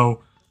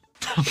window."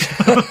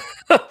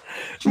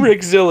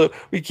 Rick Zillow,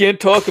 we can't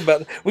talk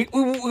about we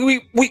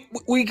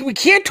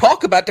can't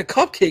talk about the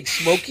cupcakes,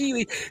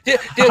 Smokey.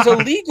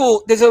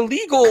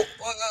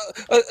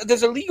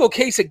 There's a legal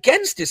case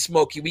against this,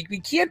 Smokey. We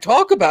can't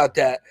talk about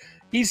that.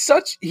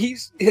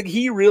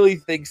 He really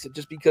thinks that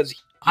just because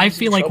I he's in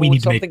feel like we trouble need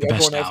with to make something, the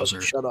best everyone else has to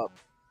Bowser. Shut up.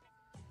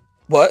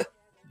 What?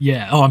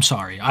 Yeah. Oh, I'm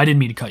sorry. I didn't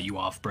mean to cut you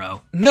off,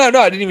 bro. No,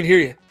 I didn't even hear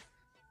you.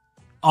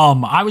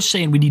 I was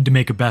saying we need to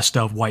make a best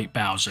of White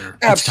Bowser.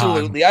 It's time.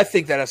 Absolutely, I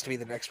think that has to be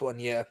the next one.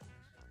 Yeah.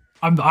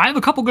 I have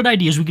a couple good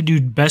ideas. We could do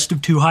best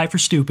of Too High for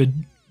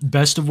Stupid,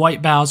 best of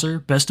White Bowser,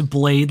 best of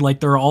Blade.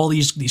 Like there are all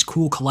these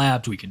cool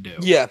collabs we can do.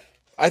 Yeah,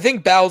 I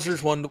think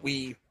Bowser's one that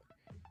we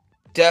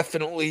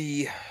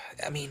definitely.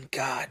 I mean,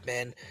 God,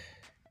 man,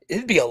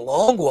 it'd be a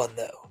long one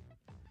though.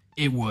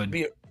 It would.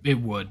 It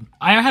would.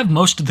 I have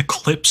most of the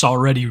clips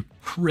already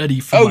ready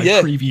for my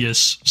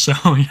previous. So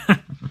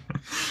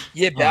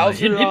yeah,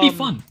 Bowser. It'd be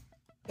fun.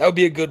 That would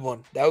be a good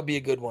one.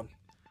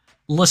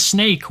 La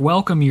Snake,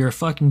 welcome. You're a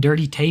fucking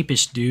dirty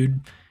tapist, dude.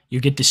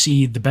 You'll get to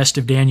see the Best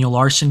of Daniel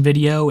Larson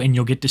video, and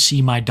you'll get to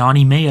see my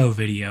Donnie Mayo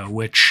video,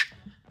 which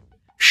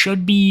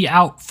should be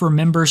out for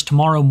members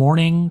tomorrow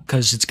morning,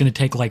 because it's going to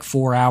take like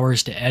 4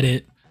 hours to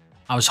edit.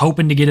 I was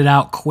hoping to get it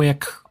out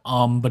quick,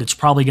 but it's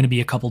probably going to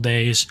be a couple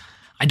days.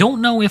 I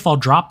don't know if I'll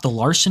drop the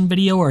Larson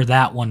video or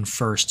that one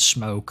first,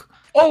 Smoke.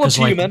 All up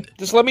to you, man.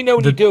 Just let me know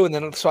when you do, and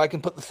then so I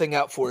can put the thing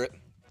out for it.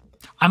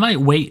 I might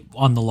wait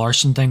on the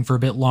Larson thing for a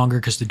bit longer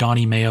because the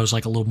Donnie Mayo's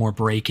like a little more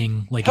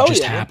breaking, like it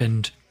just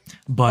happened.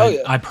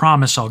 But I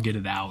promise I'll get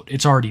it out.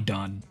 It's already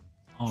done.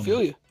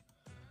 Feel you.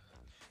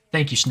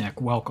 Thank you, Snack.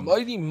 Welcome.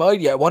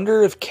 Mighty. I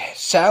wonder if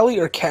Sally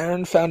or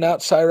Karen found out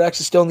Cyrax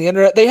is still on the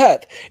internet. They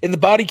had. In the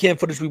body cam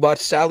footage we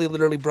watched, Sally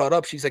literally brought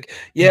up, she's like,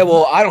 yeah,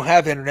 well, I don't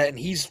have internet, and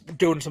he's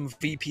doing some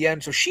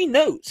VPN, so she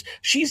knows.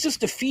 She's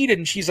just defeated,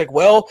 and she's like,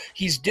 well,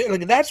 he's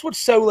doing, and that's what's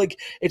so, like,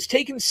 it's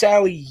taken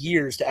Sally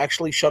years to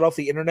actually shut off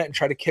the internet and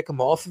try to kick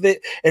him off of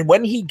it, and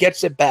when he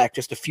gets it back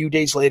just a few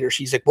days later,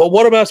 she's like, well,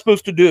 what am I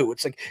supposed to do?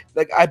 It's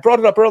like I brought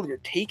it up earlier.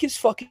 Take his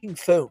fucking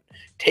phone.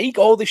 Take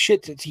all the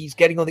shit that he's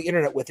getting on the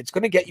internet with. It's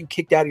going to get you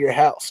kicked out of your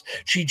house.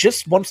 She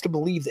just wants to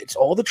believe that it's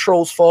all the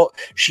trolls' fault.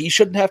 She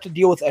shouldn't have to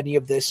deal with any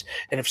of this.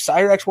 And if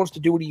Cyrax wants to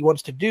do what he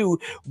wants to do,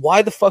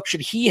 why the fuck should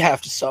he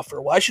have to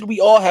suffer? Why should we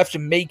all have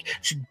to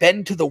should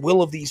bend to the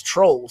will of these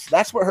trolls?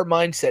 That's what her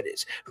mindset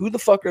is. Who the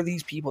fuck are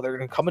these people? They're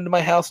going to come into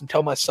my house and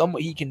tell my son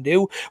what he can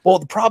do? Well,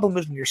 the problem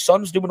is when your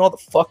son's doing all the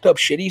fucked up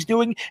shit he's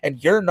doing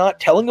and you're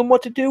not telling him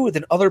what to do,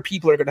 then other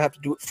people are going to have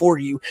to do it for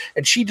you.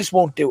 And she just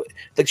won't do it.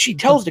 Like she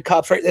tells the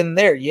cops right then and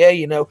there, care. Yeah,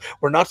 you know,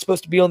 we're not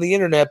supposed to be on the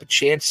internet, but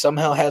Chance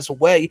somehow has a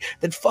way.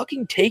 Then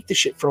fucking take the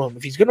shit from him.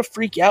 If he's gonna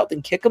freak out,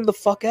 then kick him the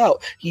fuck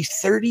out. He's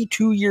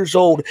 32 years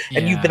old,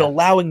 and you've been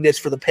allowing this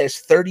for the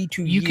past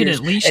 32 years. You could at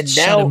least and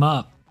set him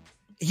up.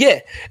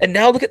 Yeah, and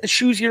now look at the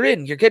shoes you're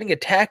in. You're getting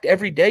attacked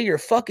every day. You're a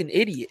fucking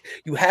idiot.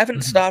 You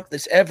haven't stopped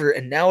this ever,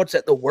 and now it's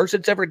at the worst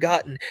it's ever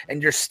gotten,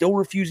 and you're still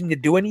refusing to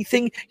do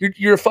anything.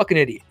 You're a fucking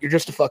idiot. You're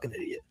just a fucking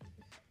idiot.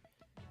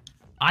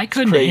 I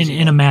couldn't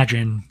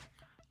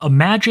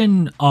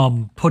imagine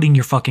putting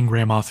your fucking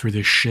grandma through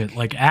this shit.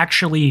 Like,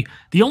 actually,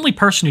 the only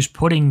person who's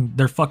putting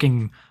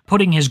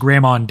his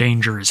grandma in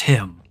danger is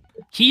him.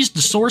 He's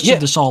the source of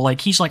this all.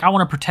 Like, he's like, I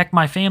want to protect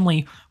my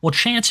family. Well,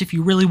 Chance, if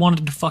you really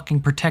wanted to fucking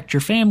protect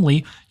your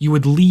family, you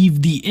would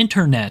leave the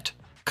internet.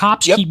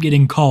 Cops keep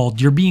getting called.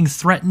 You're being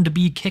threatened to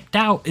be kicked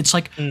out. It's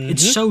like,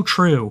 it's so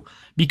true.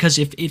 Because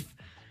if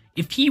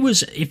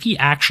he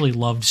actually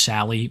loved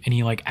Sally and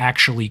he like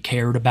actually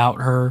cared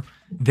about her,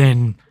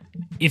 then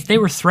if they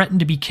were threatened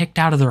to be kicked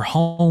out of their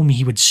home,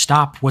 he would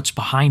stop what's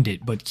behind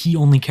it. But he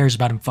only cares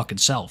about him fucking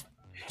self.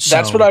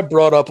 That's what I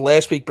brought up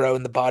last week, bro,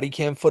 in the body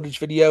cam footage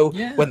video.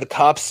 Yeah. When the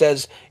cop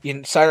says,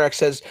 cyrax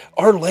says,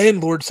 our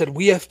landlord said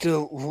we have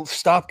to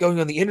stop going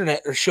on the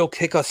internet or she'll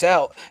kick us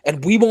out.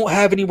 And we won't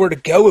have anywhere to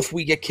go if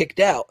we get kicked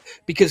out.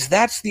 Because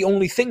that's the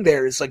only thing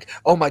there is like,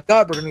 oh my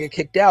God, we're going to get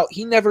kicked out.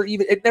 It never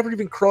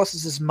even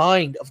crosses his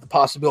mind of the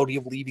possibility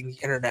of leaving the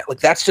internet. Like,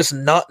 that's just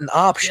not an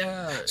option.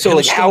 Yeah, so,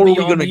 like, how are we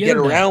going to get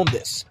around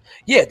this?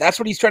 Yeah, that's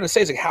what he's trying to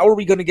say. Is like, how are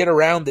we going to get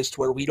around this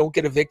to where we don't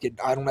get evicted?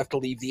 I don't have to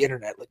leave the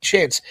internet. Like,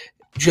 Chance,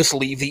 just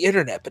leave the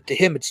internet. But to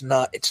him, it's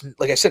not. It's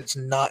like I said, it's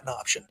not an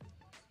option.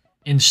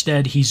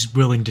 Instead, he's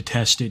willing to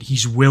test it.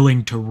 He's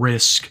willing to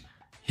risk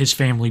his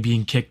family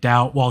being kicked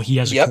out while he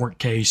has a court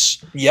case.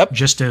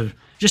 Just to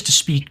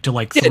speak to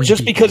like 3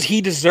 just people. because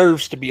he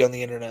deserves to be on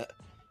the internet.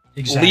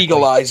 Exactly.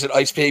 Legalize it,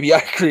 Ice Baby.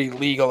 I agree.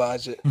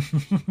 Legalize it.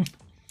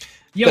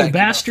 Yo, Thank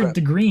Bastard you,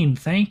 the Green,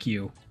 thank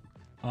you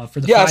for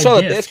the 5 I saw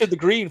that gift. Bastard the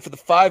Green for the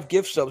 5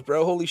 gift subs,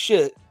 bro. Holy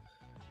shit.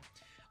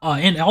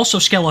 And also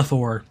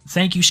Skeletor.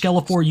 Thank you,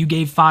 Skeletor. You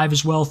gave 5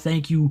 as well.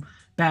 Thank you,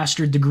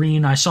 Bastard the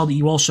Green. I saw that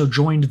you also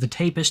joined the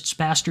Tapists,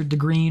 Bastard the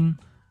Green.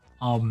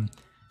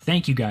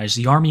 Thank you, guys.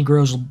 The army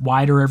grows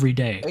wider every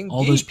day. And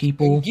all those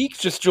people. And Geek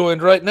just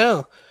joined right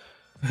now.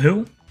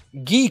 Who?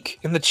 Geek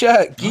in the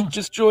chat. Geek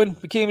just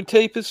joined, became a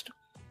Tapist.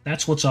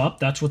 That's what's up.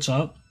 That's what's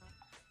up.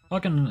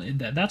 Fucking,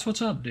 that's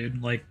what's up,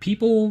 dude. Like,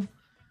 people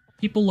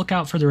look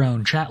out for their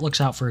own. Chat looks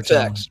out for its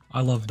own.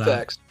 I love that.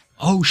 Facts.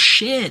 Oh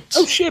shit!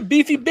 Oh shit,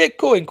 Beefy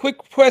Bitcoin. Quick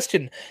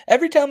question.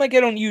 Every time I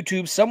get on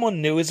YouTube, someone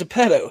new is a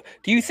pedo.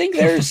 Do you think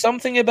there is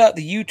something about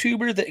the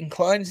YouTuber that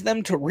inclines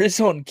them to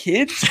riz on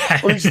kids?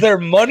 Or is there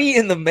money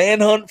in the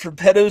manhunt for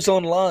pedos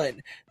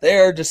online? They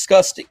are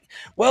disgusting.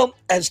 Well,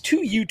 as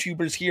 2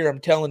 YouTubers here, I'm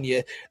telling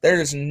you,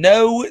 there is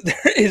no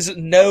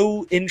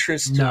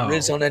interest to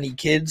riz on any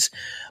kids.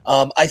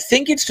 I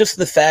think it's just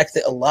the fact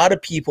that a lot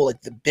of people,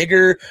 like the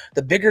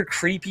bigger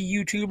creepy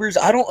YouTubers,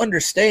 I don't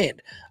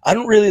understand. I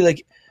don't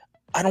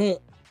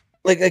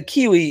like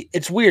Kiwi.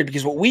 It's weird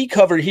because what we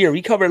cover here,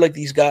 we cover like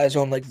these guys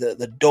on like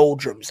the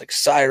doldrums, like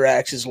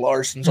Cyrax's,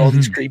 Larson's, all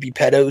these creepy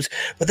pedos.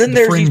 But then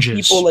there's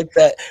these people like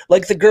that,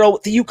 like the girl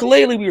with the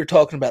ukulele we were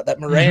talking about, that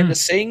Miranda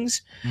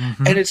sings,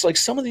 and it's like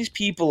some of these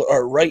people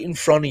are right in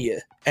front of you,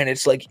 and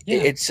it's like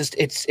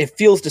it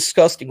feels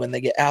disgusting when they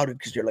get outed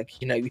because you're like,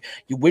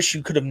 you wish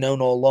you could have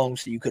known all along,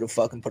 so you could have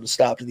fucking put a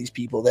stop to these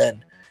people.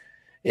 Then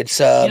it's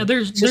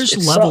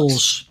there's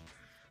levels.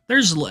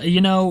 There's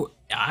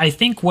I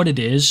think what it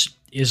is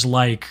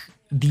like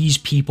these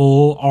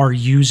people are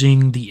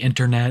using the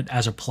internet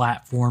as a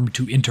platform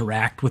to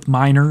interact with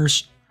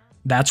minors.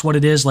 That's what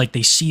it is. Like,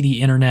 they see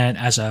the internet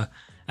as a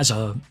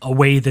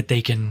way that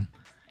they can,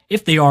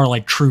 if they are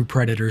like true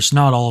predators,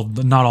 not all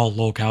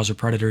lolcows are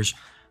predators,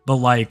 but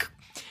like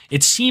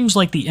it seems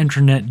like the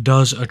internet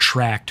does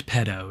attract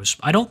pedos.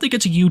 I don't think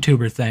it's a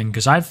YouTuber thing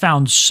because I've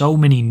found so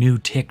many new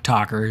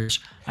TikTokers.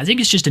 I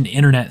think it's just an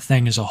internet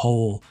thing as a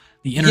whole.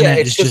 The internet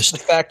it's is just the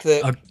fact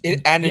that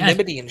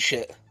anonymity and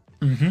shit.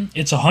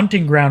 It's a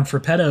hunting ground for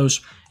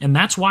pedos, and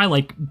that's why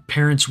like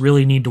parents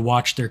really need to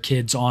watch their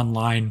kids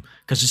online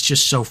because it's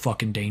just so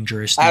fucking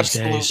dangerous these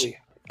days.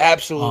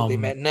 Absolutely,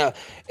 man. No,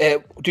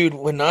 dude,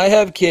 when I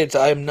have kids,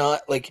 I'm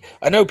not like,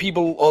 I know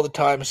people all the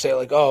time say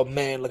like, oh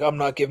man, like I'm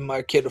not giving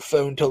my kid a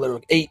phone until they're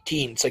like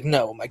 18. It's like,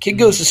 no, my kid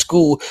goes to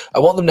school. I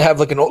want them to have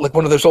like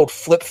one of those old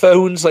flip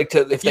phones, like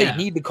if they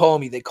need to call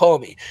me, they call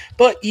me.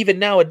 But even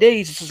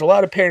nowadays, it's just a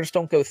lot of parents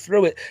don't go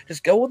through it.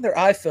 Just go on their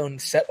iPhone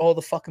and set all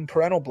the fucking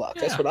parental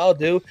blocks. That's what I'll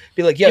do.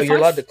 Be like, yo, you're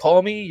allowed to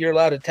call me. You're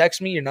allowed to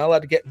text me. You're not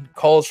allowed to get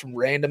calls from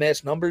random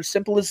ass numbers.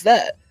 Simple as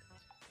that.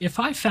 If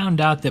I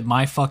found out that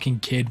my fucking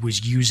kid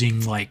was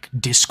using like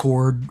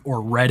Discord or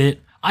Reddit,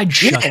 I'd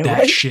shut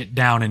that shit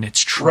down in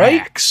its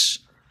tracks.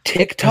 Right?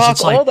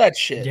 TikTok, all that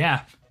shit.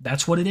 Yeah,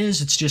 that's what it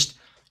is. It's just,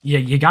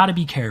 you got to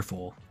be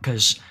careful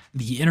because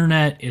the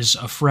internet is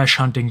a fresh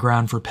hunting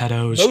ground for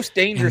pedos. Most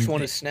dangerous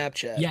one is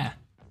Snapchat.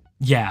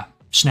 Yeah.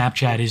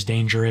 Snapchat is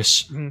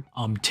dangerous.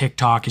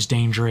 TikTok is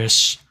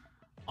dangerous.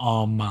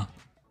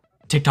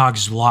 TikTok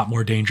is a lot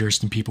more dangerous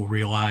than people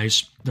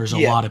realize. There's a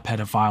lot of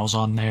pedophiles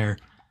on there.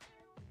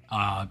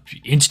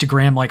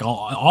 Instagram, like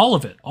all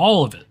of it.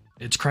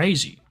 It's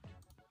crazy.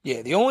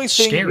 Yeah, the only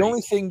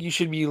thing you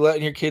should be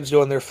letting your kids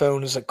do on their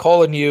phone is like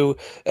calling you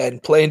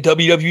and playing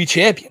WWE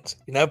champions.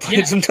 You know,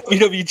 playing some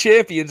WWE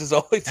champions is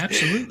always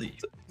absolutely.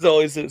 It's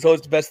always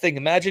the best thing.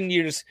 Imagine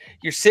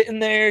you're sitting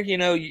there, you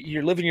know,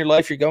 you're living your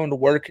life, you're going to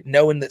work,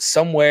 knowing that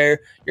somewhere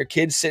your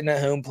kid's sitting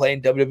at home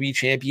playing WWE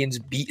champions,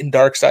 beating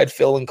Darkside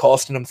Phil and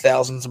costing him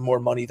thousands of more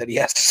money that he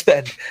has to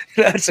spend.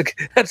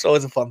 That's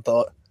always a fun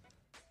thought.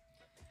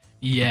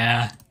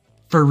 Yeah.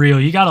 For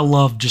real, you gotta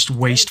love just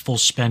wasteful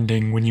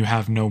spending when you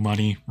have no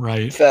money,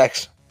 right?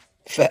 Facts.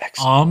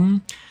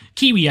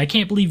 Kiwi, I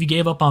can't believe you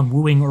gave up on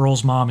wooing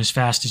Earl's mom as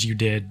fast as you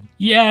did.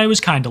 Yeah, it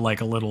was kind of like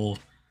a little...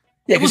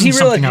 Yeah, because he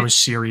realized something I was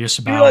serious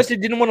about. He realized he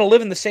didn't want to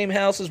live in the same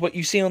house as what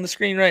you see on the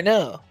screen right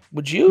now.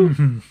 Would you?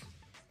 Mm-hmm.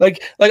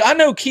 Like I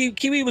know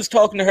Kiwi was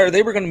talking to her.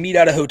 They were going to meet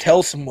at a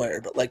hotel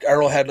somewhere, but like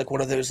Earl had like one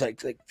of those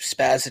like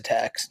spaz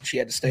attacks, and she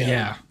had to stay home.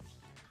 Yeah.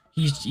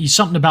 He's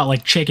something about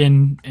like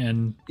chicken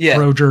and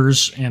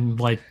Rogers and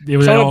like it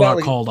was all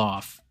got called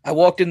off.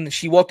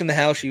 She walked in the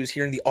house, she was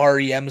hearing the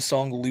REM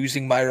song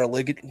Losing My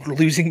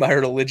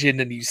Religion,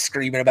 and he's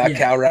screaming about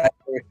cow rat.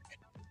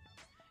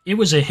 It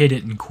was a hit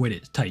it and quit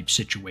it type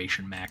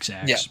situation, Max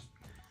Axe. Yeah.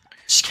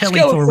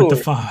 Skeletor with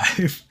the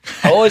 5.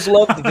 I always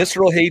loved the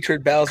visceral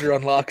hatred Bowser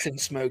unlocks in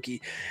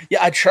Smokey.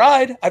 Yeah, I've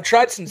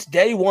tried since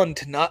day one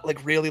to not like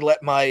really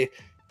let my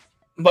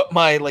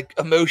like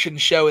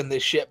emotions show in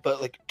this shit, but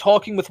like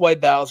talking with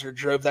White Bowser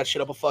drove that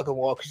shit up a fucking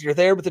wall, because you're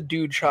there with a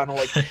dude trying to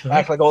like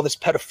act like all this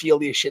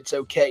pedophilia shit's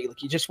okay.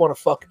 Like you just want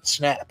to fucking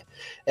snap.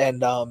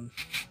 And like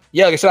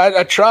I said,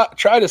 I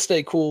try to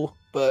stay cool,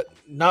 but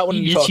not when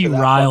you gets you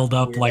riled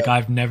up like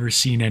I've never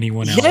seen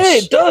anyone else. Yeah,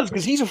 it does,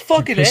 because he's a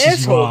fucking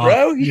asshole,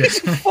 bro.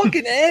 He's a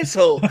fucking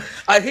asshole.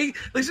 I hate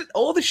listen,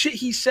 all the shit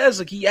he says.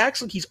 Like he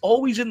acts like he's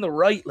always in the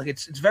right. Like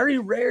it's very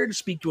rare to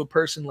speak to a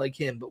person like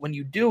him, but when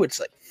you do, it's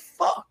like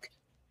fuck.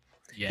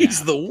 Yeah.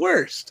 He's the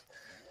worst.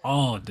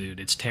 Oh, dude,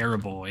 it's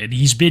terrible. And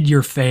he's been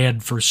your fan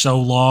for so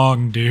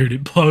long, dude.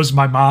 It blows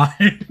my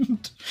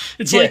mind.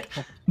 It's like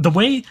the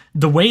way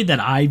that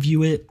I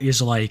view it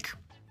is like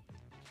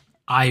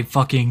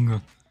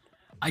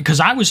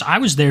because I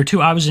was there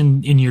too. I was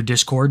in your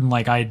Discord and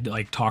like I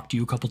like talked to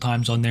you a couple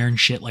times on there and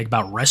shit like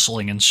about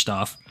wrestling and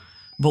stuff.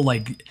 But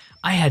like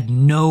I had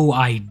no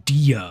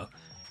idea.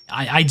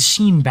 I'd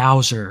seen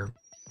Bowser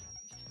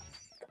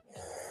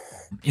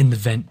in the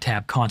vent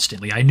tab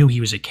constantly. I knew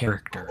he was a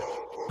character,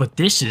 but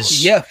this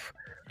is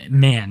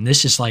man,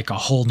 this is like a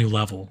whole new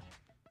level.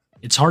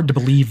 It's hard to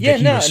believe that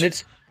he was. And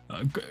it's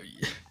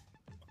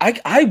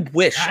I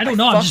wish I don't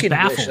know. I'm just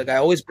baffled. Wish, like I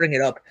always bring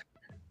it up.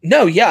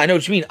 No, yeah, I know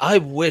what you mean. I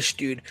wish,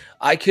 dude,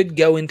 I could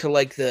go into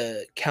like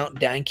the Count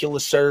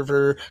Dankula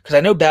server, because I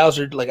know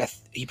Bowser, like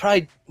he's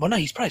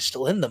probably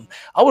still in them.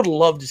 I would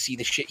love to see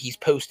the shit he's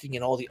posting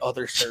in all the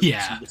other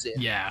servers he was in.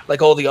 Yeah,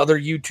 like all the other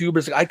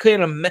YouTubers. Like,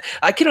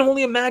 I can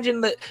only imagine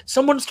that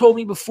someone's told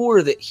me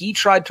before that he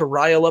tried to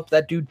rile up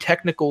that dude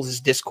Technicals'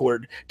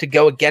 Discord to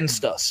go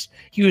against us.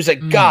 He was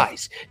like,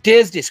 guys,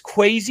 there's this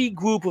crazy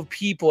group of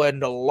people in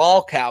the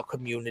lolcow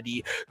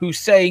community who's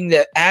saying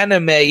that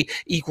anime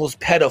equals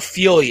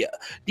pedophilia.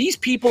 These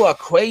people are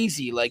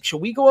crazy. Like,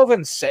 should we go over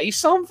and say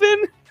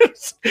something?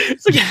 It's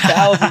like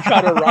Bowser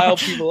trying to rile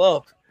people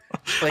up.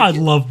 Like, I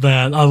love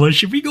that. I like,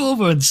 should we go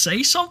over and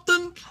say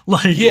something?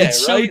 Like,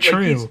 it's so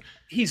true. Like,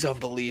 he's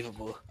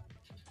unbelievable.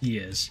 He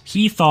is.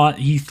 He thought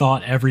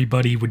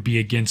everybody would be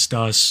against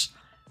us,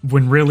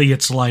 when really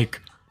it's like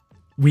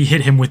we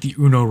hit him with the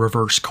Uno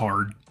reverse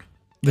card.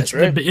 That's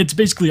right. It's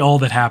basically all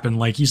that happened.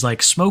 Like he's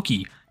like,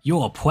 Smokey,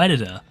 you're a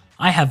predator.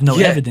 I have no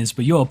evidence,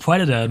 but you're a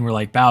predator. And we're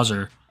like,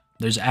 Bowser,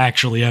 there's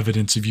actually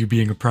evidence of you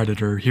being a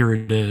predator. Here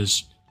it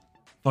is.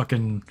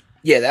 Fucking.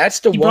 Yeah, that's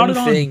the one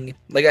thing.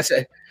 Like I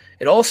said,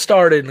 it all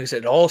started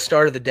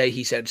the day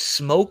he said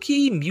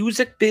Smokey,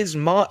 Music Biz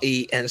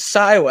Marty, and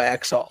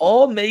cyrax are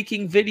all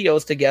making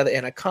videos together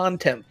in a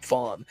content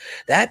farm.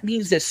 That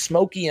means that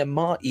Smokey and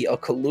Marty are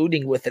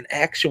colluding with an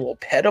actual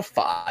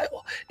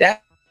pedophile.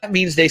 That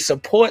means they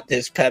support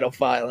this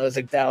pedophile. I was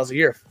like, Bowser,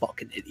 you're a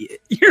fucking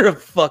idiot. You're a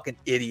fucking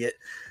idiot.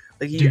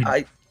 Like,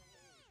 dude,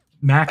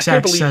 Max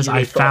X says,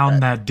 I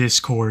found that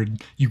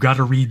Discord. You got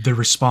to read the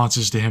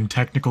responses to him.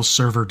 Technical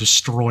server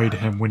destroyed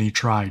him when he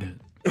tried it.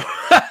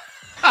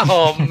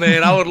 Oh,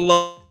 man, I would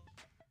love...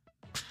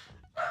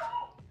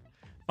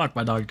 Fuck,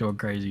 my dog going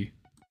crazy.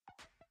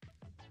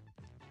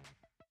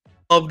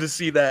 Love to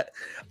see that.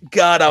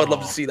 God, I would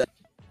love to see that.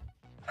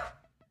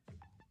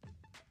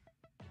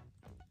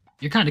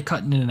 You're kind of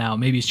cutting in and out.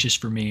 Maybe it's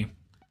just for me.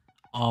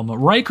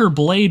 Riker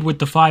Blade with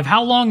the 5.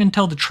 How long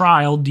until the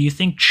trial do you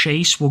think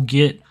Chase will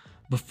get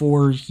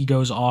before he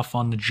goes off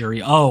on the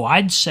jury? Oh,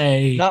 I'd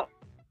say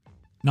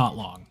not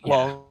long.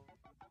 Well,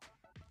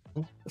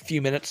 a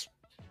few minutes.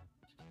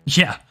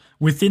 Yeah,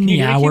 within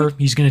the hour,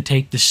 he's going to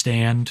take the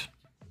stand.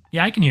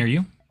 Yeah, I can hear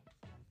you.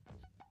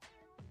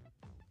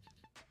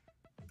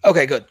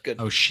 Okay, good.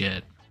 Oh,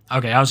 shit.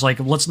 Okay, I was like,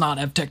 let's not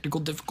have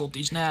technical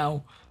difficulties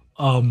now.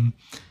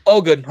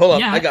 Oh, good. Hold up.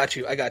 yeah. I got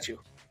you.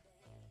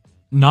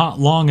 Not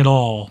long at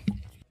all.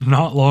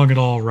 Not long at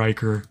all,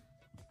 Riker.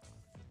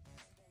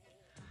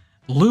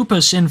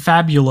 Lupus in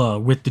Fabula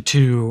with the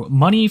 2.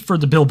 Money for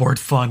the Billboard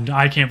Fund.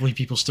 I can't believe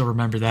people still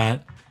remember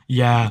that.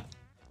 Yeah.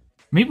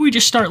 Maybe we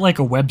just start like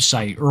a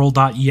website,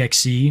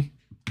 earl.exe.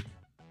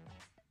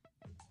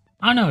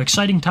 I don't know,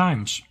 exciting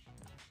times.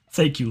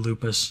 Thank you,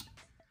 Lupus.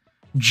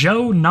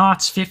 Joe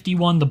Knotts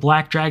 51, the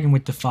Black Dragon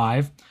with the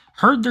 5.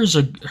 Heard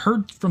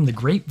from the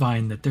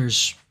grapevine that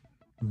there's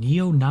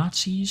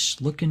neo-Nazis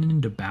looking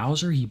into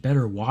Bowser. He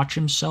better watch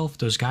himself.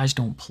 Those guys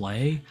don't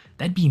play.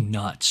 That'd be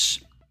nuts.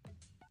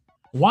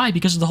 Why?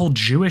 Because of the whole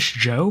Jewish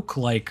joke?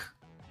 Like,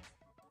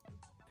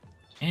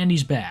 and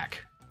he's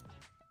back.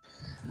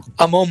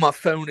 I'm on my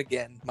phone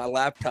again. My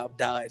laptop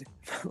died.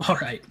 All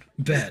right.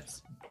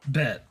 Bet.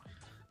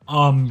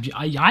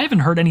 I haven't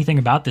heard anything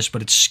about this,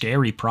 but it's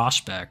scary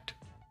prospect.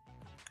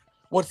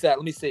 What's that?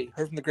 Let me see.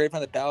 Heard from the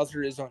grapevine that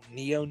Bowser is on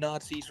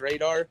neo-Nazis'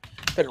 radar.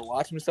 Better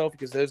watch himself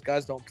because those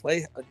guys don't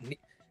play.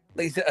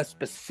 Is it a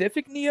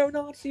specific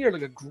neo-Nazi or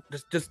like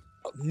just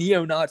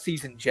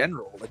neo-Nazis in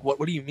general? Like what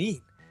do you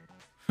mean?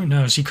 Who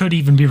knows? He could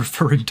even be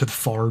referring to the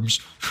farms.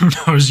 Who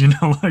knows? You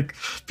know, like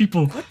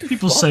people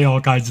say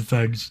all kinds of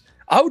things.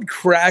 I would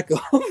crack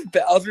on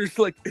Bowser's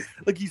like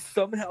he's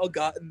somehow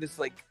gotten this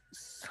like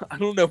I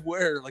don't know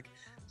where like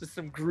just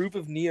some group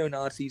of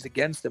neo-Nazis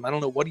against him. I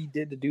don't know what he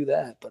did to do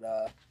that,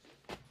 but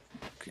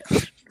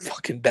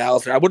fucking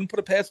Bowser. I wouldn't put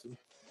it past him.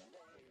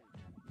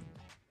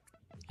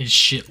 His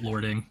shit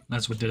lording.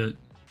 That's what did it.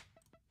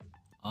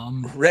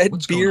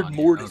 Redbeard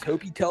Mortis. Okay.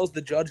 Hope he tells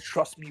the judge,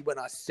 trust me when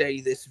I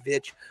say this,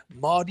 Vitch.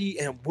 Maudie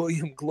and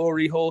William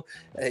Gloryhole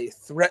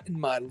threaten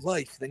my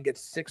life, then get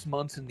 6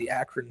 months in the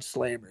Akron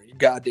Slammer. You're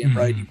goddamn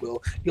right he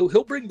will.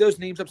 He'll bring those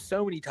names up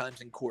so many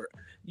times in court.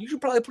 You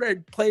should probably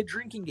play a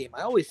drinking game.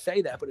 I always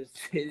say that, but it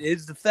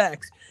is the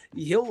facts.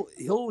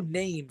 He'll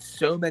name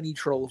so many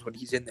trolls when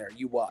he's in there.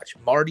 You watch.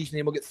 Marty's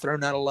name will get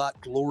thrown out a lot.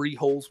 Glory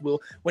Holes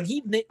will. When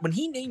he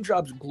name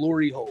drops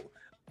Glory Hole,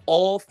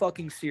 all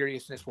fucking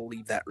seriousness will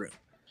leave that room.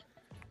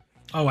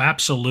 Oh,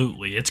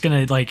 absolutely. It's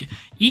gonna, like,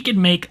 he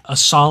can make a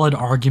solid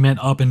argument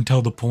up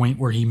until the point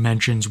where he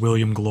mentions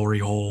William Glory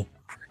Hole.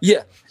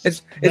 Yeah. Then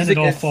it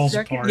all falls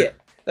apart. Yeah.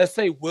 Let's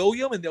say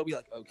William, and they'll be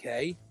like,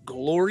 okay,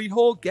 Glory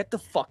Hole, get the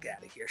fuck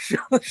out of here.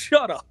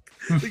 Shut up.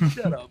 Like,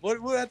 shut up.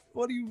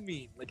 What do you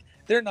mean? Like,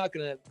 they're not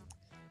gonna...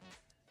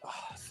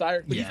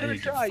 Cyrax, but he's gonna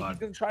try. He's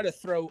gonna try to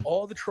throw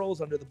all the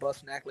trolls under the bus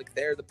and act like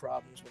they're the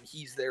problems when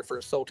he's there for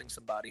assaulting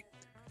somebody.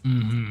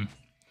 Mm-hmm.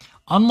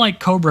 Unlike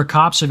Cobra,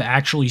 cops have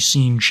actually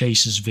seen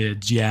Chase's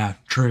vids. Yeah,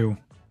 true.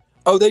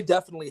 Oh, they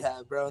definitely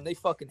have, bro, and they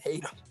fucking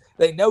hate him.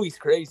 They know he's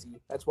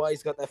crazy. That's why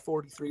he's got that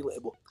 43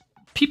 label.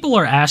 People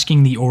are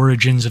asking the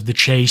origins of the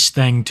Chase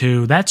thing,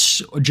 too.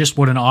 That's just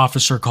what an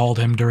officer called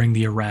him during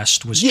the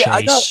arrest, was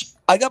Chase.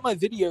 I got my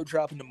video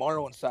dropping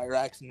tomorrow on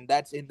Cyrax, and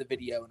that's in the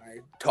video, and I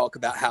talk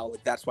about how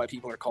like that's why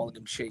people are calling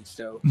him Chase.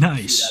 So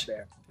nice. See that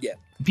there. Yeah.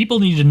 People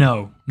need to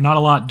know. Not a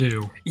lot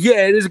do.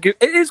 Yeah, it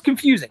is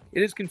confusing.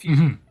 It is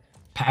confusing. Mm-hmm.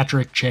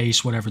 Patrick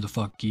Chase, whatever the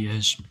fuck he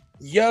is.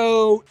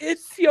 Yo,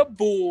 it's your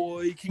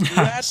boy.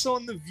 Congrats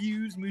on the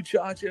views,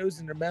 muchachos,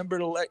 and remember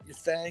to let your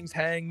fangs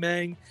hang,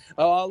 man.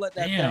 Oh, I'll let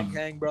that thing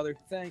hang, brother.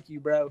 Thank you,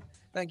 bro.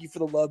 Thank you for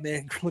the love,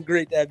 man.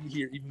 Great to have you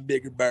here. Even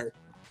bigger, bro.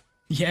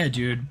 Yeah,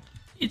 dude.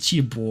 It's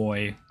your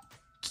boy.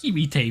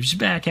 Kiwi Tapes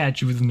back at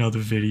you with another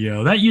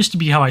video. That used to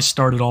be how I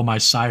started all my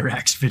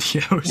Cyrax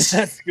videos.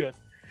 That's good.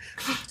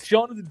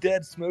 Shaun of the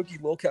Dead, Smokey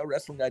Lolcow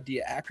wrestling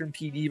idea. Akron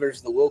PD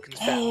versus the Wilkins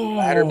family.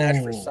 Ladder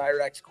match for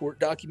Cyrax court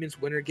documents.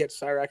 Winner gets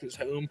Cyrax's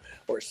home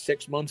or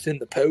 6 months in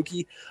the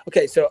pokey.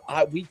 Okay, so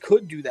we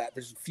could do that.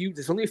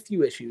 There's only a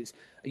few issues.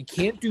 You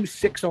can't do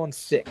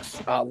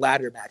 6-on-6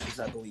 ladder matches,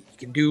 I believe. You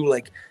can do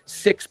like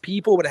 6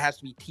 people, but it has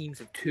to be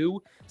teams of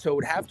 2. So it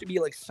would have to be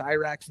like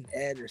Cyrax and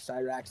Ed or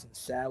Cyrax and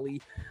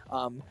Sally.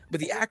 But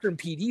the Akron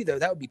PD, though,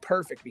 that would be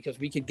perfect because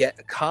we could get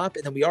a cop,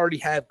 and then we already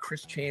have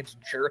Chris Chan's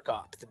Jerk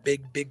Op, the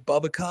big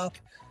Bubba cop.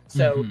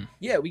 So,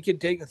 yeah, he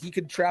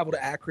could travel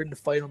to Akron to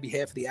fight on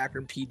behalf of the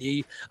Akron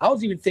PD. I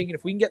was even thinking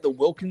if we can get the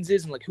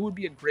Wilkinses and, like, who would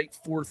be a great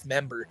 4th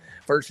member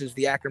versus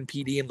the Akron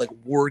PD in, like,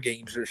 War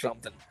Games or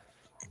something.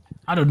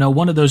 I don't know,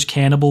 one of those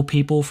cannibal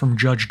people from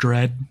Judge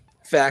Dredd.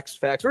 Facts.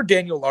 Or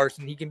Daniel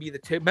Larson. He can be the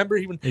two. Remember,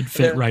 it'd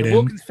fit right in. The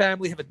Wilkins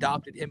family have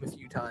adopted him a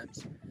few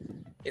times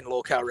in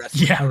Lolcow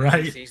wrestling. Yeah,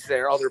 right. He's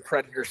their other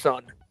predator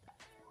son.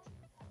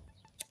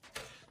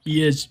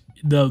 He is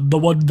the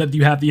one that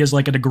you have. He has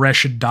like an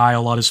aggression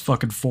dial on his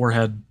fucking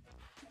forehead.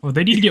 Well,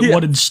 they need to get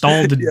one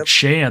installed in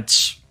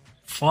Chance.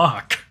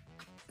 Fuck.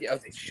 Yeah,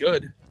 they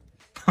should.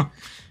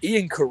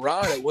 Ian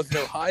Carrada was in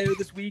Ohio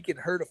this week and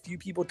heard a few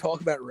people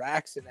talk about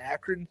Rax in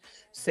Akron.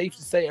 Safe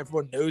to say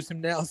everyone knows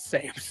him now.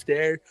 Sam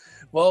Stair.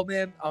 Well,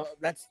 man,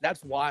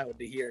 that's wild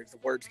to hear the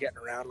words getting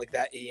around like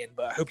that, Ian.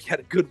 But I hope you had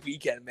a good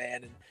weekend,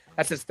 man. And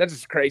that's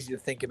just crazy to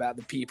think about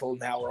the people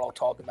now we're all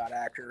talking about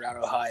Akron around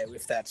Ohio.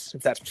 If that's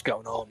what's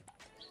going on.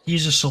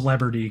 He's a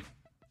celebrity.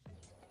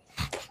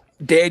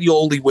 Daniel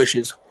only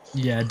wishes.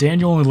 Yeah,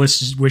 Daniel only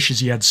wishes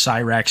he had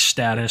cyrax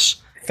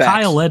status. Facts.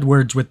 Kyle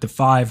Edwards with the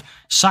 5.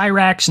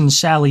 Cyrax and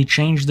Sally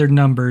changed their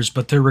numbers,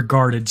 but they're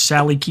regarded.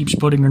 Sally keeps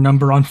putting her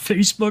number on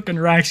Facebook,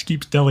 and Rax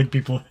keeps telling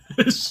people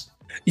this.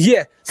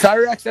 Yeah,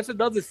 Cyrax, that's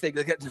another thing.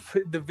 Like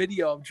the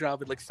video I'm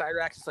dropping, like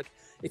Cyrax is like,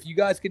 if you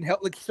guys can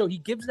help, like, so he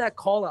gives that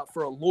call out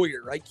for a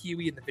lawyer, right,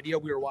 Kiwi, in the video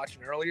we were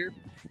watching earlier.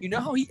 You know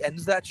how he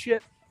ends that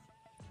shit?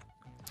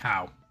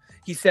 How?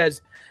 He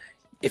says,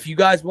 if you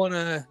guys want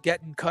to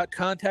get in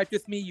contact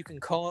with me, you can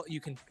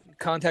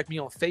contact me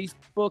on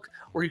Facebook,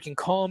 or you can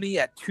call me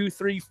at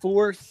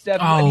 234-7.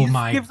 Oh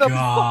my gives up his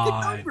God.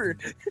 fucking number.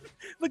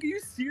 Like, are you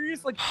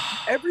serious? Like,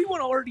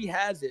 everyone already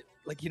has it.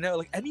 Like, you know,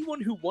 like anyone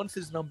who wants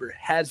his number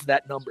has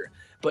that number.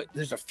 But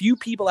there's a few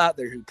people out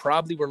there who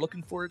probably were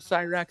looking for it,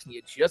 Cyrax, and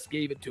you just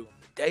gave it to them.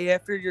 The day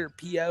after your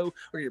PO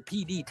or your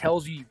PD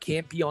tells you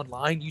can't be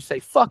online, you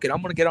say, fuck it,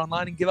 I'm going to get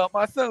online and give out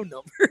my phone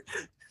number.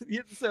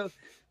 So,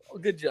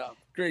 good job.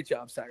 Great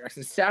job, Cyrax.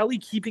 And Sally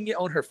keeping it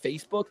on her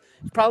Facebook,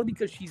 probably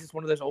because she's just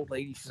one of those old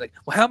ladies. She's like,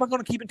 well, how am I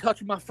going to keep in touch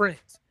with my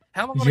friends?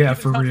 How am I going to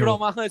keep in touch with all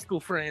my high school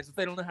friends if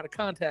they don't know how to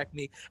contact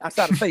me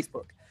outside of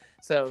Facebook?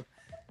 So,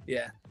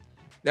 yeah.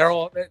 They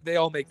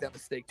all make that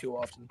mistake too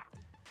often.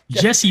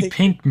 Jesse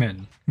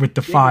Pinkman with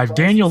the 5.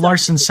 Daniel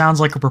Larson sounds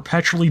like a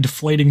perpetually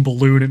deflating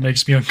balloon. It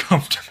makes me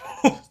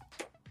uncomfortable.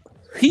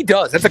 He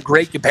does. That's a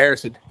great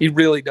comparison. He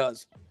really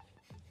does.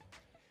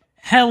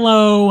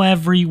 Hello,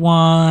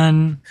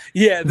 everyone.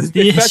 Yeah,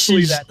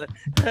 especially that.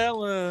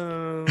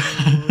 Hello.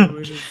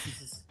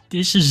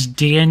 This is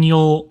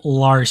Daniel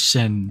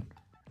Larson.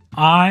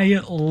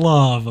 I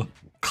love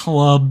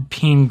Club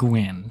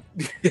Penguin.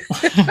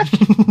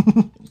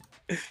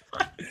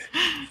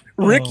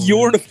 Rick,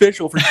 you're an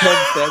official for 10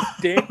 cents.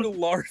 Daniel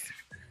Larson.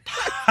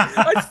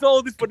 I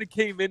saw this when it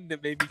came in and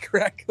it made me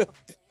crack up.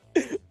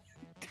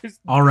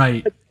 All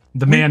right.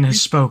 The man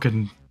has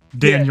spoken.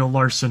 Daniel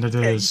Larson it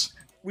is.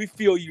 We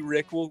feel you,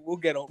 Rick. We'll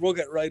get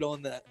right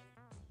on that.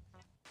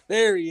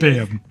 There he is.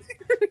 Bam.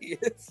 There he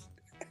is.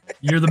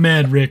 You're the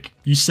man, Rick.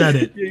 You said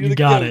it. Yeah, you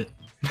got goat. it.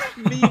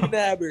 Me and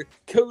Nabber.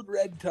 Code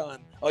Red time.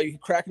 Oh, you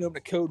cracking open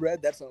a Code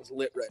Red? That sounds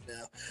lit right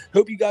now.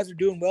 Hope you guys are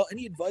doing well.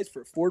 Any advice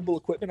for affordable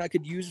equipment I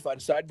could use if I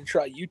decided to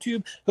try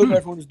YouTube? Hope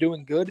everyone is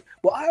doing good.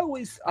 Well,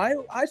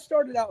 I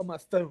started out on my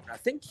phone. I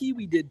think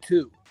Kiwi did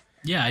too.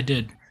 Yeah, I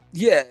did.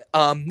 Yeah,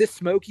 Miss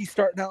Smokey's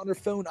starting out on her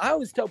phone. I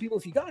always tell people,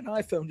 if you got an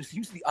iPhone, just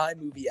use the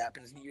iMovie app,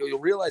 and you'll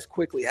realize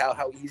quickly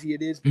how easy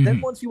it is. But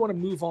then once you want to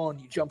move on,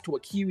 you jump to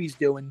what Kiwi's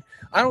doing.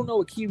 I don't know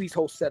what Kiwi's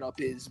whole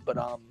setup is, but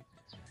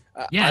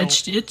yeah,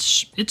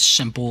 it's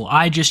simple.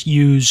 I just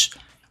use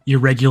your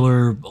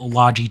regular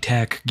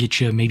Logitech. Get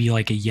you maybe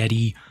like a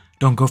Yeti.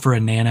 Don't go for a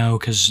Nano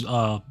because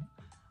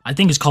I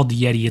think it's called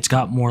the Yeti. It's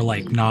got more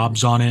like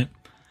knobs on it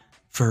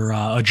for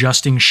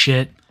adjusting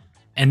shit.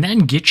 And then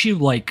get you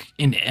like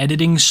an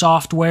editing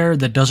software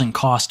that doesn't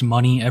cost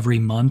money every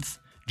month.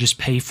 Just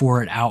pay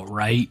for it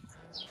outright.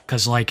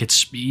 Because like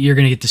you're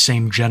going to get the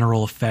same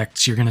general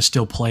effects. You're going to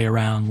still play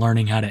around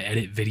learning how to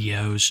edit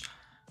videos.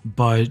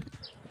 But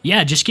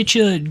yeah, just get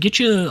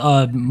you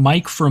a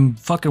mic from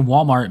fucking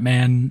Walmart,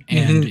 man,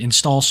 and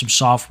install some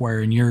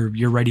software and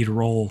you're ready to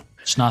roll.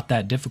 It's not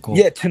that difficult.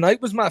 Yeah,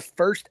 tonight was my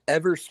first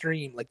ever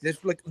stream. Like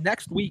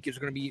next week is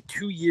going to be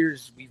 2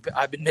 years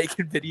I've been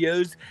making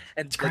videos,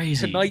 and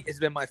tonight has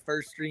been my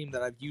first stream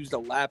that I've used a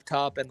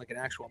laptop and like an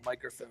actual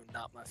microphone,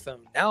 not my phone.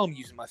 Now I'm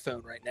using my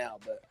phone right now,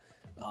 but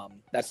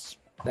that's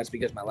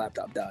because my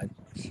laptop died.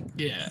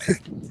 Yeah.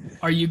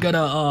 Are you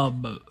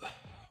gonna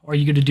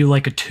do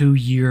like a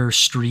 2-year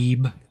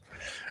stream?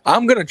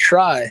 I'm gonna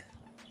try.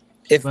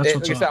 Like I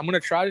Like said, I'm gonna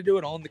try to do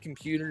it on the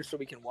computer so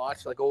we can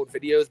watch like old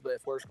videos. But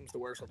if worse comes to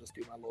worse, I'll just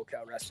do my local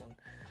wrestling.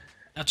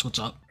 That's what's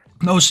up.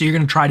 No, so you're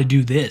gonna try to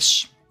do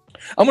this?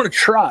 I'm gonna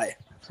try.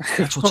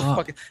 That's what's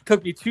up. It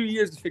took me 2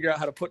 years to figure out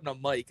how to put in a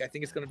mic. I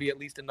think it's gonna be at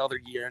least another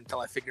year until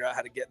I figure out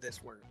how to get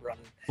this work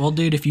running. Well,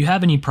 dude, if you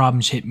have any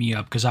problems, hit me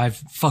up because I've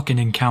fucking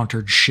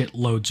encountered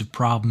shitloads of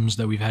problems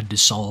that we've had to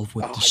solve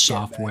with the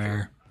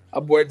software.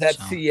 I'm worried that's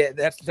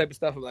the type of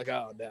stuff. I'm like,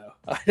 oh no,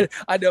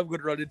 I know I'm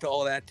gonna run into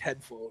all that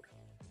tenfold.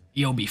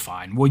 You'll be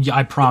fine. Well,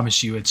 I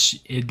promise you,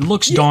 it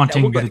looks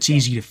daunting, but it's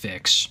easy to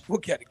fix. We'll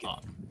get it.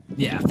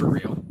 Yeah, for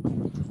real.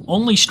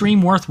 Only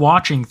stream worth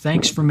watching.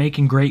 Thanks for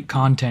making great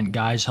content,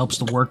 guys. Helps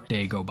the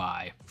workday go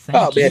by.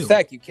 Thank you. Man,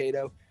 thank you,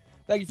 Kato.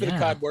 Thank you for the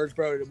kind words,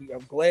 bro.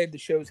 I'm glad the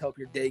shows help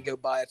your day go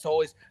by. It's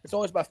always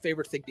my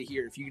favorite thing to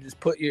hear. If you can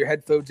just put your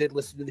headphones in,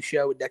 listen to the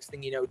show, and next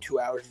thing you know, 2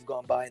 hours has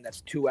gone by, and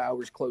that's 2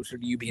 hours closer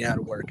to you being out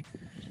of work.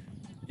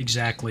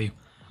 Exactly.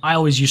 I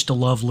always used to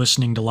love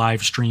listening to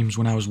live streams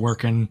when I was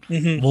working.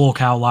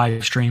 Volcow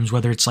live streams,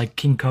 whether it's like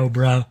King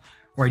Cobra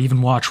or I'd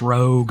even watch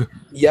Rogue.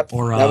 Yep,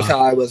 or, that was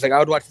how I was. Like I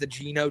would watch the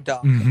Geno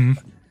doc.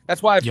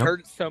 That's why I've heard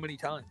it so many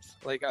times.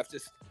 Like I've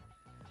just...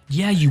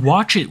 Yeah, you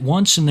watch it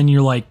once and then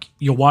you're like,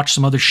 you'll watch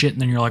some other shit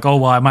and then you're like, oh,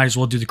 well, I might as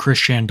well do the Chris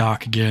Chan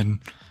doc again.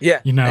 Yeah,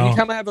 you know.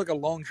 Anytime I have like a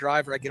long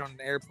drive or I get on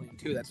an airplane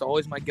too, that's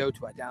always my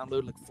go-to. I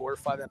download like 4 or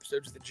 5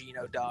 episodes of the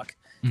Geno doc.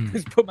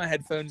 Just put my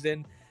headphones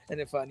in.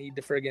 And if I need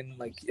to friggin'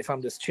 like, if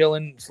I'm just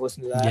chilling, just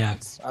listen to that. Yeah.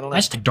 I don't know.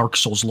 I stick Dark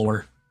Souls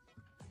lore.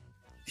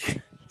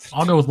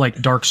 I'll go with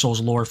like Dark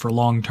Souls lore for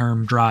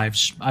long-term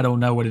drives. I don't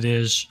know what it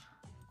is.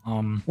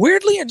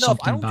 Weirdly enough,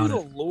 something I don't do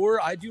about the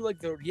lore. I do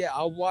like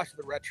I'll watch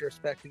the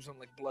retrospectives on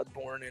like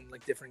Bloodborne and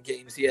like different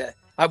games. Yeah,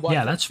 I watch.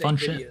 Yeah, that's fun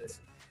shit.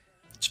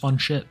 It's fun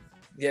shit.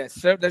 Yeah,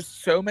 so there's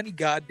so many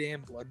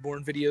goddamn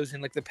Bloodborne videos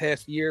in like the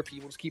past year.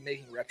 People just keep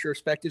making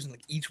retrospectives, and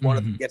like each one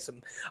of them gets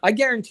some. I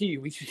guarantee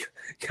you,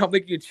 I'll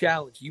make you a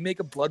challenge. You make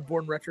a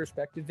Bloodborne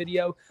retrospective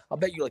video, I'll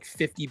bet you like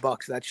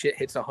 $50 that shit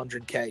hits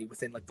 100K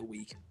within like the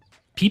week.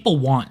 People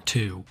want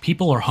to.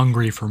 People are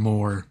hungry for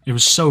more. It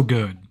was so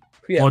good.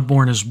 Yeah.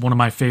 Bloodborne is one of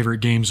my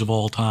favorite games of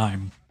all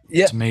time.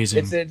 Yeah, it's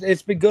amazing.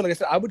 It's been good. Like I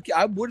said,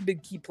 I would have been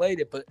keep played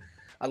it, but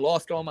I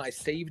lost all my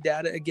save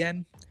data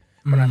again.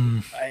 But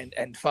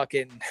and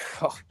fucking,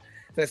 like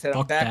I said,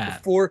 I'm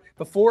back before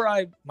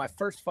my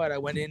first fight. I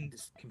went in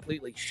just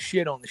completely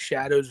shit on the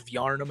shadows of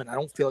Yharnam, and I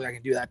don't feel like I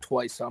can do that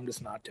twice, so I'm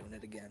just not doing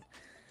it again.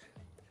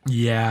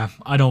 Yeah,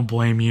 I don't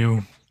blame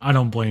you.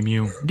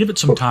 Give it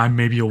some time.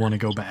 Maybe you'll want to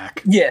go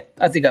back. Yeah,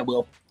 I think I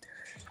will.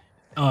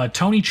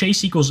 Tony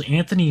Chase equals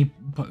Anthony.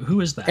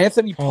 Who is that?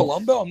 Anthony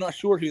Palumbo? I'm not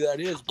sure who that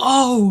is. But...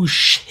 Oh,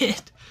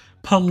 shit.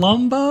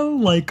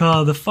 Palumbo? Like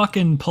the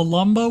fucking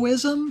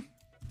Palumboism?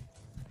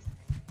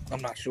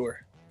 I'm not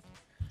sure.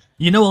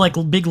 You know, like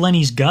Big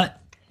Lenny's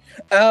gut?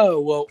 Oh,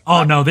 well.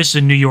 Oh, no, this is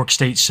a New York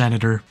State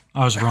senator.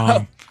 I was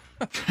wrong.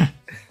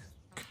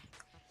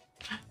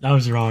 I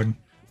was wrong.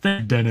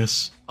 Thank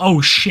Dennis. Oh,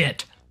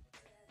 shit.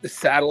 The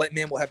satellite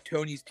man will have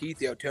Tony's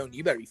teeth. Yo, Tony,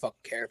 you better be fucking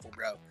careful,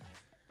 bro.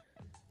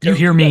 You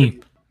hear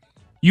me?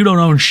 You don't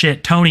own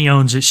shit. Tony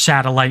owns it,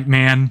 satellite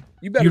man.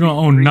 You don't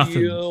own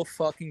nothing. Real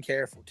fucking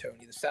careful,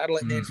 Tony. The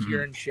satellite man's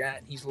here in chat,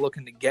 and he's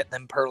looking to get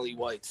them pearly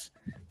whites.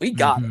 We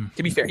got him.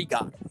 To be fair, he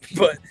got him.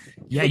 But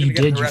yeah, you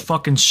did.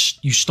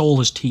 You stole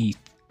his teeth,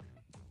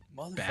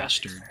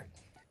 bastard.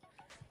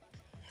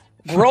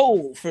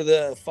 Roll for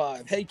the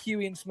 5. Hey,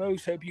 Kiwi and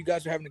Smokes. Hope you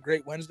guys are having a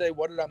great Wednesday.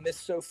 What did I miss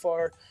so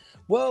far?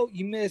 Well,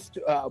 you missed.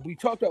 We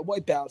talked about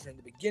White Bowser in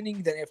the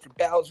beginning. Then after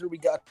Bowser, we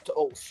got to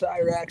old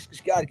Cyrax. Because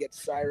you got to get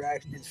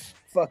Cyrax and his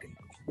fucking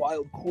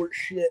wild court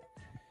shit.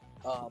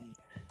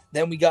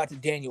 Then we got to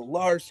Daniel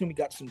Larson. We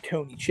got some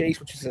Tony Chase,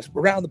 which is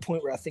around the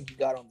point where I think you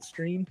got on the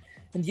stream.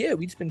 And yeah,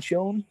 we've just been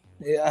chilling.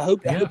 Yeah, I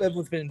hope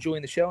everyone's been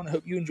enjoying the show, and I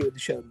hope you enjoyed the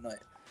show tonight.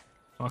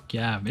 Fuck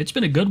yeah, it's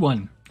been a good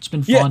one. It's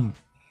been fun.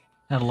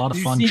 Had a lot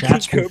of fun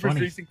chats. Cobra's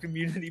recent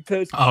community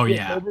post. Oh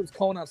yeah, Cobra was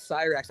calling out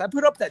Cyrax. I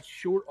put up that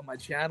short on my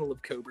channel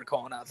of Cobra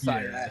calling out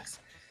Cyrax.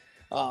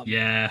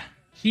 Yeah,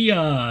 he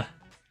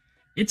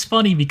it's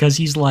funny because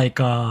he's like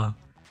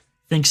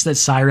thinks that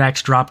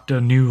Cyrax dropped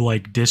a new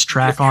like diss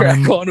track on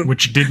him,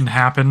 which didn't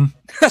happen.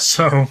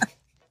 So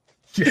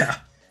yeah,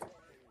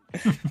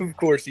 of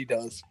course he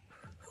does.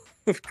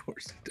 Of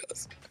course he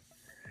does.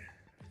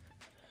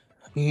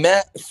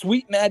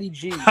 Sweet Matty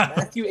G,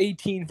 Matthew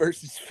 18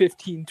 verses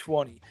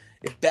 15-20.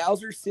 If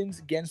Bowser sins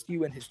against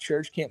you and his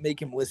church can't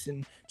make him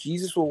listen,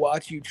 Jesus will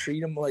watch you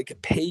treat him like a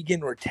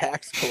pagan or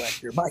tax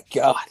collector. My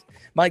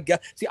God.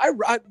 See,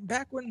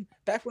 back when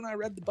I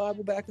read the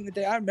Bible back in the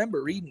day, I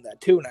remember reading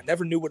that too, and I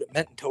never knew what it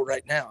meant until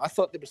right now. I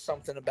thought there was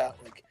something about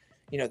like,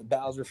 the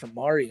Bowser from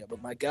Mario,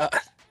 but my God,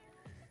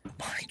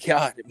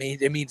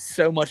 it means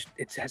so much.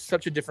 It has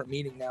such a different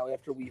meaning now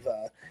after we've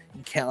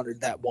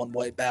encountered that one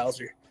white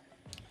Bowser.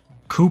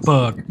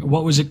 Koopa,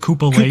 what was it?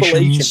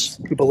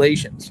 Koopalations?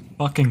 Koopalations.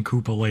 Fucking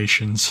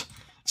Koopalations.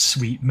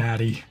 Sweet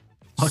Maddie.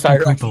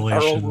 Cyrax and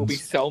Earl will be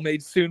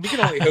cellmates soon. We can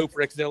only hope,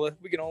 Rexzilla.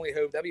 We can only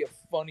hope. That'd be a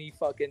funny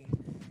fucking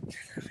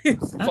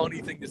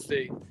funny thing to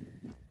see.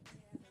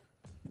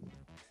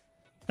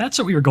 That's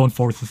what we were going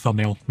for with the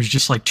thumbnail. It was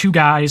just like two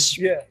guys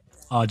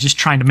just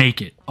trying to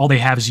make it. All they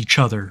have is each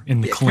other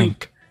in the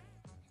clink.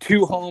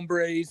 Two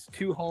hombres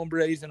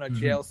in a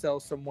jail cell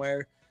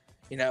somewhere.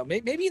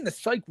 Maybe in the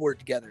psych ward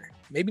together.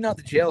 Maybe not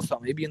the jail cell.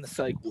 Maybe in the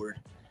psych ward.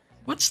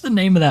 What's the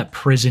name of that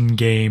prison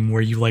game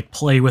where you like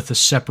play with a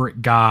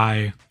separate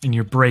guy and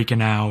you're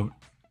breaking out?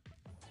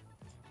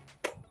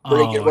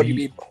 What do you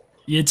mean?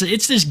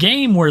 It's this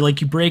game where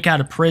like you break out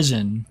of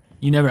prison.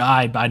 You never.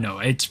 I know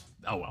it's.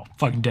 Oh well,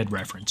 fucking dead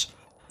reference.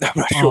 I'm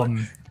not sure.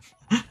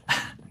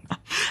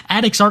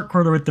 Addicts Art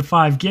Corner with the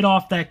 5. Get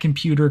off that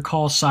computer.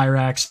 Call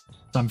Cyrax.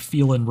 I'm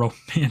feeling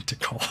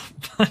romantical.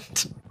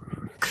 But.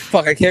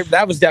 Fuck, I can't.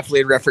 That was definitely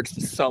in reference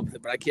to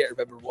something, but I can't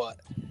remember what.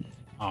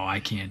 Oh,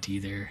 I can't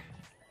either.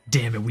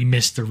 Damn it, we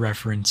missed the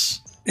reference.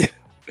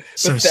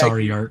 So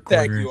sorry, Art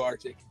Corner. Thank you,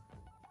 Arctic.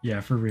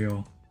 Yeah, for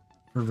real.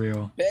 For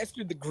real.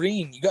 Bastard the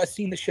Green. You guys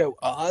seen the show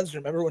Oz?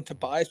 Remember when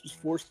Tobias was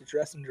forced to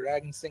dress in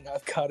drag and sing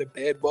I've Got It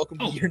Bad? Welcome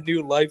to your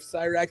new life,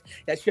 Cyrax.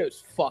 That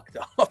show's fucked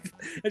up.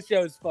 That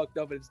show is fucked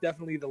up, and it's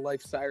definitely the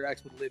life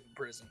Cyrax would live in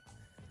prison.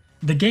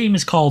 The game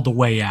is called The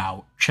Way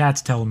Out.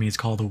 Chat's telling me it's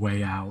called The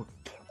Way Out.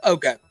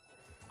 Okay.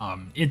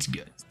 It's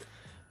good.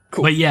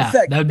 Cool. But yeah,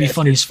 Thank that would you, be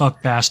funny as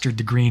fuck, Bastard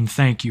the Green.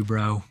 Thank you,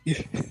 bro.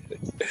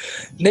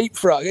 Nate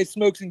Frog, hey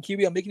Smokes and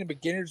QB, I'm making a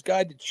beginner's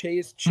guide to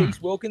Chase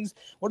Wilkins.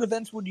 What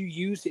events would you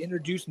use to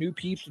introduce new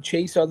peeps to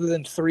Chase other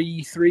than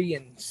 3-3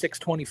 and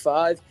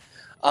 625?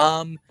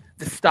 The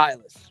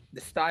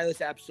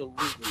stylus,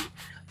 absolutely.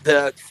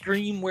 The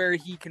stream where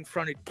he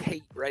confronted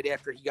Kate right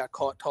after he got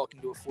caught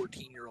talking to a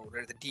 14-year-old,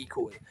 or the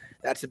decoy.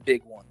 That's a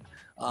big one.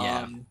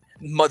 The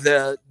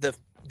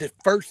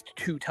first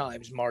 2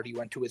 times Marty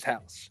went to his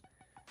house.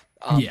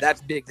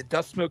 That's big. The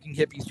Dust Smoking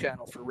Hippies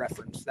channel, for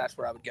reference. That's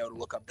where I would go to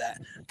look up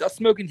that. Dust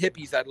Smoking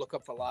Hippies, I'd look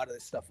up for a lot of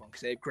this stuff on because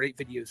they have great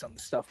videos on the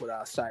stuff with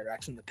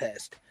cyrax in the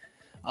past.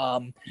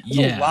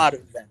 There's a lot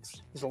of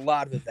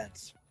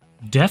events.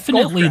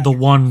 Definitely the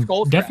one.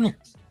 Definitely.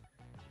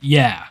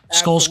 Yeah,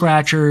 Skull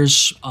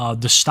Scratchers,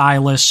 the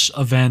Stylus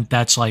event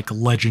that's like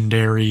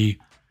legendary.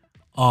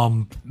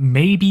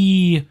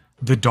 Maybe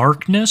the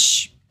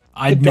Darkness.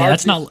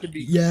 That's not.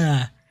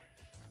 Yeah.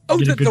 Oh,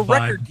 the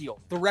record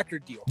deal. The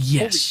record deal. Yes.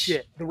 Holy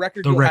shit. The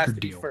record deal has to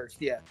be first.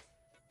 Yeah.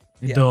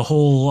 The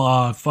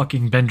whole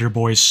fucking Bender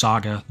Boys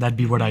saga. That'd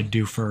be what I'd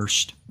do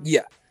first.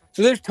 Yeah.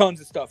 So there's tons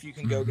of stuff you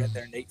can go get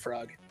there, Nate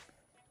Frog.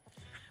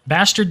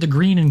 Bastard the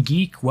Green and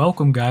Geek,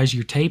 welcome guys,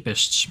 you're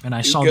tapists. And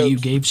I saw that you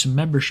gave some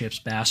memberships,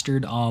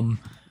 Bastard.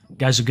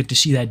 Guys will get to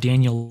see that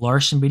Daniel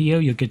Larson video.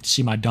 You'll get to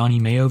see my Donnie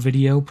Mayo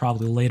video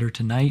probably later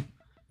tonight.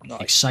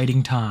 Nice.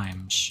 Exciting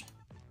times.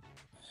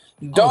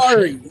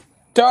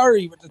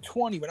 Dari with the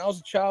 20. When I was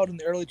a child in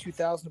the early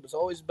 2000s, it was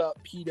always about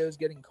pedos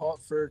getting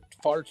caught for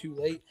far too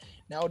late.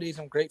 Nowadays,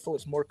 I'm grateful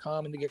it's more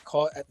common to get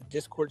caught at the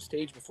Discord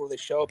stage before they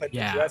show up at the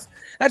address.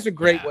 That's a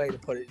great way to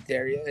put it,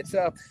 Daria.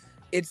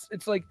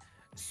 It's like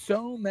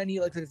so many,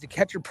 like the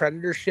catch a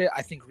predator shit,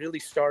 I think really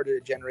started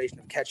a generation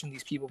of catching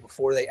these people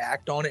before they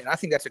act on it. And I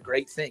think that's a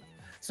great thing.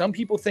 Some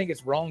people think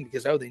it's wrong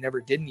because, they never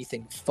did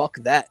anything. Fuck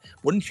that.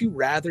 Wouldn't you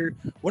rather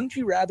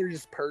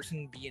this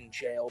person be in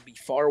jail, be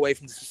far away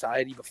from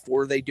society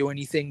before they do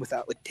anything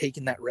without like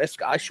taking that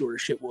risk? I sure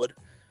as shit would.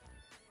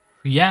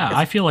 Yeah,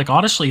 I feel like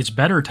honestly it's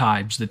better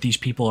times that these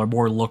people are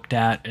more looked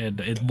at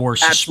and more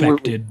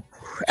suspected.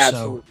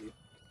 Absolutely. So,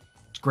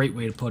 it's a great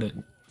way to put it.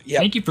 Yep.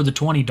 Thank you for the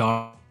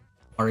 $20.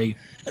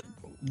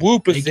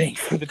 Whoop-a-zing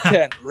for the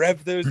 10.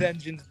 Rev those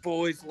engines,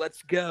 boys.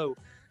 Let's go.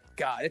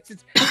 God, it's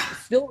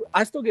still.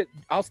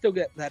 I'll still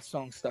get that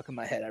song stuck in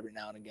my head every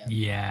now and again.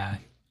 Yeah,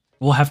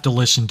 we'll have to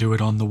listen to it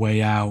on the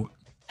way out.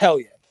 Hell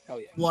yeah.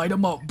 Light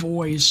them up,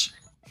 boys.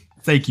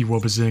 Thank you,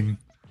 Whoop-a-zing.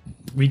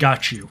 We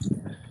got you.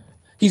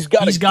 He's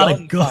got a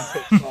gun.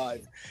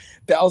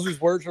 Bowser's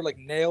words are like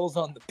nails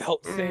on the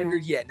belt sander.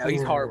 Yeah, no,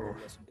 he's horrible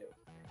to listen to.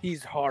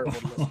 He's horrible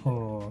to listen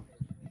to.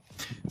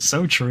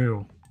 So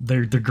true.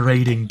 They're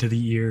degrading to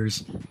the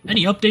ears.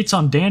 Any updates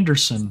on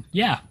Danderson?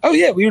 Yeah. Oh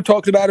yeah, we were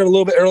talking about it a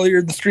little bit earlier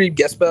in the stream,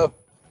 Gespo.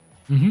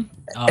 Mm-hmm.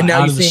 And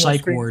now out he's of the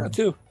psych ward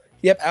too.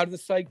 Yep, out of the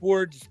psych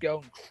ward, just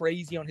going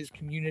crazy on his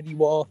community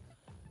wall.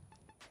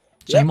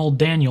 Same old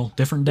Daniel,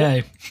 different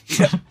day.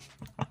 Yep.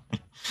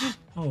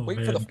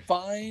 Wait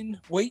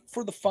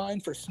for the fine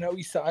for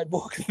snowy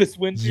sidewalk this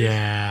winter.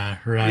 Yeah,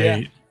 right.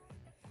 Yeah.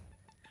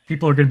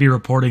 People are going to be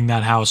reporting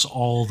that house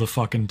all the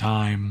fucking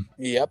time.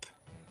 Yep.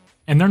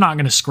 And they're not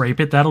going to scrape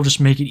it. That'll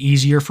just make it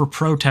easier for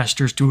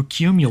protesters to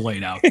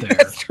accumulate out there.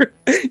 That's true.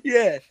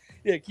 Yeah,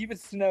 keep it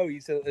snowy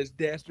so those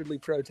dastardly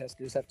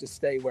protesters have to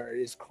stay where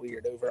it is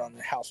cleared over on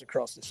the house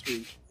across the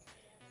street.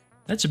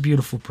 That's a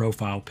beautiful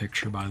profile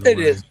picture, by the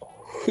way.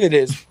 It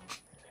is.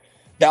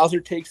 Bowser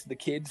takes the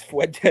kids.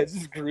 Fuentes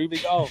is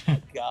grooving. Oh,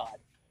 my God.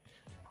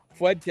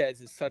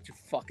 Fuentes is such a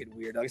fucking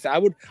weird. Like I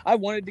said, I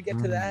wanted to get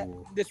to that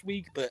this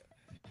week, but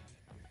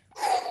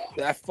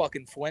that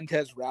fucking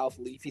Fuentes Ralph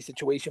Leafy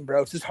situation,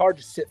 bro. It's just hard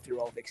to sit through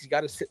all of it because you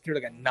got to sit through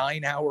like a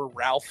 9-hour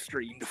Ralph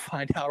stream to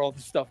find out all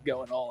the stuff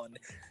going on.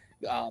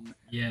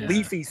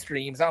 Leafy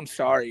streams, I'm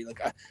sorry,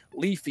 like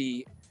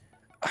Leafy.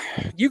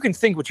 You can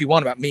think what you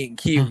want about me and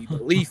Kiwi,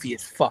 but Leafy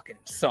is fucking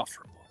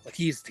insufferable. Like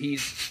he's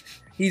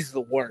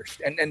the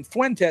worst. And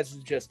Fuentes is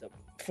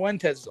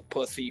a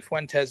pussy.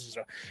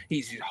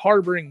 He's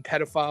harboring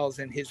pedophiles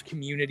in his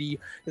community.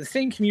 The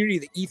same community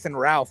that Ethan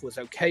Ralph was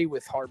okay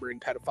with harboring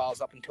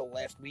pedophiles up until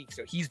last week.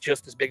 So he's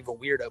just as big of a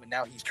weirdo, but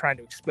now he's trying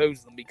to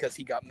expose them because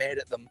he got mad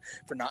at them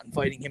for not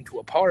inviting him to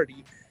a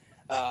party.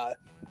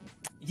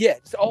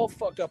 It's all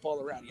fucked up all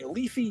around.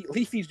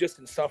 Leafy's just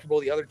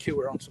insufferable. The other two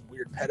are on some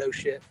weird pedo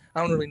shit.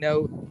 I don't really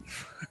know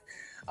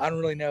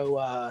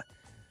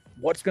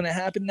what's going to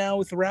happen now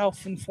with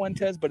Ralph and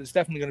Fuentes, but it's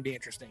definitely going to be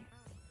interesting.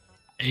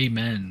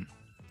 Amen.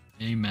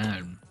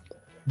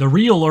 The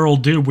real Earl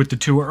dude with the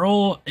two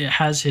Earl, it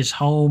has his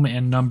home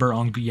and number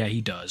on. Yeah,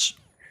 he does.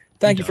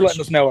 Thank you for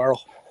letting us know,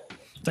 Earl.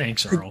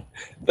 Thanks, Earl.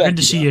 Good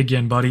to see you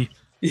again, buddy.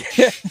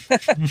 Yeah.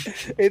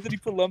 Anthony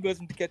Palumbo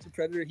isn't to catch a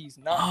predator. He's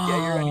not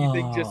gay or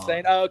anything. Just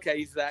saying. Oh, okay,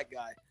 he's that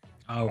guy.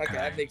 Okay,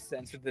 that makes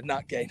sense. The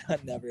not gay,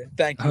 not never.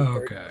 Thank you.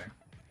 Okay.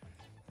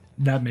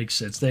 That makes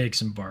sense.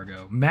 Thanks,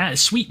 embargo.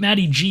 Sweet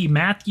Matty G,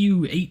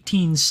 Matthew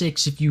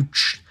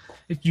 18:6.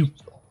 If you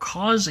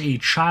cause a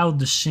child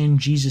to sin,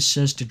 Jesus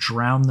says to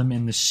drown them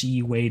in the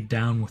sea weighed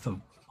down with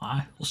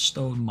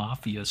Milestone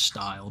Mafia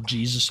style.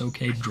 Jesus,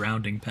 okay,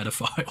 drowning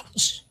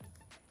pedophiles.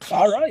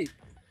 All right.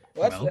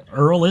 Well,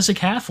 Earl is a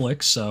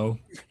Catholic, so,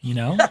 you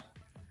know.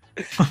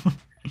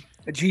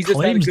 Jesus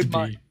Claims had a to good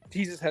mind. be.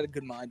 Jesus had a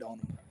good mind on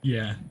him.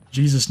 Yeah,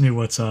 Jesus knew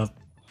what's up.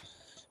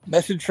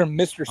 Message from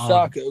Mr.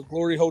 Sacco.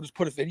 Glory Hole just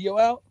put a video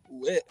out.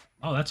 Lit.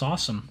 Oh, that's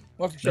awesome.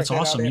 We'll have to check That's that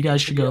out awesome. You after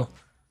guys the should video. go.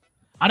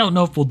 I don't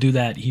know if we'll do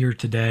that here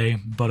today,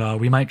 but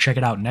we might check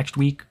it out next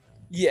week.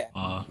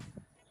 Yeah.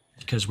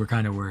 Because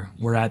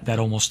we're at that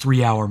almost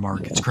 3-hour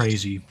mark. It's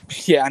crazy.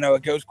 Yeah, I know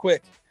it goes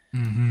quick.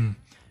 Mm-hmm.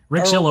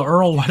 Rickzilla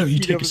Earl, why don't you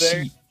take a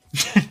there. seat?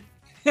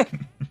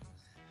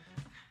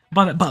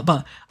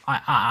 but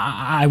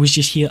I was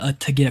just here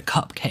to get a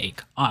cupcake.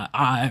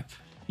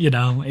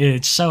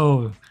 It's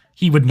so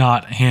he would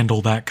not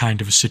handle that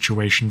kind of a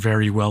situation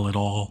very well at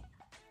all.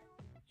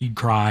 He'd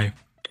cry.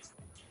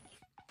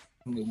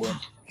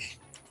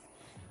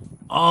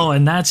 Oh,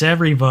 and that's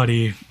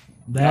everybody.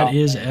 That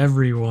is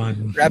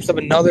everyone. Wraps up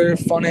another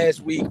fun ass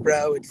week,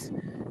 bro. It's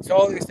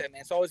always like I said,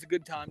 man. It's always a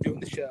good time doing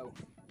the show.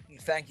 And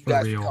thank you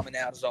guys for coming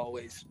out as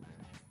always.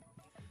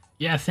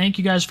 Yeah, thank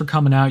you guys for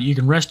coming out. You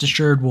can rest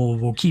assured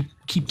we'll keep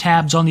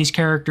tabs on these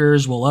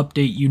characters. We'll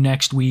update you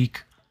next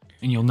week,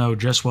 and you'll know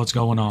just what's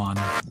going on.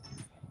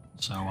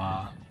 So,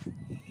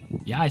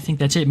 yeah, I think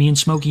that's it. Me and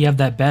Smokey have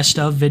that best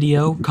of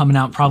video coming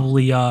out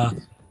probably,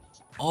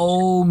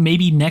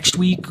 maybe next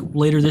week,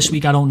 later this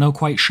week. I don't know,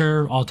 quite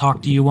sure. I'll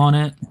talk to you on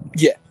it.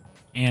 Yeah.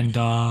 And,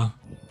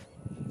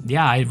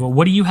 yeah,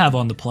 what do you have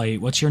on the plate?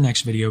 What's your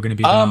next video going to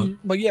be about?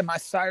 Well, yeah, my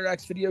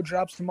cyrax video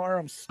drops tomorrow.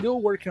 I'm still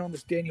working on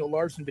this Daniel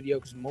Larson video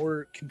because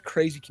more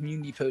crazy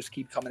community posts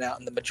keep coming out,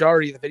 and the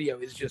majority of the video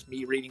is just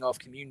me reading off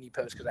community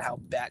posts because of how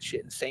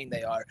batshit insane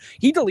they are.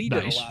 He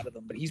deleted a lot of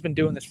them, but he's been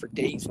doing this for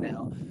days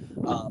now.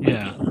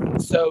 Yeah.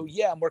 So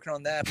yeah, I'm working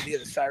on that. But yeah,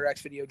 the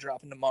cyrax video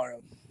dropping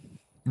tomorrow.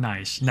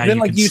 Nice. Now then,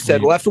 like you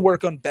said, we'll have to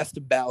work on Best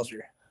of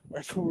Bowser.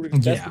 Best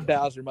of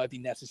Bowser might be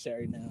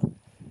necessary now.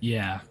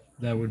 Yeah,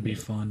 that would be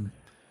fun.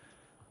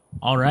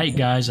 All right,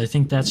 guys, I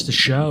think that's the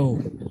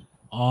show.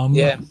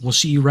 We'll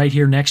see you right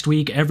here next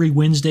week, every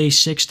Wednesday,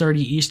 6:30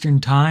 Eastern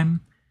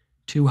Time.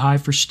 Too High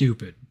for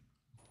Stupid.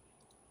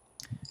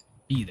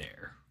 Be there.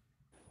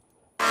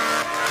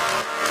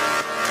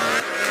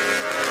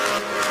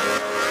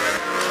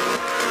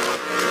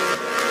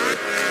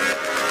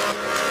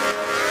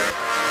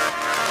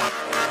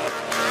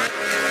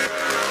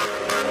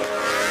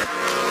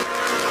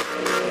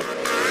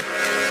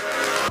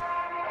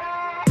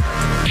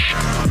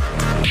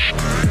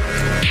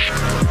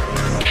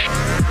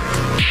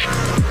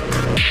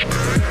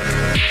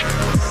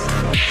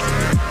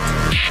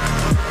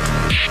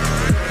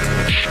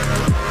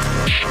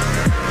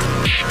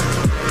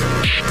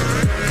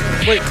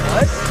 Wait,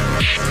 what?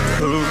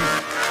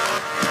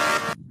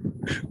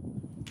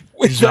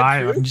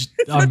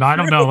 I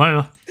don't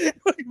know.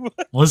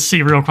 Let's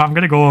see real quick. I'm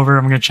gonna go over.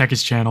 I'm gonna check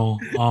his channel.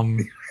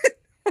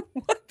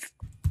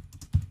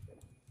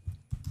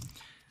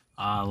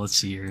 Let's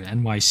see here.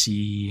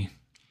 NYC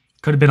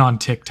could have been on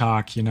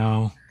TikTok. You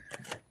know.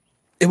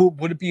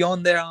 Would it be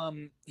on there?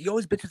 He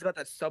always bitches about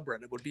that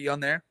subreddit. Would it be on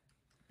there?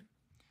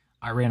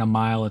 I ran a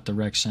mile at the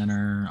rec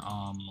center.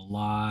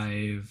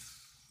 Live.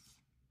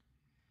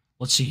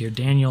 Let's see here,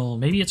 Daniel.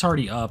 Maybe it's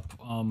already up.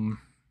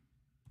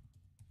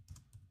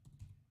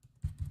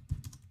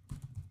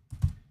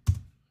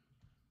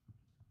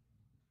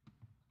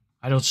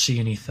 I don't see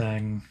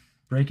anything.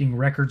 Breaking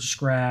record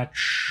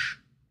scratch.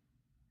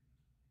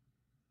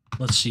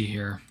 Let's see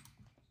here.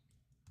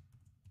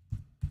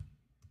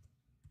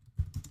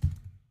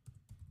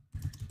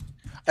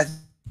 I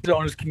saw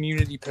on his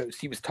community post.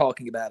 He was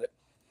talking about it.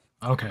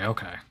 Okay.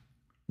 What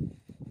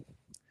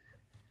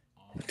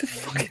the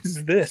fuck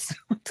is this?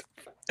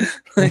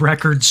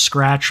 Record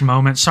scratch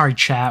moment. Sorry,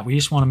 chat. We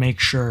just want to make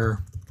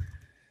sure.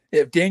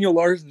 Yeah, if Daniel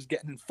Larson's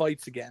getting in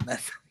fights again,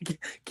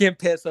 can't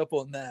pass up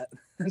on that.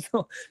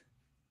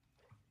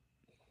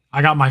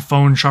 I got my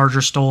phone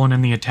charger stolen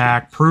in the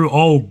attack.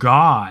 Oh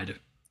God.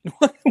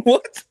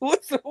 What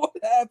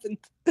happened?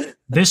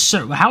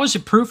 How is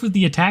it proof of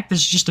the attack? This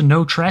is just a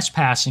no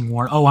trespassing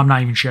warrant. Oh, I'm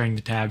not even sharing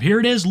the tab.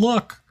 Here it is.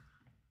 Look.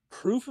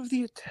 Proof of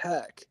the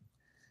attack.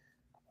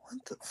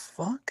 What the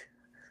fuck?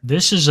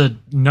 This is a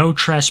no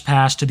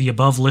trespass to the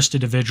above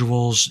listed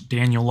individuals,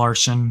 Daniel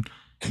Larson.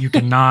 You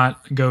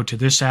cannot go to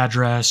this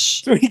address.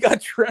 So he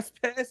got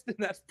trespassed and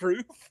that's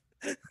proof?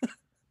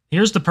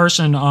 Here's the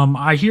person.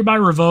 I hereby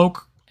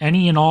revoke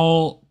any and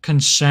all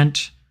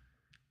consent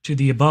to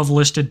the above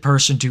listed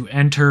person to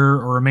enter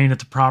or remain at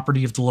the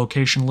property of the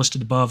location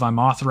listed above. I'm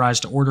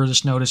authorized to order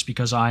this notice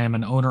because I am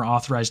an owner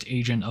authorized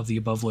agent of the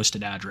above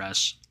listed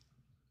address.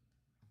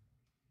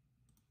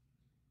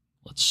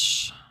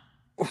 Let's...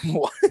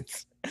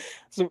 What?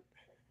 So,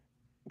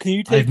 can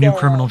you take? I have new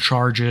criminal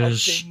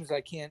charges. Things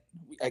I can't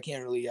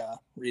really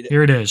read it.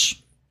 Here it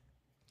is.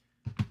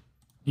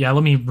 Yeah,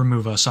 let me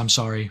remove us. I'm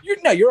sorry.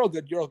 You're all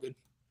good. You're all good.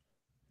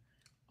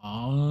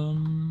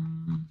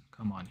 Come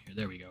on here.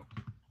 There we go.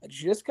 I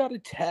just got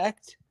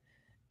attacked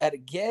at a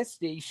gas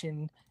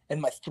station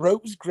and my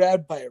throat was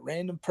grabbed by a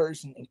random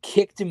person and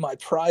kicked in my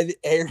private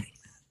area.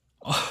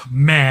 Oh,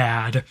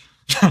 mad.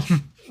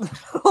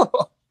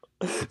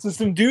 So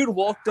some dude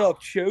walked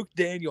up, choked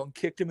Daniel, and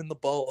kicked him in the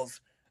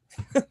balls.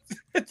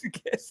 At the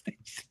gas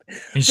station.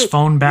 His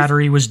phone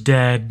battery was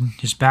dead.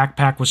 His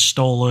backpack was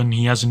stolen.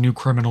 He has a new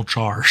criminal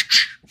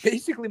charge.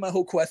 Basically, my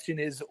whole question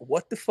is,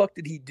 what the fuck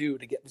did he do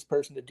to get this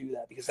person to do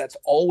that? Because that's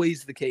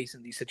always the case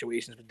in these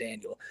situations with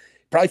Daniel.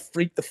 Probably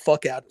freaked the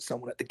fuck out at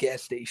someone at the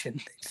gas station.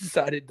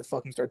 Decided to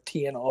fucking start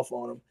teeing off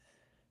on him.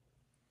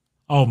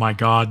 Oh my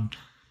god.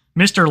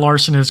 Mr.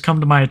 Larson has come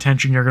to my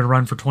attention. You're going to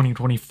run for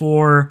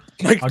 2024.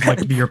 I'd like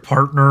to be your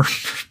partner.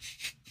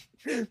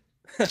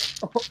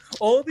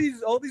 all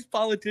these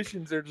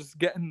politicians are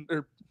just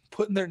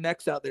putting their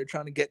necks out there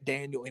trying to get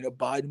Daniel.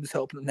 Biden's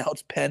helping him. Now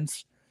it's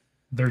Pence.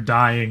 They're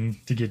dying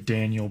to get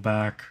Daniel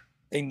back.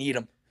 They need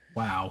him.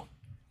 Wow.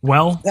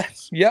 Well,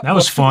 that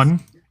was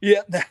fun.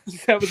 Yeah, that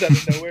was out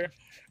of nowhere.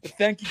 But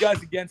thank you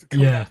guys again for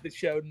coming out to the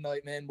show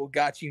tonight, man. We'll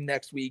got you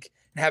next week.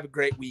 And have a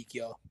great week,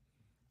 yo.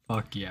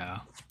 Fuck yeah.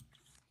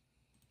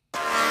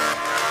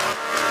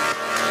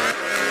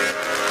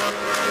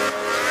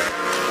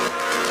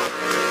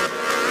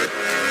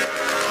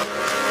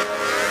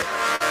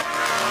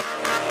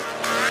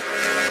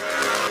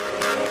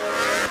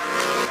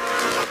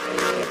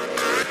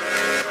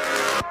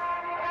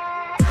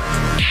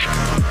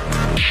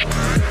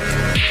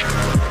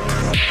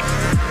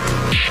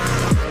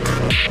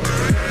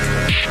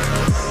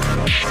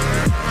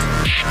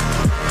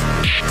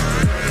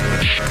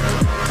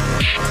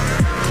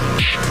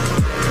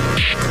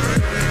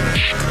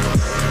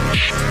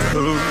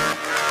 Who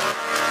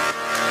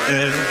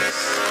is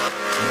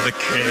the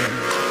king?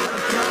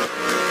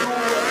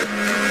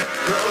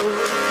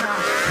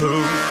 Who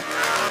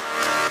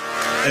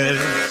is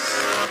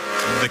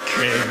the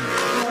king?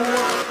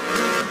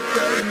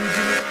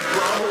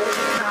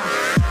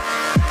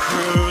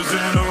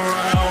 Cruising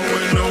around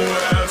with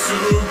nowhere to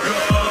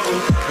go,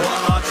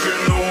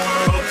 watching the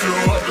world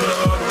through a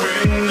blurred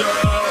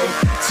window.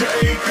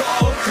 Take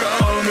all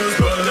comers,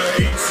 but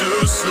they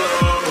too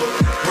slow.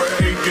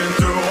 Breaking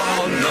through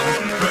all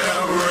known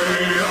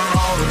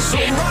barriers. So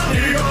run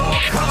your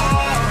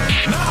car,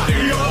 not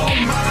your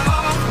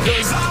mouth,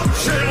 'cause out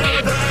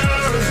here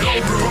there's no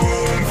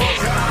room for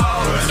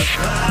cowards. A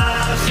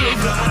flash of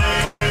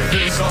light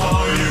is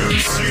all you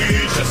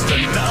see. Just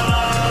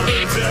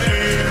another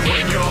day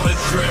when you're the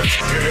drift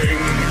king.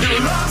 You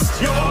lost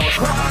your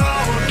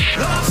crown,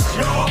 lost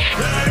your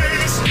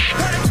place,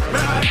 picked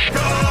back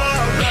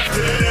up, left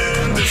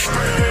in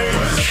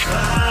disgrace. A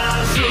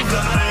flash of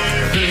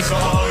light is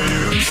all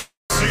you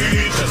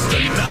see. Just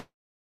another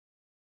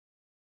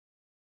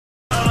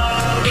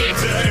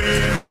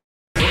day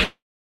when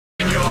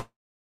you're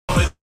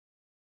the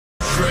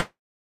drift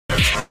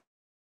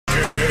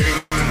king.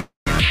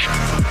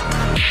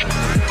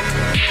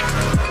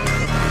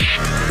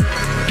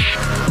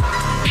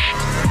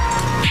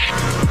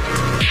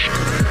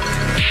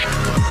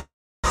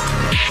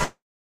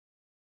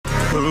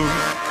 Who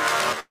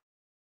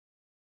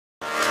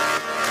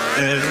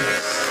is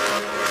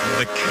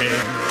the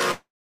king?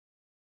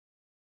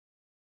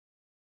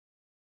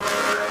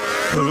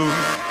 Who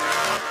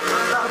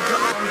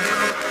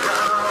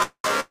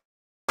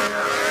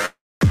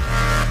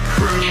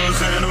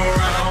cruising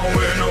around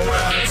with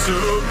nowhere to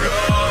go,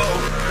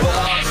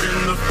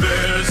 watching the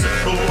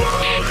physical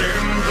world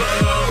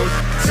implode.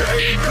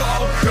 Take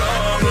all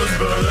comers,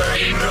 but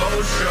ain't no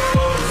show.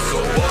 So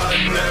what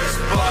next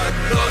but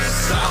the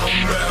sound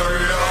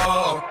barrier?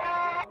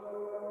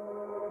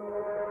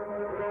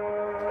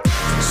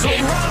 So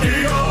run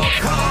your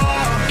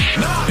car,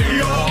 not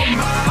your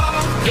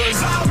mouth,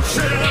 'cause out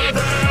here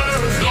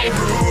there's no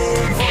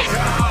room for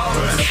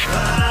cowards. A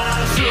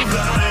flash of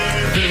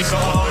light is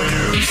all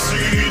you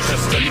see.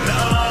 Just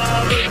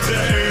another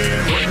day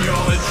when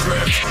you're the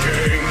drift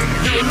king.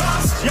 You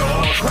lost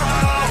your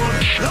crown,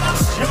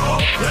 lost your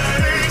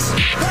place,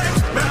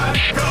 picked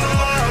back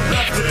up,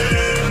 left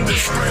in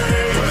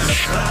disgrace. A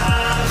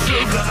flash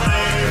of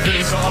light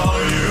is all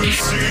you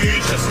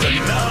see. Just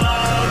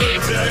another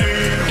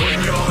day when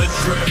you're the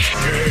drift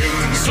king.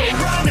 So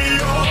run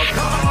your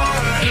car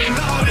and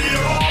not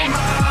your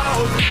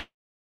mouth.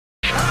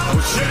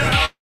 Out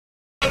here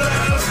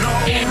there's no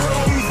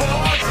room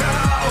for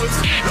cowards.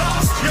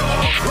 Lost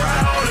your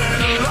crown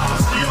and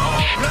lost your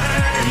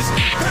place,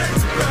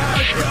 picked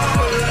back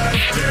up,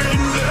 left in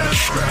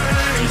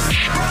disgrace.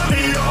 Run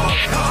your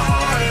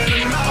car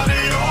and not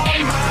your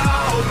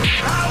mouth.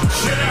 Out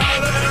here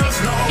there's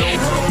no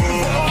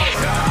room for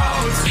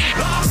cowards.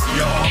 Lost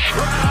your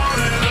crown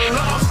and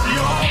lost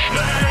your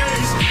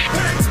place,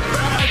 picked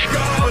back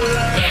up,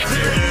 left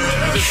in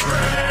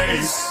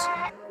disgrace.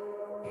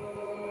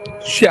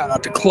 Shout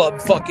out to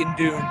Club fucking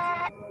Doom.